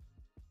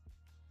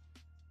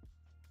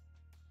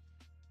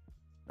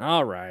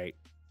 All right.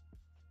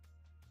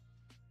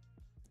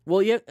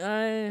 Well, yeah,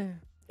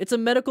 it's a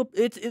medical.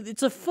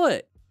 It's a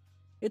foot.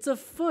 It's a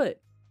foot.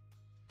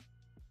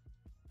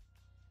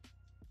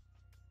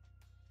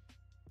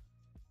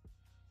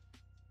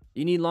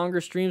 You need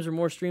longer streams or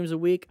more streams a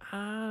week?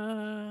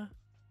 I'm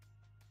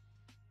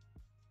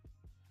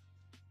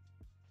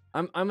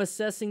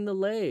assessing the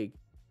leg.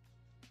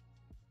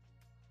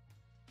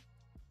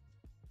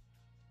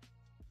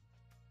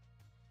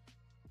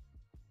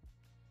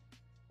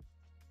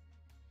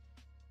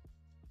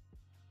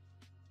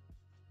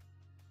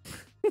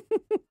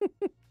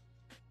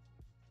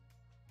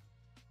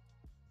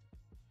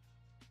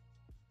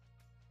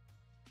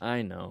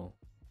 I know.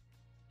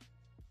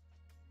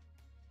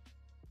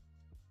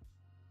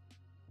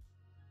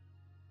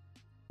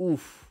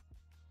 Oof.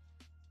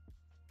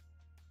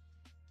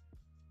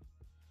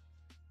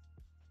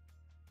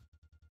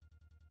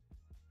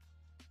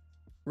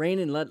 Rain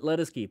and let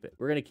us keep it.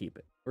 We're gonna keep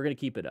it. We're gonna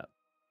keep it up.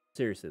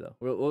 Seriously, though.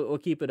 We'll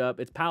keep it up.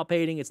 It's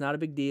palpating. It's not a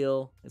big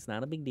deal. It's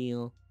not a big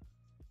deal.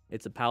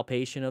 It's a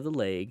palpation of the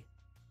leg.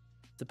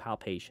 It's a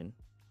palpation.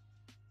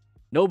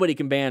 Nobody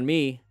can ban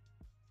me.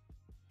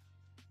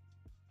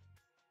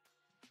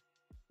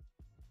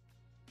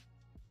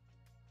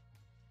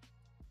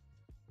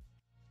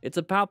 It's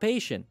a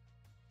palpation.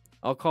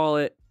 I'll call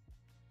it.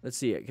 Let's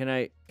see it. Can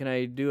I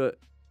do it?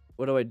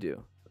 What do I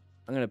do?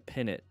 I'm gonna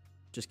pin it.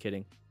 Just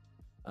kidding.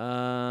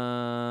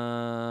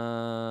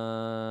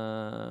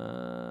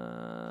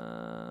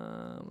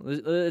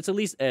 Let's at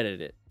least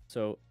edit it.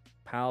 So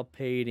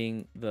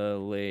palpating the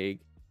leg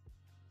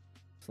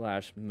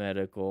 /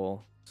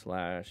 medical /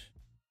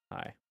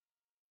 hi.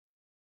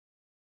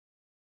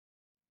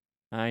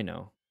 I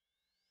know.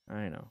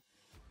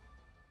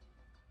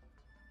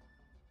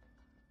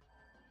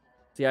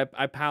 See, I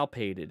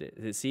palpated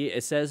it. See,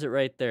 it says it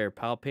right there.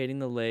 Palpating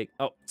the leg.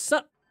 Oh,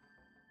 sup.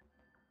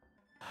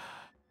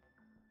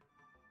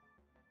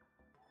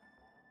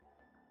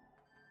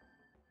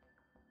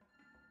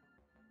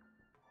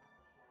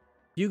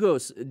 Hugo,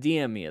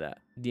 DM me that.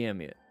 DM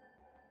me it.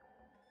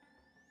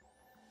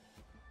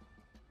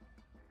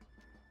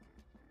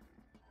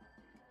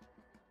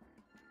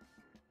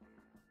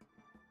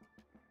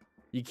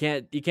 You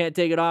can't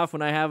take it off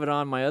when I have it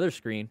on my other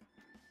screen.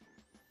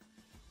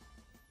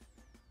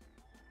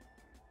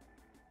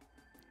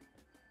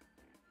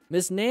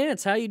 Miss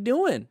Nance, how you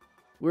doing?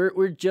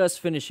 We're just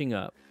finishing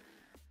up.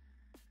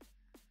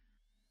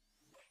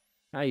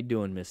 How you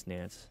doing, Miss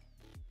Nance?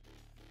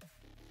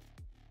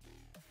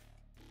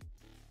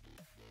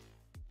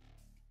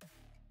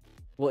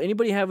 Will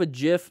anybody have a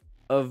GIF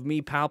of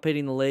me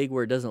palpating the leg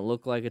where it doesn't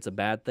look like it's a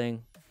bad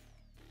thing?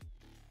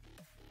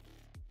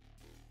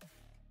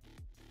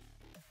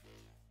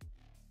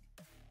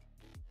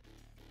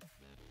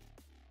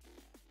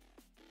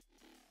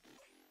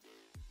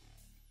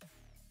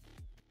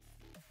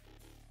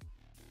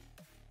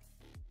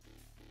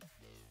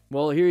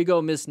 Well, here you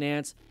go, Miss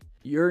Nance.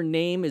 Your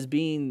name is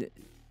being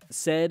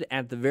said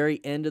at the very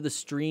end of the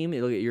stream.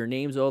 It'll get your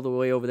name's all the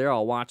way over there.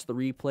 I'll watch the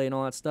replay and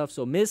all that stuff.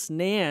 So Miss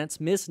Nance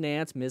is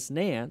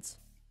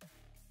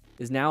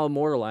now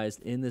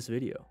immortalized in this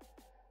video.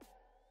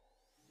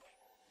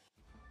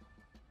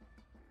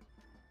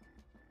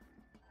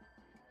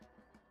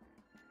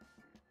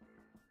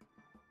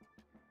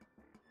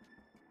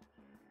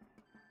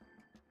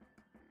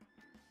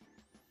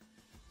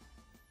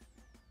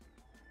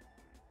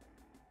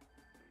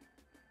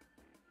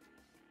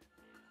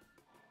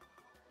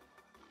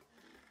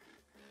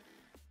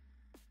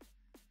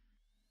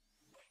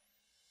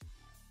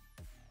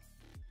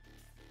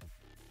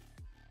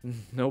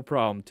 No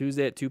problem.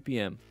 Tuesday at 2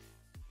 p.m.